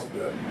somebody else to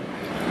do it.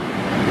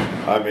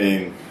 I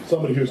mean...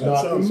 Somebody who's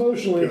not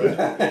emotionally...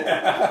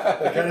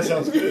 That kind of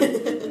sounds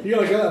good.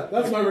 You're like,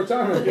 that's my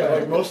retirement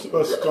guy. Most of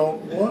us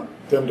don't want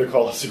them to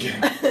call us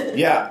again.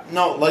 Yeah,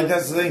 no,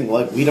 that's the thing.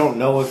 We don't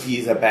know if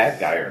he's a bad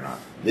guy or not.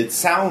 It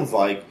sounds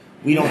like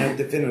we don't have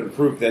definitive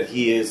proof that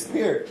he is...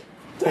 Here,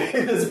 take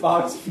this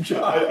box of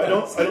John. I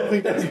don't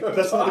think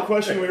that's not the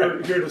question we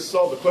were here to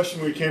solve. The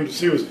question we came to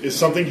see is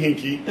something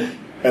hinky,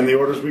 and the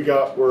orders we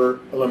got were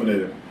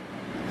eliminated.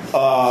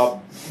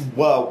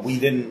 Well, we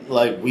didn't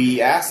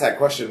we asked that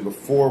question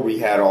before we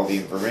had all the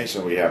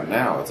information we have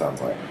now. It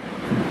sounds like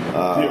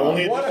the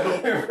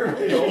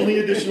only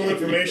additional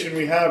information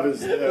we have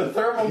is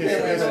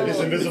that his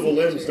invisible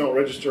limbs don't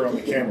register on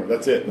the camera.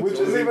 That's it. That's Which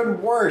is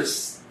even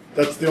worse.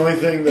 That's the only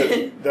thing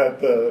that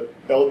the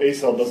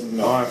A-cell doesn't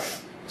know. All right.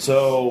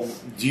 So,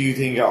 do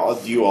you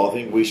all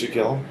think we should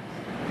kill him?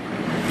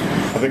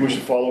 I think we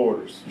should follow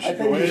orders. I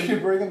think you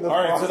should bring him this All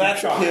right, box so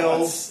that's of chocolates.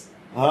 kills.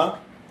 Huh?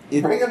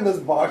 Bring him this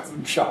box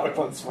of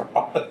chocolates for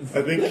us.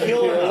 I think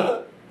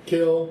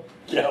Kill.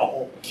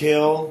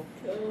 Kill.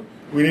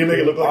 we need to make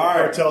it look like All a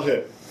right. cartel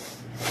hit.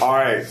 All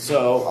right,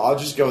 so I'll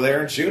just go there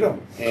and shoot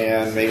him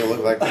and make it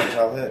look like a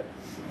cartel hit,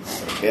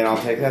 and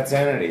I'll take that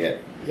sanity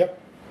hit.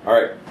 Yep. All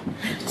right.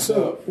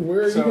 So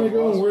where are you going to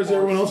go, and where's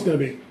everyone else going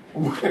to be?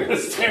 We're gonna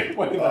stand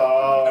way back.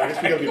 I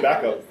guess we gotta be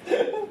backup.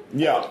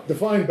 Yeah.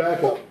 Define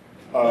backup.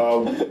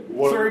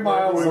 3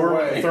 miles we were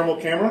away. with the thermal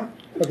camera,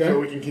 Okay. so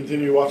we can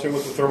continue watching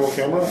with the thermal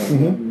camera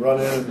and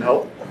run in and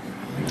help.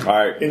 All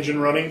right.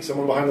 Engine running,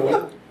 someone behind the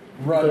wheel.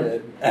 Run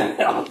it and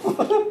help.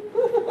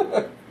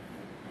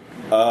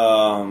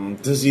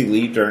 Does he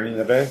leave during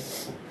the day?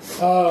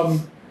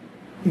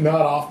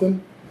 Not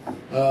often.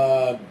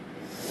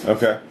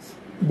 Okay.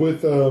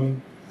 With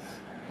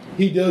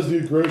he does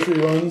do grocery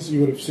runs. You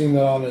would have seen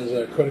that on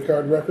his credit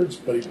card records,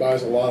 but he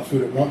buys a lot of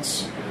food at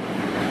once.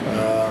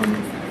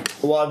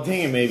 Well, I'm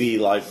thinking maybe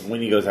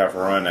when he goes out for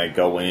a run, I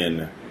go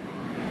in.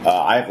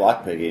 I have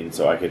lock picking,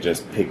 so I could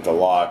just pick the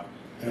lock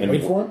And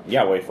wait for him?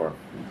 Yeah, wait for him.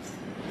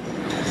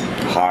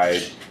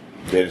 Hide.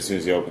 Then as soon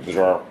as he opens the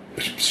door,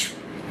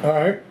 All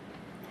right.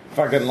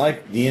 fucking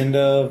like the end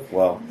of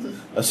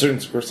a certain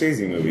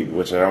Scorsese movie,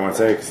 which I don't want to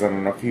say because I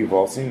don't know if you've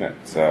all seen it.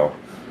 So.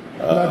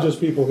 Not just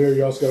people here.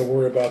 You also got to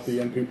worry about the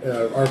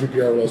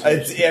RPPR rules.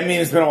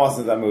 It's been a while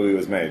since that movie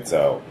was made,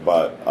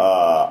 but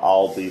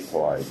I'll be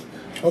polite.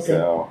 Okay.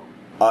 So,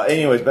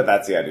 anyways, but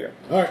that's the idea.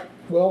 All right.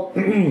 Well,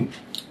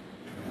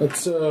 let's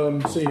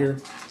see here.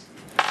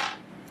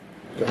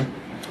 Okay.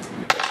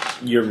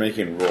 You're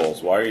making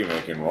rolls. Why are you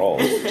making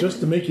rolls? Just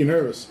to make you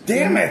nervous.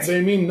 Damn it!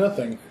 They mean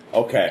nothing.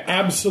 Okay.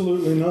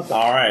 Absolutely nothing.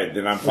 All right,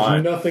 then I'm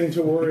fine. There's nothing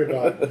to worry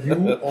about.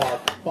 You are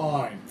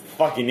fine.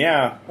 Fucking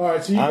yeah. All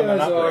right, so you I'm an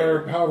guys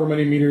operator. are however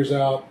many meters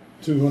out,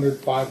 200,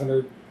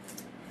 500.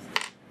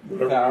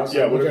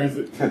 Yeah, whatever you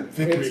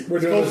think We're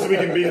as doing close this- as we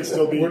can be and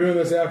still be. We're doing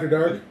this after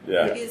dark.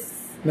 Yeah.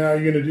 Now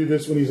you're going to do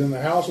this when he's in the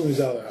house or when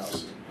he's out of the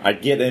house. I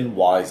get in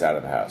while he's out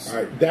of the house. All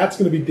right, that's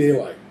going to be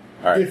daylight.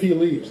 All right. If he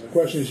leaves. The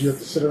question is you have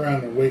to sit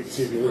around and wait to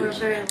see if he For a leaves.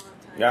 very long time.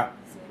 Yeah.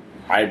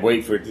 I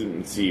wait for it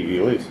to see if he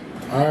leaves.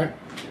 All right.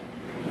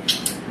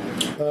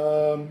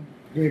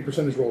 Give me a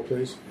percentage roll,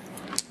 please.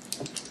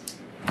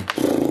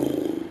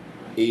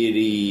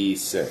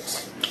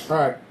 86. All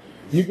right.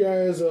 You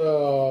guys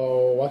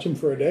watch him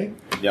for a day.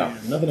 Yeah.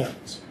 And nothing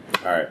happens.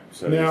 All right.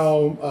 So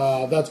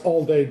Now that's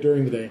all day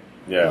during the day.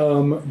 Yeah.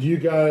 Do you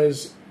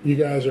guys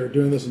are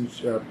doing this in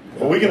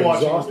Well, we can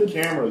watch exhausted? the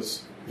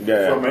cameras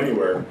Yeah. from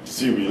anywhere to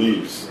see if he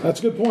leaves. That's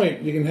a good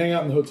point. You can hang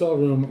out in the hotel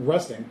room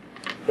resting,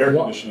 Air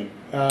Wa- conditioning.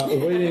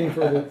 waiting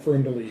for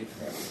him to leave,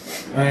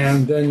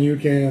 and then you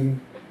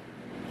can.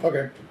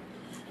 Okay.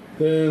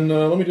 Then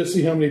let me just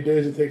see how many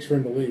days it takes for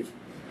him to leave.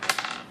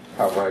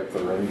 How ripe the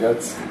room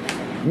gets.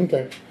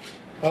 Okay.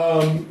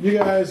 You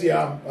guys, eat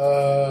a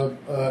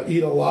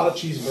lot of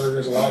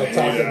cheeseburgers, a lot of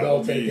Taco Yeah,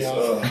 Bell these,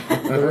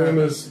 takeout.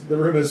 The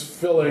room is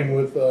filling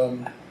with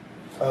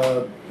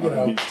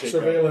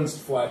surveillance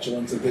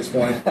flatulence at this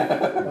point.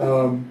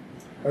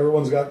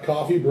 Everyone's got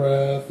coffee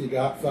breath. You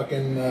got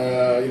fucking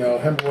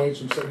hemorrhoids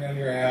from sitting on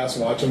your ass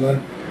watching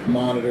the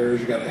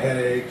monitors. You got a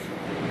headache.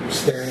 You're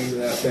staring into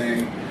that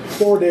thing.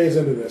 4 days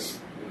into this,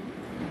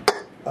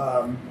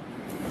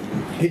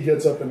 he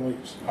gets up and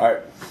leaves. All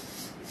right.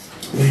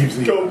 Leaves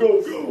the Go,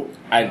 go, go!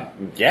 I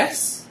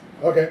guess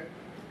Okay.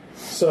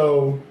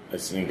 So, I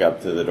sneak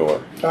up to the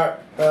door. all right.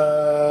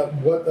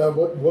 What?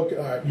 All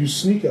right. You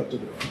sneak up to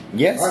the door.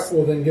 Yes. All right.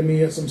 Well, then give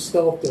me some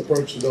stealth to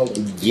approach the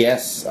building.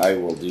 Yes, I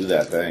will do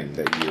that thing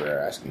that you are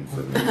asking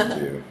for me to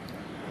do.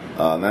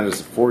 That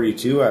is a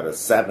 42 out of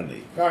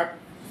 70. All right.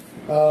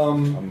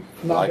 Not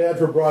like- bad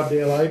for broad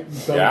daylight.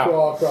 Don't Yeah.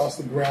 crawl across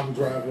the gravel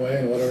driveway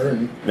and whatever,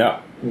 and No.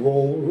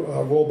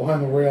 roll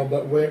behind the rail,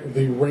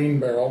 the rain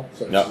barrel,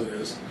 such Yep. as it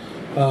is.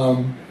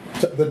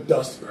 The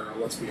dust barrel.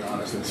 Let's be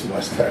honest, it's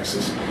West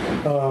Texas.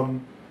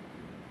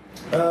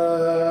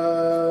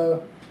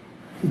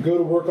 Go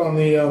to work on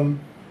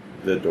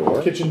The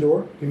door. kitchen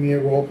door. Give me a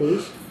roll,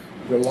 please.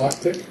 Your lock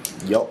tick.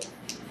 Yup.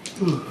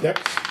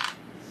 Dex.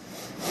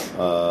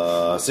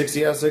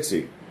 60 out of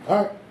 60. All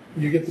right.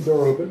 You get the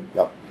door open.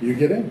 Yep. You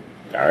get in.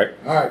 All right.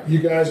 All right. You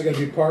guys are going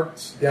to be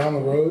parked down the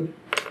road,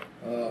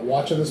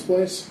 watching this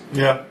place.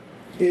 Yeah.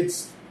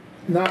 It's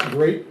not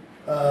great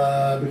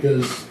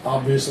because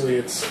obviously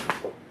it's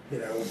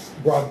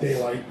broad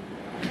daylight.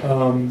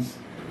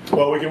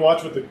 Well, we can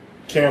watch with the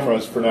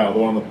cameras for now, the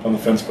one on the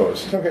fence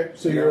post. Okay,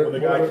 so When you're the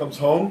guy comes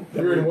home,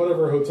 You're in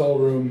whatever hotel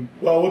room.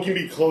 well, we can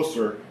be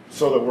closer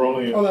so that we're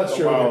only Oh, that's a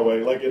true, mile okay.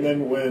 away. Like, and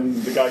then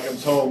when the guy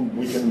comes home,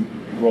 we can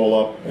roll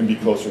up and be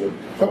closer to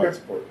provide Okay.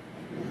 support.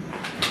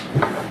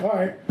 All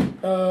right.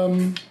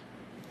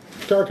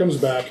 Car comes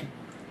back.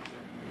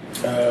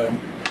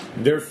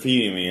 They're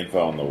feeding me info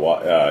on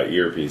the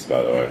earpiece,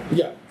 by the way.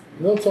 Yeah,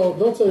 they'll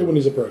tell you when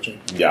he's approaching.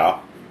 Yeah.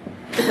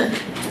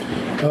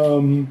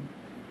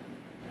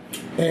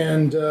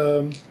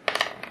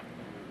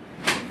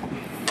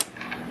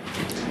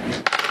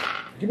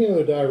 Give me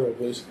another die roll,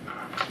 please.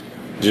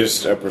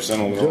 Just a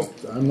percentile roll.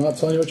 I'm not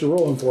telling you what you're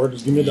rolling for.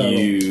 Just give me a die roll.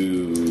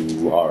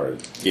 You are a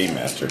game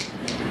master.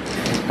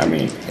 I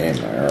mean,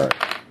 alright.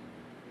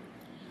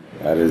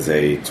 That is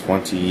a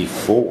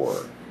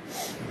 24.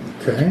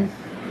 Okay.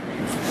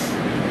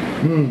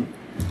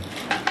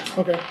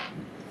 Okay.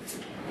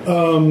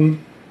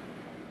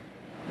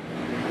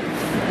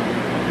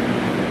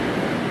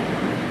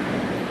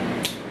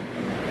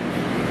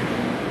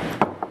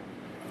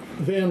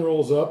 Van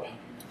rolls up.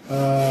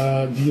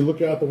 Do you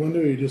look out the window,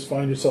 or you just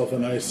find yourself a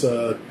nice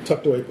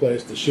tucked away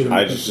place to shoot him?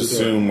 I just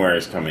assume where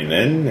he's coming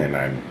in, and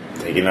I'm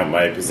taking up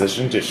my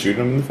position to shoot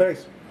him in the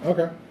face.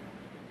 Okay.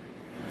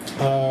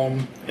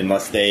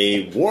 Unless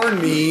they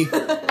warn me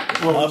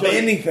of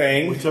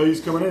anything. We tell you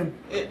he's coming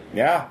in.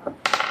 Yeah.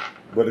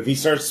 But if he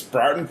starts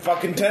sprouting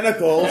fucking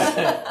tentacles,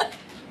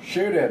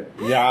 Shoot him.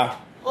 yeah.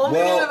 We'll be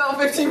in about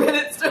 15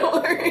 minutes,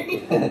 don't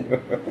worry.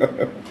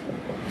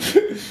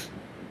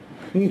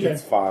 Okay.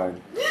 It's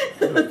fine.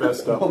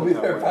 Fessed up. We'll be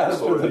there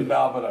faster than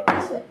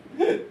Domino's.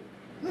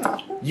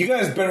 You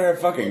guys better have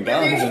fucking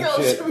guns and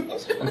shit.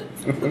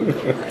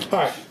 All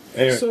right.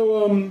 Anyway.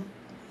 So,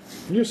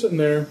 you're sitting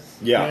there.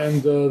 Yeah.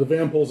 And the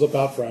van pulls up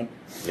out front.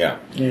 Yeah.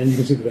 And you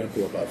can see the van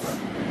pull up out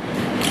front.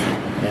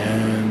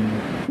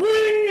 And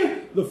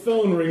ring! The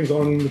phone rings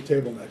on the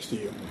table next to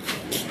you.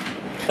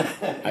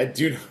 I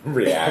do not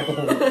react.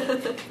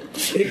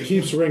 It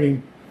keeps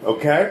ringing.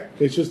 Okay.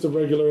 It's just a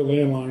regular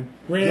landline.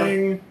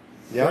 Ring,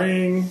 Yeah.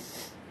 ring,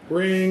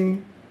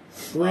 ring,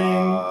 ring,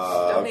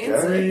 Don't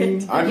answer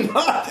ring, it. I'm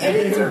not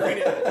answering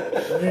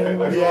it. ring,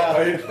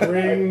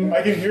 ring,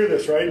 I can hear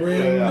this, right?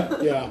 ring,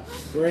 yeah,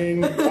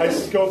 ring. I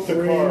scoped the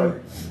Ring. car.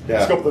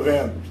 Yeah. Scoped the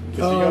van. Has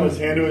he got his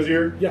hand to his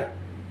ear? Yeah,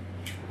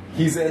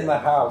 He's in the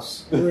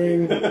house.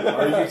 ring,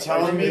 Are you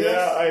telling me Yeah,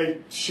 this? I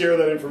share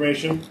that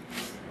information.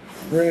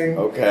 ring,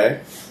 Okay.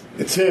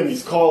 It's him.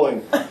 He's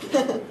calling.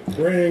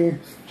 ring.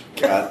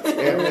 God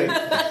damn it.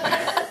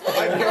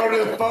 I go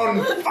to the phone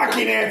and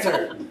fucking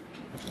answer.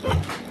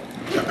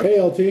 Hey,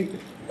 LT.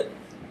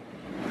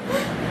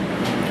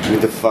 Who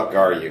the fuck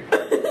are you?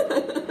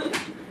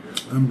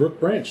 I'm Brooke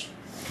Branch.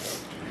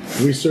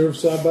 We served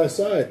side by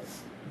side.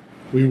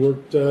 We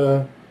worked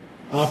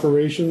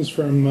operations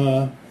from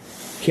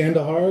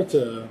Kandahar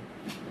to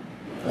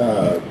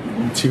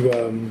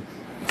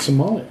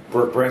Somalia.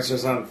 Brooke Branch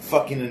is on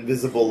fucking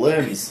invisible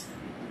limbs.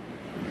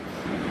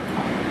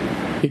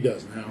 He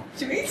does now.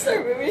 Should we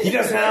start moving? He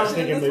doesn't have at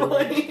Thinking this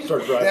maybe point?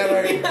 start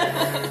driving.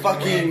 That ain't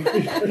fucking.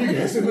 Are you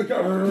guys in the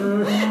car?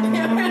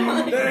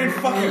 That ain't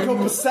fucking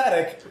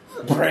copacetic,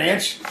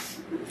 Branch.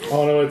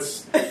 Oh no,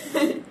 it's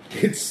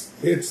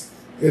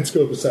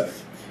copacetic.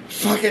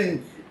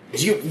 Fucking.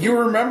 You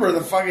remember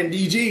the fucking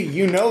DG.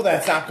 You know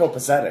that's not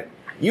copacetic.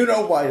 You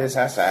know why this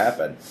has to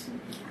happen.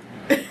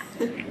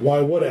 Why?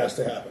 What has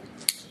to happen?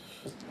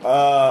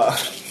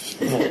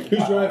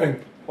 Who's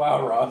driving?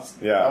 Wow, Ross.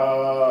 Yeah.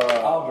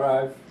 I'll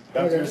drive.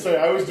 I was going to say,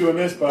 I was doing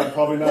this, but I'm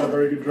probably not a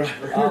very good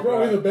driver. You're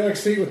probably in the back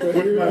seat with the With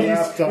my earpiece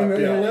laptop, and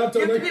the yeah. laptop.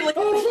 You have to Like, be like-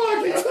 oh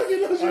fuck! He took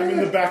it. I'm in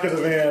the back of the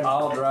van.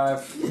 I'll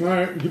drive. All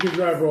right, give me a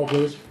drive roll,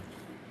 please.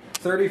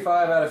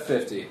 35 out of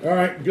 50. All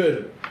right,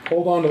 good.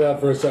 Hold on to that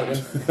for a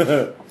second.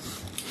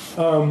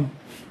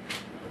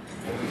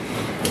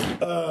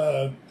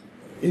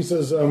 He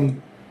says,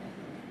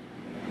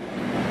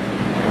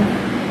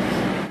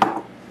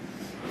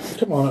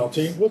 "Come on,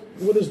 LT.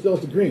 What is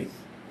Delta Green?"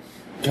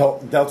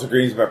 Delta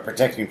Green's about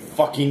protecting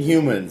fucking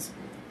humans.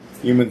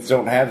 Humans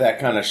don't have that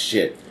kind of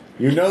shit.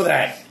 You know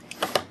that.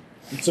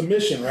 It's a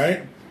mission,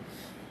 right?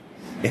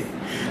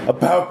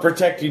 About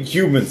protecting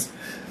humans.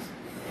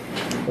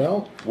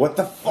 Well, What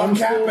the fuck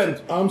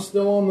happened? I'm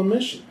still on the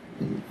mission.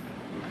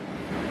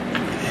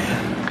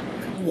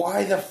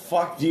 Why the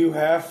fuck do you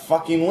have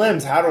fucking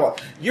limbs? How do I?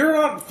 You're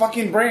not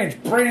fucking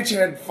Branch. Branch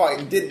had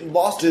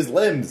lost his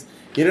limbs.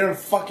 He didn't have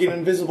fucking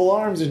invisible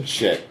arms and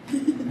shit.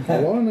 Why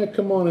don't I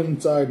come on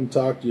inside and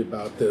talk to you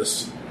about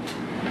this?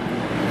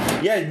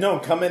 Yeah, no,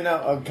 come in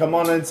now. Come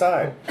on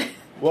inside.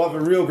 We'll have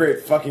a real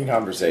great fucking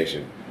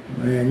conversation.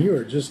 Man, you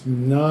are just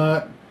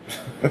not.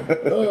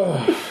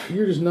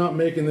 You're just not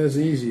making this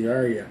easy,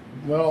 are you?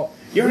 Well,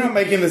 You're not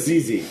making this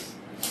easy.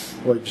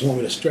 what, you just want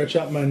me to stretch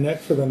out my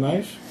neck for the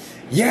knife?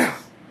 Yeah,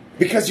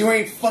 because you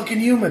ain't fucking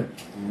human.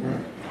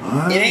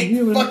 I'm It ain't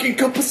human. fucking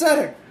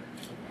copacetic.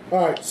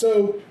 All right,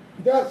 so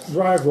that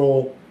drive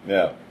roll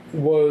Yeah.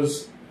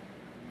 was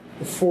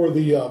for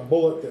the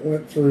bullet that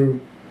went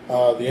through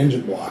the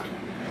engine block.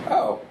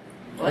 Oh.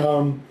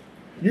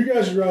 You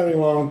guys are driving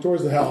along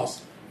towards the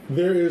house.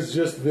 There is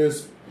just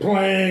this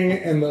clang,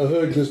 and the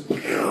hood just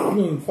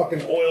and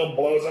fucking oil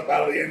blows up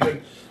out of the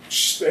engine.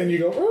 and you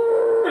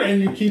go,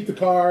 and you keep the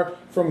car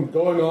from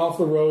going off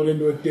the road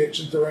into a ditch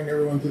and throwing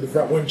everyone through the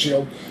front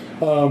windshield.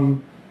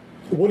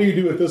 What do you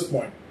do at this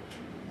point?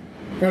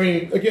 I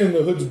mean, again,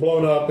 the hood's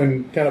blown up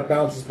and kind of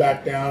bounces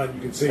back down, and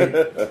you can see,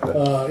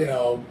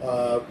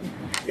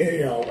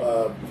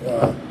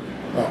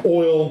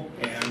 oil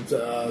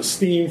and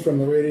steam from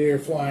the radiator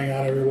flying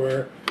out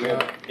everywhere. Do you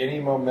have any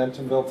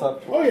momentum built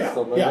up? Oh yeah,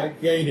 still moving?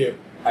 yeah, you do.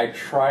 I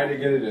try to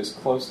get it as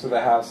close to the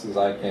house as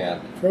I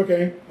can.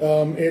 Okay.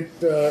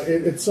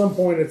 At some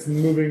point, it's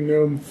moving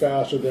no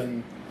faster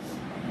than.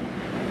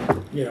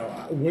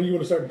 When you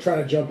want to start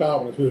trying to jump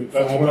out when it's moving 5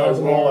 That's when I miles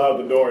an roll hour, out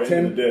the door 10,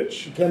 into the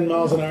ditch. 10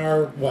 miles an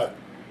hour, what?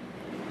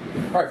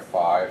 Probably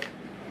 5.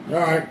 All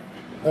right.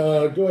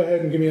 Go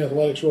ahead and give me an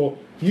athletics roll.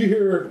 You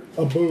hear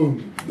a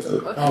boom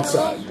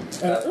outside.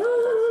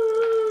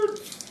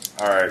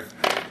 All right.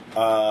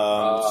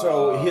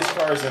 So his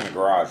car's in the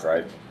garage,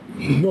 right?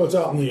 No, it's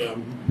out in the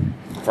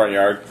Front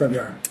yard. front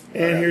yard.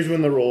 And here's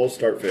when the rolls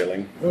start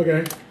failing.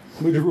 Okay.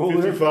 Would you roll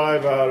it?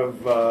 55 out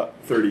of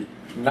 30.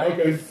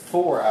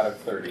 94 out of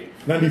 30.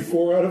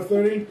 94 out of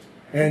 30.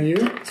 And you?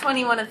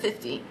 21 of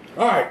 50.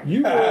 All right.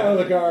 You roll out of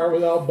the car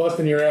without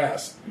busting your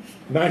ass.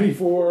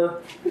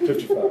 94,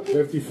 55.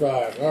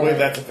 55. All Wait, right.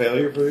 that's a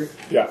failure for you?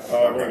 Yeah, I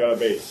got a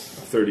base.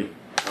 30.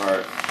 All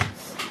right.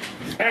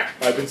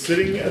 I've been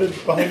sitting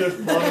behind a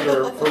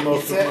monitor for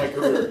most of my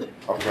career.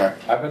 Okay.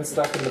 I've been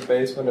stuck in the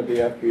basement of the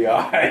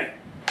FBI.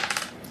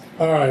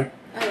 All right.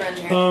 I run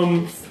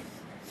here.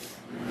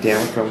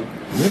 Damn it, come.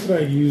 What did I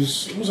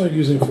use? What was I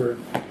using for?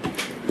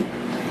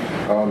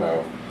 Oh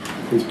no.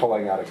 He's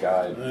pulling out a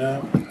guide.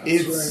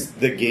 It's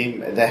the game,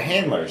 the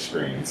handler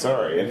screen.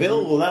 Sorry,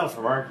 available now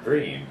from Mark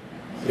Green.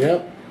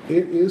 Yep.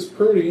 It is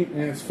pretty,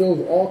 and it's filled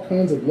with all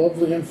kinds of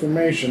lovely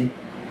information.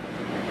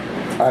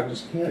 I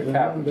just can't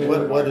decapitated.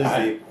 remember. What is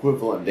the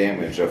equivalent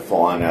damage of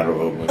falling out of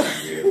a moving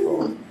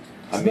vehicle?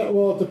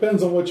 Well, it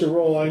depends on what you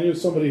roll. I knew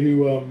somebody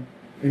who,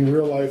 in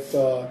real life,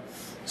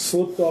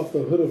 slipped off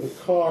the hood of a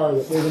car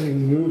that wasn't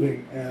even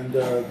moving and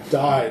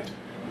died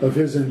of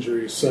his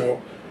injuries.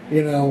 So,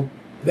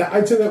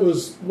 I'd say that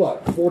was,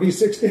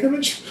 46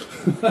 damage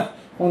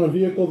on a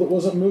vehicle that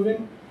wasn't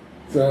moving?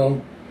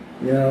 So,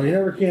 you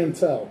never can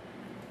tell.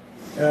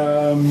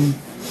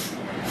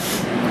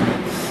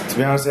 To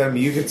be honest, Adam,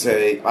 you could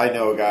say, I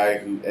know a guy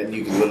who, and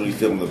you can literally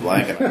fill in the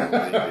blank, and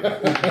I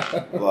don't believe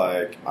you.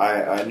 Like,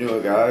 I knew a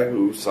guy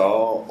who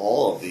saw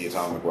all of the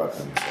atomic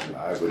weapons, and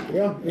I would...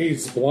 Yeah,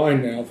 he's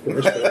blind now, of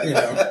course,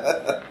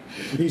 but,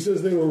 he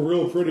says they were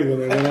real pretty when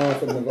they went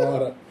off in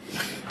Nevada.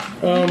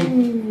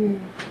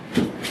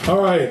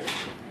 All right.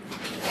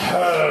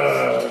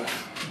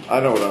 I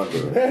know what I'm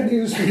doing. Bad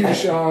news for you,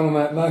 Sean, on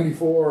that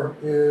 94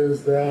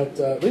 is that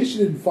at least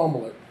you didn't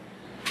fumble it.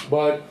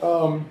 But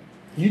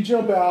you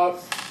jump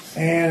out,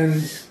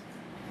 and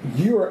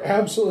you are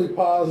absolutely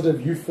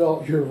positive you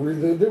felt there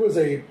was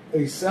a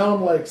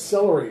sound like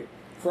celery,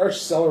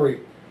 fresh celery,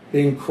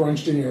 being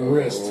crunched in your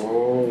wrist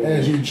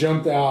as you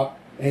jumped out.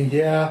 And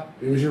yeah,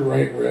 it was your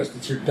right wrist.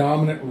 It's your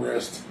dominant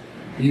wrist.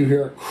 You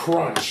hear a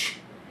crunch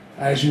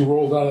as you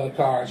rolled out of the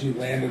car, as you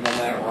landed on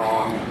that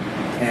wrong.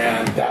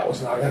 And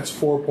that's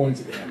 4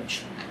 points of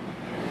damage.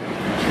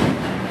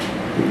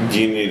 Do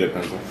you need a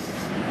pencil?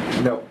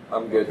 No,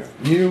 I'm good.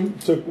 You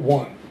took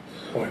 1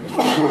 point.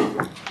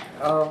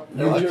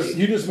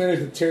 You just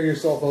managed to tear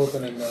yourself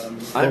open and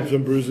Bumps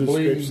and bruises.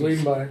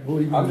 bleeding by.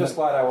 I'm just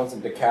glad I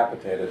wasn't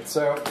decapitated.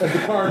 So As the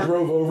car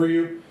drove over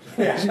you,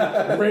 as you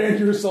ran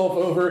yourself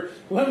over.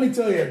 Let me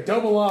tell you,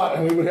 double lot,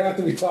 and we would have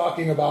to be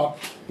talking about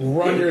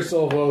run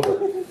yourself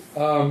over.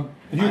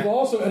 You've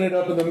also ended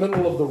up in the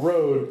middle of the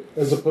road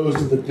as opposed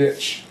to the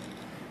ditch.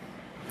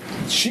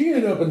 She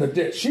ended up in the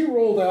ditch. She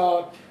rolled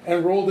out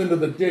and rolled into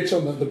the ditch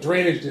on the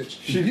drainage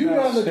ditch. You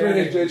got in the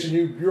drainage ditch and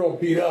you're all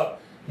beat up.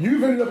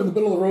 You've ended up in the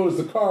middle of the road as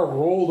the car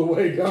rolled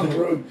away down the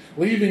road,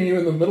 leaving you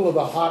in the middle of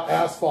the hot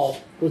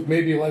asphalt with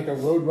maybe like a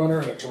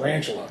roadrunner and a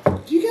tarantula.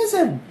 Do you guys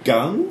have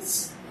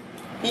guns?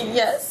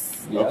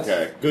 Yes. yes,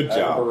 Okay, good I have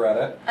a job.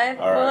 Beretta. I have,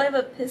 All right. I have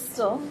a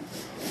pistol.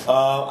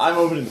 I'm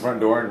opening the front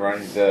door and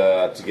running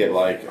to get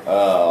like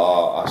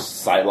a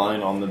sight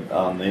line on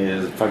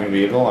the fucking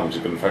vehicle. I'm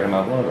just gonna fucking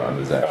unload on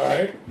his ass. All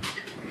right.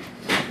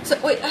 So,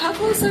 wait, how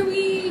close are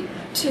we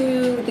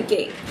to the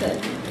gate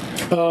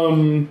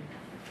then?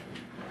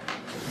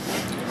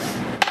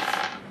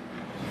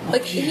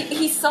 Like,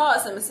 he saw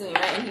us, I'm assuming,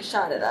 right? And he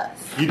shot at us.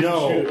 You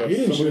know, He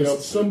didn't shoot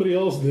us. Somebody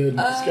else did. He's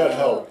got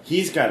help.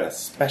 he's got a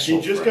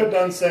special. He just friend. got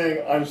done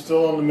saying, "I'm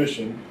still on the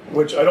mission,"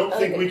 which I don't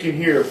think we can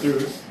hear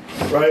through,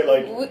 right?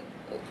 Like, we're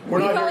We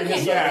not probably hearing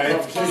his can't. side Yeah,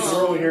 of the conversation.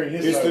 We're only hearing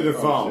his it's side through of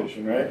the phone.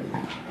 conversation, right?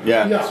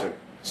 Yeah. Yeah. That's right.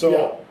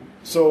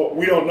 So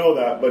we don't know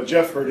that, but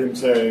Jeff heard him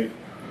say,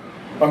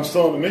 "I'm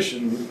still on the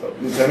mission,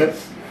 Lieutenant."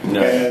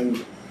 No.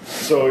 And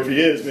so if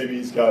he is, maybe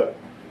he's got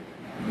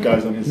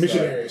guys on his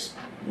Missionaries,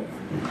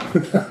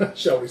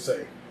 shall we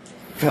say.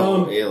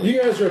 Fellow alien.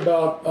 You guys are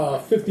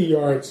about 50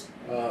 yards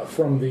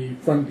from the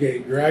front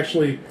gate. You're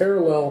actually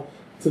parallel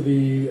to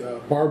the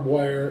barbed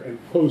wire and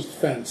post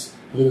fence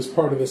that is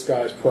part of this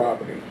guy's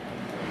property.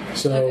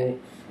 So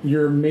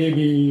you're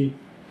maybe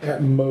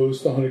at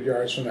most 100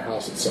 yards from the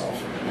house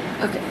itself.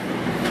 Okay.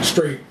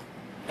 Straight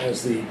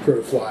as the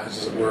crow flies,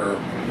 as it were,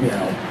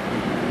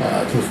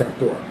 to the front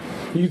door.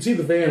 You can see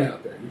the van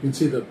out there. You can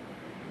see the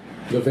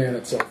van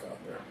itself out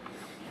there.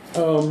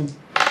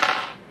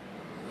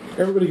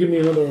 Everybody give me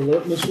another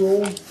alertness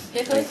roll.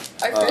 Yeah,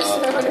 our first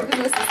order of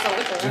business is to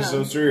look around. Just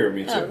those three, or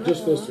me too? Oh.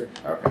 Just those three.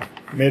 Okay.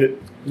 Made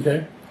it.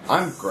 Okay.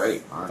 I'm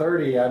great.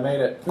 30, I made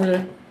it.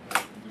 Okay.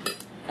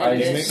 I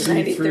did see through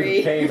 93.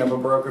 the pain of a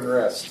broken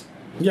wrist.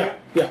 Yeah.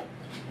 Did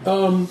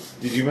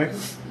you make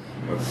it?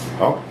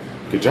 Oh,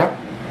 good job.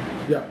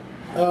 Yeah.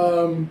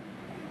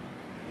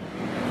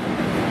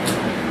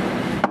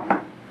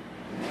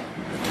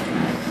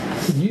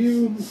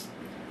 You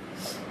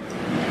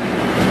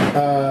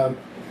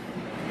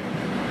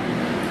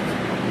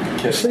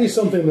see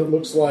something that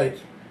looks like.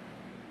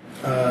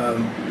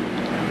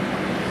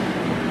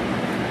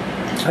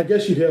 I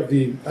guess you'd have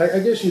the.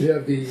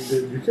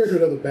 Your character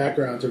would have the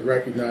background to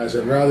recognize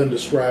it, rather than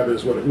describe it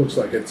as what it looks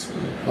like.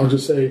 I'll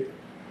just say,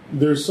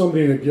 there's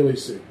somebody in a ghillie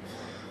suit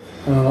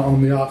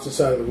on the opposite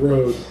side of the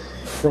road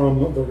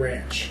from the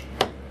ranch.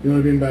 You know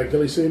what I mean by a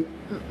ghillie suit?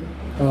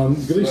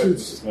 Ghillie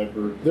suits.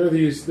 Sniper. They're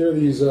these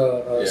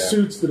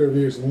suits that are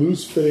these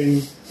loose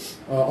fitting,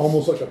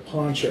 almost like a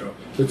poncho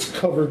that's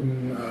covered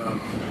in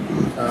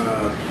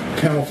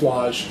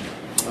camouflage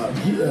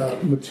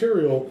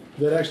material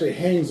that actually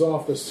hangs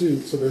off the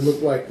suit, so they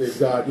look like they've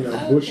got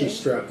bushes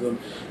strapped to them,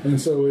 and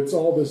so it's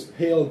all this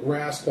pale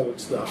grass colored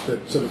stuff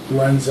that sort of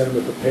blends in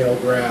with the pale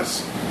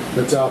grass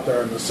that's out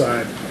there on the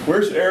side.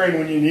 Where's Aaron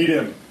when you need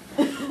him?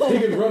 He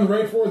could run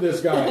right for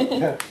this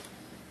guy.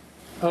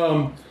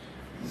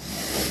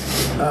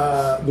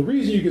 The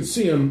reason you can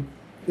see him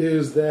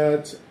is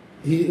that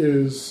he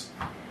is.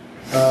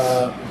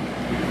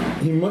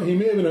 He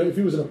may have been if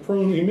he was in a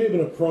prone. He may have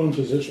been in a prone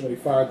position when he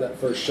fired that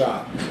first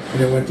shot,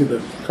 and it went through the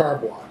car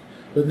block.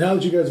 But now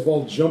that you guys have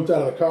all jumped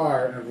out of the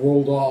car and have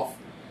rolled off,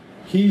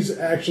 he's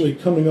actually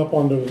coming up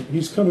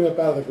He's coming up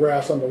out of the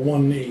grass onto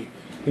one knee,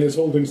 and is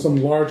holding some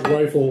large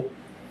rifle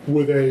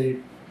with a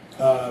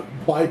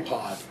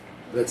bipod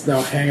that's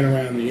now hanging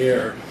around in the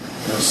air,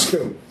 a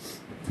scope,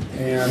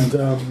 and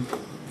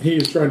he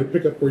is trying to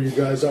pick up where you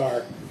guys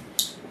are.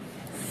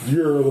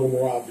 You're a little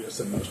more obvious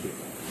than most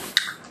people.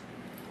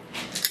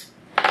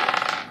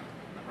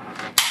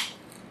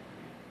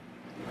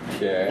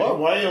 Okay. What?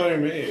 Why are you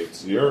letting me?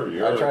 It's your.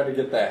 I tried to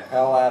get the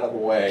hell out of the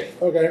way.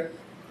 Okay.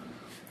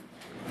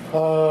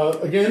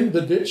 Again,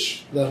 the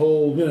ditch, the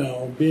whole,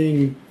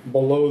 being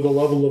below the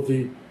level of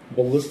the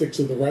ballistics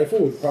of the rifle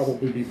would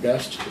probably be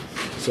best.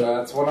 So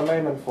that's what I'm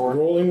aiming for.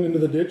 Rolling into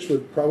the ditch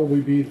would probably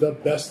be the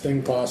best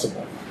thing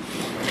possible.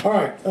 All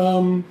right,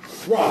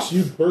 Ross,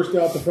 you burst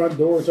out the front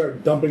door and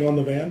start dumping on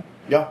the van?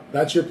 Yeah.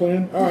 That's your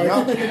plan? All right.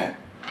 Yeah.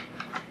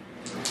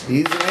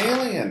 He's an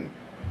alien.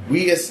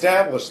 We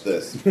established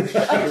this.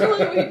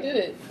 Actually, we did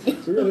it. We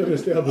really haven't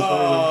established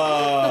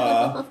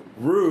anything.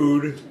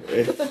 Rude.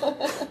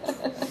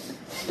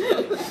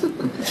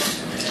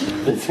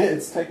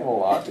 It's taken a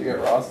lot to get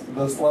Ross to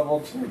this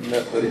level to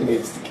admit that he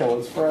needs to kill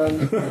his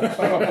friend.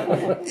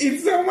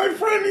 He's not my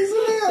friend. He's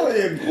an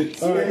alien.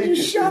 All right. You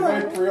shut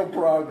up. Made real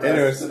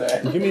progress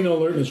today. Give me an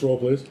alertness roll,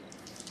 please.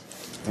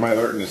 My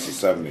alertness is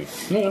 70.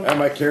 No. And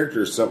my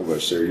character is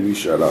selfish, so you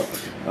shut up.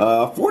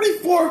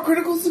 44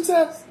 critical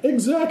success.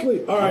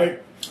 Exactly. All right.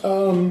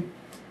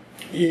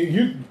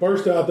 You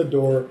burst out the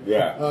door.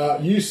 Yeah.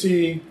 You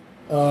see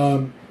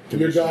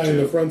your guy in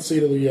the front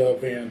seat of the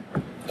van.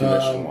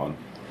 Condition 1.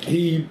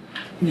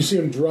 You see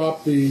him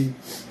drop the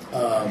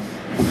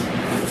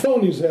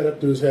phone he's had up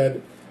to his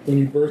head when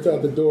you burst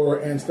out the door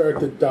and start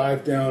to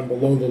dive down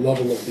below the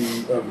level of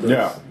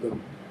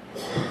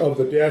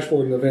the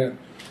dashboard in the van.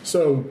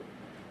 So,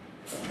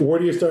 where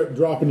do you start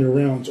dropping your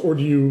rounds, or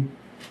do you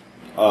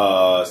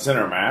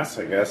Center mass,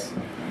 I guess.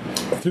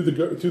 through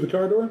the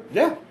car door?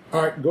 Yeah.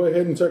 All right, go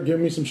ahead and start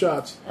giving me some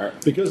shots. All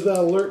right. Because of that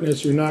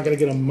alertness, you're not going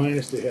to get a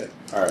minus to hit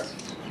All right.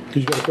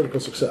 because you got a critical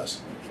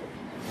success.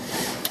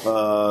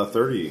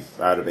 30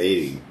 out of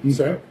 80.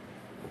 Okay.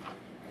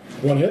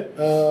 One hit.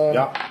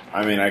 Yeah.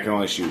 I mean, I can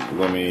only shoot.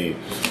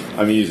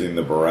 I'm using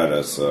the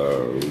Beretta,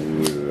 so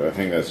I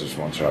think that's just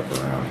one shot per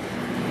round.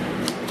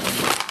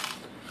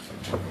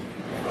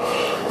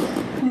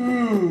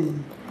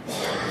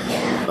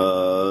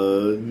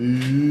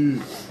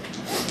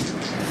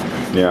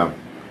 Yeah.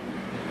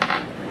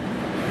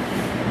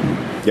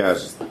 Yeah.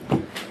 It's just, I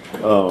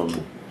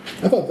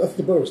thought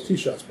the bow was 2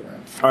 shots per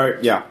round. all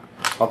right. Yeah.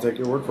 I'll take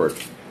your word for it.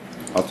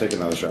 I'll take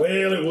another shot.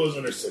 Well, it was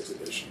under 6th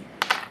edition.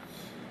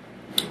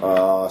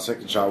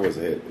 Second shot was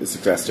a hit. It's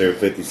success rate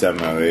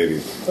 57 out of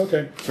 80.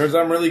 Okay. Turns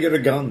out I'm really good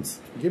at guns.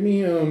 Give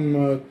me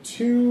 2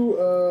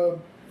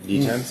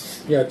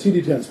 D10s? Yeah, 2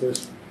 d10s,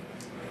 please.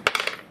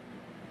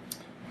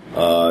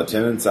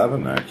 10 and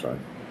 7, actually.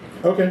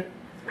 Okay.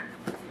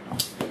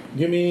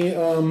 Give me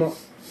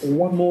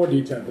 1 more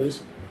d10,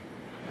 please.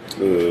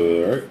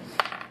 Alright.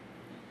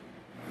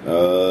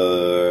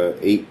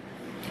 8.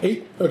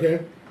 8.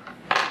 Okay.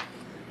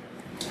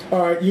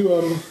 All right. You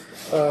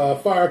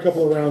fire a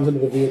couple of rounds into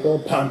the vehicle.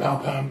 Pound,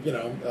 pound, pound.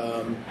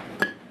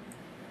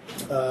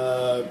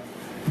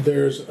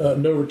 There's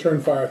no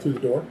return fire through the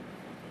door.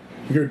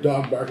 You hear a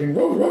dog barking.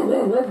 Ruff, ruff,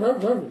 ruff, ruff,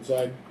 ruff, ruff,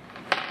 inside.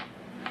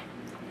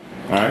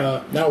 All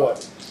right. Now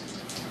what?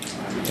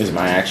 Is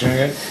my action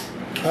again?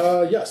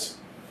 Yes.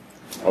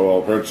 I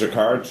will approach the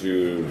car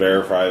to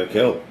verify the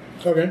kill.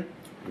 Okay.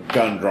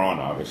 Gun drawn,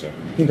 obviously.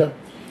 Okay.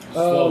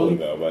 Slowly,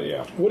 though, but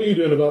yeah. What are you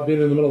doing about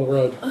being in the middle of the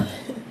road?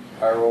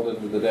 I rolled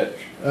into the ditch.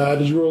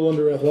 Did you roll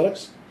under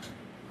athletics?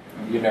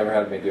 You never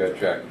had me do a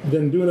check.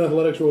 Then do an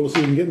athletics roll to see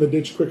if you can get in the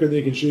ditch quicker than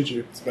they can shoot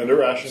you. Spend a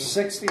ration.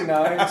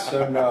 69,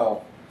 so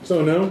no.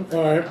 So no?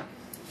 Alright.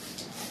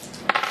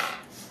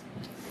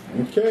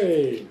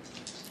 Okay.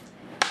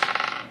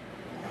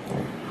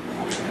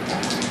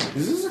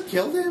 Is this a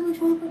kill damage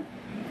weapon?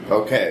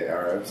 Okay,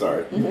 alright, I'm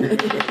sorry.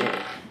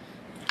 Yeah,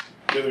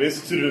 they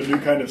instituted a new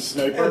kind of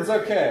sniper. It's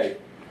okay.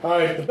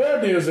 Alright, the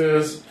bad news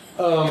is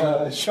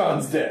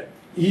Sean's dead.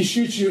 he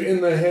shoots you in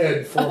the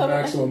head for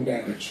maximum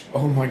damage.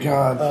 Oh my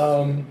god.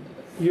 I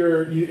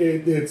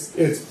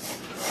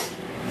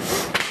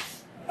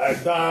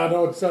don't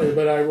know what to tell you,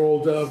 but I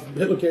rolled,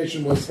 hit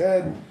location was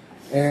head,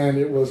 and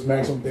it was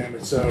maximum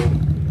damage, so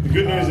The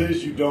good news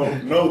is you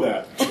don't know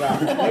that. you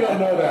don't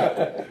know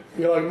that.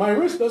 You're like, my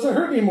wrist doesn't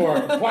hurt anymore.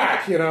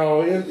 Whack, it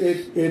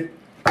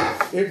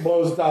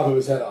blows the top of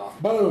his head off.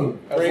 Boom.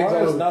 As Brains long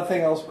all as over.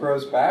 nothing else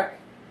grows back,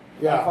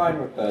 Yeah. I'm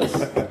fine with this.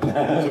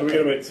 So do we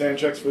gotta make sand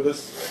checks for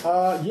this?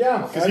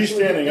 Yeah. Because he's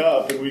actually, standing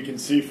up and we can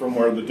see from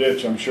where the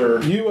ditch, I'm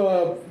sure.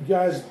 You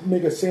guys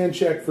make a sand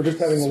check for just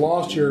having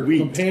lost your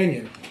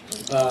companion.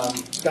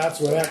 That's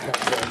where that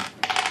comes in.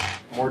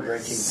 More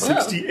drinking.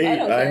 68. I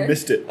don't care. I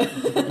missed it.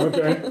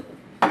 Okay.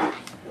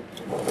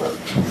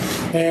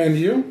 And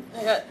you?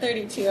 I got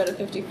 32 out of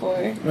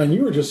 54. Man,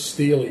 you were just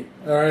steely.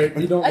 All right,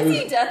 you don't I lose.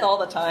 see death all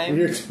the time.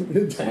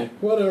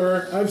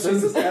 Whatever. I've seen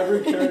This is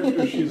every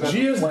character she's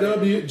ever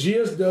played.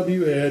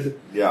 GSW head.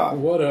 Yeah.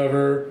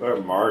 Whatever. Look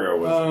at Margo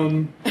with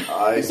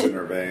ice in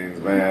her veins,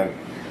 man.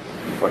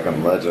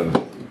 Fucking legend.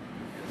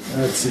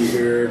 Let's see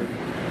here.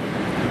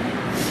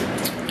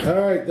 All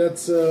right,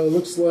 that's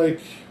looks like.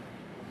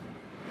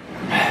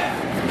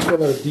 Let's call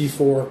that a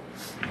D4.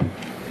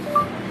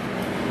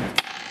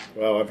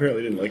 Wow, I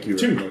apparently didn't like you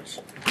very much.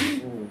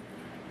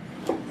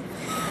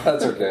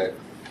 That's okay.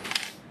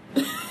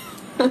 I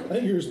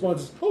think your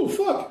response is, "Oh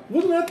fuck!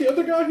 Wasn't that the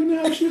other guy who knew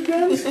how to shoot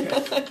guns?"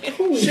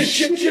 Holy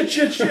Shit. And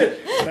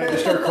I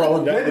just start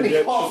crawling down the Didn't he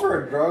ditch. call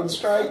for a drone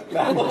strike?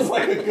 That looks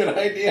like a good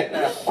idea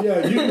now.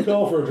 Yeah, you can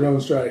call for a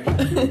drone strike.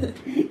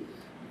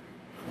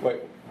 Wait,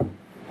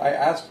 I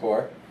asked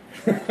for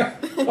it.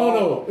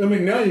 Oh no! I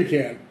mean, now you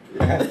can.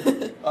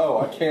 Oh,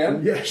 I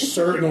can? Yes,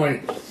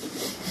 certainly.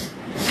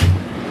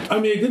 I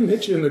mean, it didn't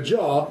hit you in the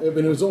jaw. I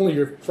mean, it was only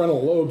your frontal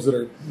lobes that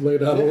are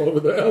laid out all over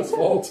the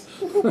asphalt.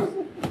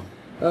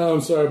 Oh,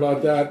 I'm sorry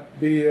about that.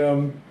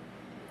 The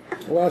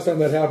last time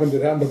that happened,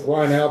 it happened to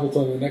Brian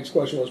Appleton. The next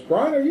question was,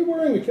 Brian, are you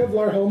wearing a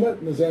Kevlar helmet?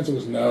 And his answer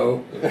was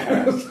no.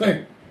 I was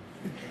like,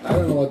 I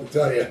don't know what to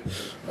tell you.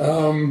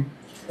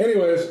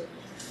 Anyways,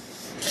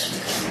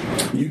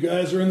 you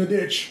guys are in the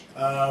ditch.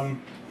 Hi,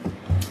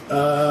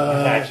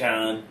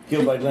 John.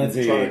 Killed by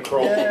Glancy. Trying to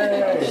crawl.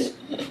 Yay!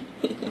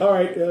 All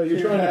right,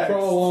 you're trying to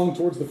crawl along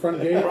towards the front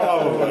gate.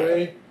 Probably.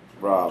 Okay.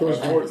 Rob.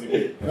 Towards the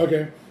gate.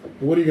 Okay.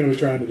 What are you going to be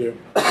trying to do?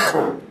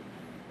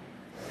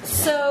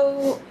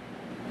 So,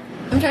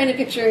 I'm trying to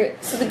picture.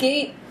 So the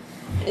gate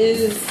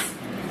is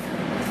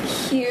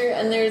here,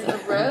 and there's a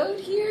road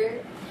here.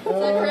 Is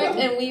that correct?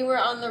 And we were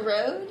on the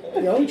road.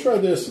 Yeah, let me try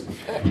this.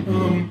 For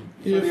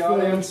the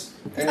audience,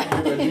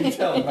 and do a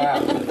detailed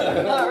map.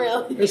 Not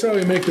really. Here's how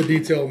we make the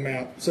detailed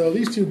map. So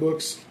these two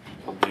books,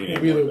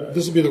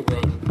 this will be the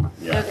road.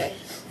 Yeah. Okay.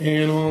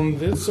 And on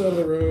this side of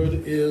the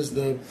road is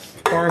the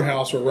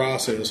farmhouse where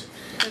Ross is.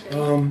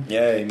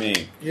 Yay,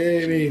 me.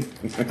 Yay, me.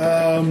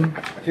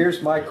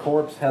 Here's my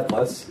corpse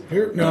headless.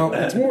 Here, no,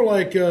 it's more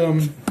like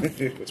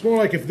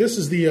if this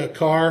is the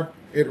car,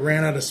 it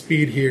ran out of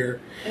speed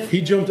here. He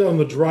jumped out on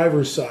the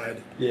driver's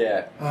side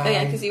Yeah. Oh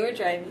yeah, because you were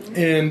driving.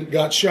 and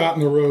got shot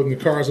in the road, and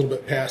the car's a little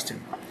bit past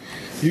him.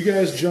 You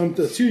guys jumped,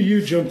 two of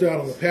you jumped out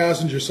on the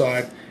passenger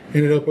side,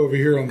 ended up over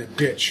here on the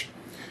ditch.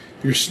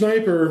 Your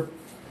sniper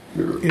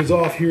is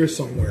off here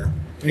somewhere,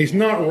 and he's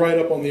not right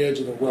up on the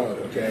edge of the road.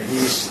 Okay,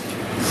 he's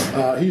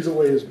a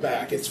ways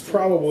back. It's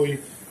probably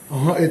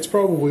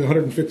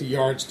 150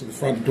 yards to the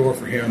front door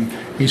for him.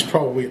 He's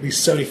probably at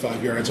least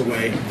 75 yards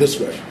away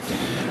this way,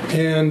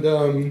 and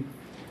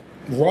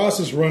Ross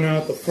has run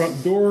out the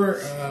front door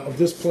of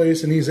this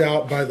place, and he's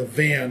out by the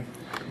van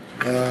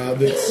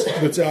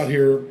that's out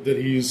here. That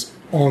he's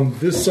on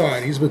this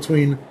side. He's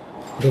between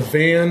the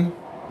van.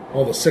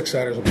 All the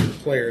six-siders will be the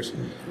players.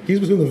 He's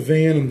between the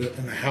van and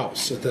the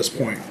house at this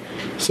point.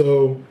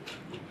 So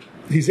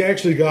he's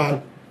actually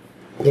got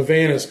the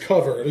van as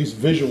cover, at least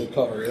visual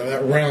cover.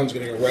 That round's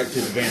going to go right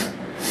through the van.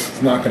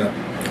 It's not going to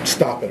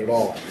stop it at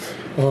all.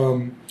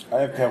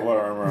 I have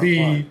Kevlar armor.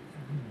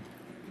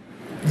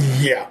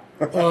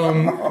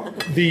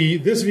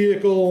 This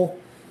vehicle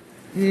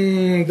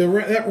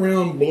That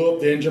round blew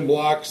up the engine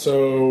block,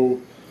 so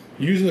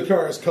using the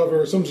car as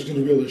cover, someone's going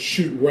to be able to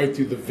shoot right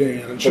through the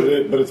van.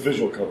 But it's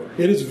visual cover.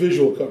 It is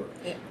visual cover.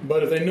 Yeah.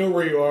 But if they know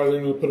where you are,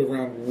 they're going to put a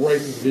round right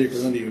in the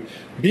vehicle into you.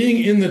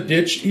 Being in the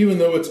ditch, even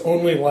though it's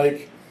only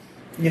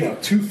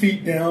 2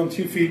 feet down,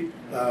 2 feet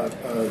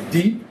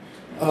deep,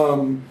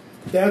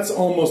 that's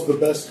almost the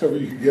best cover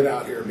you can get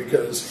out here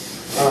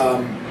because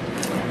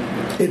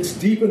it's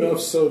deep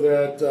enough so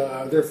that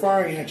they're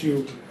firing at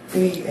you.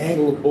 Any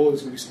angle of bullet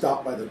is going to be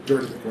stopped by the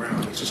dirt of the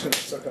ground. It's just going to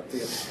suck up the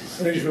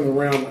energy from the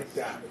round like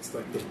that. It's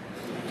like the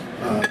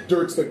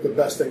dirt's like the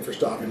best thing for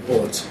stopping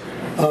bullets.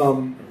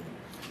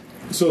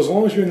 So as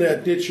long as you're in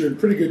that ditch, you're in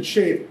pretty good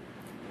shape.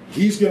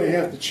 He's going to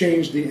have to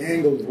change the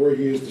angle of where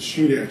he is to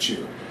shoot at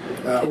you.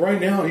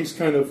 Right now, he's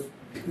kind of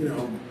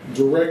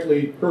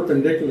directly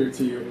perpendicular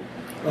to you,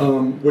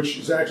 which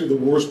is actually the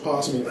worst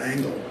possible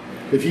angle.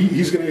 If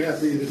he's going to have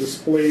to either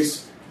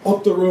displace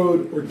up the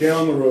road or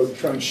down the road to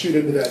try and shoot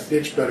into that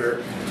ditch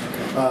better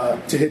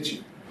to hit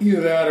you.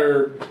 Either that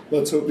or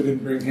let's hope it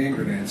didn't bring hand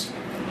grenades.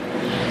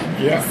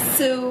 Yeah.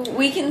 So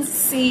we can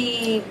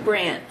see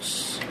Branch.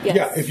 Yes.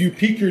 Yeah, if you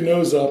peek your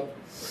nose up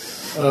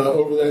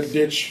over that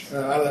ditch,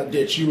 out of that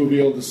ditch, you will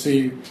be able to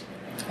see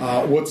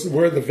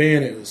where the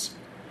van is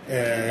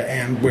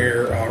and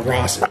where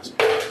Ross is.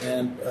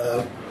 And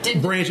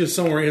Branch is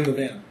somewhere in the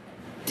van.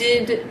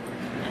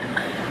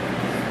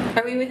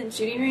 Are we within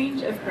shooting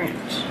range of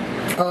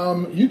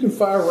Branch? You can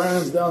fire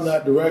rounds down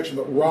that direction,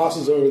 but Ross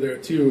is over there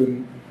too,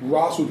 and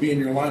Ross would be in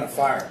your line of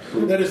fire.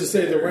 That is to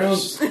say, any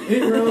rounds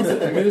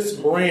that miss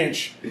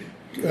Branch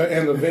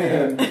and the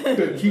van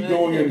could keep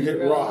going and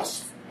hit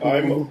Ross.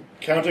 I'm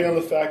counting on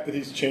the fact that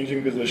he's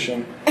changing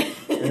position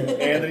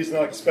and that he's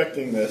not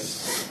expecting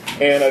this,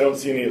 and I don't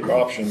see any other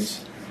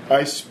options.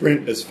 I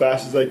sprint as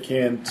fast as I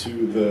can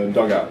to the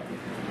dugout.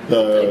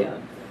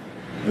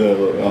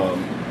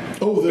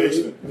 You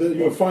want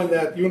to find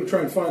that? You want to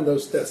try and find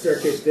that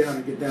staircase down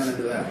and get down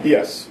into that?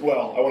 Yes.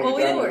 Well, I want to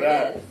get down to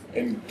that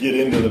and get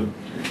into the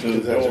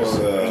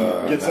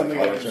door, get something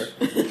to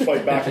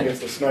fight back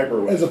against the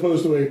sniper with, as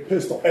opposed to a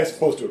pistol. As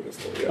opposed to a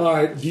pistol. Yeah. All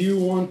right. Do you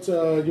want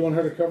her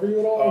to cover you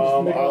at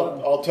all?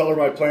 I'll tell her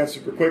my plan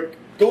super quick.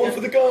 Going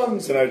for the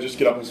guns, and I just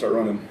get up and start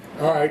running.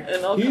 All right.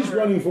 He's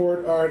running for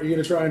it. All right. You're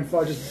gonna try and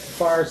just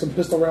fire some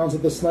pistol rounds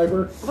at the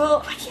sniper.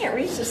 Well, I can't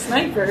reach the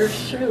sniper.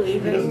 Surely he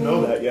doesn't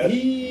know that yet.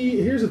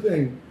 Here's the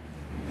thing.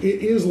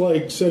 It is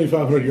like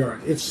 7,500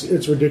 yards.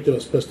 It's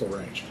ridiculous pistol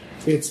range.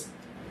 It's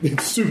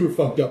super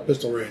fucked up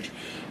pistol range.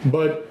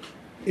 But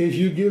if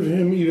you give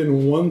him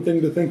even one thing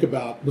to think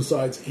about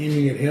besides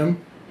aiming at him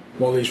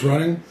while he's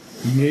running,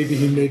 maybe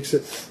he makes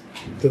it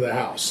to the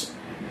house.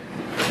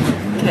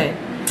 Okay.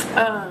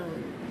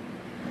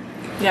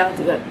 Yeah, I'll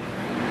do that.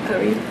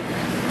 Cover you.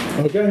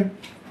 Okay.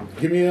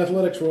 Give me an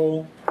athletics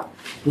roll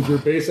with your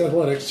base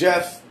athletics.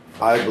 Jeff,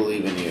 I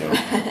believe in you.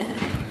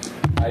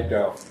 I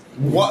don't.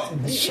 What?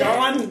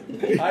 Sean?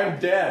 I'm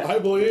dead. I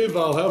believe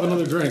I'll have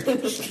another drink.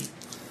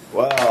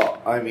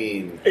 Well, I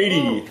mean...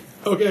 80.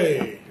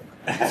 Okay.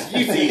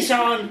 You see,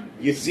 Sean?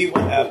 You see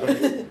what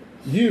happened?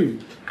 It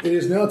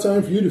is now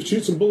time for you to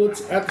shoot some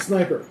bullets at the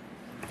sniper.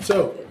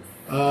 So,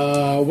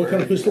 what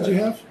kind of pistol do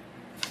you have?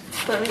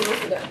 Let me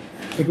look it up.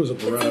 I think it was a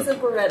Beretta. It's a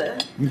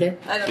Beretta. Okay.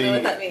 I don't know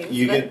what that means.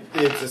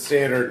 It's a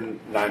standard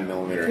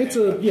 9mm.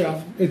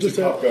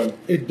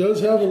 It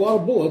does have a lot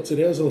of bullets. It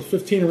has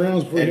 15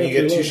 rounds before and you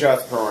get 2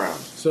 shots per round.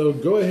 So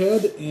go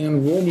ahead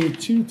and roll me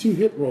 2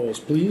 hit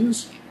rolls,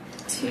 please.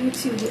 2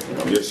 hit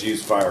rolls. Just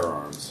use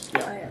firearms.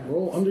 Yeah.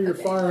 Roll under your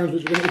firearms,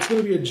 which it's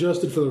going to be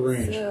adjusted for the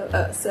range. So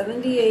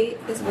 78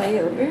 is way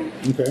over.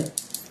 Okay.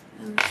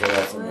 And so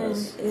that's one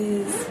is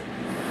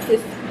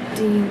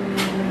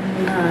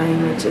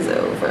 59, which is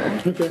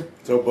over. Okay.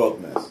 So both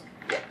miss.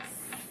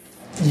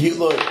 You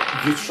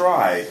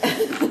try.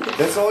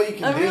 That's all you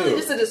can I'm do. really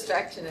just a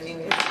distraction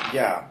anyway.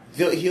 Yeah.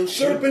 He'll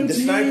shoot. The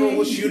sniper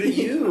will shoot at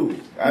you.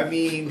 I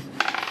mean,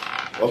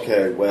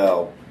 okay,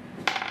 well,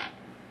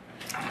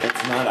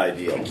 it's not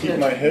ideal. Keep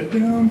my head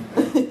down.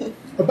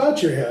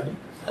 About your head.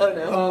 Oh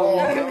no.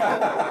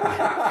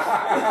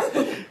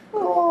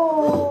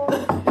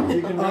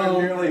 You can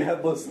run nearly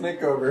headless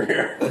Nick over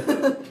here.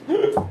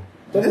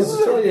 This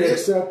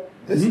is a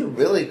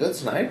really good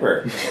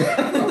sniper.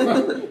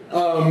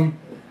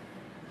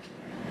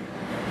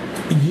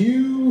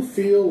 You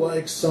feel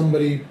like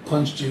somebody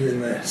punched you in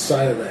the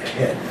side of the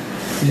head.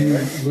 You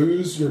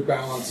lose your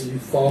balance and you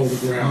fall to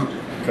the ground.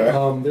 Okay.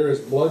 There is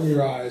blood in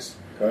your eyes.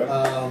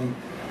 Okay.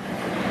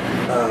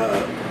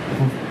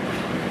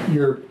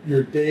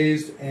 You're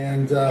dazed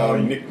and you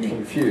nicked me.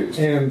 Confused.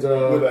 And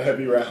with a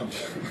heavy round.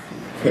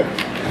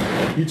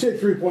 you take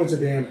 3 points of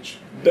damage.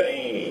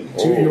 Dang.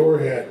 To your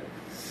head.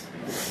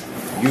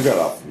 You got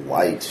off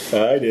light.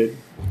 I did.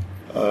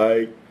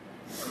 I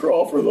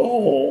crawl for the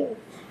hole.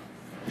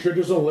 You should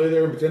just lay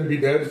there and pretend to be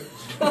dead.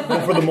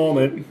 Not for the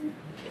moment.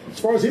 As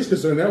far as he's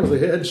concerned, that was a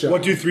headshot.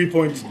 What do 3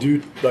 points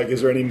do? Like,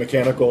 is there any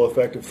mechanical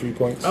effect of 3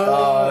 points?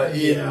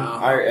 Yeah.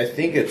 I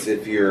think it's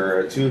if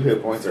you're 2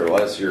 hit points or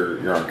less, you're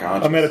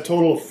unconscious. I'm at a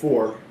total of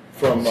 4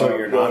 from so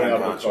you're not going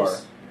out of the car.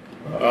 unconscious.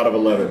 out of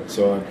 11,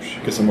 so I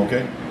guess I'm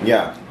okay.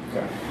 Yeah.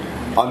 Okay.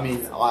 I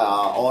mean,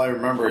 all I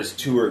remember is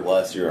 2 or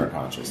less, you're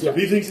unconscious. So if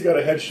he thinks he got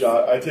a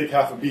headshot, I take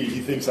half a beat.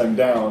 He thinks I'm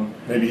down.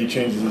 Maybe he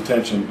changes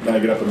attention. Then I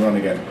get up and run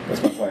again.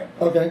 That's my plan.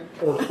 Okay.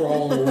 Or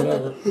crawling or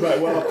whatever. Right.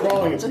 Well,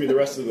 crawling, it's gonna be the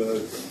rest of the.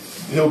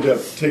 He'll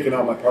get taken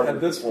out my partner.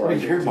 At this before I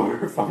point, get your to-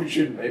 motor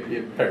function may be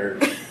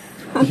impaired.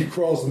 He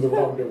crawls in the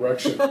wrong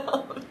direction.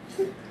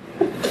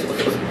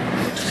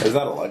 Is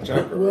that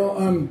electric? Well,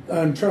 I'm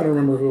trying to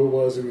remember who it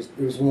was. It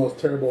was one of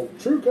those terrible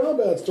true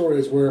combat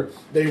stories where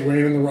they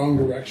ran in the wrong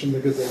direction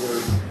because they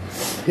were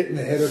hit in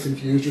the head or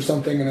confused or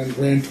something, and then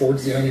ran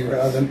towards the enemy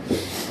rather than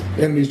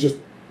the enemy's just.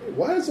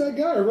 Why is that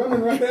guy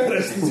running right at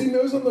us? Does he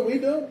know something we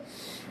don't?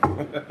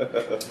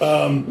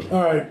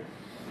 All right.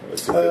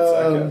 That's a good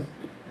second.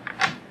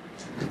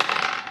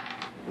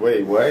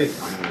 Wait.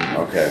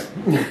 Okay.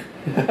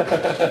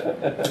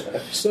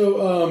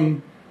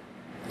 So,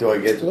 Do I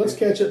get? let's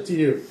catch up to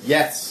you.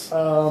 Yes.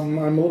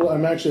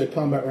 I'm actually a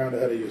combat round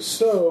ahead of you.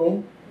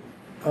 So,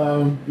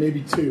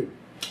 maybe 2.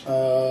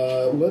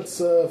 Let's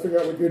figure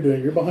out what you're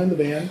doing. You're behind the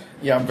van.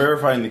 Yeah, I'm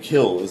verifying the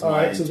kill. Is All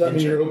my right. So does that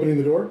mean intention. you're opening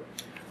the door?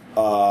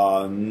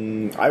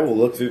 I will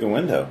look through the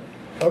window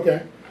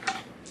Okay.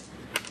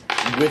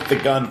 with the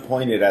gun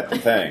pointed at the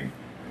thing.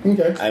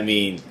 Okay. I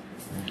mean,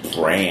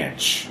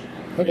 branch.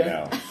 Okay. You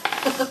know.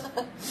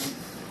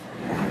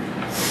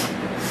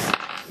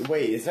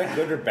 Wait, is that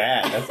good or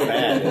bad? That's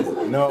bad. Isn't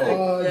it? No.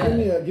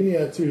 Give me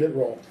a 2-hit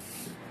roll.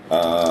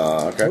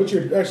 Okay. What's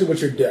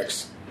your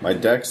dex? My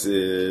dex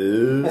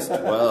is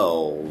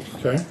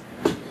 12. Okay.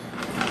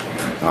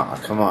 Ah,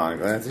 come on,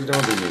 Clancy,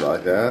 don't do me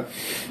like that.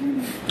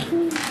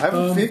 I have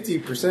a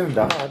 50%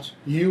 dodge.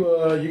 You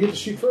get to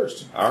shoot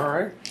first. All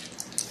right.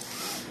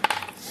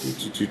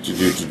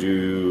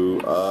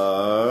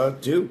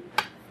 2.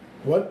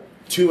 What?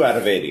 2 out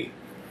of 80.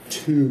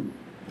 2.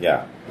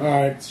 Yeah. All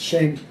right.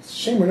 Shame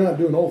we're not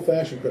doing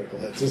old-fashioned critical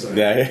hits, is it?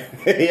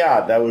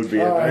 Yeah, that would be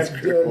a All nice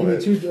right. critical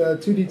Give me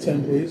hit.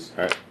 2d10, please.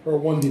 All right. Or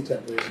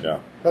 1d10, please. Yeah.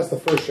 That's the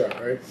first shot,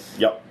 right?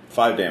 Yep.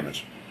 5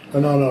 damage. Oh,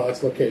 no,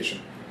 that's location.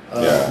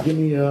 Yeah. Give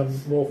me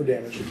roll for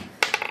damage.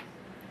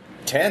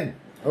 10.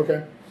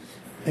 Okay.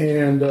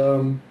 And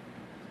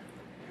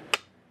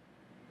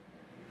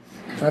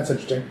that's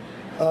interesting.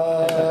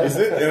 Is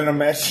it an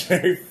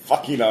imaginary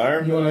fucking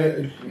arm? You want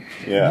to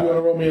Yeah.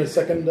 roll me a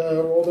second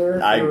roll there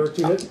for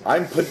 2 hit?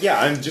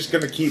 I'm just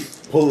gonna keep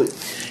pulling.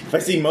 If I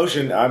see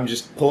motion, I'm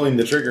just pulling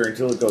the trigger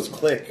until it goes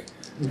click.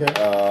 Okay.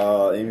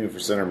 Aiming for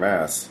center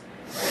mass.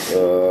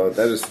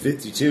 That is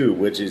 52,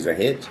 which is a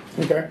hit.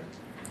 Okay.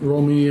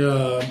 Roll me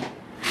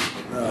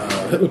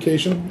hit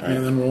location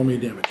and then roll me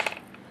damage.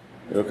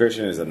 The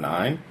location is a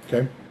 9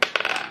 Okay.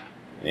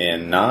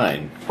 and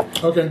 9.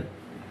 Okay.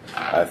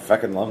 I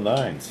fucking love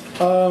 9s.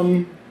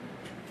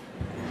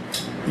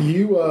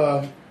 You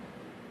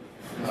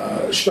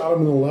shot him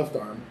in the left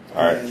arm.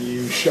 All right. And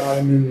you shot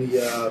him in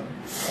the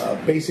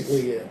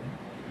basically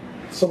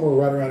somewhere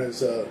right around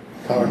his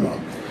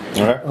collarbone.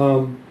 Okay.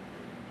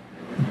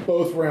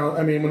 Both round.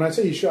 I mean, when I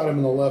say you shot him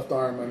in the left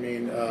arm, I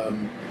mean,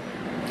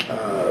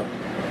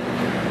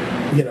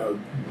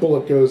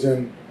 bullet goes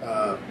in.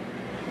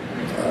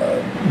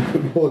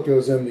 Bullet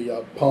goes in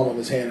the palm of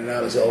his hand and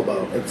out his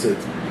elbow.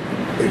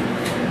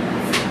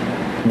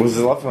 Was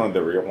the left one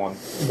the real one?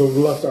 The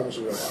left arm is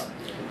a real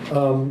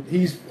arm.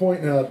 He's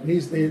pointing up.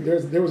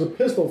 There was a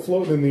pistol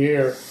floating in the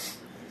air.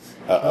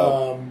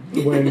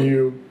 When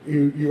you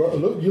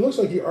looks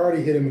like you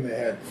already hit him in the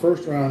head.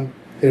 First round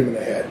hit him in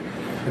the head,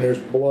 and there's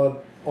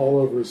blood all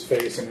over his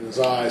face and in his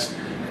eyes.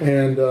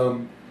 And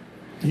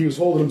he was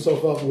holding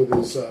himself up with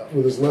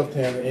his left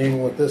hand and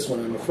aiming with this one.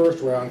 And the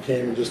first round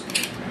came and just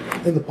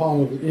in the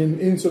palm of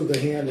into the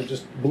hand and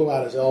just blew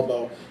out his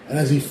elbow. And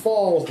as he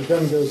falls, the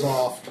gun goes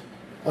off.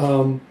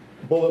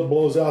 Bullet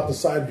blows out the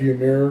side view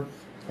mirror.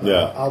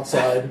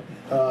 Outside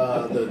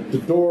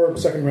the door.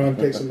 Second round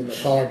takes him in the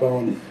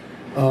collarbone,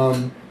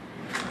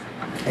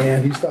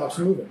 and he stops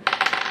moving,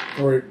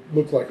 or it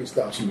looked like he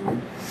stops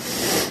moving.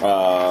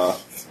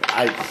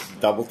 I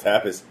double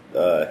tap his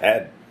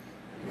head.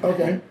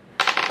 Okay.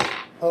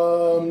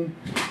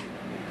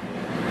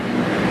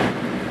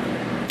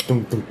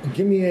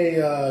 Give me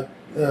a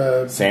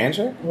Sand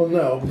check? well,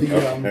 no.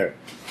 Okay.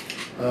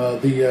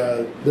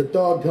 The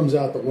dog comes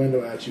out the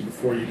window at you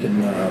before you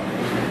can.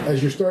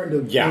 As you're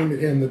starting to aim at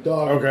him, the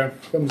dog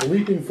comes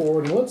leaping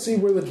forward, and let's see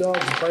where the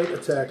dog's bite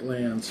attack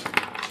lands.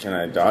 Can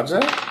I dodge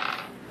that?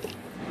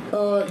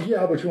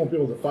 Yeah, but you won't be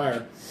able to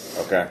fire.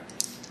 Okay.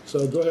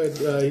 So go ahead.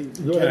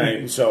 Go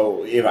ahead.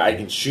 So if I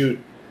can shoot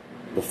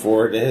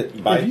before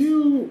it bites?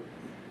 You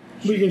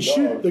can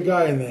shoot the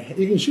guy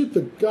You can shoot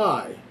the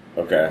guy.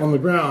 Okay. On the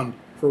ground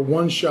for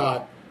one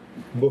shot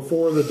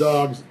before the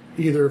dog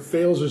either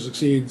fails or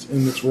succeeds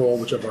in its roll,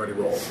 which I've already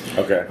rolled.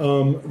 Okay.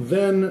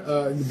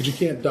 But you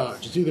can't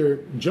dodge. It's either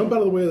jump out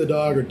of the way of the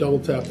dog or double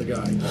tap the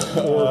guy.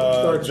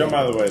 Or jump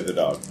out of the way of the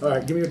dog. All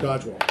right, give me a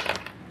dodge roll.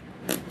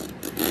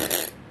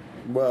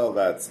 Well,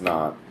 that's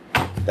not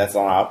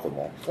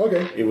optimal.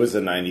 Okay. It was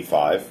a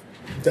 95.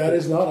 That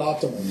is not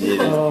optimal.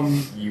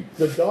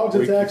 The dog's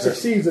attack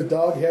succeeds. The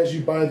dog has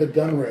you by the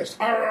gun wrist.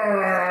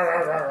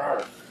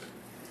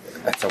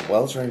 That's a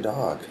well-trained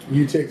dog.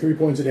 You take 3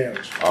 points of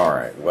damage. All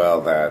right.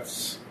 Well,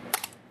 that's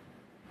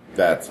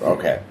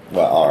okay.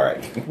 Well, all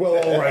right. Well,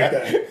 all right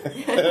then.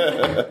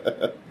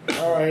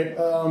 All right.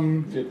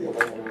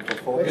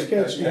 Let's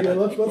catch you.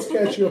 Let's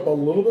catch you up a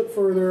little bit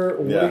further.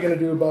 What are you going to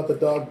do about the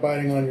dog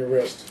biting on your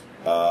wrist?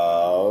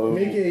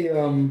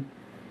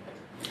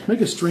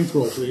 Make a strength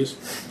roll, please.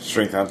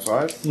 Strength times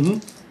 5? Mm-hmm.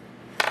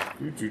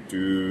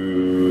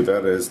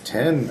 That is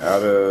 10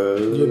 out of...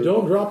 You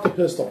don't drop the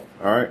pistol.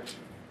 All right.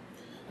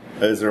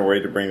 Is there a way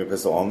to bring the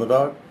pistol on the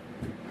dog?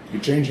 You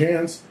change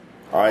hands.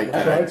 Can I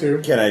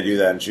do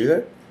that and shoot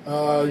it?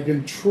 You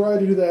can try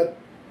to do that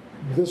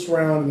this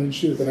round and then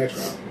shoot it the next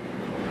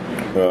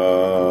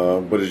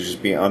round. Would it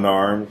just be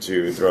unarmed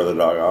to throw the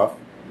dog off?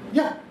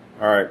 Yeah.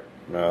 All right.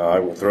 I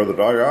will throw the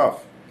dog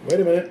off. Wait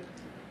a minute.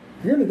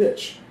 You're in a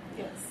ditch.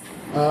 Yes.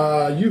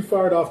 You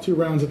fired off 2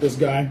 rounds at this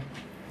guy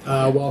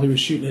while he was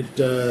shooting at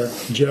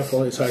Jeff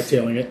while he's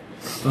hightailing it.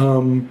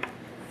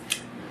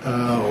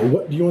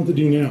 What do you want to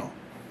do now?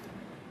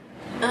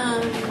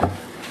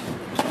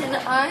 Can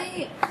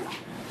I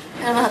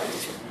don't know how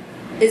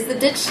is the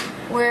ditch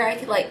where I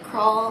could like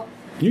crawl?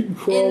 You can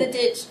crawl in the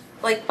ditch,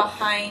 like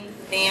behind the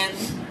van.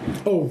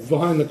 Oh,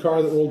 behind the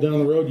car that rolled down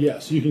the road.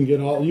 Yes, you can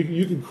get all.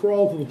 You can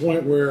crawl to the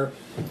point where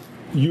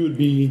you would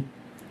be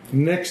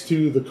next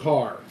to the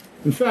car.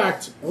 In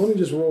fact, let me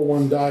just roll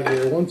one die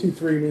here. 1, 2,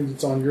 3 means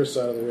it's on your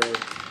side of the road.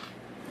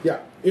 Yeah,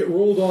 it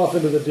rolled off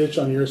into the ditch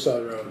on your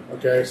side of the road.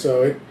 Okay,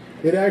 so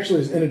it actually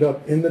has ended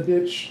up in the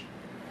ditch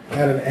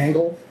at an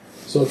angle.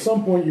 So at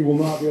some point you will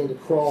not be able to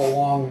crawl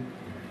along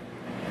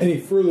any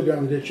further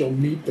down the ditch. You'll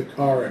meet the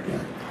car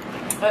again.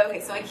 Okay,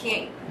 so I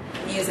can't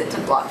use it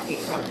to block me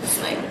from the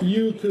sniper.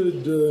 You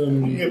could.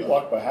 You get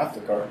blocked by half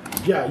the car.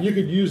 Yeah, you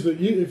could use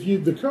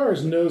the car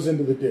is nose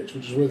into the ditch,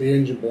 which is where the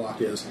engine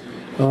block is.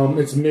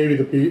 It's maybe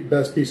the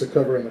best piece of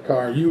cover in the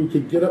car. You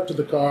could get up to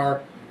the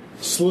car,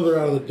 slither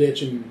out of the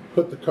ditch, and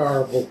put the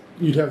car. Well,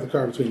 you'd have the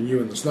car between you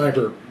and the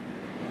sniper,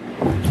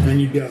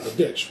 and you'd get out of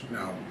the ditch.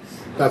 Now,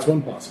 that's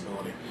one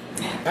possibility.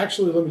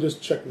 Actually, let me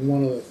just check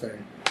one other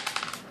thing.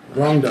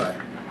 Wrong die.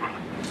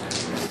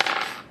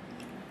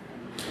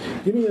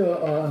 Give me an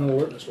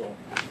alertness roll.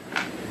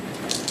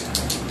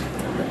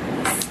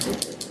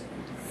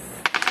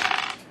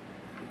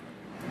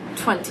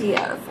 $20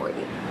 out of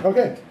 40.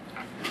 Okay.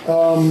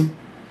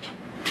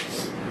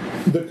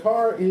 The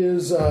car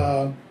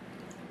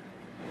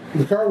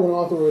went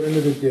off the road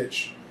into the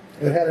ditch.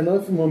 It had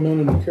enough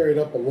momentum to carry it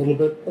up a little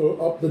bit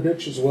up the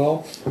ditch as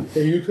well.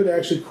 And you could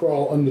actually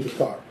crawl under the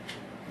car.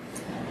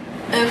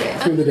 Okay.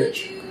 Through the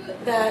ditch. Do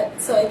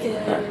that so I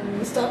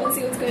can stop and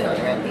see what's going on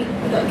around me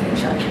without getting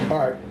shot. All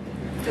right.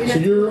 Do we So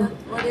have you're- to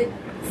let it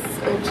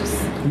or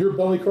just You're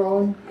belly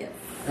crawling? yes.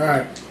 All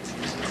right.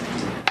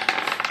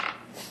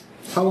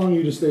 How long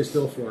you to stay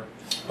still for?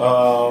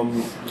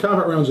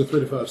 Combat rounds are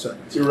 3 to 5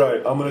 seconds. You're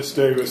right. I'm going to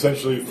stay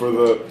essentially for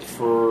the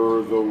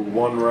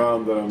 1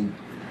 round that I'm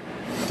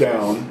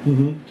down.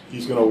 Mm-hmm.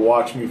 He's going to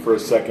watch me for a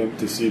second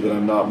to see that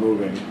I'm not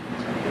moving.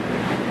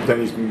 Then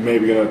he's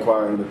maybe going to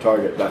acquire another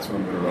target. That's when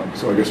I'm going to run.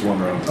 So I guess 1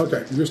 round.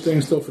 Okay, you're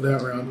staying still for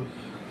that round.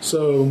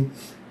 So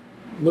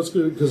let's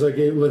go because let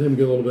him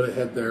get a little bit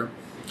ahead there.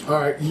 All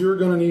right, you're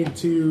going to need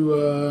to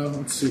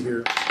let's see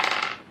here.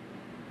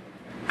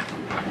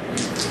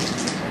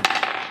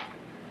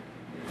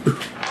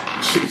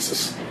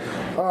 Jesus.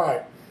 All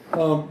right,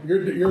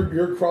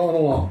 you're crawling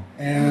along,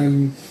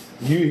 and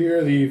you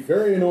hear the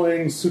very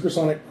annoying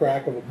supersonic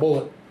crack of a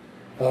bullet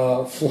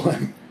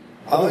flying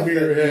over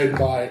your head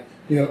by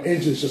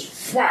inches,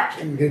 just whack,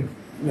 and and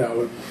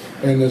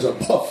there's a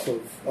puff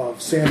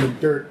of sand and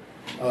dirt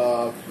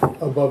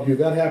above you.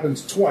 That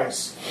happens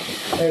twice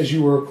as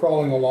you were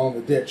crawling along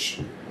the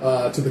ditch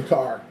to the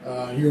car.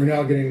 You are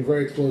now getting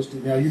very close to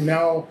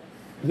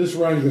this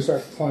round you can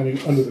start climbing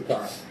under the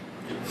car.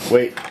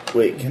 Wait.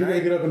 You're going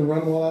to get up and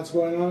run while that's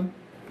going on?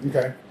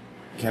 Okay.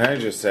 Can I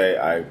just say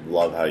I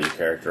love how you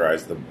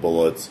characterize the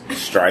bullets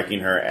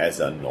striking her as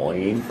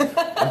annoying?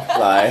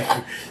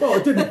 Well,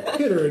 it didn't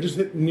hit her; it just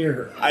hit near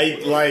her.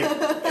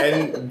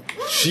 And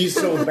she's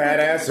so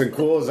badass and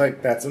cool. It's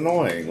like that's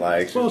annoying.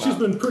 Well,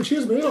 she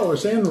has made all her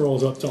sand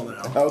rolls up till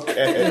now. Okay,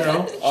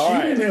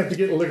 She didn't have to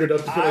get liquored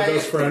up to kill her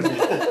best friend. Like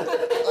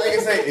I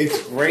say,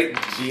 it's great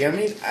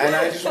GMing, and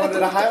I just wanted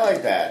to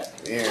highlight that.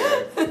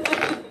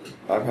 Yeah.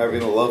 I'm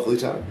having a lovely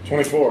time.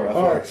 24.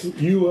 All right,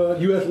 you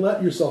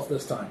athlet yourself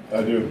this time.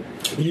 I do.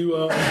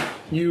 You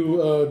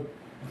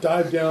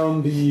dive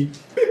down the.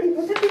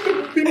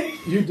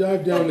 You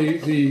dive down the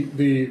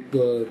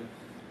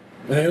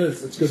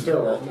it's good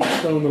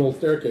stone little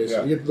staircase.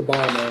 Yeah. You get to the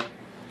bottom there,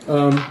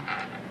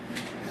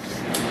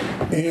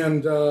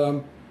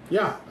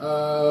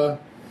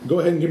 go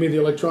ahead and give me the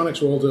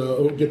electronics roll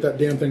to get that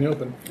damn thing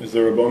open. Is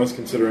there a bonus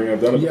considering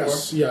I've done it before?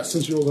 Yes.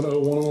 Since you rolled an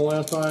 01 on the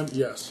last time,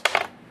 yes.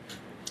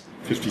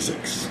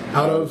 56.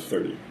 Out of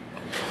 30.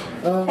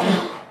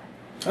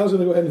 I was going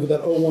to go ahead and with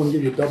that 01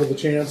 give you double the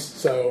chance.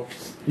 So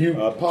you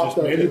pop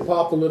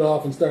the lid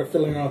off and start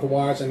filling out the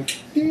wires and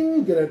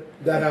ding, get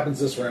it. That happens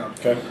this round.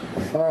 Okay.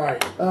 All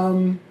right.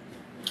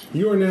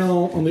 You are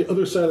now on the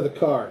other side of the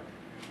car.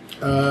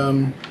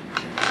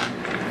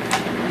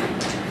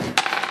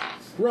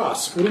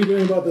 Ross, what are you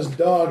doing about this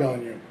dog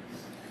on you?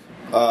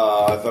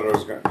 I thought I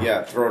was going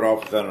to, throw it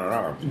off within an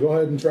arm. Go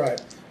ahead and try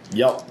it.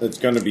 Yep, it's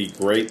going to be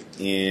great,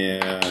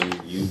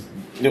 and you...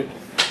 Nope.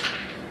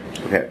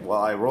 Okay,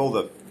 well, I rolled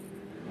a...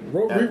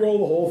 Re-roll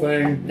the whole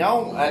thing.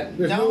 No,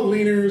 there's no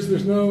leaners,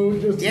 there's no...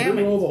 Just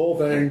re-roll the whole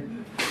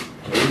thing.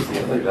 Where's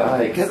the other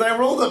die? Because I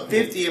rolled a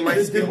 50 and my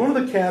Did one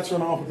of the cats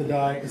run off with the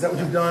die? Is that what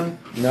you've done?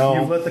 No.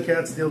 You've let the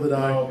cat steal the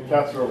die? Oh, the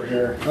cats are over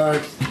here. All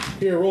right.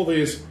 Here, roll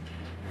these.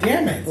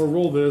 Damn it. Or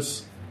roll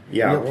this.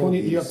 Yeah, you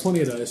got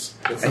plenty of dice.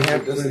 I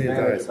have plenty of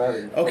dice.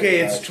 Okay,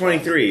 it's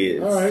 23.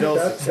 It's all right, still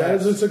that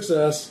is a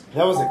success.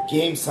 That was a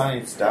game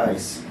science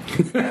dice.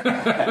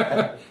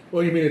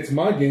 Well, you mean it's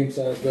my game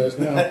size dice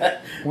now.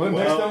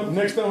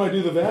 Next time I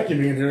do the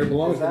vacuuming here, it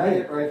belongs to me.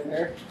 It right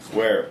there?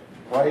 Where?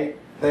 Right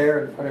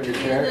there in front of your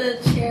chair.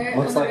 The chair.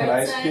 Looks on the like an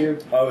right ice side.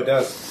 cube. Oh, it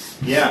does.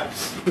 Yeah.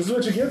 This is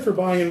what you get for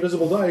buying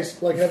invisible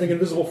dice, like having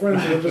invisible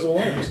friends with invisible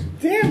arms.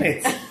 Damn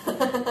it.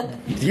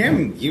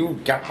 Damn, you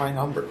got my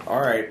number.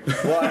 All right.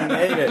 Well, I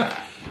made it.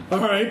 All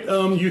right,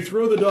 you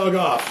throw the dog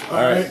off.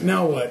 All right,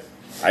 now what?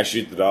 I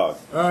shoot the dog.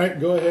 All right,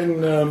 go ahead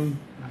and...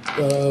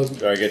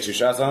 Do I get 2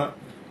 shots on it?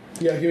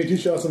 Yeah, give me 2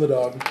 shots on the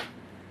dog.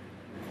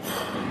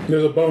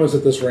 There's a bonus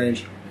at this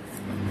range.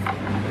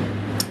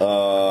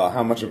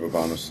 How much of a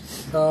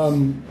bonus?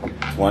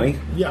 20?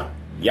 Yeah.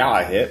 Yeah,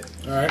 I hit.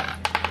 All right.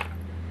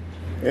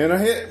 And I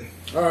hit.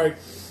 All right.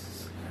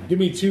 Give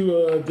me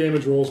 2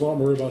 damage rolls. Well, I'm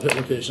worried about hit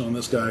location on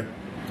this guy.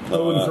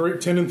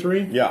 10 and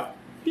 3? Yeah.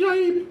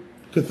 Yay!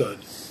 Good thud.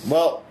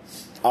 Well,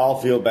 I'll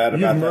feel bad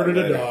about that. You murdered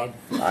a later. dog.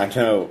 I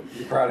know.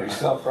 You're proud of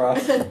yourself,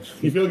 Ross.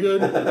 You feel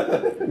good?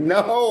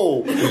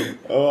 No!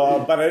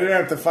 But I didn't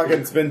have to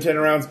fucking spend 10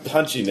 rounds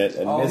punching it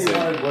and All he missing.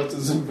 wanted was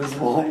his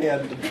invisible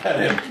hand to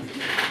pet him.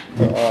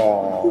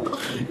 Oh,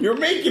 you're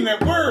making it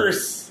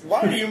worse.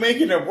 Why are you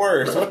making it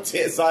worse? What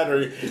side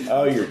are you?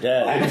 Oh, you're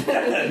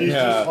dead. He's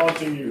just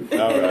haunting you.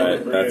 All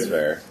right, that's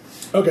fair.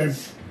 Okay.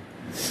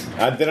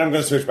 Then I'm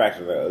going to switch back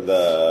to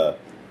the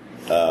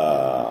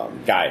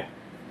guy.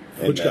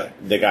 Which guy?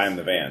 The guy in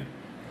the van.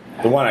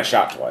 The one I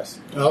shot twice.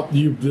 Well,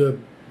 well,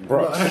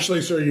 Brooks.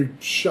 actually, sir, you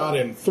shot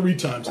him 3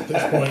 times at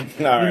this point.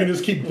 You right. can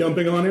just keep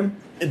dumping on him.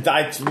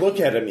 I look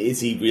at him. Is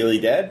he really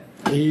dead?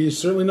 He's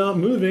certainly not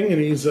moving,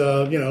 and he's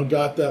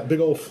got that big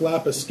old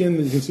flap of skin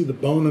that you can see the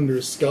bone under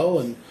his skull,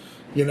 and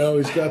he's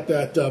got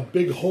that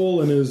big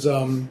hole in his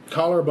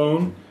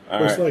collarbone.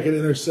 Looks like it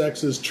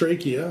intersects his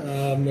trachea.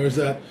 There's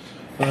that.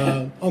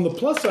 On the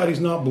plus side, he's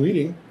not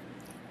bleeding.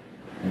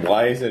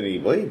 Why isn't he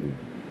bleeding?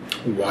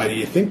 Why do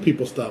you think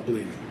people stop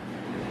bleeding?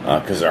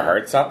 Because their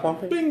heart stopped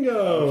pumping?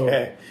 Bingo!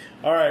 Okay.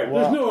 All right,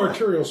 well... There's no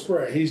arterial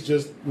spray. He's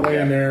just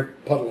laying there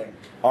puddling.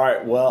 All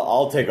right, well,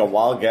 I'll take a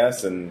wild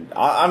guess, and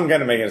I'm going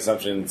to make an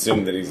assumption and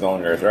assume that he's no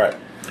longer a threat.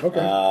 Okay.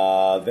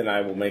 Then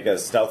I will make a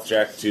stealth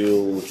check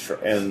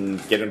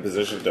and get in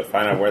position to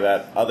find out where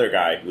that other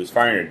guy who's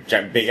firing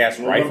a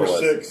big-ass rifle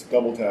Number is. 6,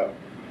 double tap.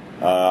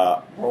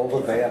 Roll the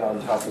van on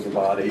top of the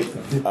body.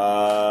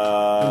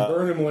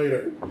 Burn him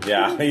later.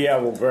 Yeah,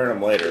 we'll burn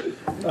him later.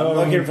 I'm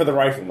looking for the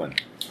rifleman.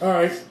 All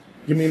right.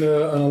 Give me an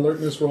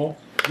alertness roll.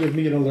 Give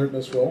me an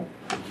alertness roll.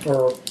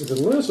 Or is it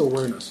alertness or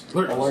awareness?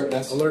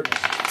 Alertness.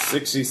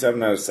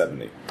 67 out of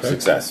 70. Okay.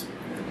 Success.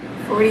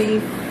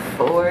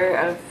 44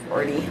 out of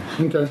 40.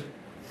 Okay.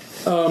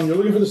 You're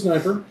looking for the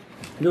sniper.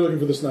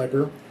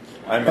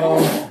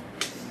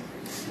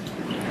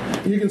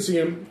 You can see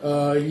him.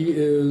 He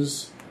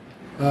is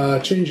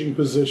changing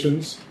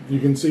positions. You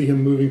can see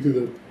him moving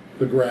through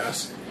the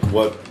grass.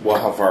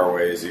 How far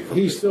away is he from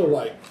He's still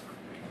like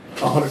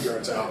 100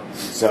 yards out.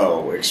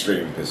 So,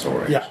 extreme pistol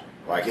range. Yeah.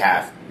 Like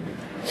half.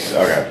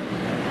 Okay.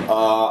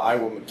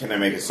 Can I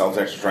make a stealth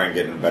check to try and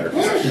get in a better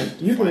position?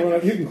 You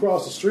can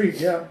cross the street,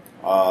 yeah.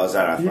 Is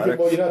that athletic?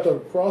 You'd have to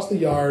cross the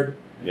yard.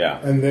 Yeah.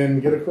 And then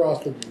get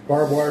across the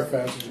barbed wire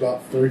fence, which is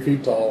about 3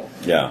 feet tall.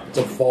 Yeah. It's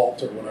a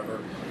vault or whatever.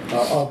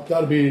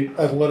 That'd be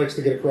athletics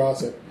to get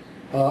across it.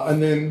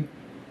 And then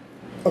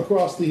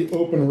across the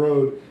open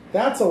road.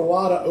 That's a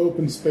lot of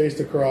open space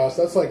to cross.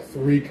 That's like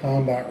 3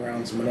 combat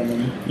rounds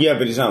minimum. Yeah,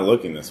 but he's not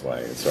looking this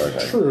way. As far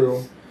as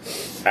True.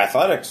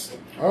 Athletics.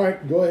 All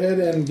right, go ahead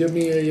and give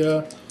me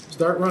a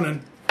start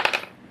running.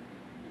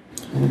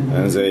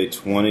 That is a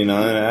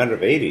 29 out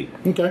of 80.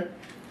 Okay.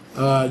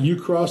 You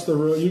cross the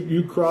road.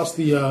 You cross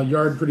the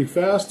yard pretty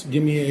fast.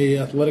 Give me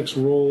a athletics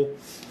roll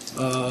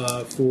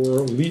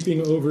for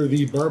leaping over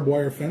the barbed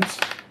wire fence.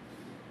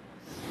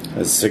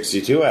 That's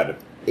 62 out of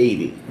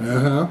 80.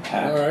 All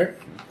right,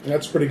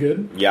 that's pretty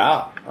good.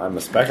 Yeah, I'm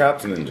a Spec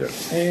Ops ninja.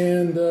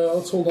 And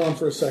let's hold on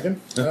for a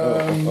second.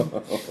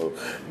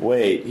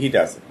 Wait, he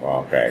doesn't.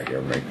 Well, okay,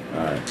 you're making.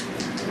 All right.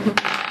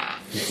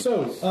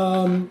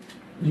 So,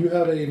 you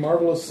have a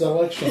marvelous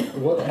selection.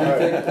 What do you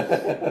think?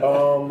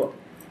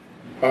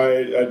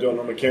 I don't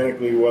know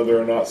mechanically whether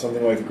or not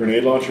something like the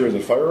grenade launcher is a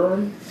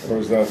firearm, or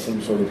is that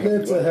some sort of...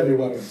 It's a heavy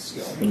weapon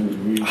skill.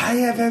 I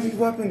have heavy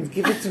weapons.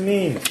 Give it to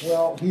me.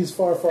 Well, he's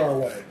far, far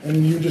away,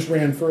 and you just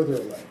ran further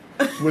away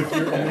with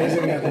your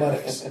amazing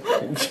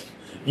athletics.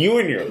 You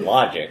and your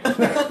logic.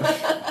 Okay.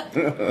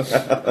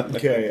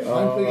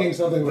 I'm thinking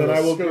something Then with I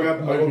a will scope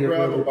grab might be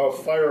appropriate. a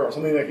firearm,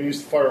 something that can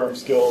use the firearm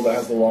skill that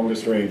has the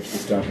longest range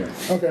that's down here.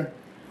 Okay.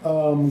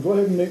 Go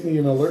ahead and make me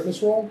an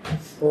alertness roll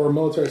or a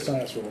military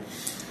science roll.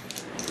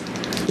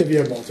 If you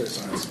have military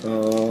science. I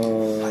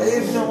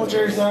have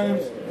military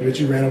science. But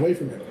you ran away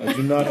from it. I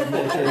do not have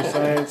military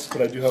science,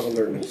 but I do have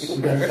alertness.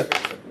 Okay.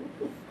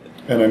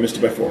 And I missed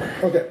it by 4.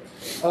 Okay.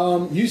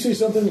 You see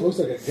something that looks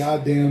like a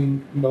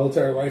goddamn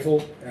military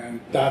rifle,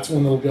 and that's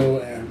when they'll go.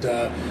 And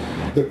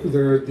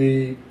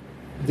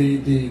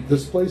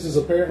this place is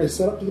apparently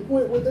set up to the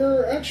point where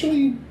there are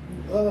actually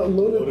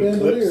loaded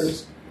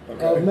bandoliers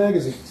of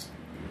magazines.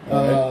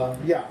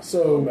 Yeah.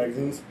 So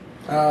magazines.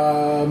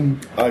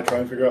 I try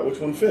and figure out which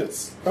one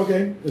fits.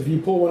 Okay. If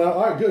you pull one out,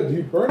 all right, good.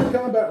 You burn a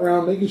combat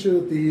round, making sure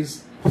that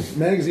these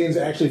magazines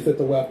actually fit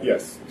the weapon.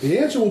 Yes. The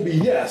answer will be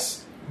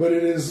yes, but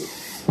it is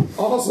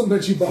awesome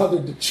that you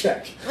bothered to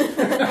check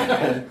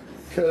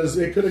because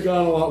it could have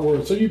gone a lot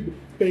worse. So you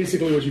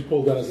basically what you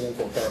pulled down is an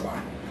info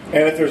carbine.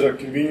 And if there's a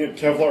convenient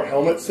Kevlar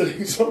helmet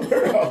sitting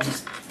somewhere, I'll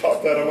just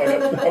pop that on my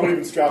head. I won't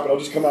even strap it. I'll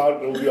just come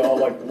out and it'll be all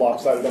like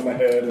lopsided on my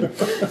head.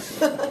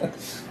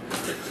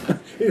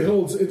 It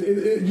holds.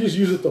 It just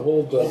use it to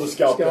hold the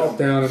scalp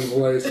down in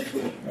place.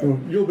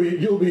 You'll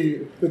be.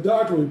 The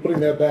doctor will be putting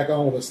that back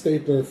on with a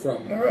stapler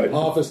from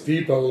Office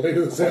Depot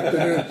later this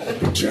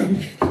afternoon.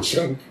 Chunk,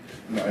 chunk.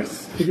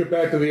 Nice. You get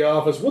back to the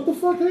office. What the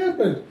fuck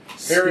happened?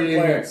 Skiing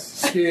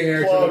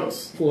accident.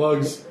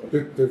 Plugs.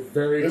 They're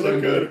very. They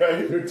look good,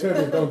 right? They're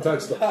tender. Don't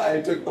touch them.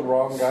 I took the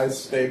wrong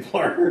guy's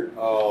stapler.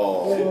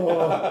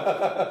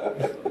 Oh.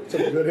 That's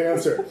a good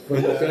answer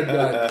from the dead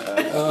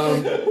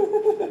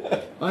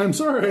guy. I'm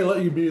sorry I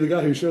let you be the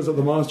guy who shows up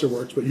the Monster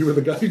Works, but you were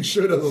the guy who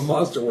showed up the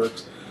Monster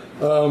Works.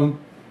 All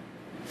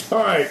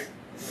right.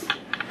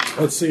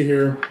 Let's see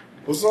here.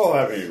 This is all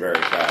happening very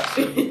fast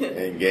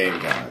in game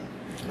time.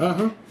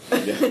 Uh-huh.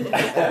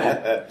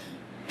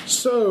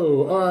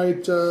 So, all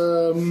right.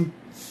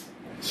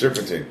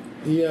 Serpentine.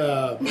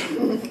 Yeah.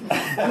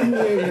 Give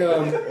me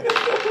a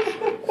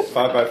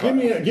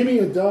 5x5. give me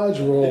a dodge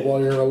roll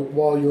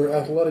while you're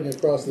athletic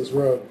across this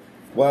road.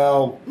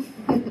 Well,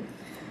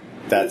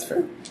 that's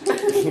fair.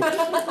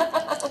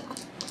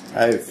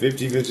 I have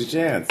 50-50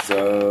 chance,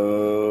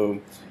 so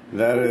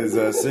that is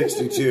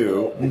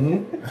 62.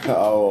 Mm-hmm.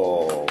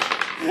 Oh.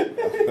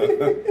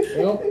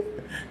 Well,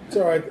 it's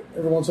all right.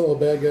 Every once in a while,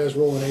 the bad guys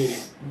roll an 80.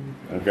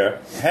 Okay.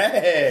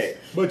 Hey!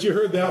 But you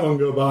heard that one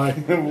go by.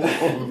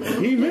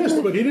 He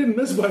missed, but he didn't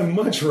miss by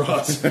much,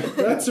 Ross.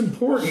 That's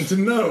important to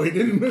know. He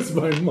didn't miss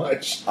by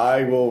much.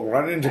 I will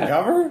run into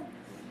cover?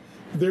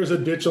 There's a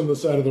ditch on the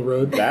side of the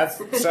road. That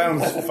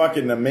sounds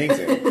fucking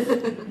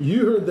amazing.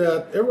 You heard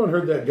that. Everyone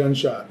heard that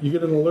gunshot. You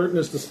get an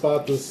alertness to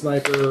spot the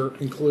sniper.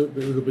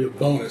 It'll be a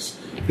bonus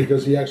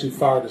because he actually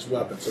fired his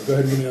weapon. So go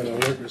ahead and give me an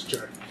alertness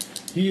check.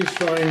 He is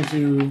trying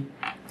to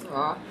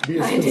be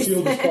as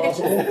concealed as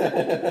possible.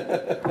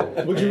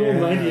 Would you roll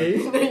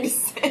 98?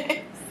 96.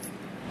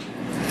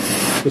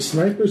 The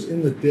sniper's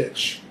in the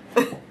ditch.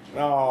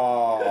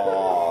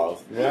 Oh,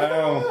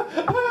 well.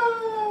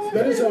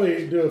 That is how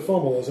we do a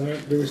fumble, isn't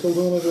it? Are we still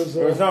doing it as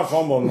It's not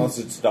fumble unless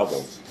it's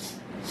doubles.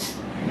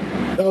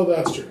 Oh,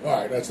 that's true. All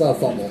right, that's not a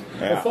fumble.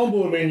 Yeah. A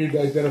fumble would mean you'd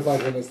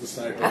identified him as the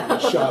sniper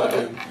and shot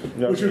him,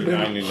 which would have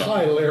been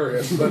 99.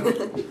 hilarious. But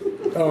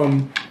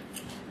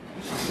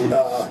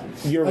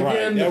You're right.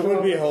 again, That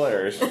would be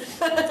hilarious.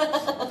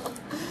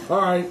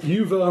 all right,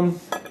 you've now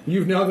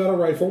got a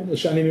rifle, a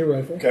shiny new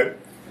rifle. Okay.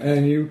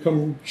 And you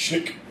come.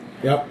 Chic.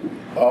 Yep.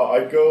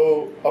 I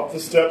go up the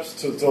steps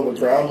till the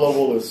ground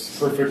level is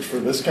perfect for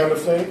this kind of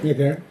thing.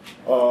 Okay.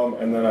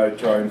 And then I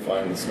try and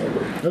find the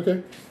sniper.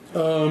 Okay.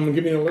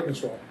 Give me an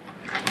alertness roll.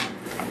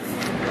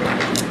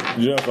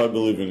 Jeff, I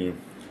believe in you.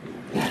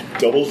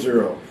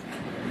 00.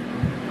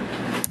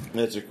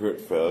 That's a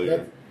crit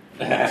failure.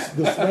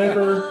 The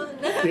sniper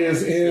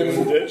is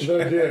in the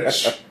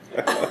ditch.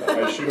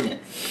 I shoot him.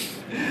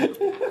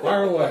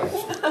 Fire away.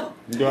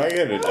 Do I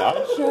get a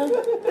dodge check?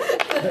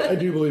 I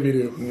do believe you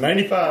do.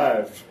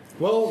 95.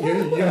 Well, you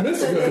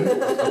missed good.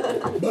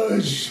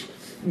 Budge.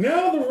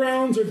 Now the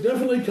rounds are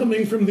definitely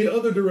coming from the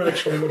other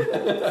direction,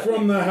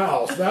 from the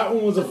house. That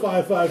one was a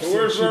 5.56.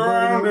 We're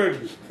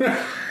surrounded.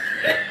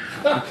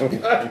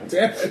 God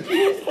damn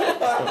it.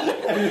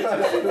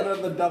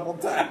 On the double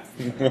tap.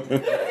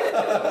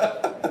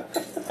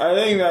 I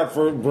think that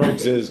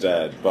Brooks is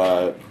dead,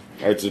 but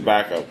it's his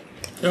backup.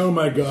 Oh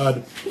my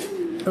god.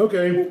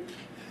 Okay.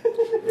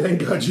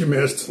 Thank God you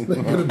missed.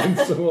 That could have been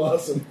so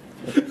awesome.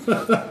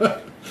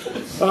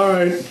 All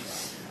right.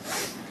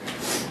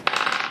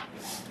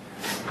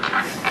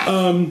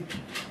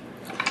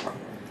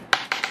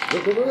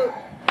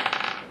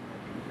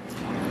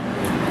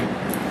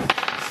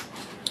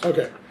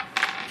 Okay.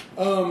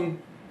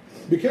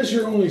 Because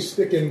you're only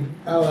sticking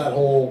out of that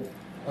hole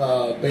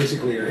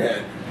basically your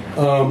head.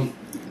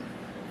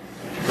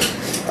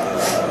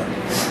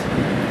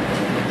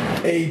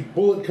 A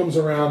bullet comes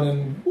around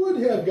and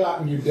would have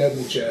gotten you dead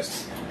in the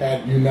chest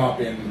had you not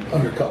been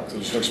undercut. So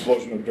just an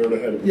explosion of dirt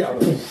ahead. Yeah,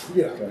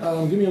 yeah.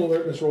 Okay. Give me an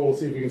alertness roll to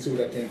see if you can see where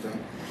that came from.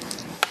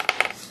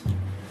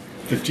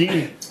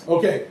 15.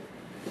 Okay.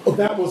 Oh,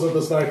 that wasn't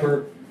the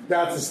sniper.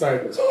 That's the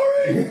sniper.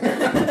 Sorry.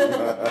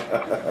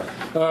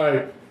 All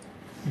right.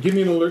 Give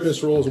me an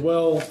alertness roll as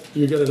well.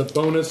 You get it a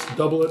bonus,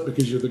 double it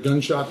because you're the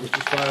gunshot which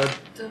was fired.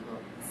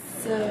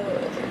 So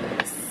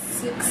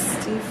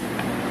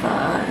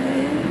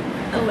 65.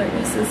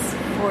 Alertness is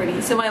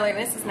 40. So my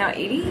alertness is now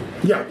 80?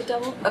 Yeah. The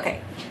double?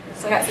 Okay.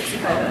 So I got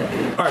 65 out of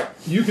 80. All right.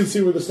 You can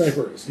see where the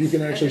sniper is. You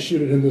can actually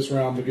shoot it in this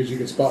round because you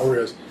can spot where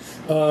it is.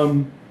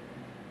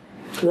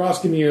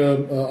 Ross, give me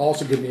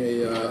also give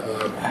me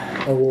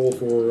a roll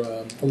for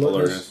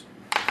alertness.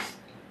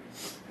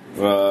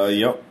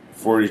 Yep.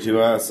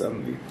 42 out of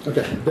 70.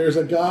 Okay. There's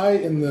a guy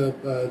in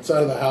the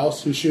side of the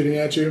house who's shooting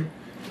at you.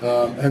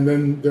 And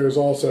then there's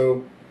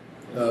also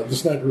the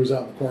sniper who's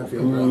out in the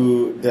cornfield.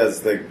 Who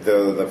does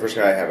the first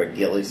guy have a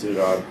ghillie suit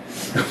on?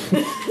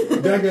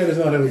 That guy does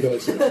not have a ghillie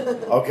suit.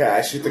 Okay,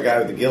 I shoot the guy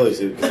with the ghillie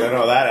suit because I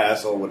know that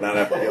asshole would not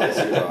have a ghillie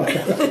suit on.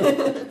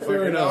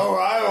 Fair enough. Oh,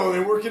 I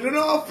only work in an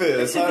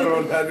office. I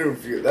don't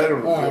feel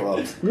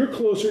well. You're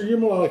closer. You're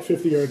more like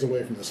 50 yards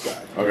away from this guy.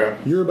 Okay.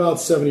 You're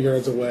about 70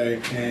 yards away,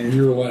 and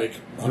you're like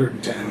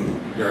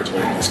 110 yards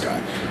away from this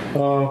guy.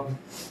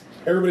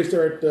 Everybody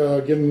start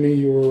giving me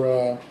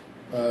your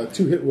 2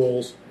 hit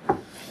rolls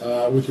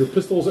with your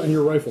pistols and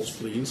your rifles,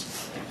 please.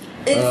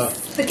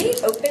 Is the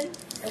gate open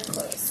or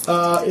closed?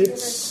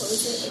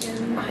 Close it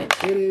again.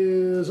 It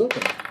is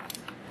open.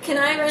 Can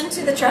I run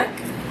to the truck?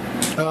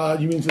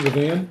 You mean to the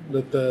van?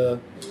 That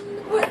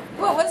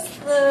What was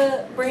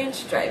the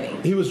branch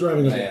driving? he was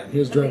driving a van. He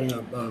was driving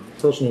a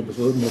personal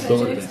mobility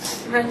Can I van.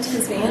 just run to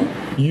his van?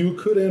 You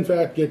could, in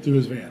fact, get to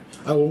his van.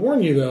 I will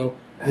warn you, though,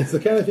 it's the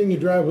kind of thing you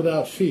drive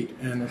without feet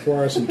and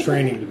requires some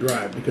training to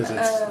drive because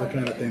it's the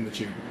kind of thing that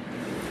you...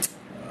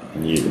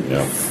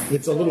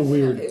 It's a little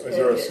weird. Is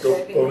there a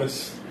scope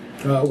bonus?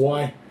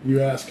 Why, you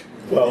ask?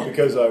 Well,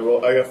 because I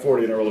got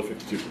 40 and I rolled a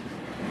 52.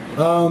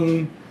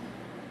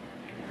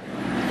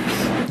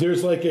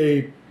 There's like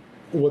a...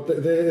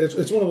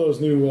 it's one of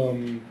those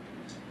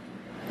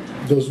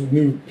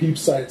new peep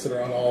sights that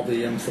are on all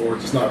the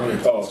M4s. It's not really a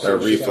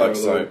reflex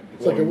sight.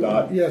 It's like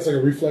it's like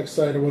a reflex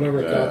sight or whatever.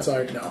 A dot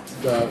sight. No,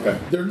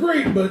 they're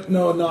great, but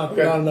no, not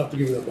enough to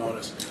give you the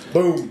bonus.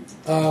 Boom.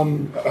 How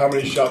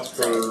many shots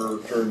per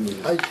turn?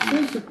 I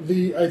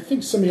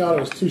think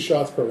semi-auto is 2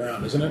 shots per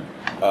round, isn't it?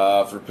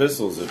 For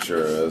pistols, it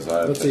sure is.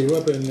 Let's see.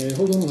 Weapon.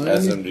 Hold on.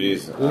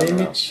 SMGs. Let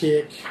me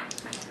check.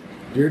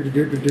 Dirt.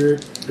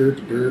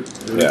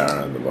 Yeah, I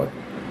don't know the book.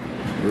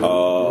 And I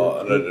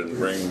didn't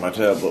bring my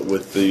tablet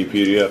with the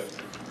PDF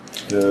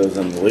because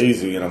I'm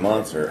lazy and a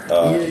monster.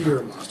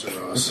 You're a monster,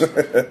 Ross.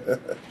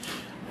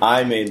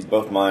 I made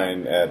both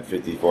mine at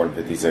 54 and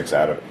 56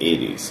 out of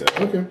 80. So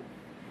okay.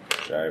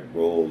 Should I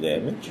roll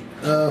damage?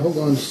 Hold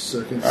on just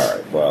a second. All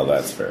right. Well,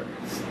 that's fair.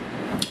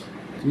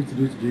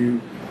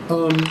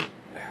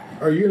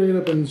 Are you going to get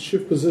up and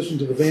shift position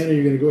to the van, or are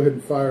you going to go ahead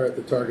and fire at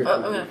the target? Oh,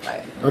 I'm going to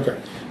fire. Okay.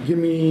 Give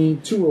me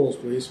 2 rolls,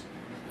 please.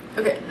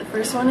 Okay, the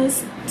first one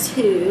is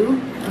 2.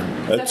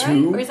 A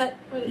 2? Right? Or is that...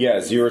 What Yeah,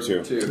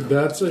 0-2. 2.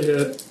 That's a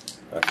hit.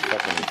 That's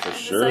fucking for The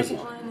sure. second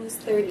one is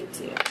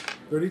 32.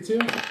 32?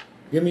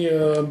 Give me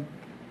a 1d10,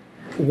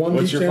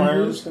 What's your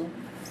fire? please. 40.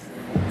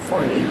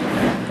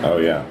 Oh,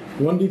 yeah.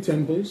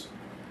 1d10, please.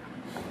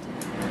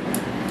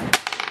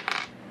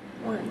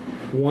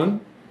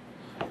 1.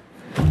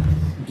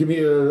 Give me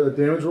a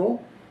damage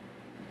roll.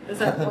 Is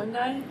that 1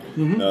 die?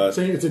 Mm-hmm. No, It's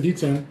a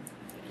d10,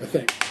 I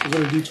think. Is it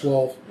a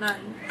d12? 9.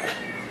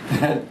 All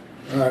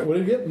right, what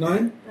did you get?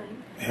 9?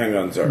 Hang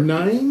on, sorry.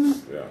 9?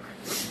 Yeah.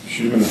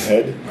 Shoot him in the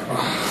head.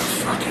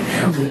 Fucking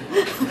hell.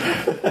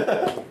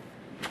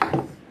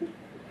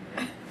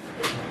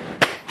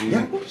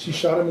 Yeah, she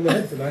shot him in the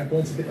head for 9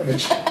 points of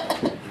damage.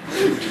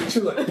 She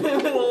was like,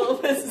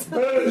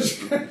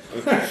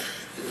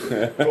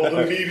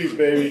 Golden bees,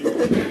 baby.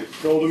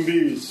 Golden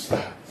bees.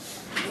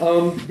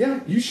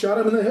 yeah, you shot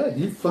him in the head.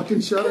 You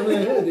fucking shot him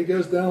in the head. He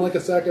goes down like a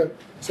sack of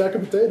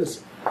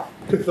potatoes.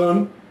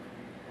 Cthulhu.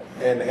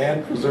 And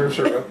Anne preserves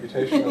her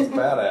reputation as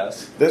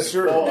badass. That's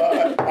true.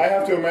 Well, I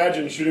have to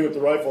imagine shooting with the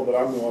rifle that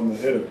I'm the one that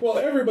hit him. Well,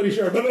 everybody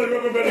shot him. He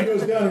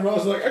goes down, and Ross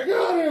is like, I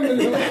got him.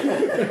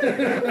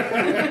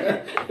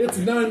 It's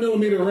a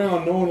 9mm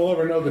round. No one will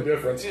ever know the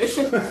difference.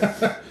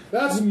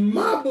 That's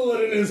my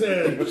bullet in his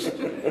head.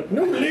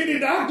 No lady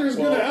doctor's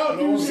going to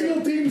outdo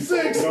SEAL Team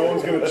 6. No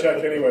one's going to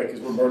check anyway because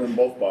we're burning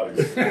both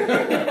bodies.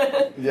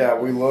 Yeah,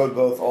 we load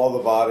both all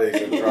the bodies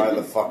and drive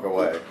the fuck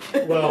away.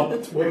 Well,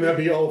 wouldn't that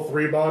be all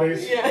 3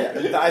 bodies?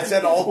 Yeah. I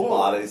said all the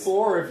bodies.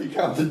 4 if you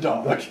count the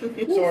dog.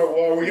 So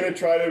are we going to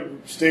try to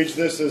stage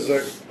this as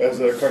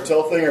a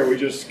cartel thing, or are we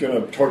just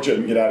going to torch it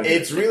and get out of here?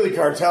 It's really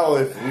cartel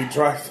if we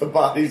drive the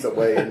bodies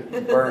away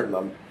and burn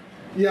them.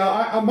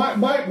 Yeah, my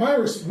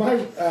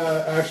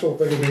actual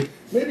thing would be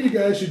maybe you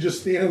guys should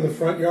just stand in the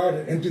front yard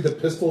and empty the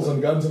pistols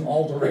and guns in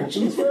all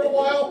directions for a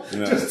while.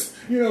 Yeah. Just,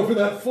 for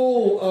that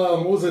full,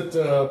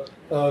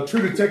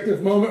 True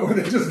Detective moment where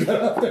they just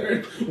got up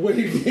there and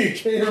waved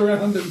the AK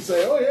around and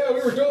say, oh yeah, we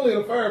were totally in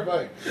a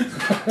firefight.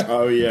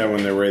 Oh yeah,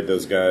 when they raid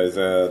those guys,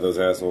 those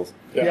assholes.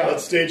 Yeah,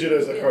 let's stage it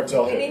as a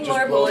cartel We hit. need Just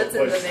more blow bullets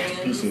in the place van.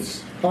 to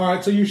pieces. All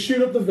right, so you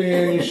shoot up the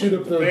van, you shoot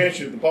up The man,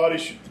 shoot the body,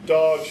 shoot the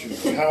dog, shoot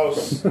the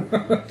house,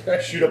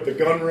 shoot up the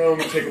gun room,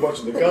 take a bunch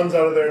of the guns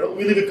out of there.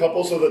 We leave a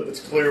couple so that it's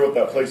clear what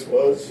that place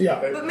was. Yeah.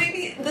 Okay? But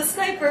maybe the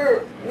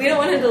sniper, we don't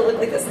want him to look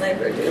like a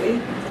sniper, do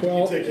we?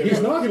 Well, take him he's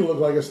out. not going to look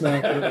like a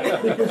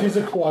sniper because he's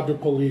a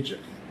quadriplegic.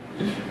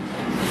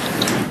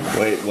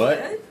 Wait,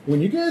 what?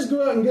 When you guys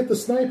go out and get the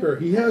sniper,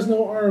 he has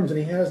no arms and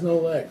he has no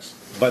legs.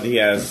 But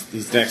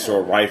he's next to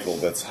a rifle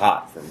that's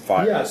hot from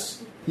fire.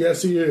 Yes,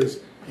 he is.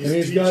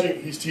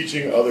 He's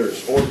teaching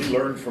others, or he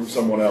learned from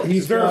someone else.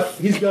 He's got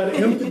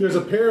empty. There's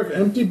a pair of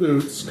empty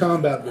boots,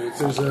 combat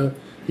boots.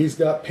 He's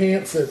got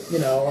pants that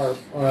are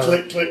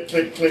click, click,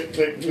 click, click,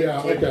 click, Yeah,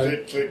 click,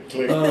 okay. click,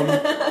 click,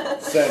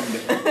 click. Send.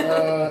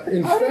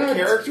 in How fact,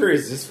 character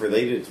is this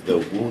related to the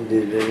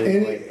wounded?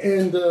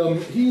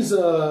 he's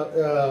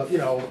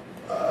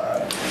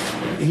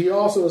he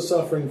also is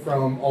suffering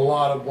from a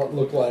lot of what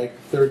look like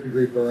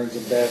third-degree burns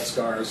and bad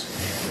scars.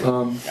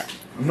 I'm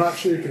not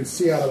sure you can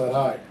see out of that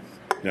hide.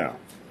 Yeah.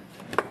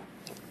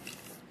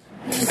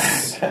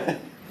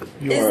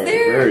 You Is are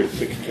there- a very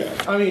thick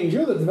cat. I mean,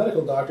 you're the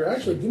medical doctor.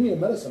 Actually, give me a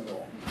medicine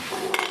roll.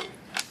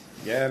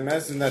 Yeah,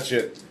 medicine that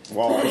shit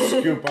while I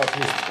scoop up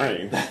his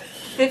brain.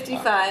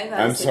 55 out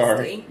I'm of 60.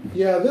 sorry.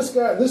 Yeah,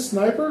 this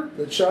sniper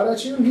that shot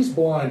at you, he's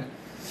blind.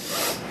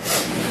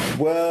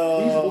 Well,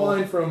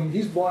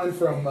 He's blind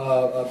from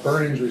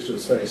burn injuries to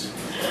his face.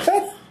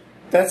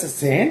 that's a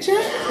sand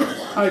check?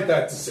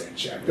 That's a sand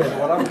check. Go ahead.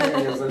 What I'm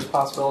hearing is there's a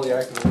possibility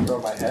I can throw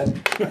my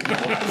head.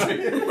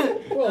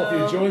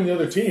 Well, if you join the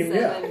other team,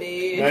 yeah.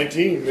 70.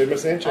 19, made my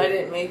sand I check.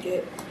 didn't make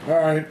it. All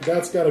right,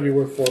 that's got to be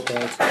worth 4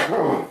 points.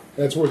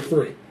 That's worth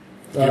 3.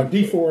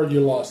 D4,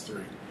 you lost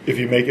 3. If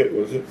you make it,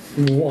 was it?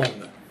 1.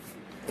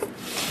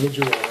 What'd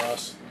you roll,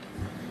 Ross?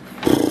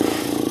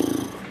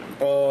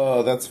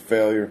 Oh, that's a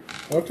failure.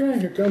 Okay,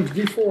 here comes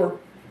D4.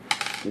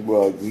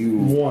 Well, you.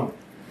 1.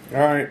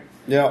 Alright.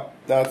 Yeah,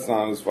 that's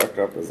not as fucked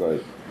up as I.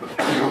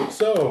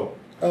 So,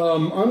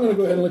 I'm going to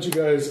go ahead and let you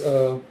guys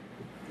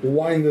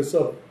wind this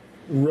up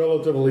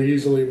relatively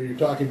easily when you're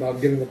talking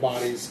about getting the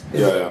bodies,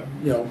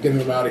 getting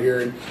them out of here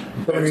and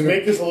To burning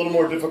make them. this a little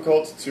more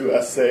difficult to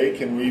assay,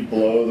 can we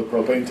blow the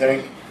propane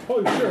tank?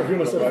 Oh, sure, if you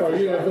want to set fire,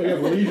 you have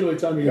leisurely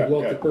time you can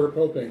blow up the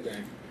propane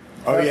tank.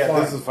 Oh, That's yeah,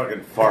 fine. this is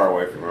fucking far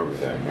away from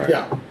everything, right?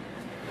 Yeah.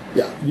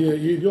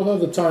 You'll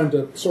have the time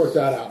to sort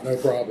that out, no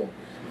problem.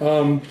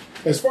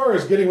 As far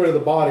as getting rid of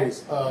the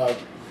bodies,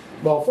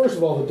 well, first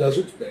of all, the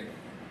desert's big.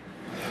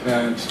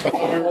 And I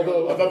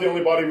thought the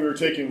only body we were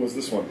taking was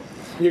this one.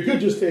 you could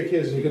just take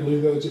his and you could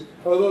leave the other two.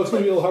 Although it's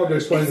going to be a little hard to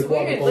explain the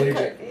Weird,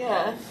 quadriplegic.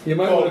 yeah. You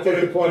might want to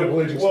take the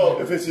quadriplegic. Well,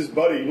 sniper. if it's his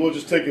buddy, we'll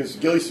just take his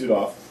ghillie suit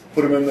off,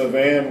 put him in the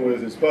van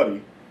with his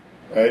buddy,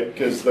 right?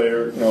 Because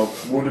they're,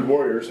 wounded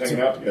warriors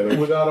hanging out together.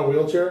 Without a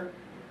wheelchair,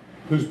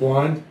 who's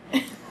blind.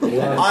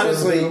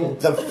 Honestly,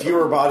 the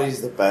fewer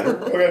bodies, the better.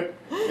 Okay.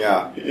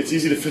 Yeah. It's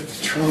easy to fit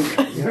the trunk.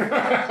 Yeah.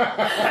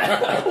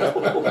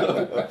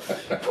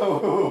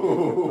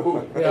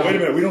 Wait a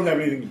minute, we don't have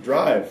anything to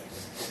drive.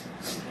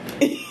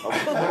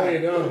 No, you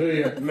don't, do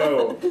you?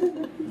 No.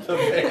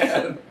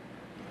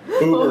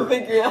 We'll Uber.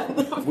 figure out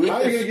the How are you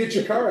going to get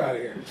your car out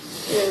of here?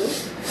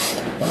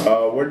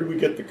 Where did we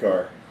get the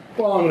car?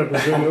 Well, I'm going to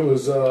presume it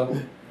was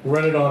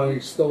rented on a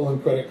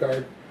stolen credit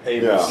card.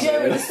 Yeah.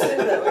 Yeah, we assumed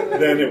that we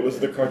would. Then it was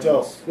the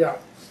cartels. Yeah.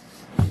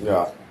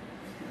 Yeah.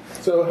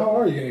 So how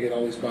are you going to get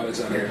all these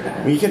bodies out of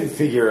here? We can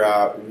figure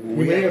out. You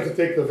may have to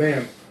take the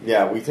van.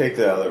 Yeah, we take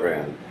the other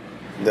van.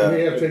 You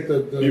may have to take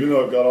the Even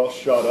though it got all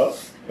shot up?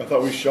 I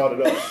thought we shot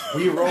it up.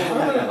 We roll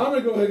I'm going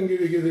to go ahead and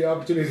give you the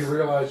opportunity to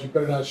realize you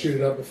better not shoot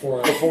it up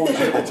before Before we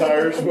shoot the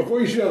tires.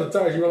 Before you shoot out the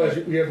tires, you realize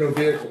you have no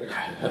vehicle here.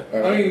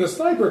 I mean, the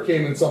sniper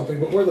came in something,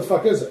 but where the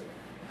fuck is it?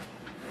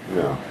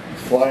 Yeah.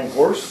 Flying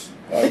horse?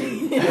 I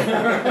mean,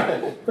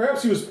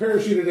 Perhaps he was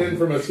parachuted in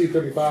from a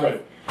T-35.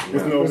 right.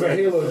 With It no was a wings.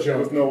 halo jump.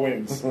 With no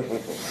wings.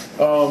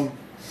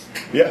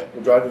 Yeah,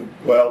 we'll drive the...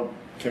 Well,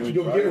 can we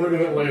You'll drive get rid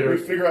of it later. We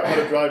figure out how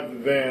to drive the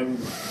van.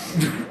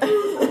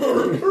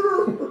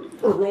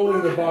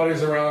 Rolling the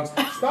bodies around.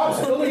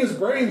 Stop spilling his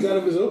brains out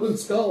of his open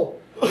skull.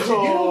 Did you get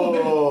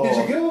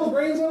all the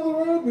brains out of the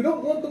road? We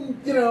don't want them,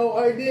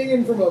 IDing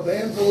him from a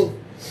van full of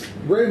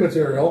gray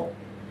material.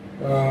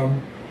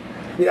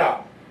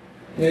 Yeah,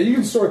 you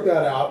can sort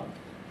that out.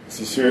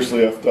 This is seriously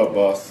effed up,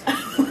 boss.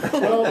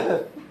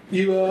 Well,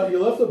 you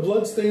left a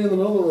blood stain in the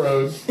middle of the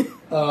road.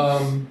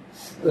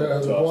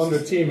 The one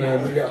the team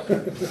in, yeah,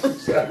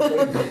 exactly.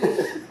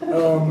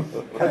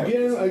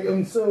 Again,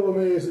 I'm so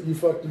amazed that you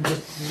fucking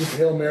just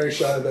Hail Mary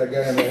shot at that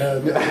guy in the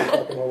head. That's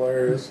fucking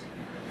hilarious.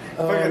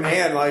 Fucking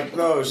Anne,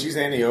 no, she's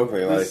Annie Oakley,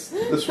 This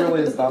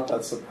really is not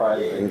that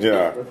surprising.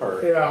 Yeah. With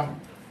her. Yeah.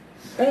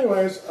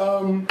 Anyways,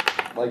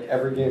 like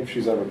every game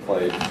she's ever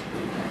played.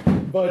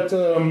 But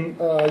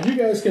you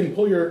guys can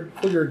pull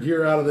your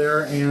gear out of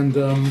there and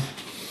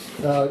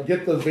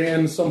get the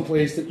van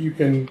someplace that you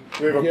can.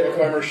 We have a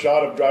Bruckheimer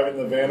shot of driving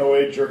the van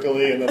away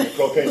jerkily, and then the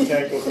propane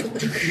tank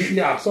goes.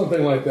 Yeah,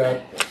 something like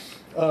that.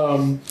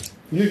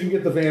 You can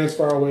get the van as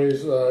far away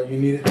as you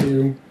need it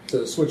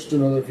to switch to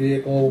another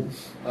vehicle.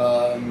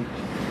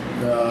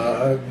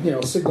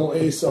 Signal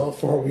A cell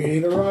for we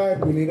need a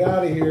ride. We need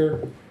out of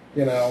here.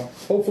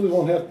 Hopefully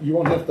you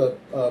won't have to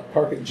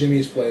park at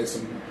Jimmy's place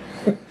and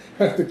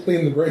have to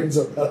clean the brains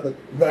up out of the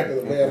back of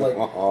the van like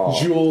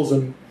Jules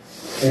and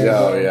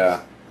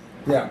yeah.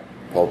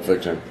 Pulp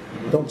Fiction.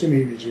 Don't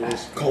Jimmy be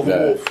Jules. Call the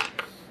wolf.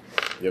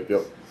 Yep.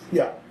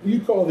 Yeah,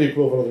 you call the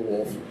equivalent of the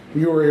wolf.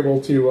 You were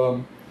able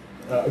to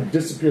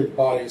disappear the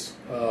bodies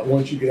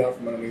once you get out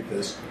from underneath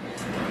this.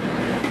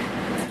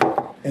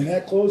 And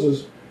that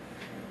closes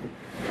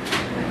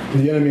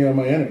the enemy on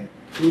my enemy.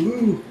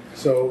 Woohoo!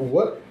 So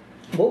what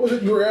was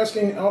it you were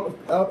asking out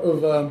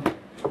of the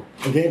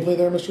gameplay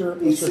there, Mr.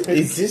 Payton?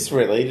 Is this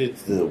related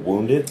to the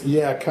Wounded?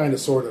 Yeah, kind of,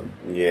 sort of.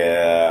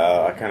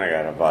 Yeah, I kind of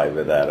got a vibe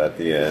of that at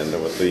the end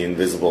with the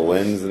invisible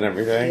lens and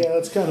everything. Yeah,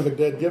 that's kind of a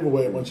dead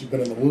giveaway once you've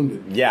been in the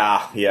Wounded.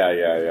 Yeah.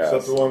 Is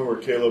that the one where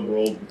Caleb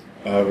rolled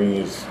having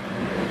his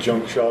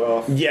junk shot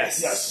off?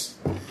 Yes.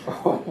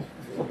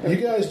 You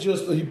guys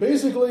just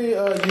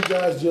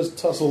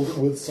tussled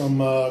with some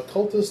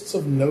cultists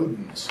of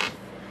Nodens,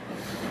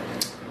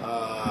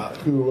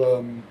 who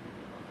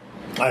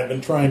I've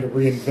been trying to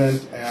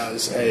reinvent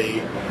as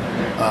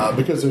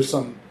because there's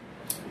some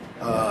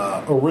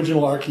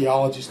original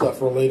archaeology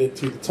stuff related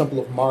to the Temple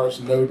of Mars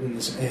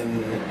Nodens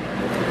in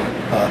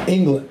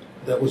England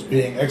that was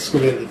being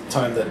excavated at the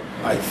time that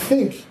I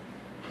think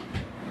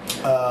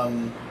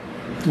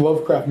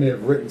Lovecraft may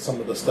have written some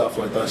of the stuff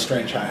like the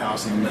Strange High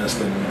House in the Mist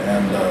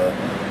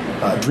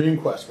and Dream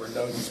Quest, where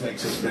Nodens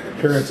makes his big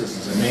appearances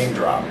as a name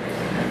drop.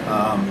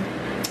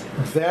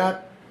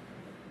 That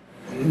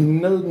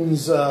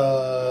Nodens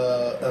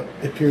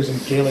appears in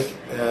Gaelic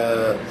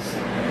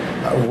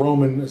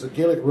Roman, as a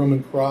Gaelic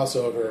Roman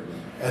crossover,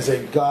 as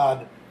a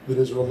god that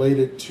is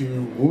related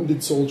to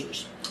wounded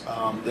soldiers.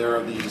 There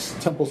are these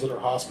temples that are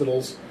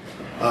hospitals.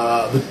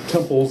 The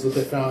temples that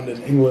they found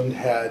in England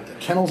had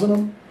kennels in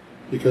them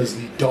because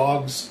the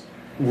dogs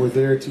were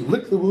there to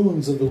lick the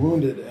wounds of the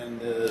wounded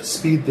and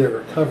speed their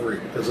recovery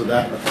because of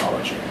that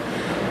mythology.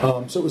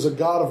 So it was a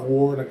god of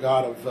war and a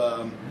god of...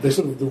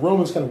 the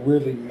Romans kind of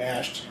weirdly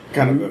mashed...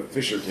 Kind of a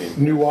Fisher King.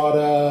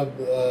 Nuada,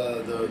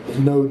 the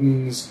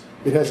Nodens.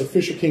 It has a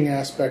Fisher King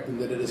aspect in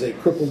that it is a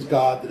crippled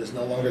god that is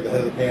no longer the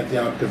head of the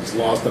pantheon because it's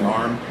lost an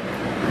arm.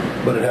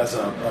 But it has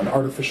an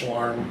artificial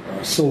arm,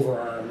 a silver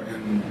arm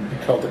in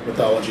Celtic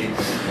mythology.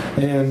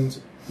 And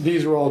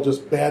these are all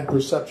just bad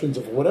perceptions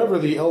of whatever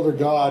the elder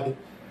god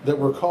that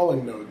we're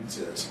calling Nodens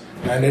is.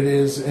 And it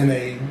is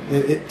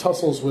it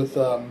tussles with...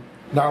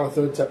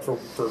 Nyarlathotep for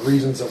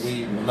reasons that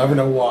we will never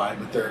know why,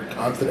 but they're in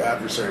constant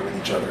adversary with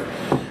each other.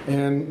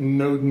 And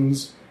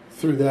Nodens,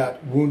 through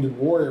that wounded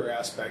warrior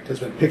aspect, has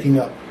been picking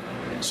up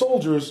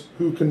soldiers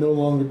who can no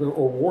longer be,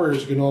 or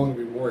warriors who can no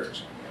longer be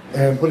warriors,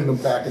 and putting them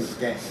back into the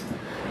game.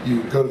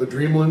 You go to the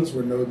Dreamlands,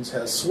 where Nodens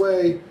has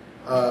sway.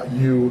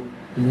 You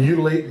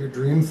mutilate your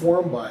dream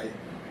form by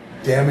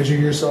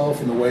damaging yourself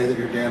in the way that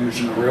you're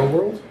damaged in the real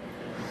world.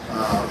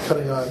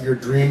 Cutting out your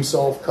dream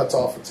self cuts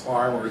off its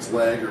arm or its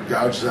leg or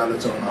gouges out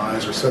its own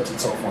eyes or sets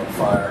itself on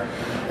fire.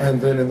 And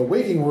then in the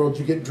waking world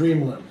you get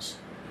dream limbs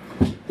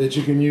that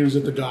you can use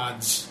at the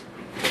god's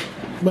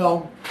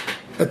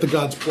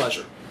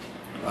pleasure.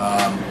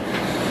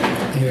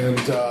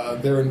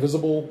 They're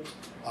invisible.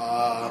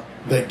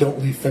 They don't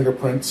leave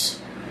fingerprints.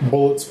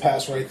 Bullets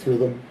pass right through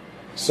them.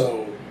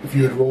 So if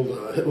you had rolled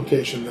a hit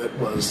location that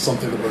was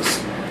something that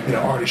was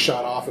already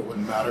shot off, it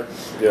wouldn't matter.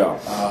 Yeah.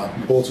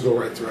 Bullets would go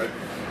right through it.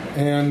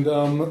 And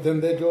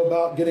then they go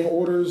about getting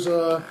orders,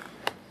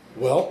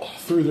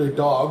 through their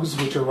dogs,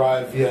 which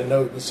arrive via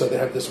Nodens. So they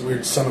have this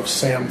weird Son of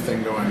Sam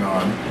thing going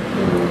on,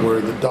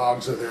 where the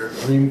dogs are their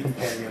dream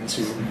companions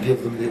who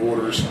give them the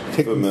orders.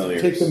 Take them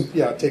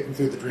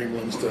through the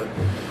Dreamlands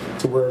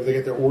to wherever they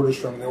get their orders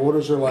from. And their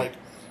orders are like,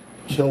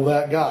 kill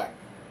that guy.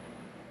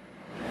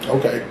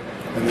 Okay.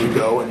 And then you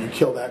go and you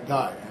kill that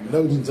guy. And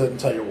Nodens doesn't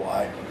tell you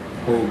why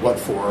or what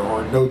for.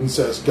 Or Nodens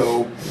says,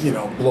 go,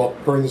 blow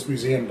up, burn this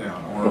museum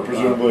down. Or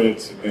presumably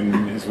it's in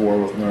his war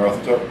with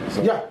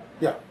Nyarlathotep?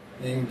 Yeah.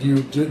 And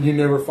you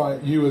never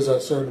find, you as a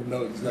servant of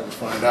Nodens never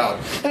find out.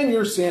 And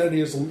your sanity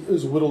is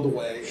whittled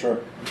away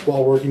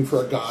while working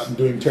for a god and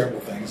doing terrible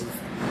things.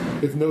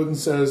 If Nodens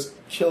says,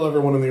 kill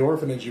everyone in the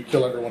orphanage, you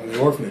kill everyone in the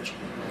orphanage.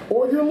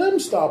 Or your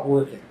limbs stop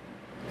working.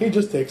 He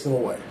just takes them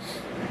away.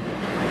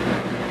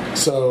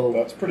 So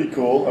that's pretty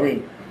cool. I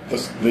mean,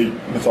 the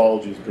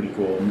mythology is pretty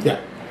cool. Yeah.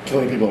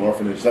 Killing people in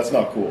orphanage, that's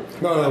not cool.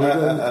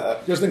 No,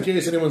 just in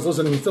case anyone's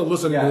still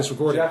listening to this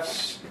recording.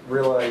 Jeff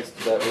realized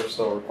that we're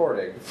still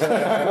recording. So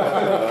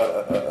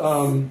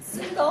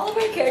did all of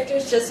our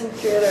characters just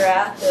incur the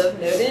wrath of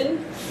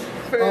Nodin?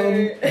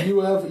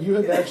 You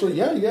have actually,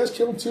 you guys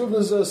killed two of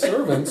his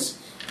servants.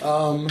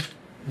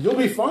 you'll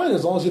be fine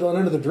as long as you don't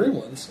enter the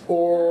Dreamlands.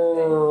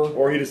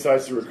 Or he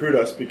decides to recruit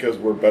us because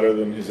we're better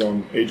than his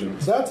own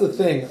agents. that's the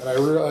thing. And I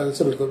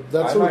realize I might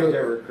get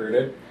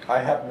recruited. I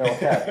have no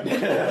head. You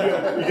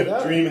get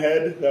a dream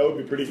head, that would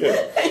be pretty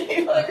good.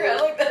 You look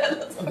around like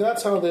that.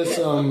 That's how this.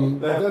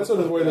 That's sort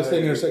of the way this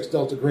thing intersects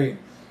Delta Green.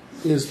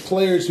 Is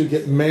players who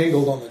get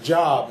mangled on the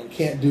job and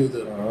can't do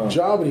the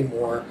job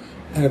anymore,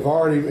 and have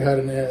already had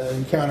an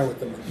encounter with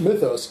the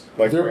Mythos.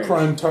 Like they're Rangers.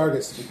 prime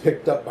targets to be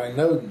picked up by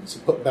Nodens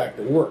and put back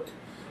to work.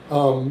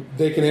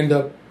 They can end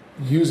up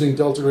using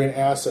Delta Green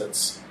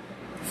assets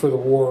for the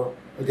war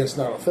against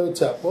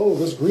Nyarlathotep. Oh,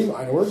 this green!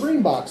 I know where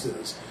Green Box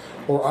is,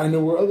 or I know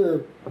where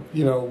other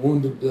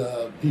wounded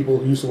people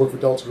who used to work for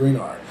Delta Green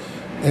are,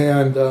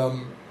 and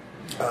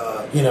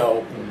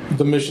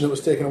the mission that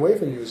was taken away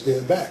from you is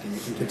given back, and you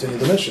can continue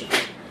the mission.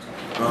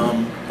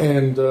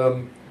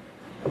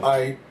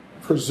 I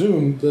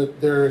presume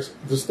that there's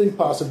distinct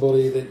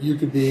possibility that you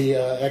could be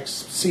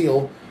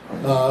ex-SEAL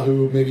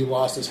who maybe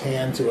lost his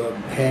hand to a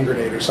hand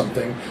grenade or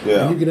something.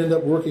 Yeah. And you could end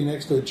up working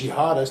next to a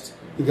jihadist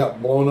who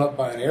got blown up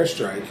by an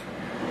airstrike,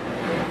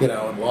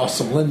 and lost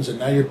some limbs, and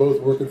now you're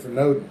both working for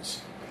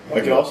Nodens.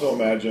 I can also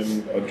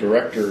imagine a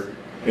director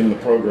in the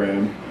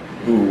program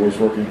who was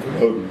working for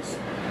Odin's,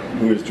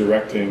 who is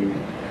directing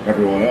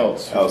everyone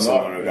else. Oh, who's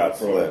someone not who got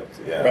pro- flipped,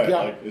 yeah. Right,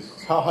 Yeah.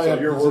 How high so up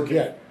you're does it working,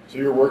 get? So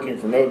you're working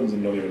for Nodens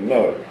and don't even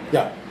know it.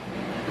 Yeah.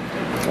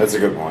 That's a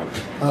good point.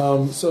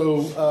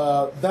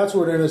 So that's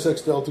where it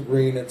intersects Delta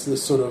Green. It's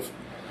this sort of,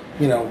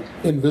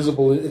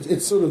 invisible.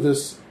 It's sort of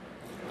this.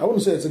 I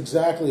wouldn't say it's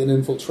exactly an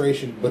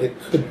infiltration, but it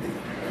could be.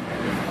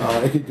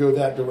 It could go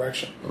that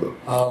direction.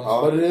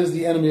 But it is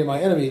the enemy of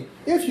my enemy.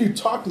 If you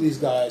talk to these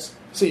guys,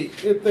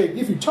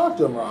 if you talk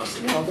to him, Ross,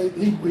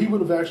 he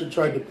would have actually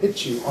tried to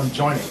pitch you on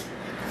joining.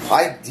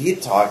 I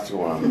did talk to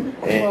him.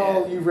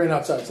 Well, you ran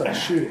outside and started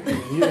shooting. I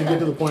mean, you didn't get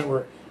to the point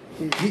where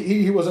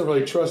he wasn't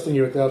really trusting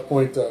you at that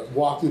point to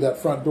walk through that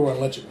front door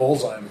and let you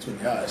bullseye him between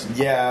the eyes.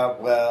 Yeah,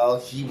 well,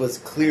 he was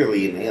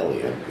clearly an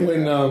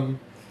alien.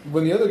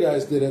 When the other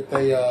guys did it,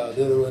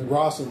 when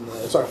Ross and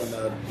when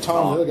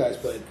Tom and the other guys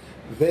played,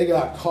 they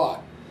got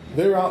caught.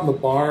 They were out in the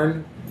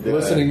barn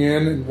listening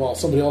in, and while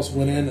somebody else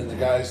went in, and the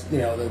guys,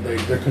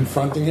 they're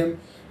confronting him.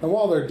 And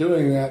while they're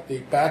doing that, the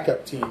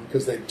backup team,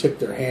 because they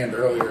tipped their hand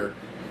earlier,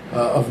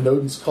 of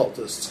Nodens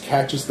cultists,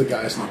 catches the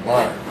guys in the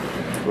barn.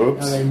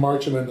 Oops. And they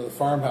march them into the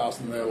farmhouse,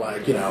 and they're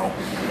like,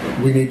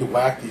 we need to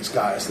whack these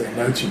guys. They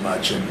know too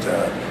much. And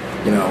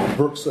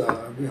Brooks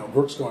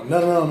going,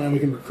 no, man, we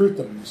can recruit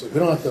them. He's like, we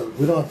don't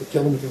have to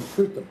kill them. We can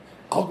recruit them.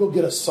 I'll go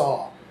get a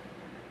saw.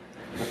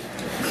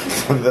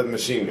 The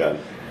machine gun.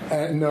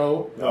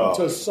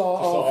 To saw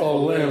off a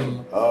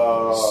limb.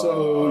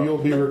 So you'll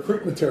be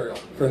recruit material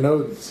for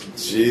Nodens.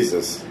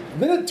 Jesus.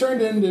 Then it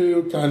turned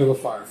into kind of a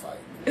firefight.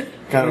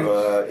 Kind of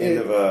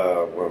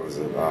what was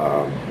it?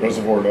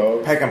 Reservoir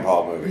Dogs.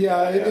 Peckinpah movie.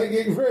 Yeah,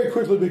 it very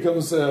quickly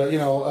becomes, there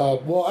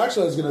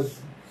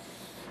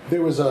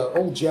was an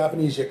old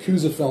Japanese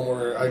Yakuza film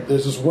where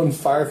there's this one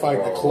firefight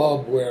in the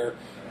club where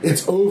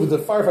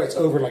the firefight's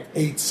over in like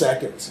 8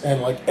 seconds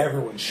and like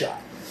everyone's shot,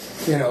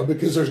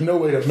 because there's no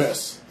way to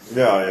miss.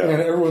 Yeah.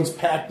 And everyone's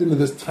packed into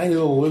this tiny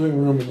little living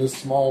room in this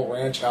small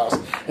ranch house,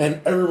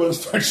 and everyone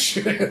starts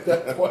shooting at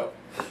that point.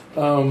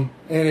 And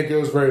it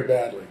goes very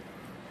badly.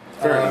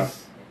 Fair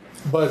enough.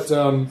 But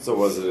so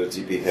was it a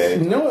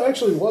TPK? No, it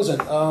actually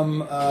wasn't.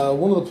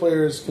 One of the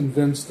players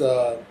convinced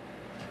Brooke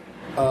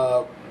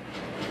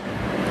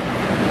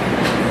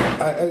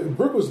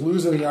was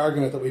losing the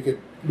argument that we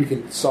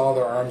can saw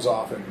their arms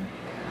off and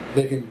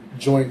they can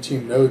join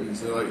Team Nodens.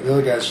 They're like, the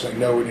other guys are saying,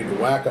 no, we need to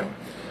whack them.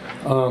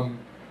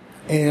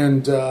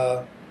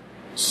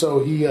 So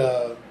he,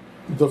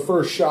 the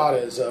first shot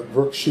is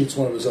Brooke shoots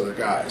one of his other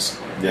guys.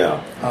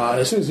 Yeah. And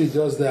as soon as he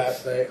does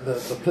that,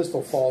 the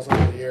pistol falls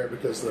into the air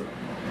because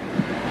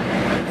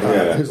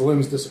his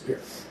limbs disappear.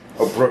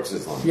 Oh, Brooks'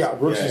 limbs. Yeah,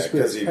 Brooks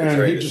disappears,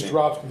 and he just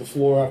drops to the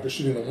floor after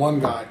shooting the one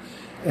guy,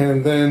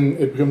 and then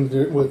it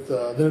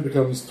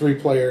becomes 3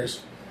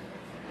 players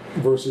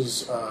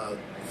versus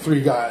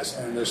 3 guys,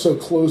 and they're so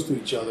close to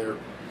each other.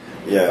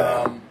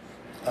 Yeah.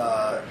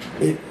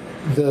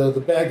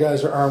 The bad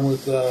guys are armed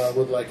with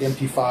like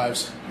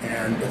MP5s,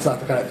 and it's not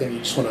the kind of thing you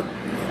just want to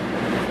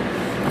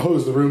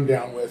hose the room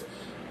down with.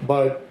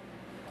 But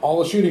all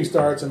the shooting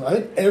starts, and I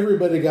think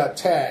everybody got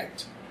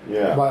tagged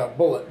by a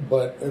bullet.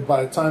 But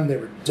by the time they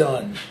were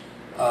done,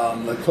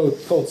 the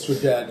Colts were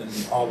dead, and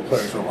all the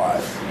players were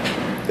alive.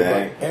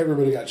 Dang! But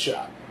everybody got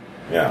shot.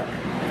 Yeah.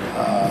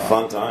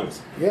 Fun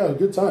times. Yeah,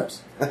 good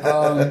times.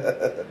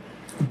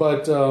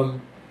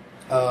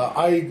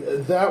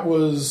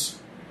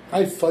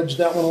 I fudged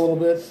that one a little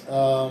bit.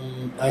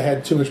 I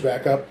had too much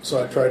backup,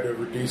 so I tried to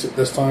reduce it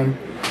this time.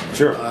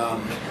 Sure.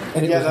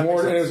 And it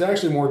was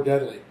actually more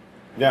deadly.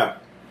 Yeah.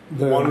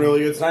 One really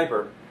good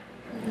sniper.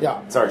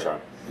 Yeah. Sorry, Sean.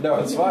 No,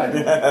 it's fine.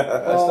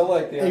 I still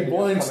like the idea a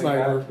blind of coming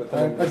sniper. back, but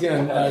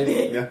then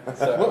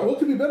What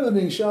could be better than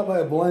being shot by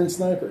a blind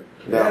sniper?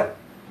 Yeah.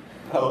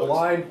 a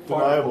blind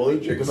Deniability.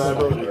 quadriplegic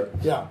sniper.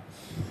 Yeah.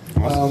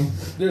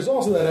 There's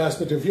also that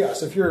aspect of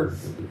yes, if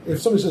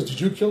somebody says, "Did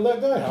you kill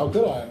that guy?" How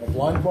could I? I'm a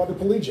blind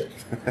quadriplegic.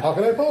 How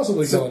could I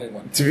possibly kill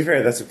anyone? To be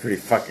fair, that's a pretty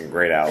fucking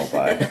great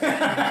alibi.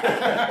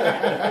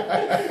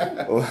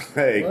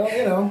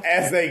 Well,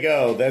 as they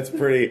go, that's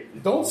pretty.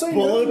 Don't say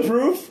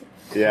bulletproof.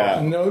 No.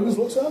 Yeah, Nose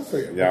looks out for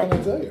you. Yeah. What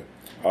can I tell you?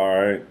 All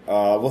right.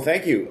 Well,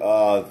 thank you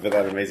for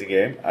that amazing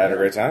game. I had a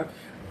great time.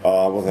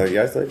 We'll tell you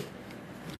guys later.